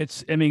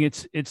 It's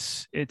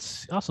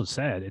also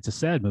sad. It's a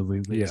sad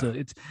movie.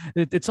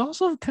 It's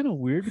also kind of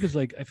weird because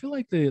like I feel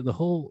like the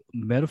whole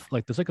metaphor,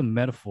 like there's like a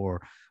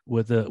metaphor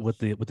with the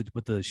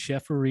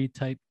chefery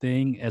type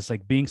thing as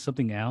like being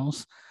something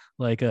else.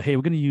 Like, hey,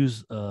 we're gonna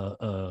use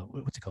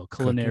what's it called,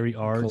 culinary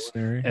arts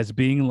as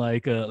being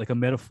like a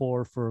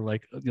metaphor for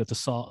like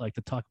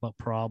to talk about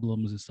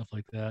problems and stuff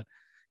like that.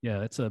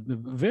 Yeah, it's a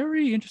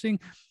very interesting.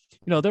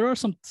 There are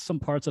some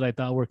parts that I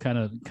thought were kind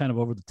of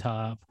over the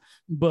top,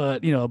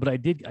 but I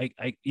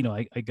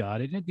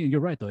got it. And you're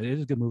right though; it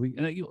is a good movie.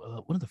 And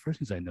one of the first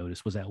things I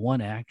noticed was that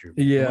one actor.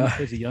 Yeah,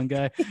 plays a young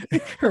guy.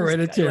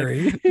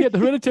 Hereditary. The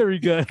Hereditary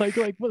guy. Like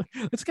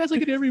this guy's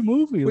like in every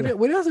movie.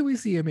 What else did we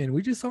see him in?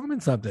 We just saw him in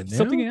something.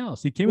 Something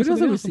else. He came. What else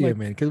did we see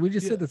him in? Because we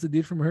just said that's a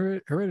dude from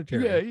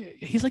Hereditary. Yeah,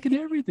 he's like in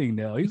everything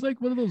now. He's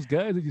like one of those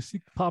guys that you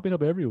see popping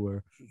up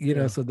everywhere.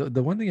 So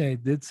the one thing I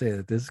did say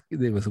that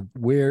it was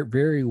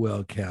very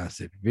well cast.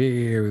 casted,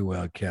 very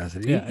well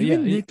casted. Yeah,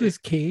 Even yeah. Nicolas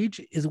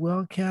Cage is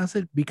well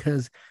casted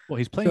because Well,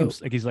 he's playing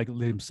like he's like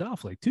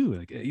himself, like too,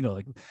 like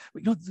like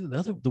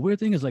the weird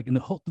thing is like in the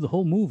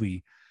whole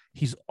movie,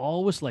 he's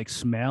always like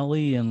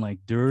smelly and like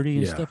dirty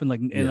and yeah, stuff, and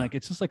like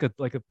it's just like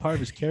a part of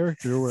his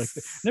character. Where like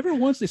never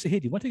once they say, "Hey,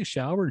 do you want to take a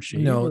shower and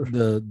shave?" no, Or,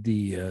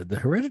 the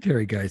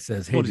hereditary guy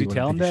says, "Hey, oh, do does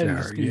you he want to tell him take a that?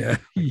 And shower?" just, Yeah,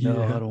 like,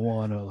 no, yeah. I don't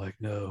want to. Like,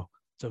 no,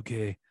 it's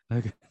okay.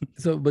 Okay.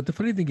 So, but the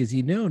funny thing is,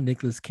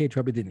 Nicolas Cage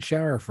probably didn't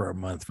shower for a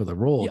month for the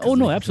role Yeah. Oh because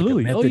no, he's like a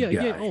absolutely. Oh method yeah.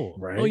 Yeah. guy, Oh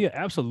right? yeah.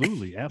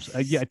 Absolutely.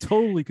 Absolutely. Yeah. I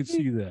totally could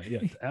see that. Yeah.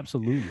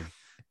 Absolutely.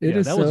 It Yeah.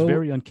 is That was so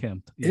very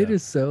unkempt. it Yeah.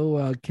 is so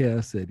well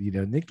casted.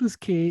 Nicolas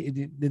Cage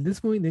in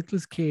this movie,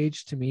 Nicolas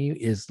Cage to me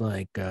is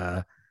like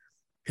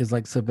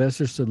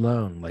Sylvester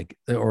Stallone, like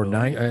or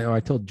nine. Oh,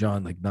 I told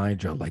John like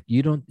Nigel, like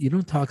you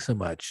don't talk so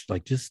much,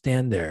 like just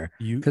stand there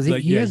you because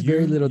like he yeah. has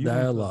very little You don't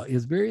talk. dialogue. He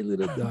has very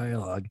little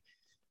dialogue,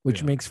 which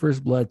Yeah. makes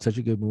First Blood such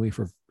a good movie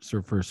for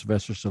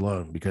Sylvester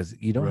Stallone because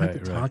you don't have to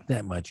Right. Right. talk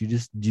that much. You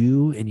just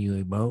do and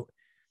you emote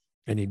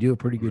and you do a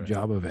pretty good Right.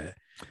 job of it.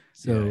 Yeah.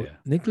 So Yeah.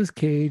 Nicolas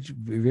Cage,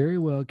 very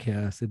well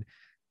casted.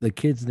 The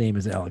kid's name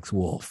is Alex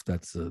Wolf.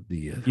 That's the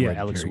Yeah.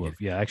 Alex hereditary. Wolf.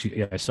 Yeah. Actually,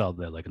 yeah. I saw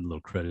that like in the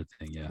little credit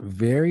thing. Yeah.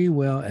 Very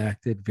well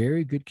acted,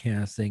 very good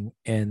casting,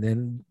 and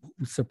then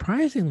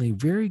surprisingly,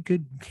 very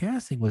good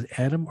casting was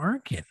Adam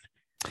Arkin.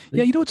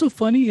 Yeah. You know what's so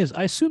funny is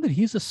I assume that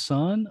he's the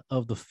son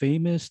of the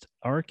famous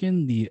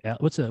Arkin.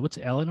 What's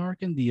Alan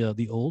Arkin,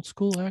 the old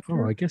school Oh,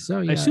 actor. I guess so.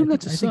 I Yeah, assume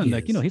that's his I think son. he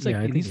Like is. he's like Yeah,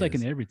 I think he's he like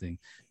in is. everything.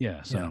 Yeah.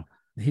 Yeah, So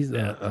he's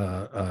yeah.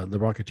 the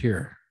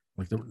Rocketeer,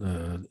 like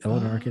the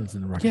Ellen Arkin's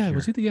in the Yeah.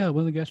 Was Rocketeer. he one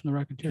of the guys from the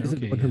Rocketeer? He's the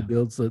Okay. one Yeah. who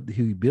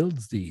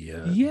builds the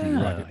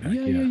Yeah. rocket pack.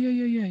 Yeah. Yeah. Yeah, Yeah.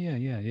 Yeah. Yeah. Yeah. Yeah.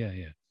 Yeah. Yeah.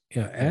 yeah.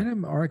 Yeah.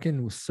 Adam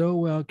Arkin was so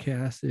well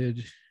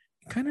casted.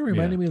 Kind of Yeah.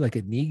 reminded me like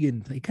a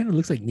Negan. He kind of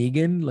looks like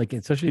Negan, like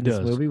especially He in this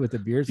does. movie with the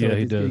beard. So Yeah. like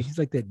He does. he's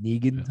like that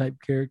Negan Yeah.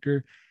 type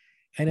character.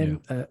 And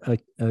Yeah.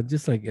 then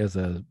just like as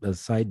a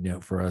side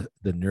note for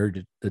the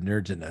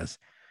nerds in us,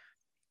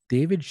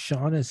 David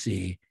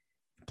Shaughnessy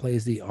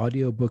plays the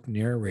audiobook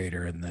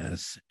narrator in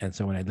this. And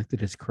so when I looked at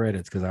his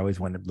credits, because I always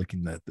wanted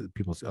looking at the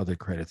people's other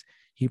credits,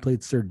 he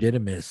played Sir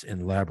Didymus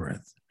in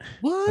Labyrinth.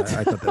 What?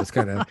 I thought that was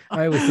kind of,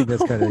 I always think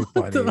that's kind of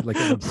funny, like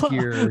an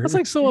obscure. That's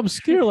like so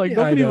obscure. Like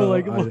Yeah, I nobody will know,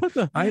 like. What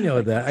the? I know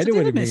Like, that. I what's know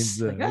what it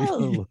Didymus? means. Like,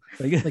 oh,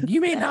 Like you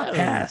may not oh.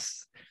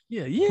 pass.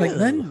 Yeah, yeah. Like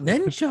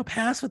none shall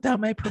pass without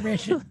my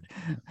permission.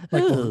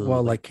 Like,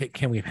 well, like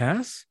can we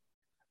pass?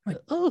 Like,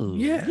 oh,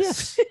 yes.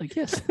 yes, like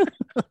yes.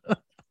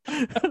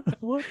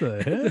 What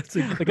the heck? That's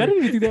Like I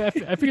didn't even do that.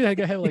 I figured I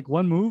could have like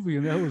one movie,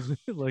 and that was it.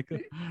 Like,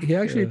 he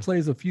actually yeah.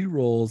 plays a few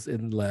roles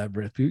in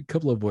Labyrinth, a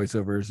couple of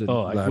voiceovers in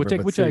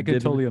Labyrinth. which Sir I can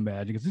Didymus- totally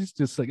imagine because it's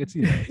just like it's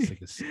like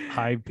this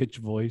high pitched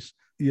voice.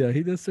 Yeah,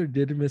 he does Sir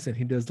Didymus, and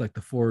he does like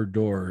the four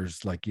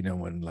doors, like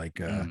when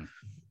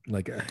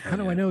how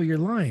do I know you're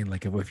lying?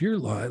 Like if you're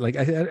lying, like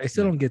I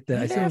still don't get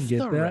that. I still don't get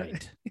that.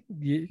 Right.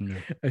 Yeah, Yeah.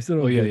 I still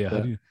don't Oh yeah, get yeah. How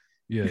that. do you,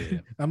 yeah.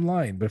 I'm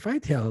lying, but if I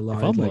tell a lie,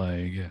 If I'm like,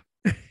 lying, yeah.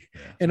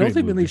 and Great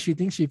ultimately movie. she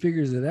thinks she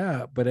figures it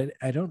out, but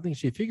I don't think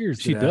she figures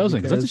She it out doesn't,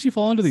 because doesn't she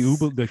fall into the Yeah,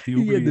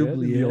 oubliette,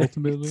 oubliette. the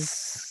ultimately?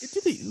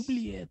 Into the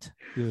oubliette.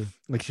 Yeah.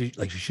 like she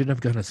shouldn't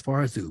have gone as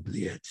far as the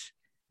oubliette.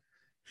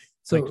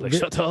 So Like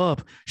shut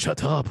up,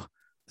 shut up.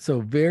 So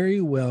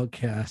very well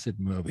casted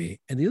movie.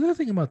 And the other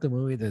thing about the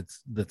movie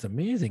that's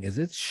amazing is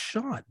it's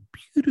shot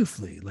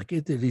beautifully. Like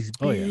it is big.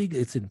 Oh, yeah.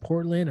 It's in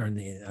Portland or on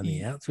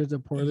the outskirts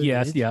of Portland.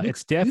 Yes, It yeah, looks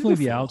it's definitely the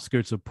beautiful.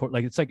 outskirts of Port.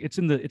 Like it's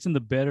in the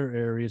better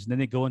areas, and then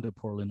they go into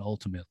Portland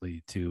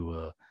ultimately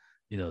to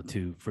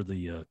for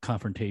the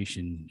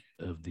confrontation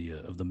of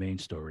the main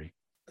story.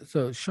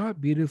 So shot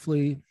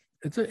beautifully.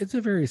 It's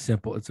a very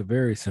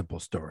simple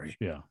story.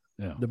 Yeah,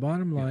 yeah. The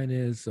bottom line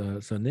is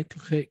so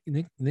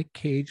Nick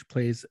Cage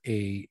plays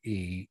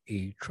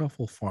a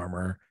truffle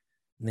farmer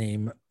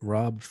named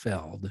Rob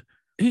Feld.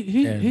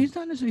 He's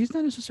not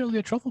necessarily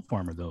a truffle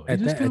farmer though. At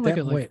He's just that, kind of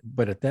at like that point,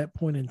 but at that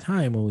point in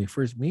time when we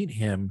first meet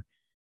him,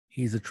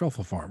 he's a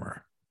truffle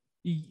farmer.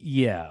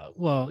 Yeah,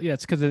 well, yeah,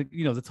 it's because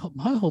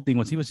my whole thing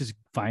was he was just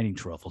finding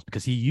truffles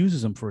because he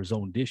uses them for his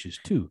own dishes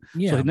too.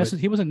 Yeah, So but-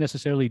 he wasn't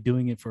necessarily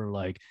doing it for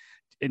like,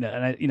 and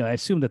I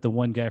assume that the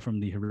one guy from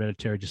the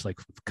Hereditary just like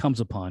comes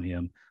upon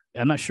him.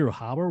 I'm not sure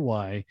how or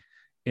why,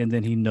 and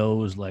then he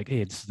knows like,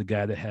 hey, this is the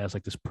guy that has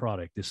like this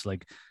product, this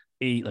like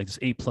this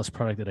A+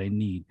 product that I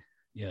need.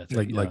 Yeah, it's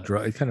like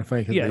drug. It's kind of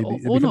funny. yeah. They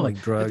Oh no,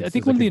 like drugs. I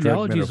think It's one of like the a drug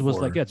analogies was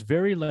like, metaphor. yeah, it's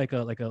very like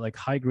a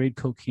high grade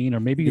cocaine or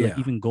maybe like Yeah.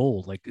 even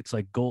gold. Like it's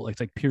like gold. It's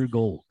like pure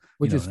gold.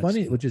 Which You is know, funny.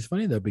 that's- Which is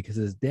funny though because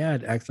his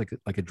dad acts like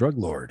a drug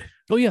lord.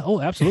 Oh yeah.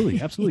 Oh, absolutely,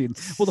 absolutely.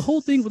 Well, the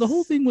whole thing with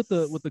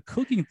the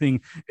cooking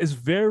thing is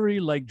very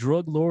like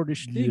drug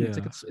lordish thing. It's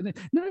like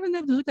not even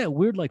that. There's like that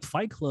weird like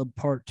Fight Club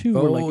part too.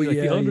 Where, Oh, like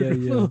yeah, the under,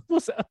 yeah.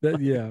 What's that?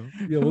 Yeah.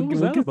 What was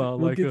that about?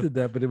 We'll Like get a- to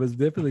that, but it was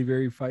definitely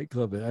very Fight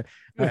Club.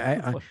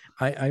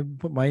 I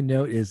put my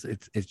note is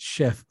it's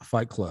Chef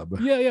Fight Club.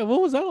 Yeah.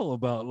 What was that all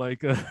about?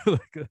 Like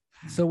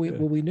So Yeah.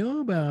 what we know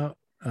about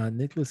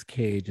Nicolas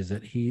Cage is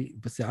that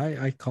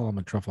I call him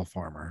a truffle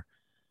farmer.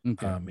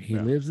 okay. He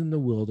Yeah. lives in the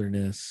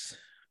wilderness.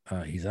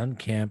 He's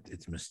unkempt.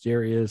 It's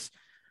mysterious.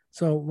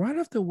 So right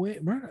off the way,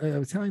 I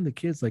was telling the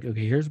kids like,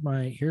 okay, here's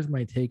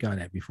my take on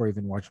it before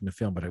even watching the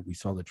film, but we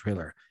saw the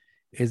trailer.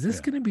 Is this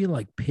Yeah. going to be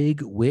like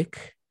Pig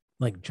Wick,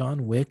 like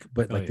John Wick,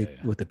 but Oh like yeah,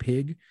 yeah. with the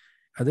pig?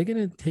 Are they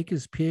going to take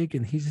his pig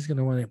and he's just going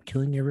to wind up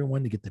killing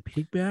everyone to get the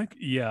pig back?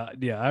 Yeah,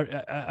 yeah.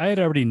 I had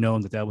already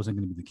known that wasn't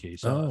going to be the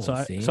case. Oh, So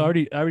see.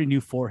 I already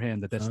knew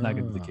forehand that that's not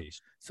going to be the Oh,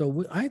 case.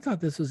 so I thought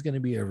this was going to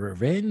be a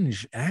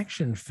revenge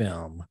action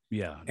film,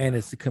 Yeah, and no.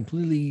 it's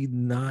completely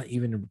not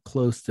even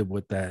close to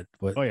what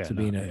Oh yeah, to no,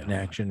 being yeah, an no.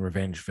 action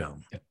revenge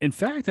film. In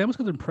fact, I almost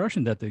got the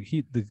impression that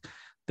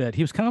that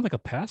he was kind of like a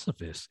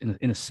pacifist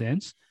in a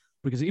sense,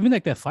 because even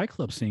like that Fight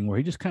Club scene where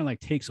he just kind of like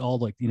takes all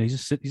like he's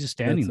just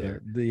standing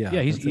there.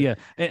 Yeah, he's That's it. yeah,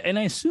 and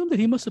I assume that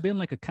he must have been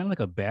like a kind of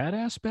like a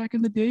badass back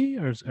in the day,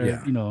 or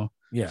Yeah, you know,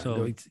 yeah, no,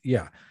 so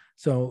yeah.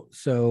 So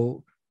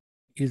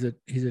he's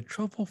a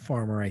truffle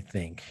farmer, I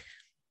think.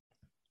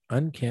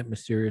 Unkempt,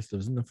 mysterious,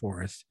 lives in the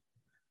forest,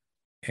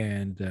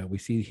 and we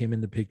see him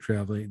and the pig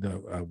traveling,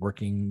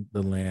 working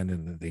the land,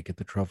 and they get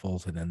the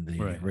truffles, and then the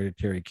right,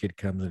 hereditary kid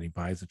comes and he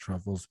buys the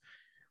truffles,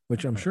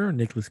 which I'm right. sure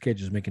Nicolas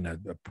Cage is making a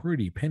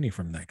pretty penny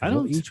from that.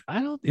 Because each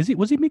I don't.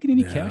 Was he making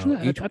any cash on no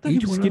that? each I thought he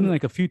each was one getting of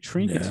like a few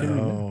trinkets here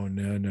and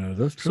there. no,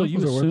 those So you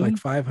truffles are worth like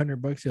assume?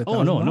 $500 to a Oh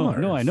thousand no, no, no!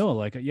 I dollars. know.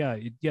 Like yeah,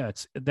 yeah.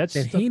 It's that's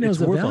And stuff. he It's knows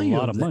the worth a value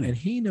lot of of them, and money.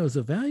 he knows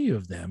the value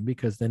of them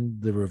because then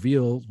the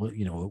reveal,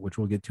 which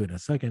we'll get to in a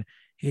second,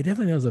 he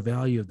definitely knows the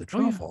value of the Oh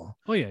yeah. truffle.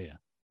 Oh yeah, yeah,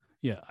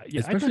 yeah, yeah.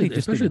 I thought especially he just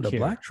especially didn't the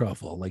black care.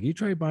 truffle. Like you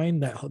try buying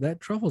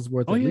that truffle's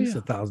worth Oh at yeah, least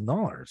yeah. Oh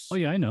 $1,000,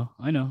 yeah. I know.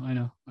 I know. I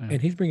know. I know. and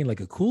he's bringing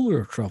like a cooler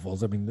of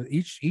truffles. I mean,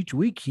 each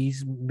week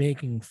he's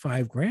making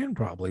 $5,000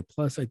 probably.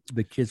 Plus,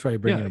 the kids probably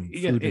bringing Yeah, him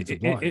yeah. food and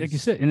Like you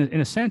supplies. said,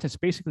 in a sense, it's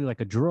basically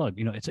like a drug.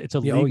 You know, it's a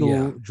Yeah. Oh yeah.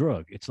 legal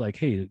drug. It's like,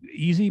 hey,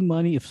 easy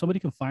money. If somebody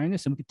can find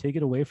this and we can take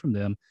it away from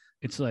them,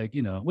 it's like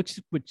which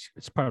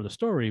it's part of the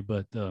story.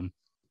 But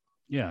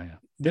yeah, yeah,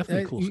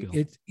 definitely cool skill.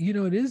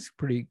 It is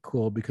pretty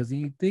cool because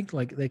you think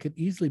like they could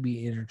easily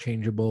be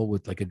interchangeable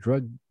with like a Oh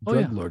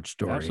yeah, drug lord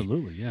story,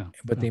 absolutely. Yeah,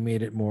 but yeah, they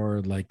made it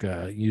more like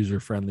user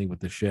friendly with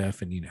the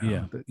chef, and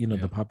yeah, the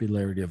yeah.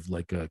 popularity of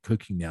like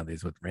cooking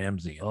nowadays with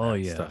Ramsey and Oh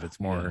that stuff. yeah, It's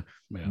yeah, more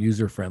yeah,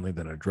 user friendly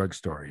than a drug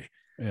story.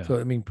 yeah, So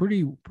I mean,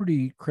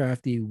 pretty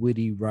crafty,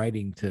 witty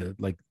writing to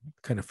like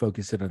kind of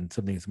focus it on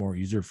something that's more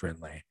user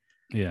friendly.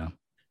 yeah,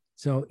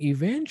 So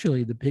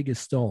eventually, the pig is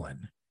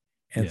stolen,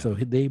 and yeah. so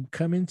they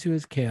come into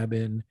his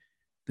cabin.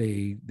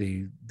 They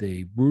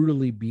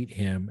brutally beat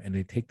him, and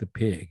they take the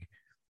pig.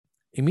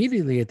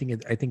 Immediately, I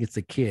think it's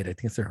the kid. I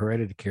think it's a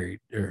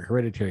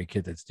hereditary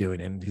kid that's doing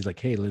it. And he's like,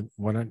 "Hey,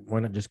 why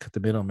not just cut the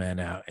middleman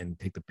out and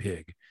take the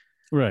pig?"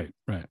 Right,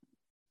 right.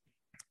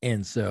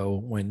 And so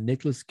when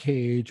Nicolas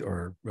Cage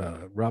or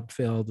Rob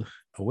Feld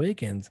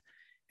awakens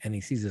and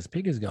he sees his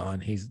pig is gone,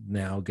 he's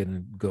now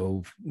gonna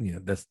go.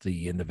 That's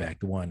the end of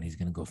Act One. He's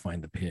gonna go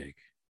find the pig.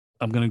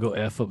 I'm gonna go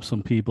f up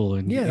some people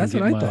Yeah, and that's what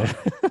get I my.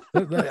 thought.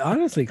 But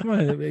honestly, come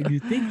on, you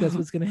think that's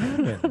what's gonna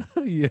happen?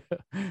 Yeah,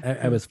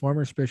 I was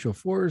former special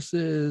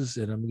forces,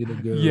 and I'm gonna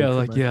go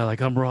come on. yeah,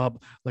 like I'm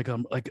Rob, like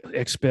I'm like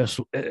ex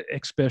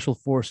special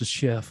forces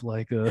chef,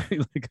 like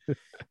like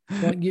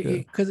Well,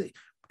 yeah, because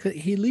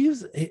he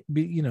leaves,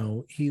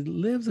 he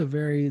lives a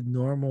very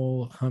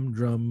normal,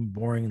 humdrum,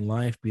 boring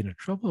life being a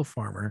truffle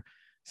farmer.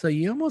 So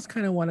you almost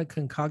kind of want to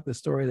concoct the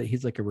story that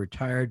he's like a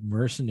retired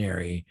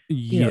mercenary.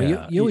 You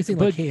always think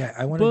like, hey,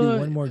 I want to do but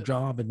one more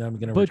job and then I'm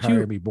going to but retire you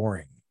and be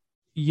boring.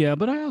 yeah,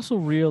 but I also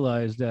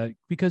realized that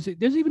because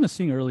there's even a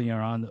scene early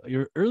on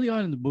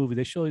in the movie,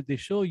 they show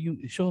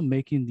him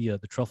making the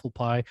truffle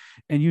pie,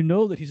 and you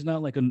know that he's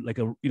not like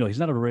a he's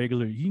not a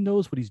regular. He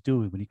knows what he's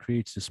doing when he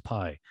creates this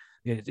pie.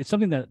 It's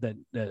something that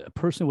a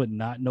person would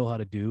not know how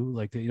to do.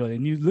 Like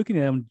and you looking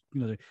at him,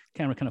 the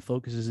camera kind of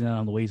focuses in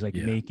on the way he's like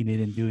Yeah. making it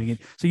and doing it.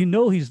 So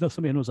he's not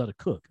somebody who knows how to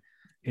cook.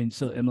 And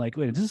so I'm like,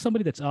 wait, this is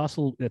somebody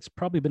that's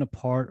probably been a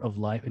part of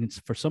life, and it's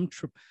for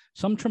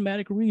some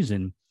traumatic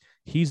reason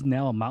he's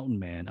now a mountain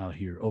man out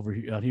here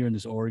in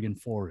this Oregon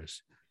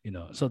forest,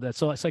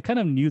 so I kind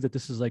of knew that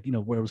this is like,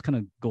 where it was kind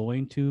of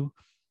going to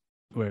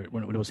where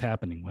when it was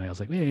happening, when I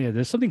was like, yeah,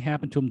 there's something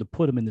happened to him to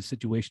put him in this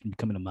situation of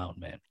becoming a mountain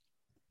man.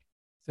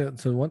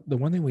 So the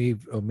one thing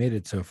we've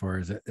omitted so far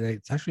is that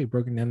it's actually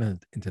broken down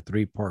into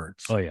three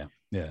parts, Oh yeah.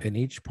 Yeah. and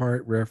each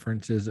part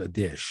references a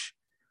dish.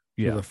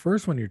 So Yeah. the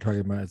first one you're talking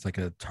about is like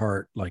a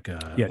tart, like Yeah.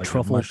 a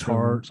Truffle mushroom,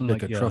 tart, something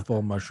like like, a yeah.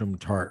 truffle mushroom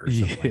tart or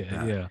something like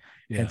Yeah. that. Yeah.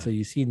 And Yeah. so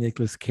you see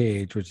Nicolas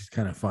Cage, which is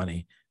kind of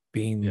funny,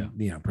 Yeah.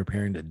 being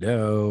preparing the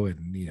dough,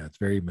 and it's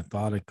very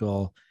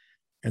methodical.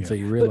 And Yeah. so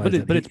you realize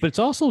that But it's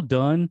also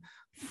done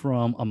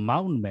from a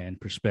mountain man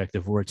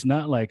perspective, where it's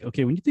not like,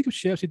 okay, when you think of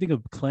chefs, you think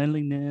of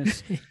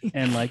cleanliness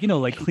and like,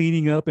 like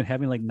cleaning up and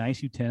having like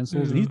nice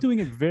utensils. And he's doing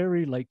it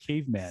very like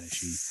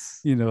cavemanish.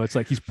 It's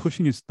like he's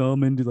pushing his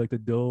thumb into like the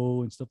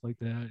dough and stuff like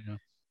that.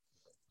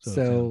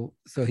 So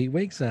it's, so he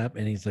wakes up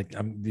and he's like,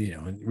 I'm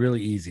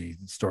really easy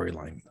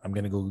storyline. I'm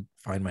gonna go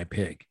find my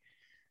pig.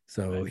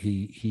 So right.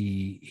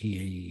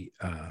 he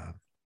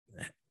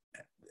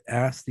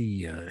asked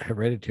the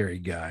hereditary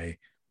guy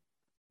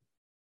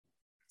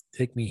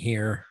take me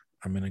here.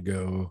 I'm gonna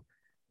go.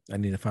 I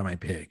need to find my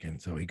pig,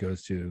 and so he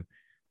goes to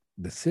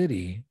the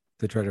city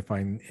to try to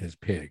find his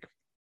pig.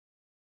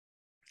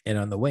 And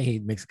on the way, he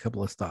makes a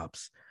couple of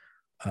stops.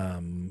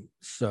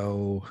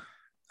 So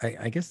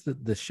I guess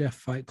the Chef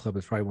Fight Club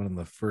is probably one of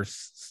the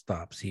first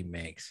stops he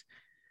makes,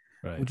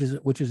 Right.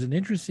 which is an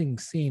interesting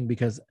scene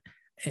because,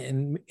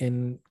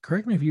 and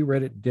correct me if you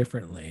read it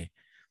differently.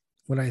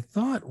 What I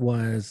thought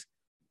was,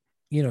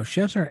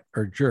 chefs are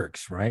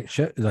jerks, right?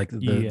 Chef, like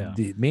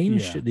the main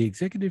the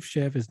executive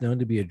chef is known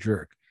to be a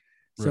jerk.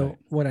 So Right.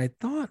 what I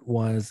thought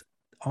was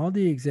all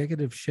the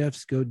executive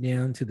chefs go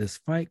down to this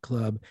fight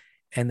club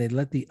and they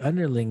let the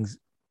underlings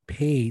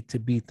pay to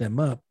beat them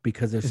up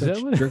because they're such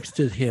jerks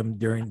to him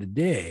during the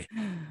day.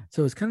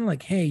 So it's kind of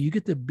like, hey, you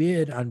get to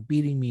bid on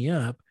beating me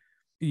up.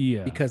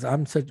 Yeah. Because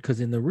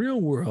in the real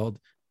world,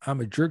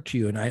 I'm a jerk to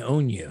you and I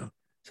own you.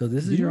 So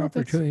this is your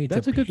opportunity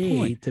to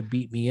pay to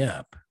beat me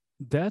up.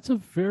 That's a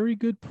very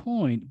good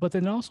point. But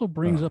then it also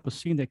brings up a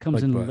scene that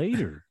comes in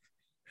later.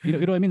 You know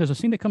what I mean? There's a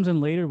scene that comes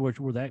in later where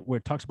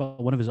it talks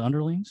about one of his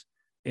underlings.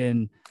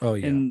 And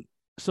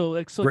so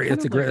great.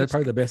 That's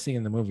probably the best scene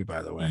in the movie,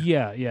 by the way.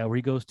 Yeah, where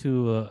he goes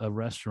to a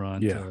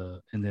restaurant,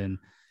 and then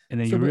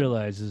you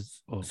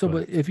realize.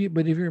 But if you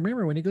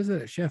remember when he goes to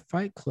that Chef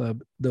Fight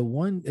Club,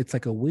 it's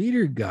like a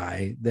waiter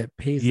guy that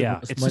pays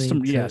the most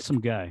money. Some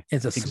guy.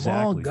 It's a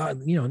small guy,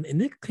 and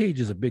Nick Cage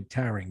is a big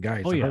towering guy.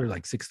 He's probably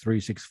like 6'3",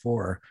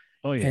 6'4".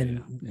 Oh yeah,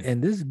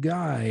 and this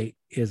guy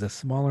is a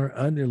smaller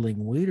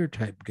underling waiter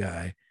type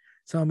guy.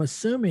 So I'm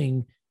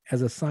assuming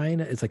as a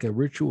sign, it's like a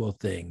ritual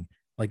thing.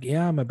 Like,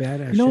 I'm a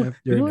badass chef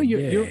during the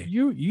day.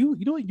 You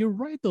know what? You're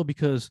right though,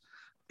 because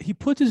he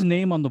puts his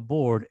name on the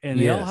board, and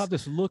they all have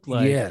this look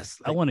like,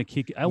 I want to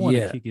kick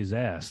his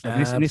ass.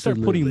 Like, and they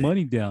start putting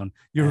money down.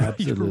 You're right.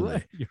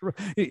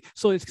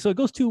 So it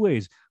goes two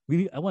ways.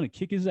 I want to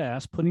kick his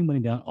ass, putting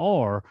money down,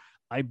 or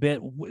I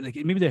bet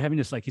maybe they're having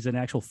this like he's an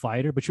actual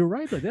fighter. But you're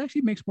right, like that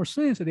actually makes more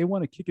sense that they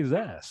want to kick his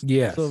ass.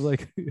 Yes. So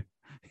like,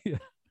 yeah.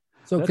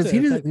 So because he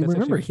doesn't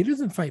remember, he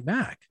doesn't fight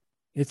back.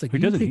 It's like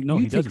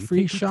you take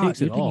free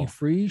shots. You're taking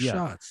free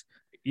shots.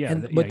 Yeah,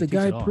 but the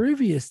guy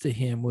previous to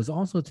him was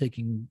also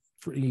taking.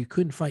 You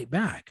couldn't fight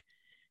back.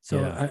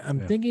 So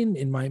I'm thinking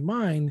in my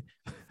mind,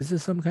 this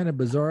is some kind of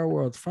Bizarre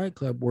World Fight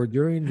Club where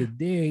during the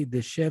day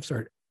the chefs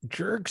are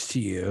jerks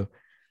to you,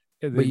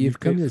 but you've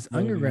come to this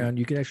underground.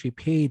 You can actually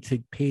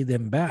pay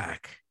them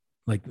back.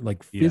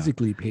 Like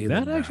physically pay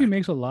them. That actually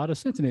makes a lot of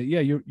sense in it. Yeah,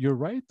 you're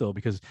right though,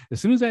 because as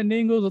soon as that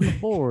name goes on the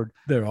board,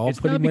 they're all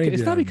putting money down.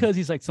 It's not because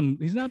he's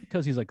not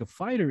because he's like a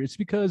fighter. It's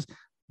because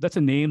that's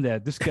a name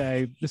that this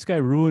guy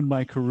ruined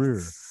my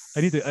career.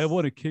 I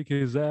want to kick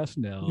his ass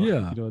now.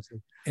 Yeah.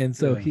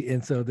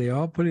 So they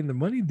all putting the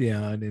money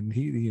down, and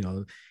he,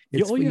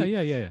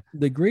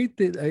 The great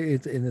thing,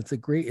 it's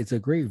a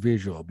great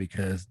visual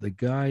because the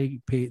guy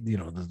paid,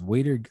 the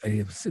waiter,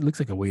 it looks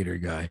like a waiter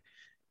guy,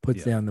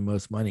 puts down the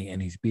most money,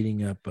 and he's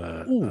beating up.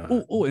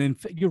 And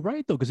you're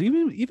right though, because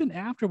even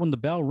after when the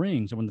bell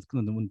rings or when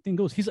the thing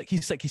goes, he's like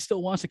he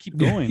still wants to keep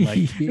going.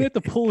 Like you have to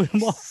pull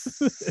him off.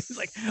 He's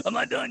like, I'm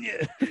not done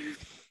yet.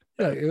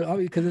 Yeah,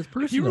 because it's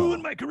personal. You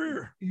ruined my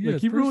career. Yeah,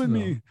 like, he ruined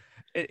me.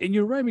 And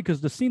you're right, because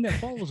the scene that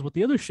follows with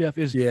the other chef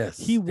is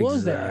he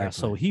was that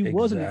asshole. He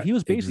wasn't. He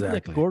was basically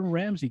like a Gordon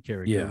Ramsay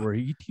character, where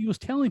he was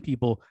telling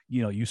people,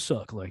 you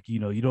suck. Like you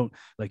don't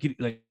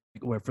like.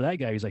 Where for that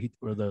guy, he's like,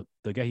 or the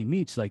guy he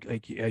meets,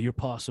 like your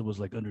pasta was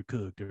like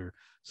undercooked, or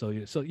so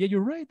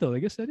you're right though. I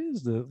guess that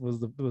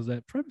was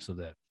that premise of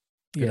that.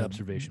 Good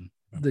observation.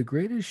 The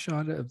greatest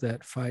shot of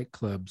that Fight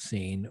Club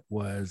scene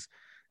was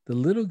the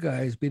little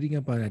guys beating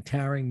up on a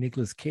towering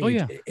Nicolas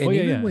Cage.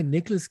 When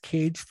Nicolas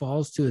Cage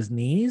falls to his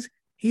knees,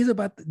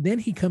 then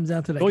he comes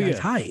out to that guy's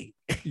height.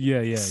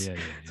 Yeah.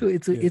 So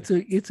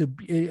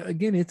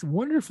it's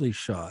wonderfully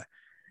shot.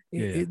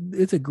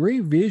 It's a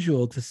great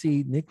visual to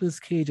see Nicolas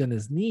Cage on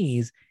his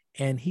knees,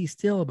 and he's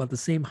still about the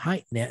same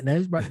height now. Now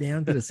he's brought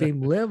down to the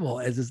same level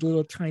as this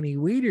little tiny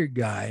waiter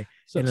guy.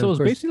 So it was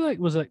basically like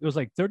it was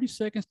like 30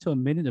 seconds to a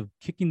minute of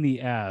kicking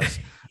the ass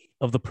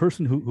of the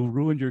person who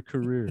ruined your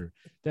career.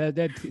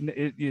 That's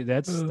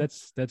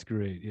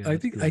great. Yeah, I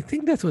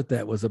think that's what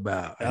that was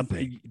about.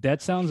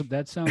 That sounds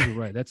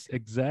right. That's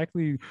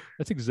exactly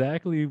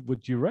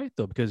what you're right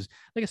though, because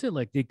like I said,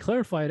 like they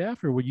clarified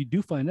after where you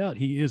do find out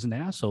he is an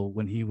asshole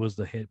when he was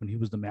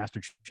the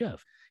master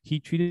chef. He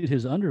treated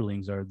his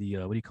underlings, or the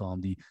what do you call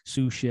them, the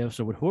sous chefs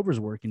or whoever's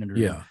working under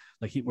him,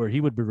 like where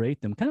he would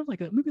berate them, kind of like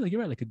maybe like you're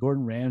right, like a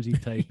Gordon Ramsay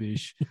type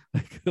ish,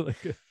 like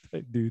a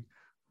type dude.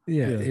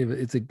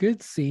 It's a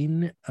good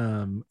scene,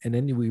 and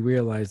then we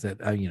realized that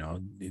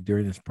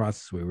during this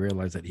process we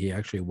realized that he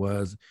actually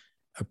was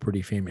a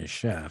pretty famous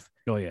chef.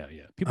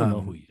 People know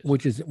who he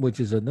is, which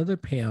is another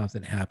payoff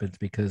that happens,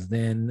 because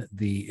then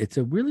it's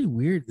a really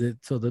weird.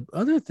 So the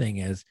other thing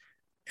is,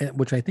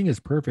 which I think is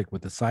perfect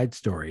with the side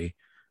story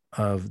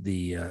of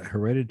the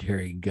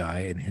Hereditary guy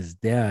and his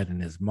dad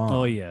and his mom.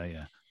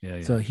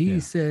 So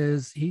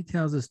he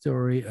tells a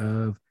story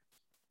of,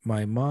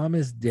 my mom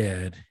is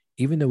dead.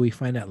 Even though we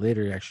find out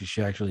later,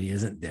 she actually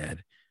isn't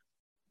dead.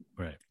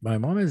 Right. My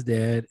mom is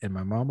dead, and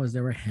my mom was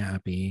never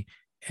happy,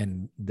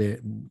 and the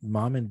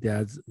mom and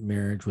dad's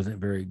marriage wasn't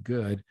very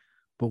good.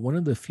 But one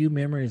of the few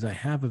memories I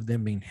have of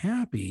them being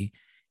happy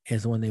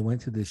is when they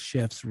went to this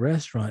chef's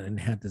restaurant and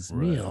had this Right.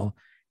 meal,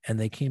 and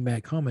they came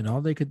back home, and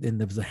all they could,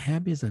 and it was the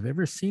happiest I've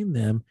ever seen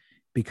them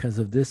because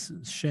of this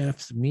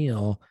chef's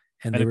meal,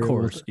 and And they of were able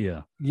course, to,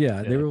 yeah.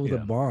 yeah, they Yeah. were able to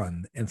Yeah.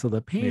 bond. And so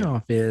the Yeah.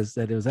 payoff is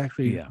that it was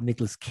actually Yeah.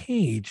 Nicolas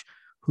Cage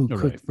who All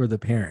cooked right. for the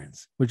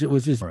parents, which it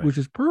was just, Right. which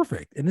is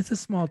perfect. And it's a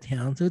small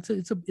town, so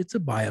it's a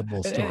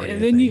viable story,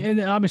 And I then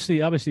think. obviously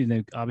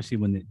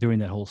when during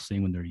that whole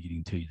scene when they're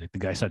eating too, like the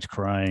guy starts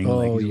crying,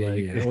 like Oh he's yeah,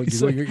 like, yeah. Oh,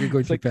 it's like, you're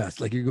going it's too like,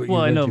 fast. Like well,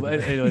 you're I going know, too but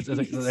fast. you know, it's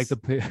like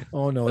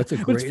Oh no, it's a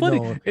but it's great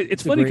funny. no.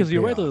 It's It's a funny great because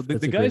you're right though. payoff. The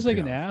It's a guy's great like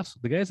an payoff. ass.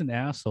 The guy's an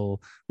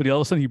asshole, but he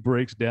all of a sudden he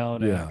breaks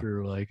down Yeah,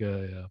 after like,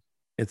 yeah,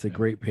 it's a yeah,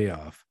 great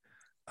payoff.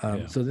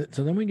 yeah. So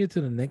then we get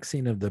to the next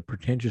scene of the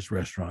pretentious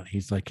restaurant.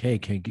 He's like, "Hey,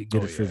 can you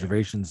get Oh us yeah,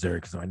 reservations there?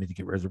 Because I need to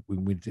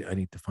get I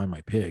need to find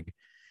my pig."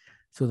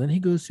 So then he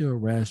goes to a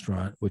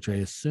restaurant, which I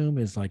assume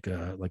is like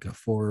a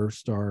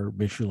 4-star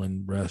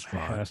Michelin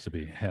restaurant. has to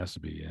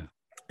be, yeah.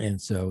 And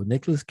so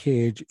Nicolas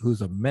Cage,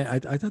 who's a man,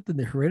 I thought that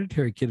the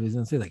Hereditary kid was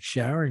going to say like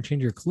shower and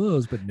change your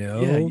clothes, but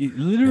Yeah, no, no,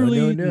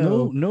 no, literally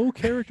no. no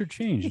character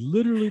change.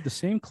 Literally the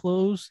same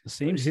clothes, the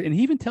same, and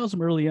he even tells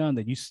him early on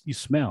that you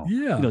smell.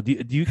 You Yeah. know, do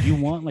you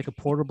want like a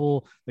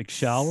portable like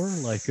shower?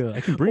 Like I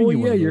can bring Oh you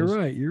one yeah, of you're those.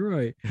 right. You're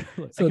right.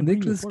 I So can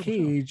bring you a Nicolas portable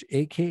shower. Cage,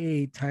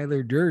 aka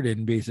Tyler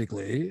Durden,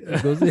 basically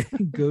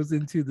goes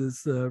into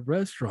this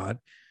restaurant,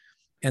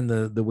 and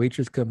the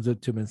waitress comes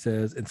up to him and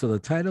says, and so the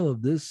title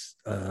of this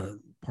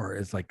part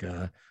is like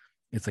a,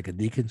 it's like a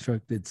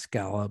deconstructed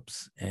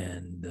scallops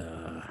and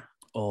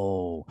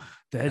Oh,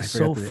 that's I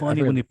forgot so the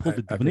funny when they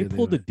I when they forget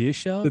pulled the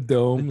dish the out. The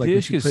dome, like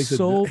when dish she is plays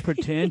so the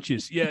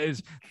pretentious. Yeah,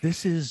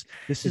 this it's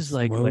is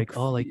like smoke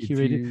all like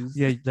curated. infused.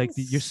 Yeah, like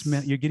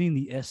you're getting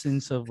the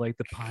essence of like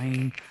the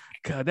pine.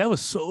 God, that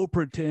was so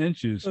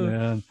pretentious, Uh,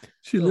 man.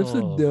 she lifts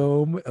a Oh,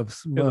 dome of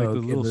yeah, like the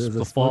smoke, and little there's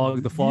a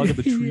smoke. the fog Yeah, of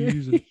the yeah.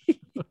 trees, and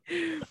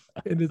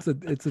And it's a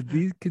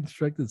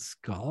deconstructed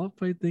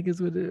scallop, I think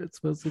is what it's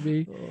supposed to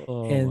be.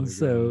 oh my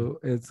god.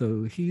 And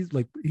so he's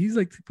like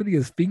putting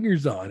his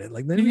fingers on it,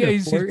 like not even Yeah, a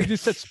fork. he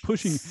just starts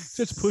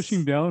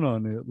pushing down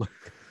on it. Like,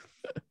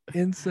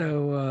 And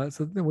so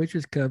so then the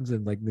waitress comes,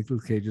 and like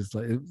Nicolas Cage is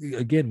like,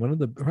 again, one of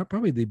the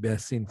probably the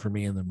best scene for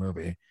me in the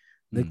movie.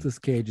 mm, Nicolas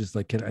Cage is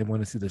like, I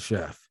want to see the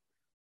chef.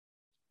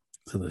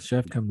 So the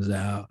chef comes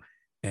out,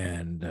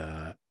 and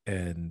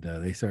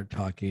they start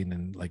talking,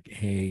 and like,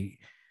 hey,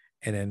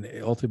 and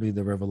then ultimately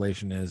the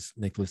revelation is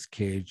Nicolas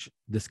Cage,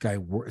 this guy,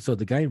 so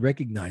the guy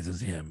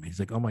recognizes him. He's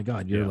like, oh my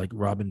god, you're yeah, like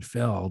Robin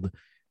Feld,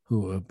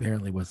 who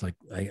apparently was like,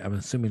 I'm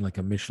assuming like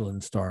a Michelin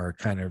star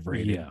kind of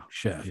rated yeah,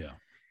 chef. yeah.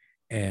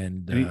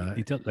 And And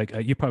he tells like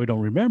you probably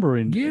don't remember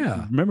and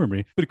yeah, remember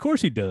me, but of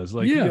course he does.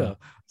 Like yeah. yeah, I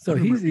So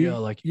remember. Yeah,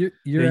 like you're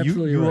yeah,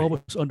 absolutely you right.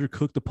 always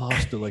undercook the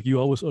pasta. Like you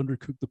always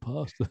undercook the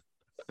pasta.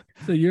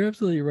 So you're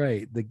absolutely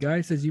right. The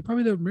guy says, you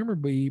probably don't remember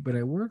me, but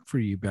I worked for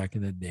you back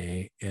in the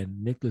day.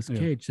 And Nicolas Yeah,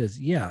 Cage says,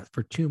 yeah,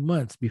 for 2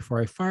 months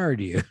before I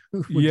fired you,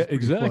 which yeah, is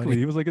pretty exactly. funny.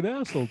 He was like an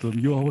asshole to him.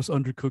 You always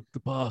undercooked the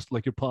pasta.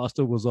 Like your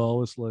pasta was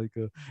always like,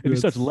 and he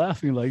starts That's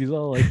laughing like he's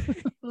all like,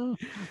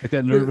 like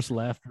that but nervous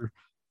laughter.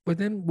 but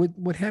then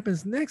what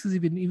happens next is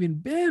even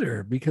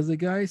better, because the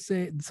guy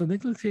say, so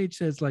Nicolas Cage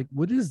says, like,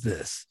 what is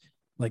this?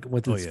 Like,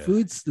 what Oh this yeah.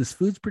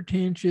 food's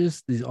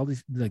pretentious. These all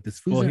these, like, this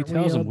food's Well, he not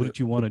tells real. him, "What did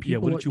you The want to? Yeah,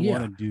 what people, did you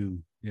want yeah. to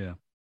do? Yeah,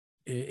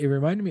 It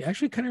reminded me,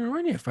 actually kind of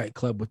reminded me of Fight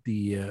Club with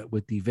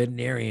the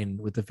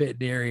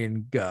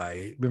veterinarian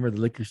guy. Remember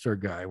the liquor store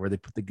guy where they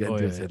put the gun oh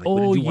to his yeah, head, like, what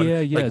oh did you want, yeah,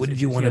 like, yes, what did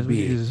you want to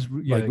be,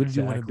 yeah, like, what did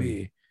you want to exactly.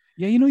 be?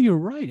 Yeah, you know, you're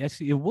right.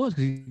 Actually, it was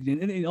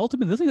and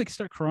ultimately doesn't he like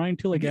start crying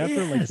too, like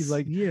after, like he's Yes,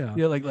 like, yeah,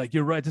 yeah, like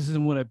you're right. This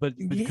isn't what I, but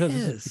because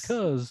yes,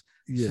 this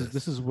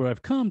yes. is where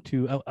I've come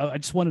to. I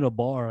just wanted a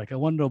bar. Like I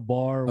wanted a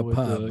bar A with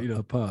pub, you know,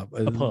 a pub,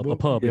 a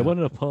pub. Yeah, I yeah.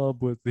 wanted a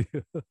pub with the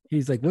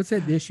He's like, what's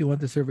that dish you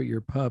want to serve at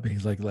your pub? And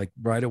he's like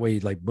right away,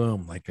 like,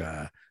 boom, like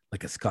a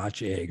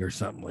Scotch egg or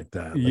something like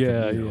that, like a,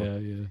 yeah, you know. yeah,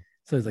 yeah.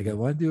 So he's like, I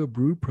want to do a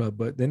brew pub,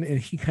 but then, and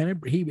he kind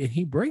of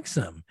he breaks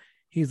them.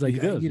 He's like, He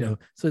does, you yeah. know,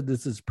 so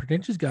this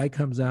pretentious guy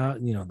comes out,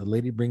 and, you know, the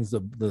lady brings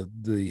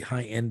the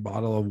high end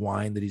bottle of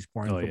wine that he's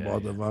pouring Oh for yeah,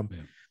 both yeah, of them,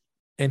 yeah.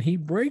 and he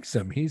breaks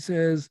them. He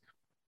says,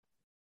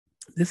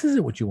 "This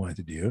isn't what you wanted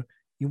to do.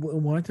 You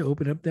wanted to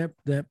open up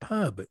that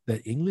pub,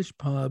 that English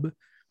pub,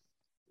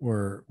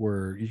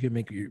 where you can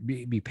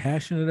be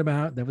passionate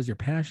about. That was your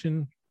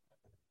passion,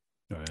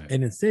 All right.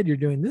 and instead you're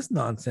doing this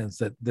nonsense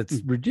that's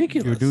You're doing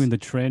ridiculous." the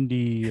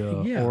trendy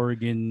Yeah,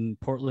 Oregon,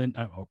 Portland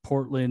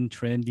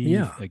trendy,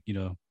 yeah. like you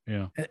know,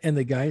 yeah, And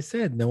the guy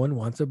said, no one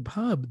wants a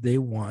pub. They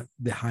want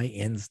the high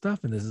end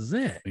stuff, and this is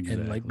it.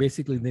 And like exactly.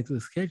 basically, Yeah.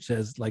 Nicolas Cage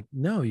says, like,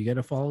 no, you got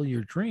to follow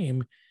your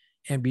dream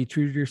and be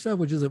true to yourself,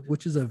 which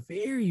is a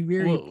very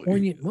very Well,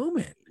 poignant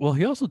moment. well,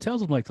 he also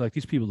tells them like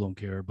these people don't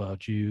care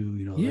about you,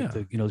 you know, like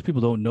Yeah, these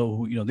people don't know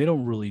who, you know, they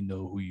don't really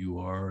know who you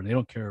are, and they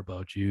don't care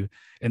about you,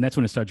 and that's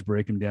when it starts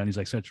breaking down. He's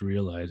like starts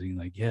realizing,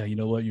 like, yeah, you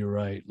know what, you're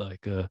right,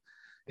 like,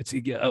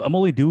 I'm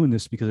only doing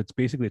this because it's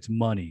basically it's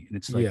money, and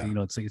it's like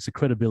Yeah. it's a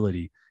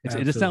credibility.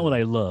 It's not what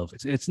I love.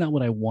 It's not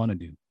what I want to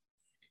do.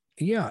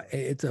 Yeah,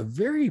 it's a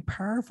very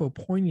powerful,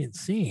 poignant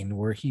scene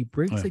where he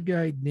breaks Yeah. a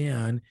guy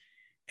down.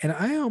 And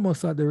I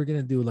almost thought they were going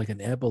to do like an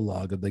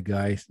epilogue of the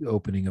guy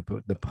opening up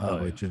the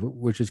pub, Oh, yeah.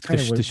 which is kind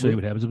of To show you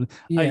what happens.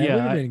 Yeah,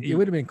 Yeah, it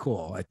would have been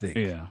cool, I think.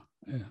 Yeah,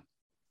 yeah.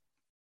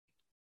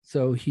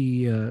 So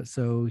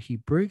he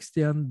breaks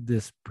down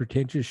this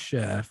pretentious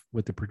chef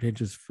with the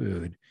pretentious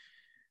food,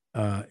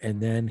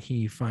 and then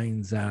he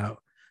finds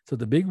out. So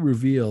the big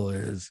reveal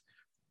is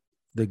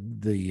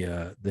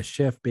the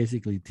chef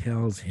basically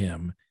tells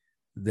him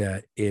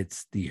that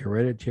it's the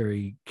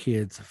hereditary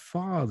kid's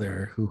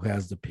father who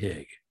has the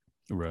pig.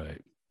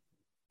 Right.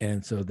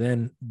 And so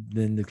then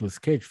Nicolas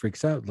Cage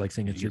freaks out, like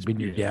saying it's been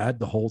your dad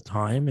the whole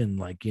time, and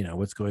like,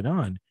 what's going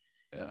on.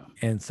 Yeah.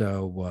 And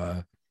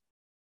so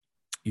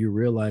you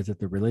realize that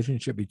the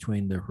relationship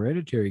between the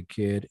hereditary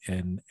kid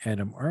and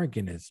Adam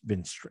Arkin has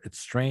been it's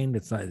strained.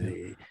 It's not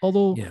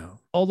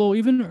although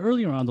even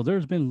earlier on, though,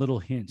 there's been little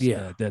hints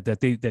Yeah.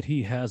 that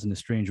he has an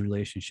estranged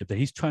relationship, that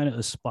he's trying to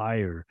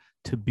aspire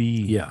to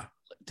be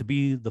to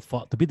be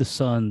the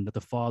son that the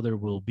father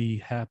will be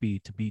happy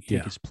to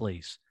take his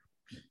place.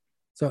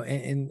 So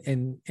and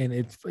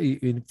it's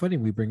funny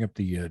we bring up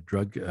the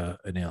drug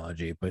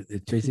analogy, but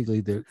it's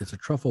basically it's a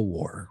truffle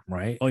war,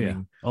 right? Oh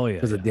yeah,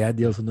 because the dad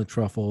deals with the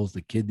truffles,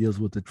 the kid deals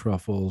with the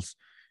truffles.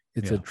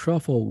 It's a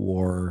truffle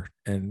war,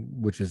 and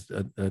which is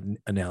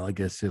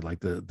analogous to like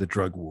the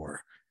drug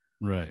war,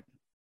 right?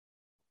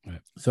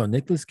 So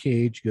Nicolas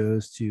Cage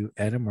goes to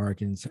Adam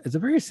Arkin's. It's a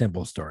very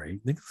simple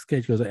story. Nicolas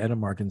Cage goes to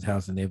Adam Arkin's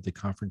house, and they have the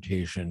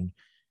confrontation.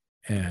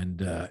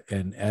 And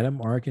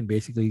Adam Arkin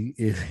basically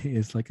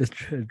is like a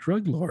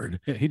drug lord.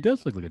 Yeah, he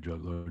does look like a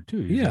drug lord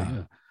too.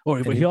 Yeah.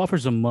 But he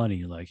offers him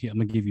money, like, I'm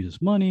gonna give you this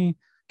money,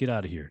 get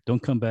out of here,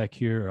 don't come back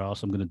here, or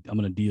else I'm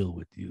gonna deal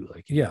with you.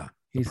 Like,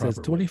 he says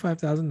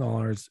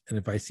 $25,000, and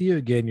if I see you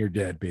again, you're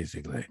dead,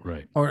 basically.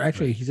 Right. Or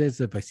actually, he says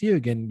if I see you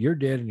again, you're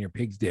dead, and your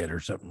pig's dead, or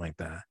something like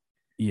that.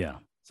 Yeah.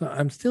 So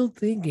I'm still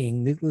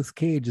thinking Nicolas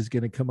Cage is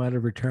going to come out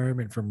of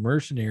retirement from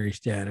mercenary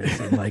status,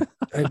 and like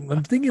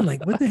I'm thinking,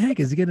 like, what the heck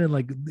is he going to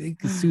like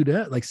suit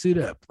up? Like suit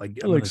up?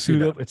 Like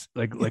suit up? It's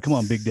like come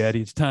on, Big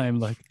Daddy, it's time.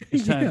 Like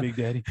it's time, Big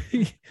Daddy.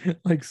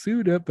 Like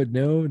suit up, but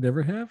no, it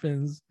never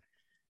happens.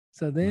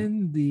 So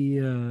then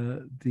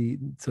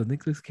so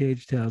Nicolas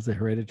Cage tells the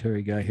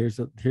hereditary guy, here's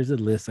a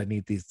list. I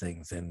need these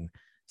things, and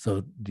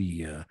so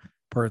the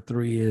part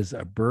 3 is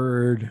a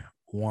bird,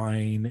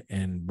 wine,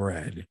 and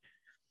bread.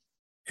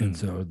 And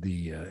so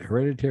the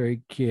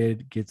hereditary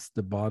kid gets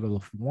the bottle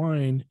of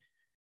wine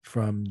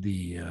from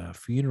the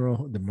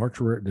funeral, the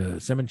mortuary, the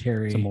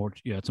cemetery. It's a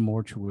mortuary. It's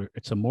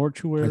a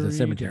mortuary. It's a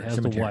cemetery. It has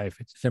the wife.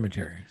 It's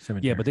cemetery.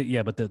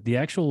 Yeah, but the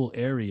actual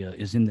area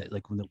is in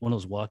one of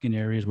those walk-in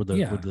areas where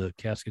the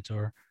caskets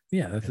are.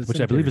 Yeah, that's which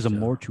I believe is a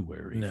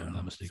mortuary. No, if I'm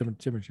not mistaken.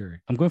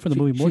 Cemetery. I'm going for the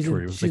movie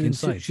Mortuary. It was like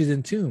inside. She's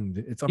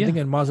entombed. I'm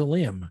thinking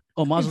mausoleum.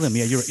 Oh, mausoleum.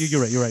 Yeah,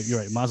 you're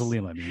right.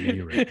 Mausoleum. I mean, yeah,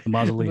 you're right. The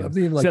mausoleum. I'm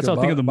thinking like that's how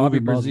I think of the movie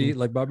Brazil,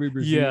 like Bobby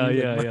Brazil.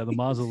 Yeah. The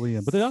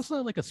mausoleum. But they also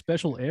have like a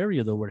special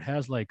area though, where it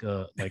has like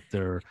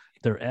their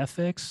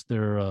ethics,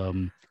 their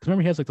because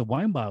remember he has like the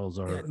wine bottles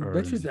are.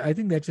 I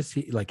think that's just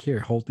like, here,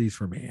 hold these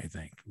for me. I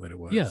think what it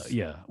was.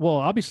 Yeah. Well,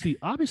 obviously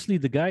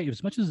the guy,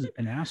 as much as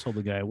an asshole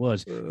the guy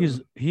was,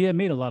 he had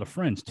made a lot of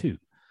friends too.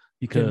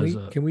 Because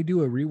can we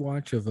do a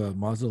rewatch of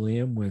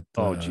Mausoleum with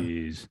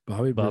Bobby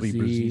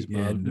Brazil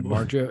and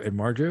Marjo? And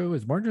Marjo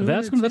is Marjo.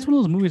 That's one of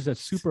those movies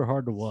that's super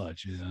hard to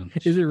watch. Yeah.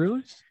 Is it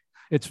really?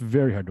 It's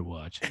very hard to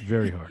watch.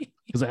 Very hard.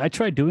 Because I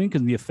tried doing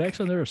because the effects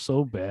on there are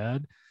so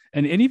bad.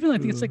 And even I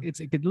think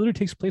it literally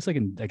takes place like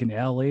in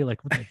LA,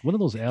 like one of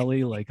those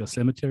LA like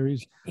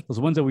cemeteries, those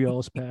ones that we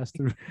always pass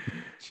through.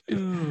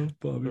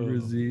 Bobby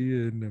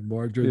Brazil and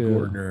Marjo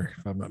Gordner,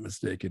 if I'm not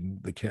mistaken,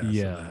 the cast.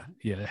 Yeah.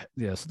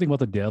 Something about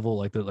the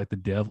devil, the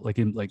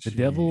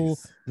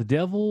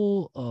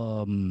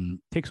devil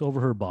takes over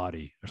her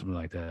body or something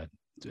like that.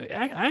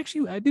 I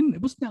didn't.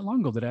 It wasn't that long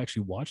ago that I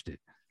actually watched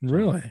it.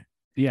 Really?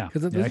 Yeah,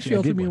 because doesn't she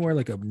also mean wear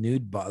like a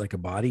nude like a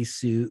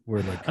bodysuit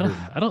where like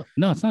I don't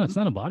no, it's not a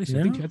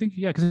bodysuit. No? I think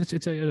because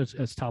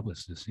it's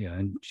toplessness. Yeah,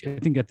 and I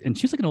think and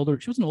she's like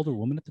she was an older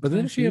woman at the time. But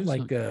then she have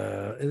like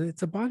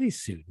it's a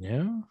bodysuit,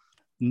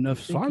 No,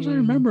 as far as I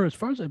remember, I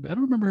don't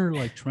remember her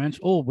like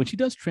when she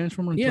does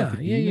transform into like a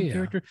demon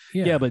character.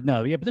 Yeah, but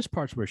there's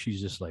parts where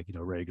she's just like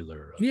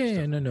regular.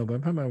 No, but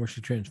I'm talking about where she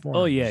transforms.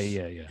 Oh yeah.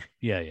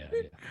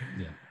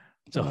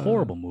 It's a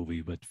horrible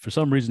movie, but for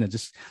some reason, it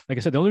just, like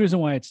I said, the only reason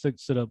why it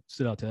stood out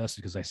to us is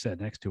because I sat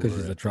next to her. Because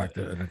she's an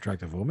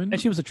attractive woman, and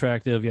she was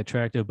attractive,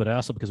 but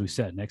also because we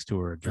sat next to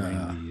her during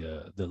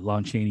the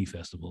Lon Chaney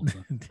Festival.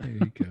 There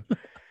you go.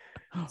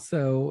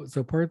 So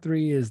part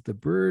 3 is the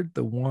bird,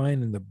 the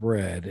wine, and the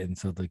bread, and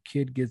so the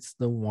kid gets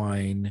the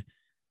wine.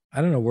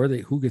 I don't know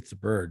who gets the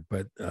bird,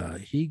 but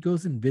he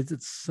goes and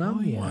visits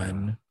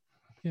someone.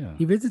 Yeah,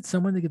 he visits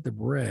someone to get the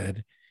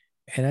bread.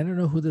 And I don't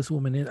know who this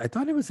woman is. I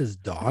thought it was his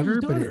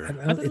daughter, but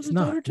it's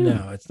not.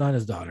 No, it's not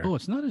his daughter. Oh,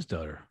 it's not his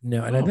daughter.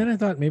 No, and then I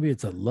thought maybe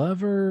it's a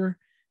lover.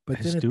 But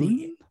A then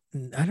student?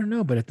 I don't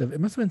know, but it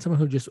must have been someone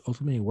who just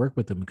ultimately worked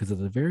with him, because at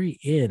the very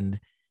end,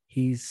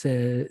 she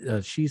says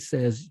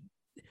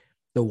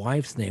the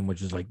wife's name,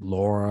 which is like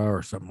Laura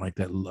or something like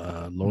that.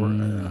 Laura.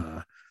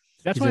 Mm.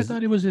 He That's why I says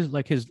thought it was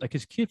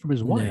his kid from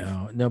his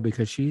wife. no,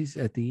 because she's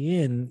at the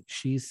end.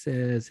 She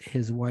says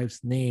his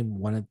wife's name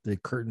wanted the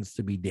curtains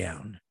to be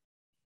down.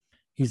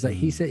 He's like,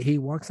 he Mm. said, he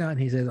walks out and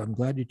he says, "I'm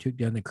glad you took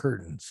down the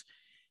curtains."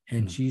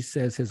 And Mm. she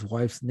says his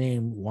wife's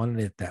name wanted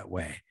it that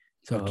way.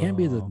 So it can't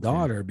be the Oh, okay.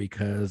 daughter,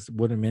 because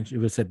would have mentioned,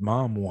 it was said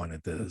mom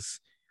wanted this.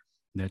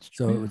 That's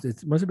So true.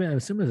 it must have been, I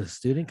assume, as a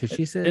student, because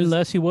she says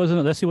Unless he wasn't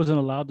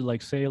allowed to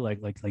like say like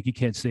you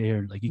can't say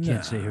her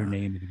nah,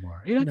 name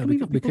anymore. You know, no, I mean,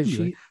 people because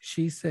do that.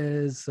 she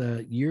says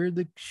you're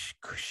the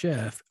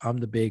chef, I'm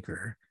the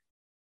baker.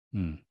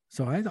 Hmm.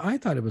 So I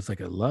thought it was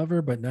like a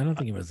lover, but I don't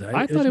think it was that.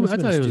 I It thought it was must I have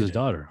been a thought it was his student.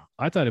 daughter.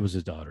 I thought it was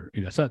his daughter.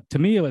 You know, so to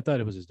me, I thought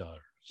it was his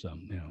daughter. So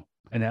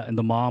and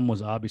the mom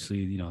was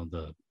obviously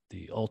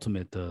the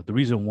ultimate the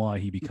reason why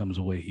he becomes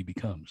the way he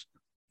becomes.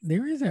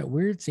 There is that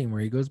weird scene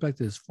where he goes back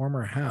to his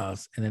former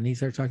house, and then he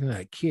starts talking to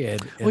that kid,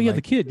 Oh and yeah, the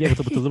like, kid, yeah,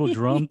 with the little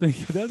drum thing.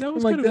 That I'm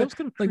was like kind of that that, was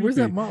kind of like where's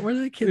that creepy. mom? Where's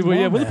that kid's Well,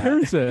 yeah, mom where the at?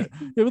 parents at?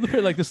 Yeah, where the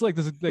parents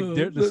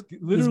this This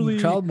literally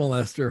child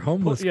molester,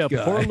 homeless yeah,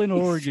 guy. Portland,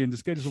 Oregon.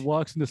 This guy just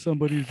walks into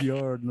somebody's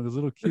yard and this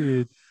little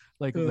kid,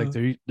 like Uh,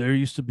 there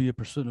used to be a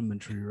persimmon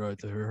tree right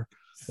there.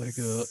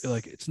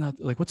 Like it's not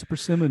like what's a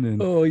persimmon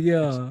in? oh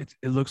yeah.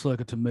 It looks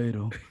like a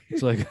tomato.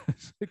 It's like,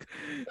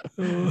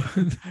 Oh,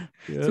 yeah.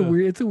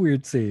 it's a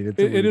weird scene. It's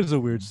a It weird is a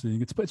weird scene.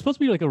 scene. It's supposed to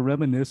be like a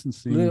reminiscent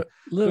scene,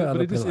 Little out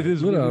but of place. it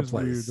Little out of is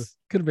weird. place.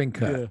 Could have been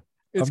cut. Yeah,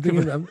 it's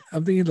com-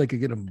 I'm thinking like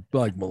you're gonna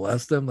like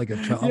molest him, like a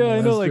child yeah,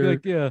 I know, molester.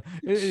 yeah,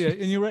 yeah,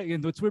 and you're right.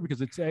 And it's weird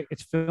because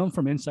it's filmed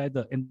from inside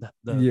the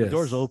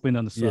doors Yes. open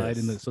on the side,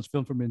 and Yes. so it's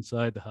filmed from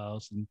inside the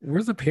house, and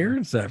Where's the yeah,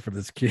 parents at for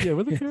this kid? yeah,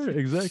 with the parent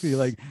exactly,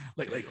 like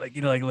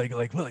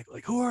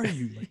who are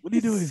you? Like what are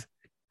you doing?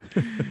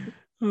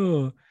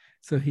 Oh,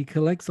 so he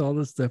collects all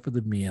the stuff for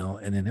the meal,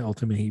 and then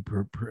ultimately he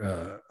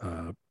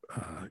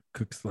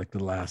cooks like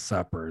the Last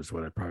Supper, is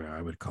what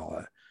I would call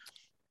it.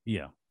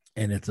 Yeah,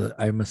 And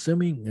I'm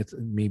assuming it's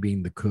me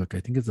being the cook. I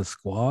think it's a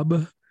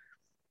squab,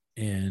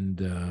 and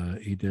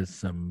he does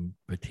some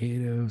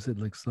potatoes, it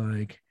looks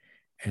like,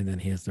 and then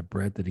he has the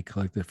bread that he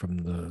collected from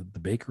the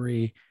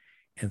bakery,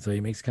 and so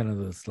he makes kind of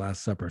this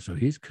Last Supper. So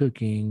he's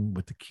cooking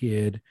with the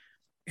kid,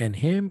 and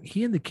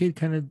he and the kid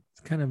kind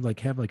of like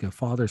have like a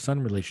father-son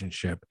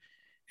relationship,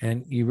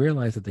 and you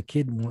realize that the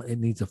kid it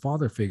needs a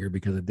father figure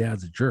because the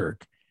dad's a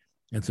jerk,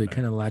 and so he right.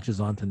 kind of latches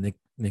on to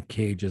Nick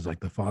Cage as like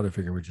the father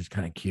figure, which is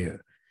kind of cute.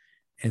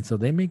 And so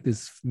they make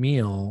this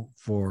meal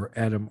for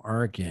Adam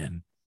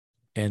Arkin,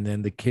 and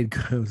then the kid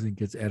goes and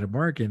gets Adam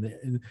Arkin,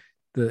 and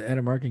the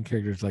Adam Arkin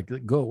character is like,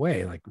 "Go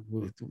away! Like,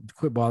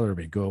 quit bothering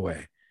me! Go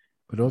away!"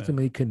 But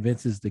ultimately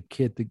convinces the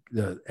kid,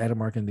 the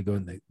Adam Arkin, to go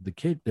in the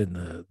kid in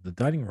the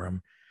dining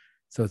room.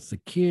 So it's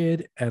the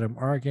kid, Adam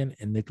Arkin,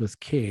 and Nicolas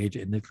Cage,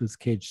 and Nicolas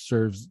Cage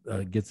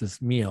gets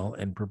this meal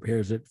and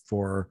prepares it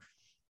for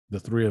the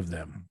three of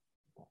them.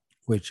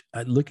 Which,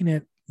 looking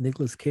at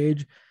Nicolas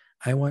Cage,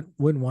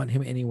 wouldn't want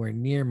him anywhere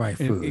near my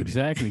food.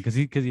 Exactly, because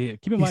keep in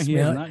He mind he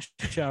has smell not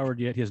showered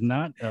yet. He has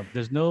not.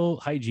 There's no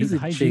hygiene. Is The it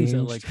hygiene's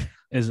changed?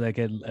 is like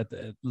at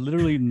the,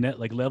 literally net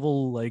like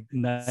level like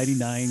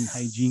 99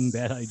 hygiene,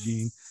 bad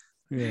hygiene.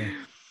 Yeah,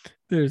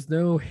 There's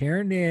no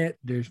hairnet.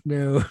 There's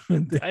no.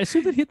 I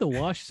assume that he had to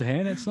wash his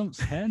hands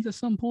at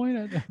some point.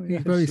 He I probably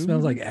assume he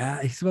smells like did.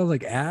 ass. He smells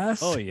like ass.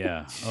 Oh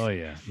yeah, oh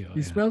yeah, yeah, He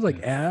yeah, smells like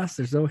yeah. ass.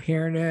 There's no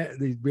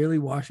hairnet. He's barely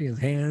washing his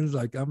hands.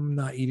 Like, I'm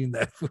not eating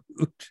that food.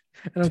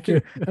 I don't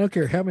care. I don't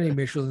care how many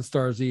Michelin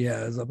stars he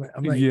has. I'm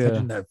not Yeah,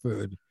 touching that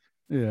food.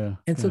 yeah,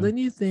 And so yeah. then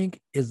you think,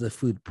 is the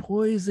food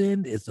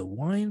poisoned? Is the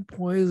wine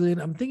poisoned?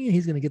 I'm thinking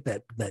he's gonna get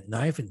that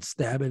knife and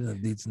stab it in the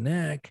dude's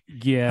neck.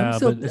 Yeah,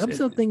 but I'm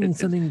still thinking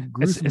something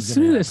gruesome is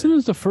gonna as soon happen.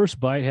 as the first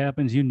bite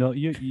happens, you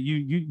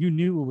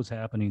knew what was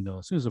happening though.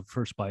 As soon as the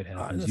first bite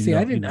happens, See, you know.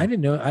 I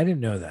didn't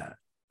know that.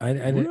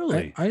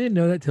 Really? I didn't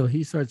know that till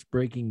he starts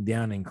breaking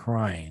down and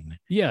crying.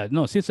 Yeah,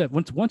 no. See, it's that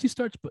once he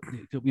starts,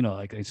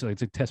 like it's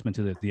a testament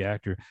to the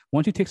actor.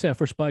 Once he takes that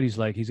first bite,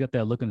 he's got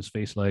that look on his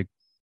face, like,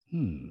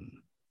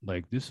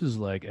 like this is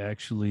like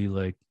actually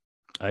like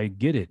I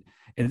get it.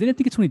 And then I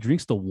think it's when he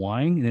drinks the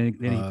wine, and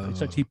then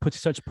he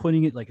starts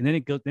putting it like, and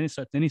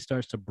then he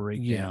starts to break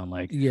Yeah, down,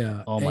 like,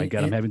 yeah. oh my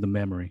god, I'm having the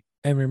memory.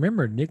 And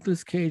remember,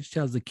 Nicolas Cage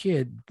tells the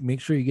kid, make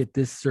sure you get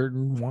this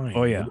certain Oh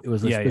wine. yeah, It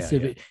was a yeah,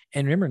 specific.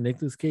 And remember,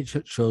 Nicolas Cage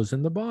shows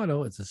him the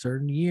bottle. It's a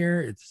certain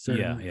year. It's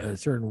a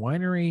certain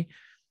winery,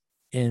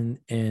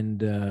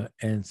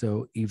 and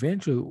so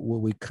eventually,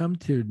 what we come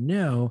to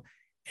know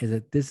is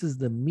that this is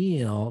the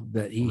meal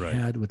that he right.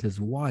 had with his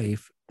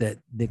wife that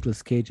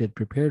Nicolas Cage had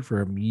prepared for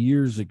him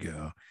years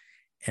ago.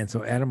 And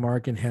so Adam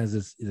Arkin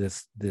has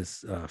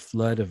this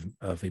flood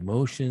of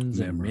emotions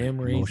and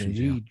memories, and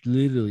he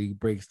literally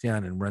breaks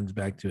down and runs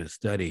back to his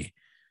study.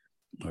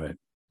 All right.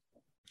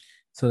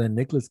 So then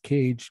Nicolas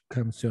Cage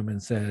comes to him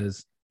and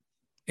says,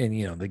 and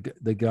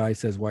the guy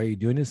says, "Why are you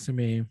doing this to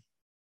me?"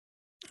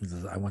 He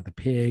says, I want the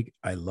pig.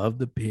 I love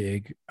the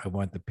pig. I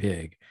want the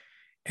pig.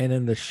 And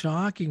then the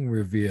shocking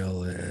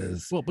reveal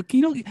is, Well, but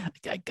you know,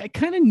 I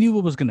kind of knew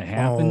what was going to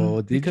happen.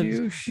 oh, did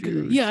you?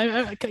 Shoot.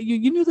 Yeah,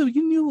 you knew that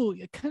you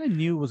knew I kind of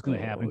knew what was going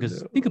to happen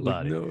because think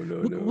about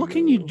it. What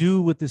can you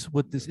do with this?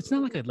 It's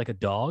not like a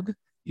dog.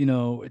 You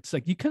know, it's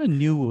like you kind of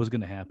knew what was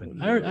going to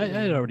happen. I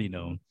had already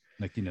known.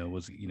 Like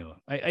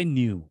I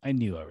knew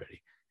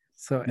already.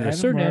 So There are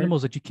certain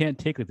animals that you can't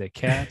take, like that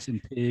cats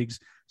and pigs.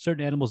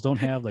 Certain animals don't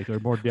have, like, they're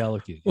more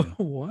delicate. You know?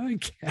 Why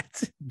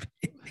cats and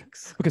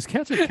pigs? Because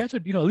cats are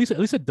at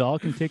least a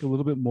dog can take a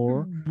little bit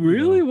more.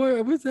 Really? You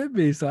know? What's that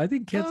based on? I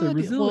think cats are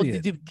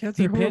resilient.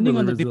 Cats are depending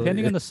on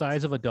resilient. the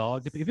size of a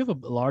dog. If you have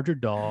a larger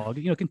dog,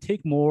 it can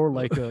take more,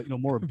 like,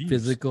 more abuse.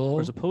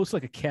 Physical, as opposed to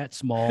like a cat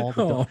small.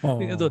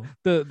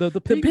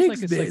 The pig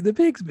pig's is like, big. The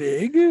pig's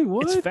big.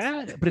 What? It's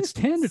fat, but it's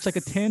tender. It's like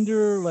a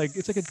tender, like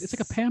it's like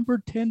a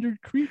pampered, tender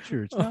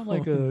creature. It's not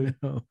like a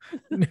no.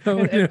 And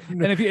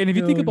if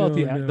you think about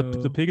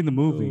the pig in the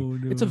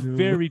movie, it's a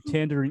very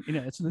tender.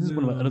 This is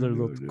one of another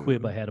little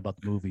quib I had about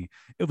the movie.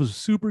 It was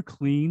super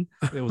clean.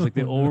 It was like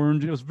the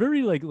orange. It was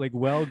very like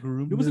well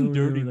groomed. It wasn't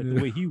dirty like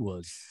the way he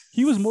was.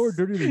 He was more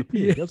dirty than the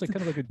pig. Yeah. That was like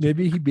kind of like a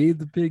Maybe he bathed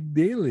the pig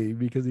daily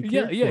because he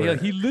cared for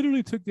it. He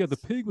literally took the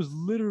pig was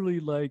literally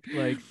like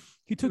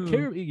he took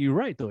care of it. You're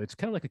right though. It's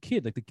kind of like a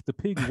kid. Like the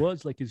pig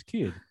was like his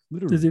kid.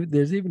 Literally.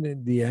 There's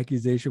even the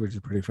accusation, which is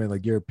pretty funny.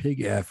 Like, you're a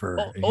pig effer.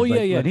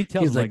 And he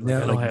tells he's him,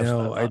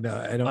 I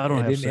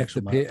didn't F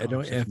the pig. I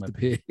don't F the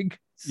pig.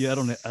 Yeah, I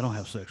don't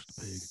have sex with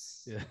the pig.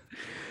 Yeah.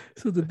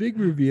 So the big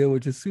reveal,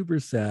 which is super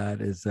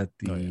sad, is that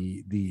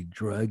the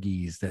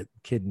druggies that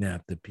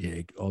kidnapped the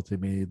pig,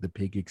 ultimately the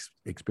pig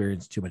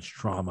experienced too much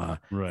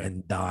trauma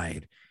and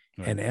died.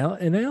 Right.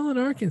 And Alan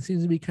Arkin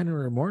seems to be kind of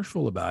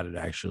remorseful about it,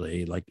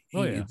 actually. Like,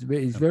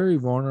 he's very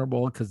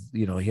vulnerable because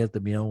he has the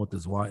meal with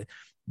his wife,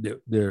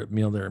 the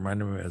meal that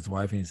reminded him of his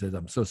wife, and he says,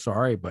 "I'm so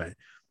sorry, but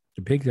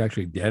the pig's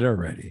actually dead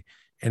already."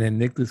 And then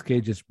Nicolas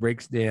Cage just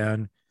breaks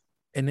down.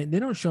 And they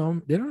don't show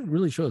him. They don't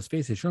really show his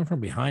face. They show him from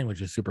behind, which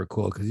is super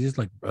cool because he's just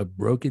like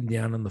broken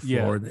down on the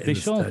floor. Yeah, they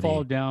show him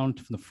fall down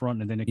from the front,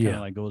 and then it kind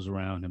of like goes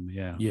around him.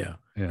 Yeah.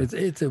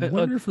 It's a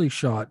wonderfully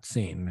shot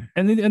scene.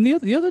 And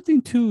the other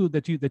thing too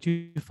that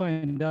you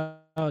find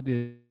out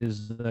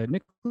is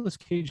Nicolas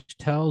Cage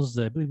tells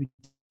I believe he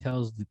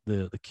tells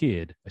the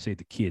kid. I say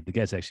the kid. The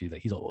guy's actually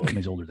like he's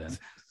older than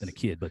a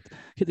kid. But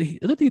the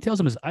other thing he tells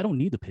him is, I don't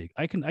need the pig.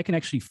 I can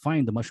actually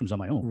find the mushrooms on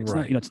my own. It's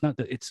not, it's not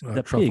that it's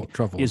the pig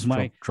truffles, is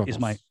my truffles.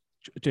 is my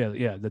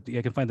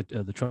I can find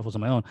the truffles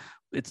on my own.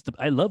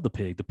 I love the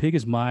pig. The pig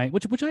is my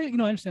which I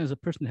understand as a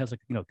person that has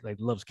like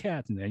loves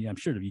cats, and I'm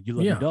sure you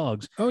love your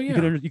dogs. Oh yeah,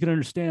 you can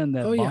understand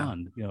that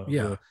bond.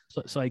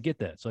 So I get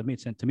that. So it made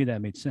sense to me. That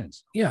made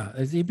sense. Yeah,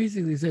 as he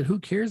basically said, who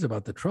cares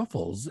about the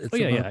truffles? It's I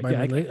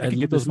can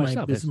get those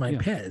myself. This is my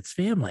pet. It's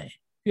family.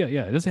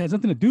 Yeah. This has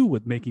nothing to do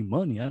with making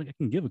money. I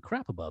can give a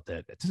crap about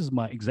that. This is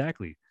my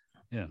exactly.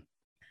 Yeah.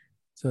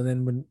 So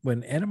then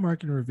when Adam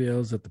Arkin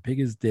reveals that the pig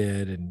is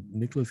dead and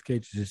Nicolas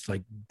Cage is just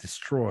like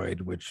destroyed,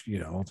 which,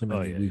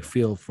 ultimately we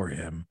feel for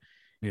him.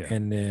 Yeah.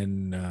 And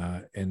then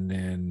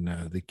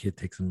the kid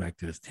takes him back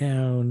to his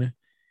town.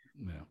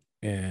 Yeah.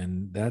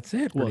 And that's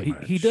it. Well,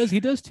 he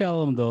does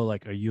tell him though,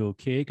 like, are you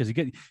okay? Because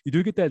you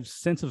do get that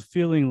sense of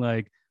feeling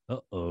like,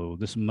 uh-oh,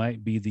 this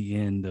might be the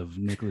end of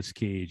Nicolas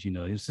Cage.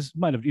 This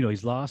might have,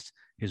 he's lost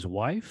his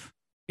wife.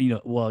 And you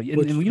don't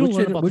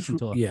learn about this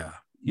until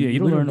you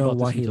don't learn about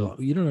why you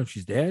don't know if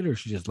she's dead or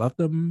she just left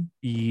them.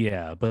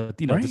 Yeah, but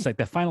it's like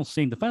that final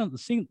scene. The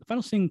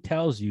final scene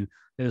tells you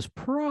that it's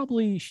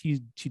probably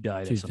she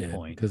died at some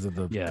point because of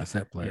the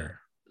cassette player.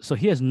 Yeah. So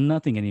he has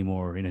nothing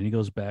anymore, and he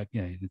goes back.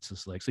 It's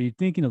just like, so you're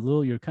thinking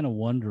you're kind of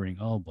wondering,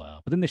 oh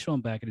wow. But then they show him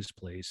back at his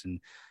place,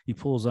 and he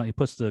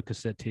puts the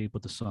cassette tape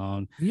with the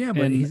song. Yeah,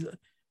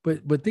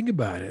 but think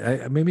about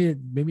it.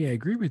 Maybe I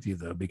agree with you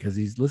though, because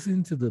he's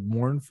listening to the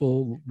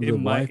mournful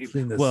wife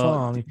playing the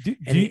song. Do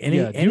you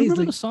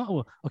remember the song?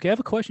 Well, okay, I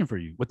have a question for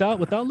you. Without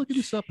looking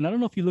this up, and I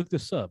don't know if you looked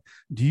this up.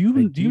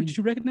 Did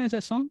you recognize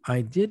that song? I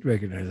did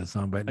recognize that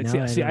song, but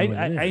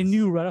I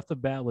knew right off the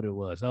bat what it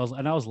was. I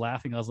was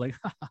laughing. I was like,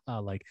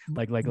 like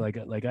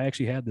I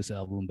actually had this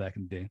album back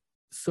in the day.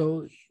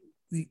 So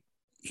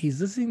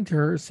he's listening to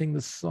her sing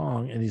the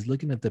song, and he's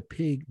looking at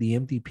the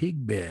empty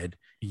pig bed.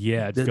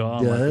 Yeah, it's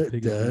gone.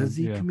 Does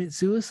he commit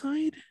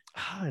suicide?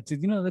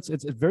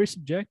 It's very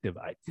subjective.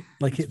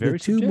 The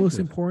two most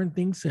important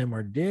things to him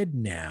are dead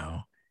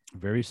now.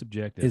 Very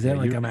subjective. Is that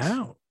I'm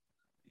out?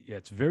 Yeah,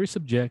 it's very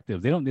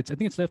subjective. I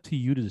think it's left to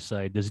you to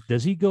decide.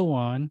 Does he go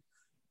on?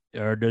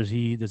 Or does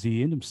he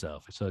end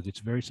himself? So it's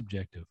very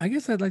subjective. I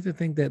guess I'd like to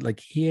think that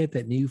he had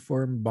that new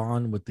form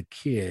bond with the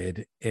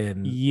kid,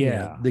 and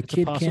the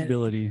kid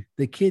possibility.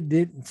 The kid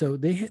did, so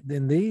they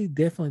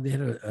definitely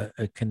had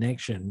a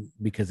connection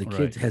because the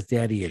kid has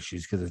daddy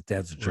issues because his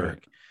dad's a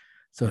jerk.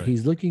 So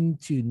he's looking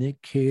to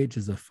Nick Cage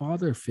as a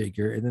father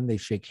figure, and then they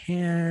shake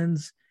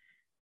hands.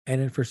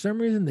 And then for some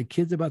reason, the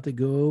kid's about to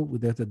go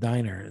at the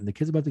diner, and the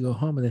kid's about to go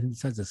home, and then he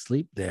decides to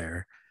sleep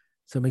there.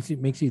 So it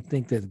makes you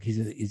think that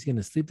he's going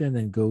to sleep there and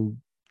then go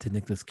to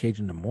Nicolas Cage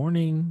in the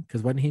morning?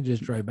 Because why didn't he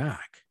just drive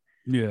back?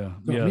 Yeah,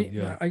 So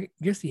yeah. I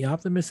guess the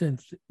optimist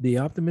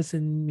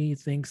in me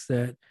thinks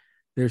that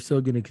they're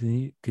still going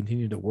to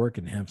continue to work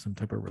and have some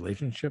type of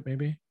relationship,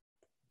 maybe.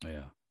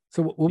 Yeah.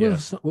 So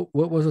Yes.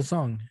 what was the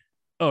song?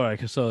 All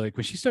right. So like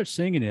when she starts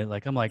singing it,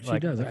 like I'm She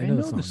does. like I I know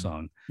the know this song.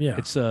 song. Yeah.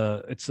 It's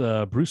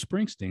Bruce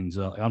Springsteen's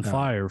 "On Oh,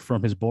 Fire"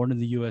 from his "Born in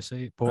the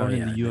USA." oh Born in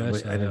the yeah. No, U.S.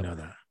 wait, I didn't know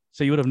that.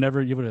 So you would have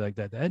like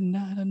that.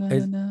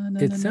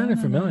 It sounded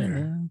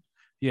familiar.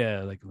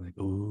 Yeah, like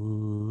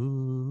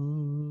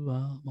ooh,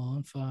 I'm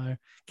on fire.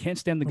 Can't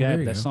stand the Oh, guy, there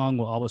but you that go. song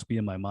will always be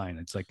in my mind.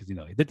 It's like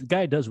the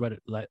guy does write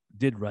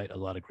did write a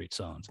lot of great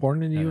songs.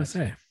 Born in the And that's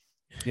USA.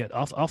 yeah,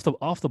 off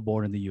the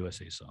Born in the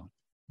USA song.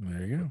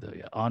 There you go.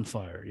 Yeah, on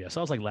fire. Yeah. So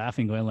I was like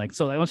laughing, going like,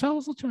 so I was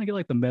trying to get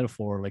like the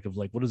metaphor, like of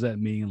like, what does that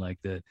mean? Like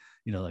that,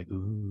 like,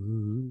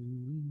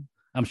 ooh.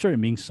 I'm sure it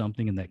means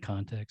something in that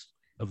context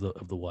of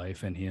the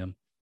wife and him.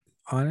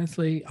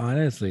 Honestly,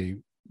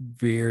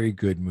 very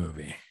good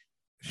movie.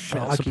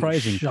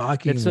 Surprising.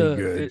 Shockingly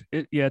good.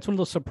 Yeah, it's one of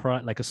those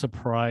surprise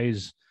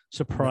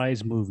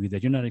movie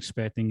that you're not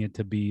expecting it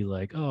to be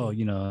like, oh,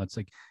 it's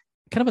like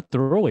kind of a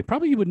throwaway.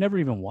 Probably you would never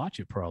even watch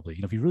it. Probably,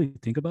 if you really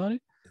think about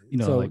it,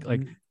 So like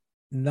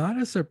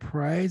not a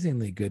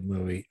surprisingly good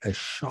movie, a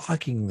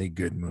shockingly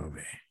good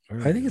movie.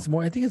 there I you think go. it's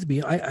more. I think it's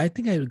be. I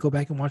think I would go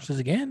back and watch this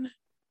again.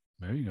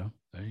 There you go.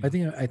 There you I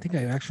go. think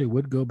I actually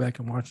would go back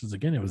and watch this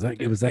again. It was that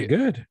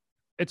good.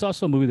 It's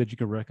also a movie that you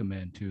could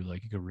recommend too.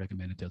 Like you could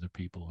recommend it to other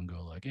people and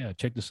go like, yeah,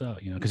 check this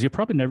out. Because you're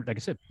probably never, like I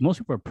said, most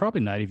people are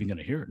probably not even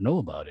going to know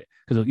about it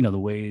because the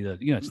way that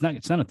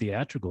it's not a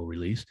theatrical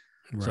release,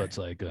 Right. so it's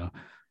like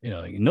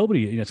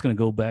nobody. It's going to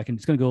go back and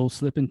it's going to go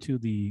slip into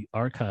the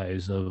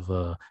archives of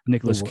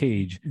Nicolas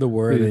Cage. The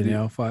Where Are They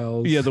Now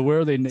files. Yeah, the Where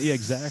Are They? Yeah,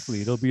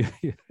 exactly. It'll be.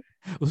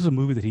 This is a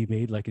movie that he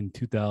made like in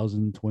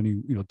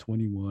 2020,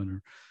 21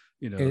 or.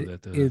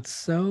 It's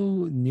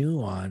so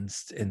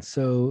nuanced and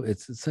so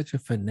it's such a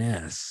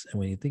finesse. And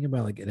when you think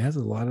about like it has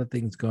a lot of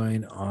things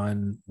going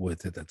on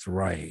with it that's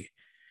right.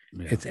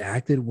 Yeah. It's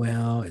acted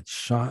well, it's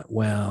shot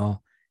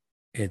well,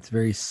 it's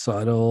very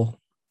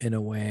subtle in a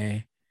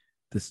way.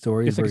 The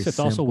story is very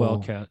simple. Also well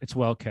cast. It's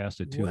well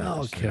casted too.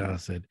 Well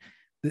casted.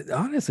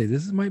 Honestly,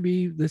 this might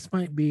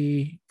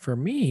be for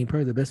me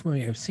probably the best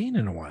movie I've seen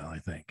in a while, I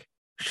think.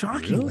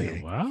 Shockingly.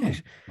 Really? Wow. Yeah.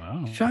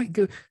 Wow.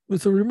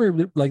 So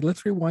remember, like,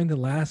 let's rewind to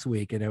last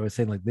week. And I was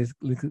saying, like, this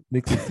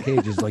Nicolas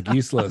Cage is like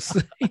useless.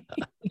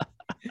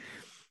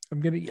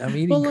 I'm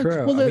eating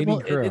crow.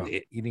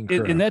 Eating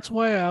crow. And that's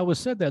why I always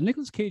said that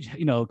Nicolas Cage,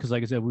 because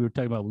like I said, we were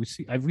talking about, we've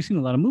seen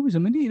a lot of movies. I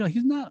mean,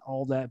 he's not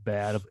all that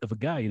bad of a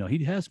guy.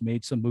 He has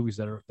made some movies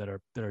that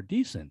are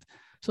decent.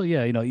 So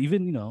yeah,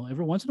 even,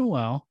 every once in a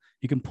while,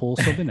 you can pull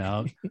something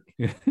out.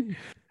 I'm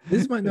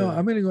going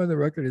to go on the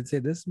record and say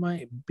this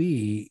might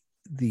be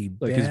the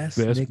best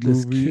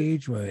Nicolas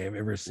Cage movie I've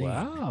ever seen.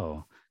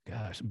 Wow,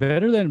 gosh,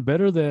 better than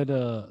Valley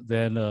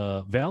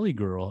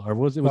Girl, or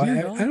was it?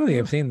 I don't think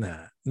I've seen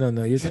that. No,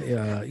 no,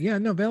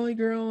 Valley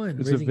Girl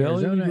and Raising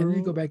Arizona. I need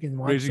to go back and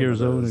watch Raising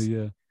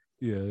Arizona.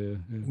 Yeah.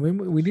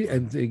 When we did,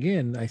 and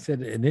again, I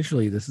said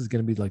initially this is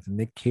going to be like the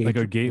Nick Cage like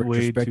our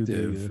gateway to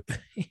the.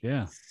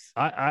 Yeah,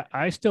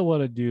 I still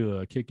want to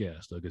do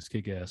Kick-Ass though, because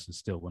Kick-Ass is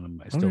still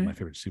my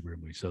favorite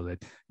superhero movie. So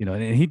that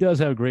and he does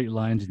have great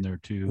lines in there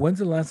too. When's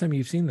the last time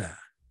you've seen that?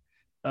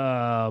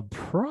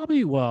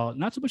 Probably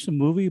not so much the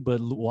movie, but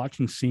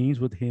watching scenes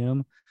with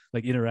him,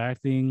 like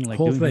interacting, like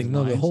whole thing.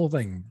 No, the whole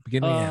thing.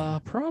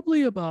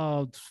 Probably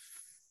about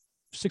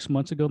 6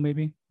 months ago,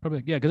 maybe.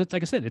 Probably, yeah. Because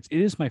like I said, it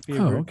is my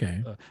favorite. Oh,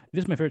 okay. It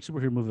is my favorite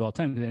superhero movie of all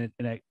time,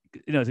 and I,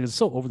 it's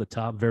so over the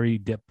top, very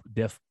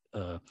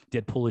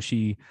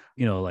Deadpool-ishy,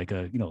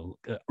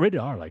 rated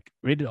R, like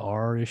rated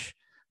R-ish.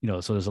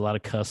 So there's a lot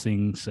of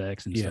cussing,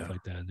 sex, and stuff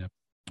like that.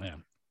 Yeah.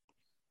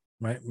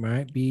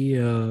 Might be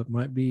we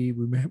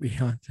might be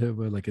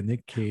onto like a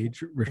Nick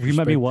Cage. We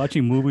might be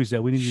watching movies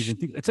that we didn't even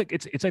think.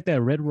 It's like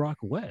that Red Rock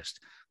West.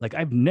 Like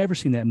I've never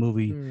seen that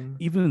movie,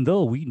 even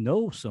though we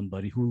know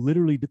somebody who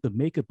literally did the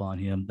makeup on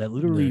him that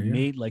literally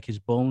made like his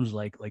bones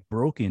like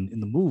broken in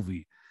the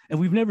movie, and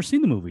we've never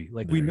seen the movie.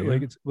 Like we know,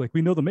 like it's like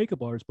we know the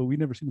makeup artist, but we've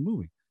never seen the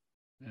movie.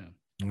 Yeah.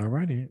 All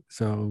righty.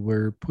 So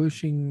we're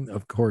pushing,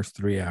 of course,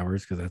 3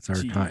 hours because that's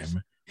our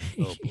time.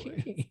 Oh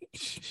boy.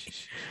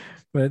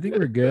 But I think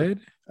we're good.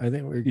 I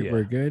think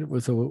we're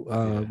good.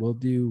 So we'll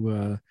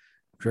do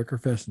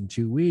Dreckerfest in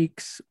 2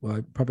 weeks.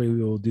 Well, probably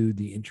we will do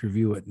the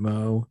interview at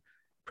Mo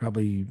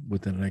probably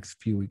within the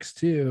next few weeks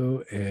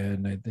too.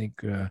 And I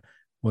think we'll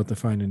have to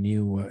find a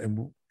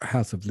new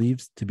House of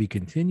Leaves to be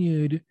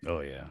continued. Oh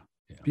yeah.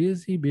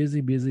 Busy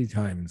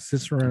times.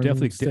 Cicero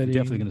definitely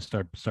going to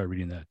start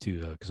reading that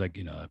too, because I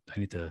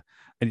need to.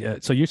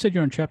 So you said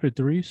you're on chapter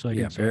 3, so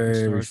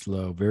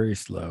very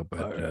slow.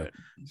 But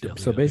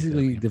so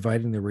basically,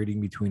 dividing the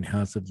reading between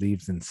House of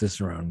Leaves and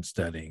Cicerone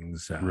studying.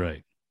 So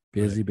right,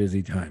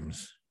 busy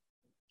times.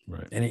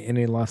 Right.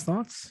 Any last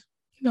thoughts?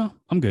 No,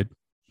 I'm good.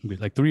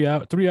 Like 3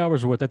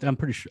 hours worth. I'm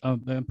pretty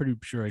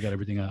sure I got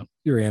everything out.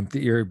 You're empty.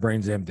 Your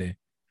brain's empty.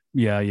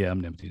 Yeah,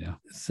 I'm empty now.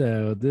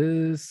 So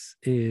this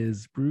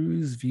is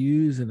Brews,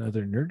 Views, and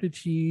Other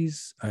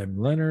Nerdities. I'm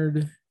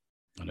Leonard.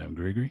 And I'm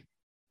Gregory.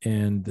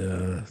 And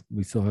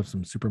we still have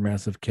some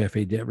Supermassive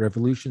Cafe Debt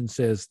Revolution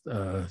says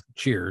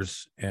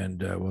cheers,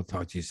 and we'll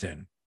talk to you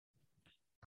soon.